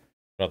that.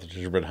 Got the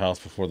gingerbread house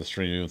before the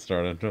stream even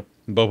started.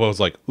 Bobo's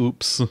like,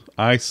 oops,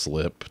 I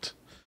slipped.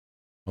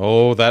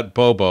 Oh, that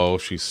Bobo,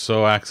 she's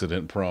so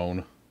accident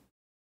prone.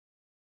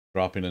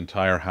 Dropping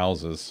entire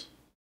houses.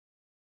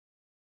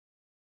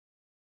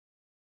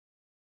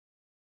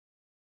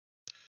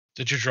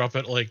 Did you drop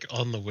it, like,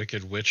 on the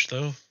Wicked Witch,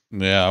 though?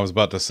 Yeah, I was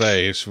about to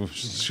say,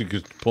 she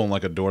could pull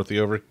like a Dorothy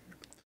over.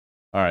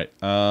 All right.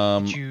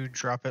 Did you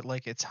drop it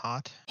like it's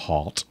hot?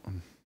 Hot.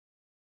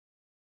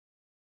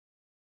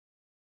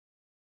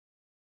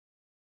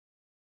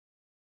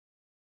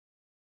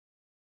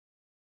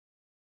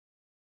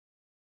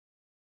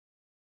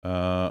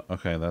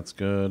 Okay, that's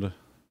good.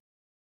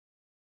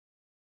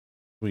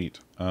 Sweet.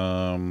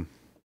 I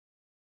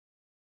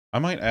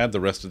might add the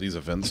rest of these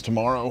events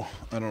tomorrow.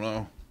 I don't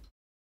know.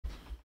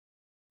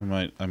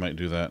 I might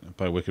do that.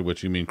 By Wicked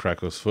Witch, you mean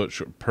Krakow's foot?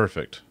 Sure.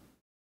 Perfect.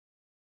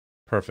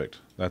 Perfect.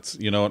 That's,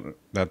 you know what?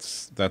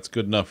 That's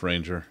good enough,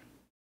 Ranger.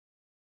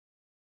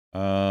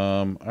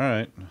 All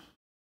right.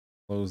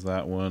 Close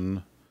that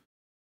one.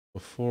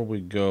 Before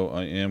we go,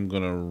 I am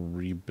gonna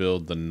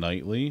rebuild the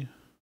nightly,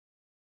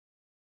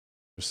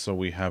 just so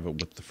we have it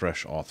with the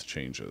fresh auth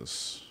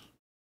changes.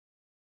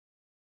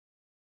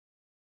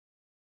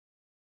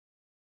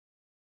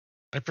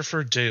 I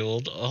prefer day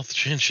old auth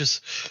changes.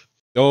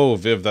 Oh,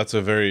 Viv,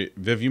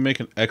 Viv, you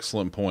make an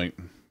excellent point.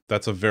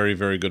 That's a very,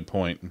 very good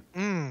point.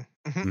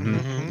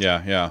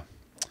 Yeah.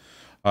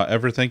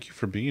 Ever, thank you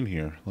for being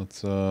here.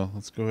 Let's go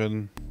ahead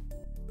and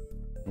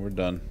we're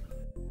done.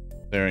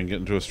 There and get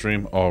into a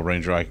stream. Oh,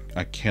 Ranger,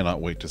 I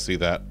cannot wait to see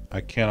that.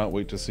 I cannot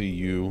wait to see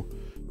you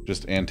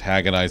just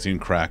antagonizing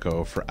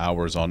Krakow for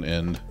hours on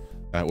end.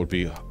 That would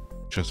be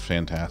just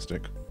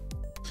fantastic.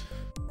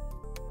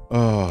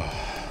 Oh.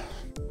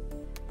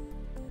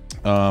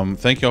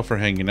 Thank y'all for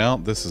hanging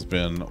out. This has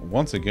been,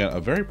 once again, a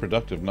very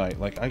productive night.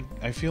 Like,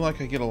 I feel like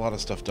I get a lot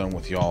of stuff done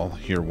with y'all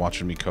here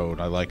watching me code.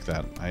 I like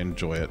that. I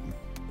enjoy it.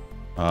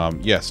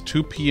 Yes,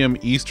 2 p.m.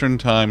 Eastern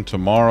time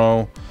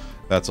tomorrow.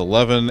 That's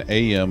 11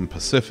 a.m.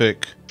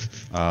 Pacific.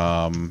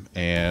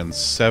 And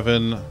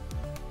 7, I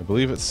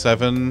believe it's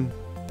 7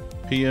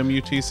 p.m.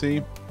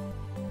 UTC.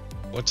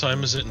 What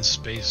time is it in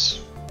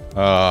space?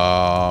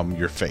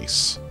 Your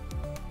face.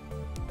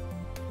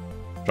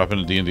 Drop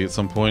into D&D at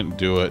some point.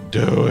 Do it.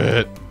 Do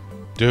it.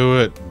 Do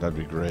it. That'd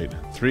be great.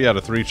 3 out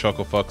of 3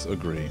 chuckle fucks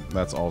agree.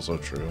 That's also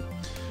true.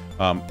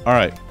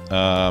 Alright.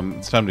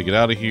 It's time to get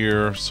out of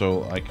here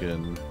so I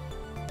can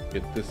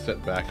get this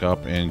set back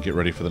up and get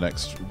ready for the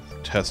next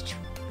test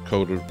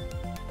code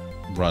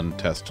run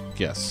test.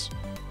 Yes.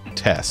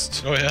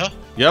 Test. Oh, yeah?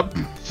 Yep.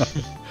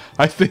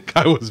 I think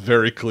I was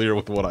very clear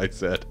with what I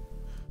said.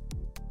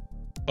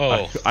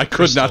 Oh. I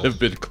could not have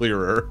been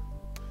clearer.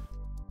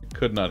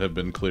 Could not have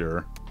been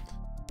clearer.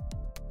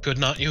 Could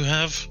not you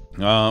have?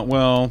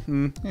 Well,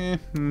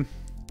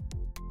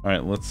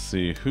 Alright, let's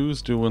see.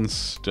 Who's doing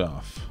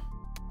stuff?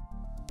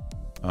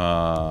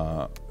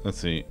 Let's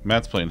see.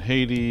 Matt's playing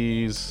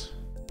Hades.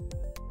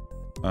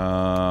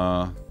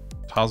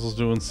 Tozzle's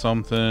doing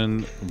something.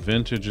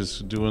 Vintage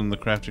is doing the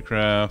crafty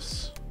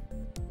crafts.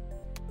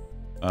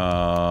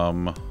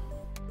 Don't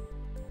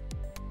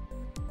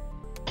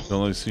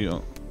really see.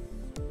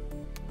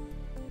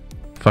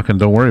 Fucking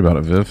don't worry about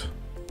it, Viv.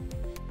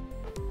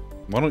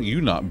 Why don't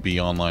you not be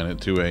online at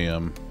 2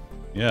 a.m.?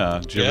 Yeah,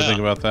 did you ever Yeah. think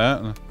about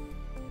that?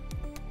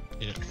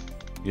 Yeah.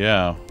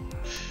 Yeah.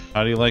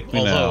 How do you like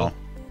me now?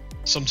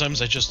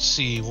 Sometimes I just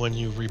see when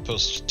you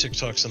repost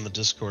TikToks in the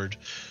Discord,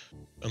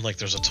 and like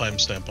there's a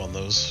timestamp on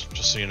those,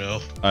 just so you know.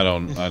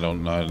 I'm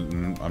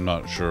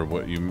not sure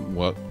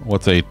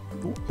what's a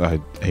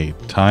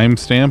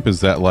timestamp? Is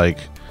that like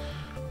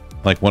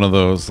one of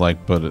those like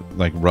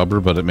rubber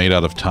but it made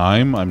out of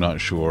time? I'm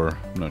not sure.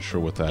 I'm not sure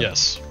what that.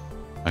 Yes.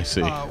 I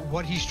see.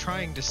 What he's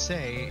trying to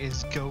say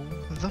is go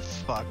the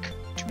fuck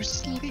to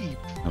sleep.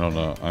 I don't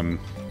know.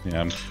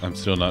 I'm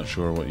still not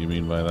sure what you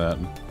mean by that.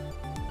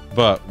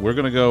 But we're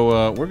gonna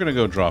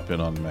go drop in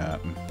on Matt.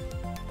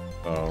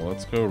 So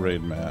let's go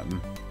raid Matt.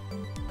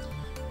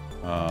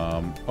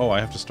 Oh, I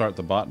have to start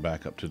the bot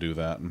back up to do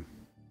that.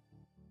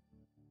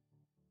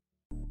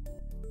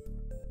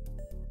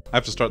 I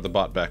have to start the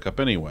bot back up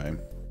anyway.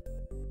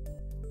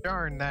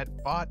 Darn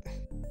that bot.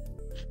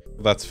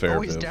 That's fair.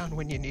 Always Viv. down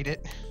when you need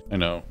it. I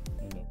know.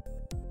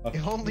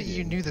 If only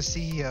you knew the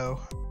CEO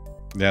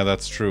Yeah,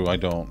 that's true. I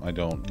don't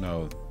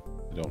know.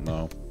 I don't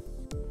know.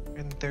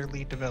 and their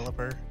lead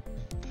developer.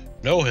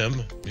 Know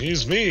him.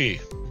 He's me.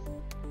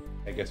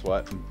 Hey, guess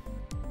what?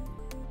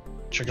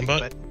 Chicken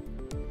butt.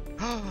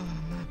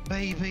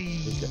 Baby.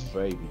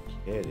 Baby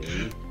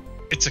kitty.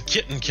 It's a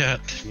kitten cat.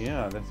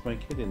 Yeah, that's my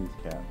kitten's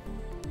cat.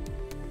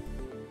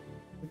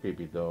 Hey,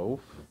 baby Dove.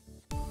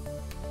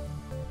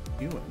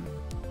 Doing?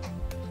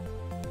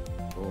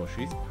 Oh,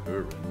 she's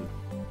purring.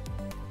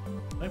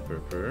 Hi,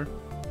 Purr. You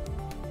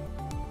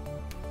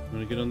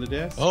wanna get on the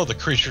desk? Oh, the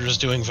creature is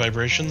doing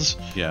vibrations.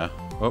 Yeah.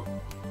 Oh.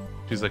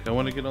 She's like, I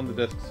want to get on the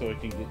desk so I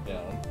can get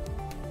down.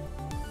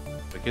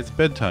 Like, it's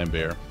bedtime,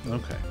 Bear.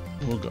 Okay,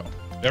 we'll go.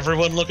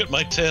 Everyone look at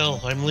my tail.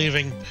 I'm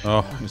leaving.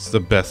 Oh, it's the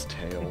best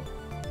tail.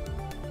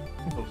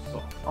 So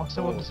soft.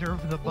 Also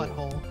observe the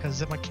butthole,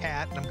 because I'm a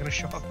cat and I'm gonna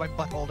show off my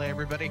butthole to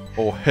everybody.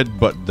 Oh,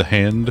 headbutt the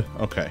hand.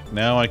 Okay,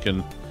 now I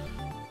can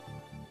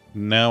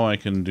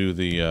do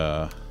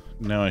the,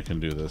 now I can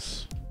do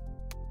this.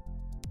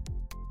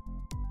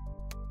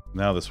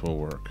 Now this will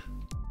work.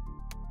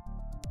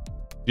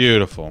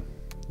 Beautiful.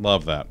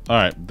 Love that.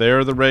 Alright, there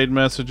are the raid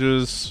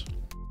messages.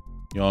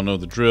 Y'all know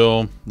the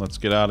drill. Let's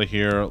get out of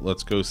here.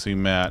 Let's go see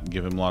Matt.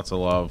 Give him lots of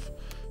love.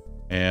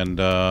 And,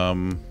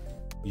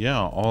 yeah,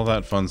 all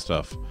that fun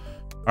stuff.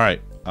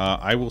 Alright,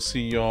 I will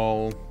see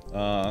y'all.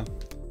 I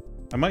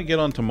might get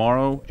on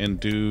tomorrow and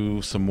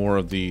do some more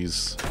of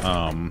these.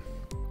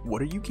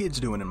 What are you kids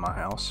doing in my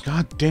house?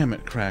 God damn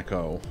it,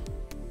 Krakow.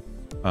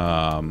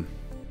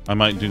 I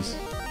might do.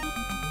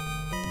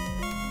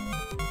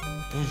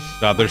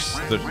 God,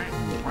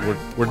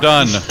 we're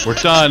done. We're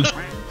done.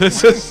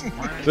 This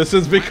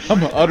has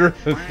become utter.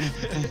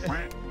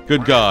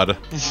 Good God.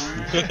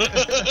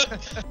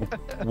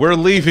 We're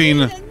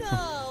leaving.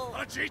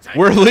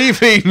 We're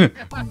leaving.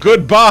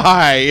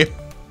 Goodbye.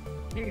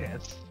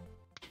 Yes.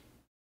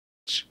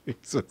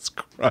 Jesus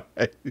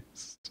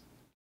Christ.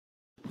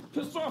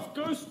 Piss off,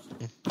 Ghost!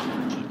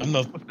 I'm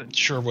not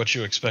sure what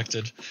you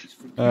expected.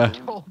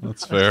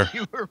 That's fair.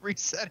 You were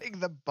resetting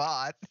the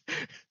bot.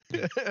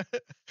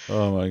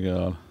 Oh my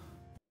God.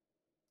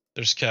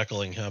 There's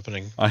cackling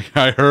happening. I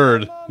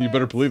heard. You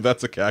better believe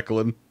that's a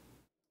cackling.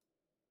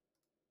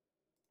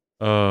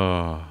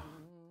 Oh.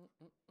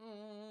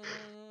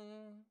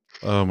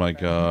 Oh my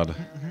God.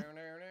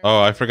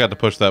 Oh, I forgot to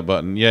push that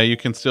button. Yeah, you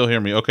can still hear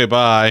me. Okay,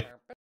 bye.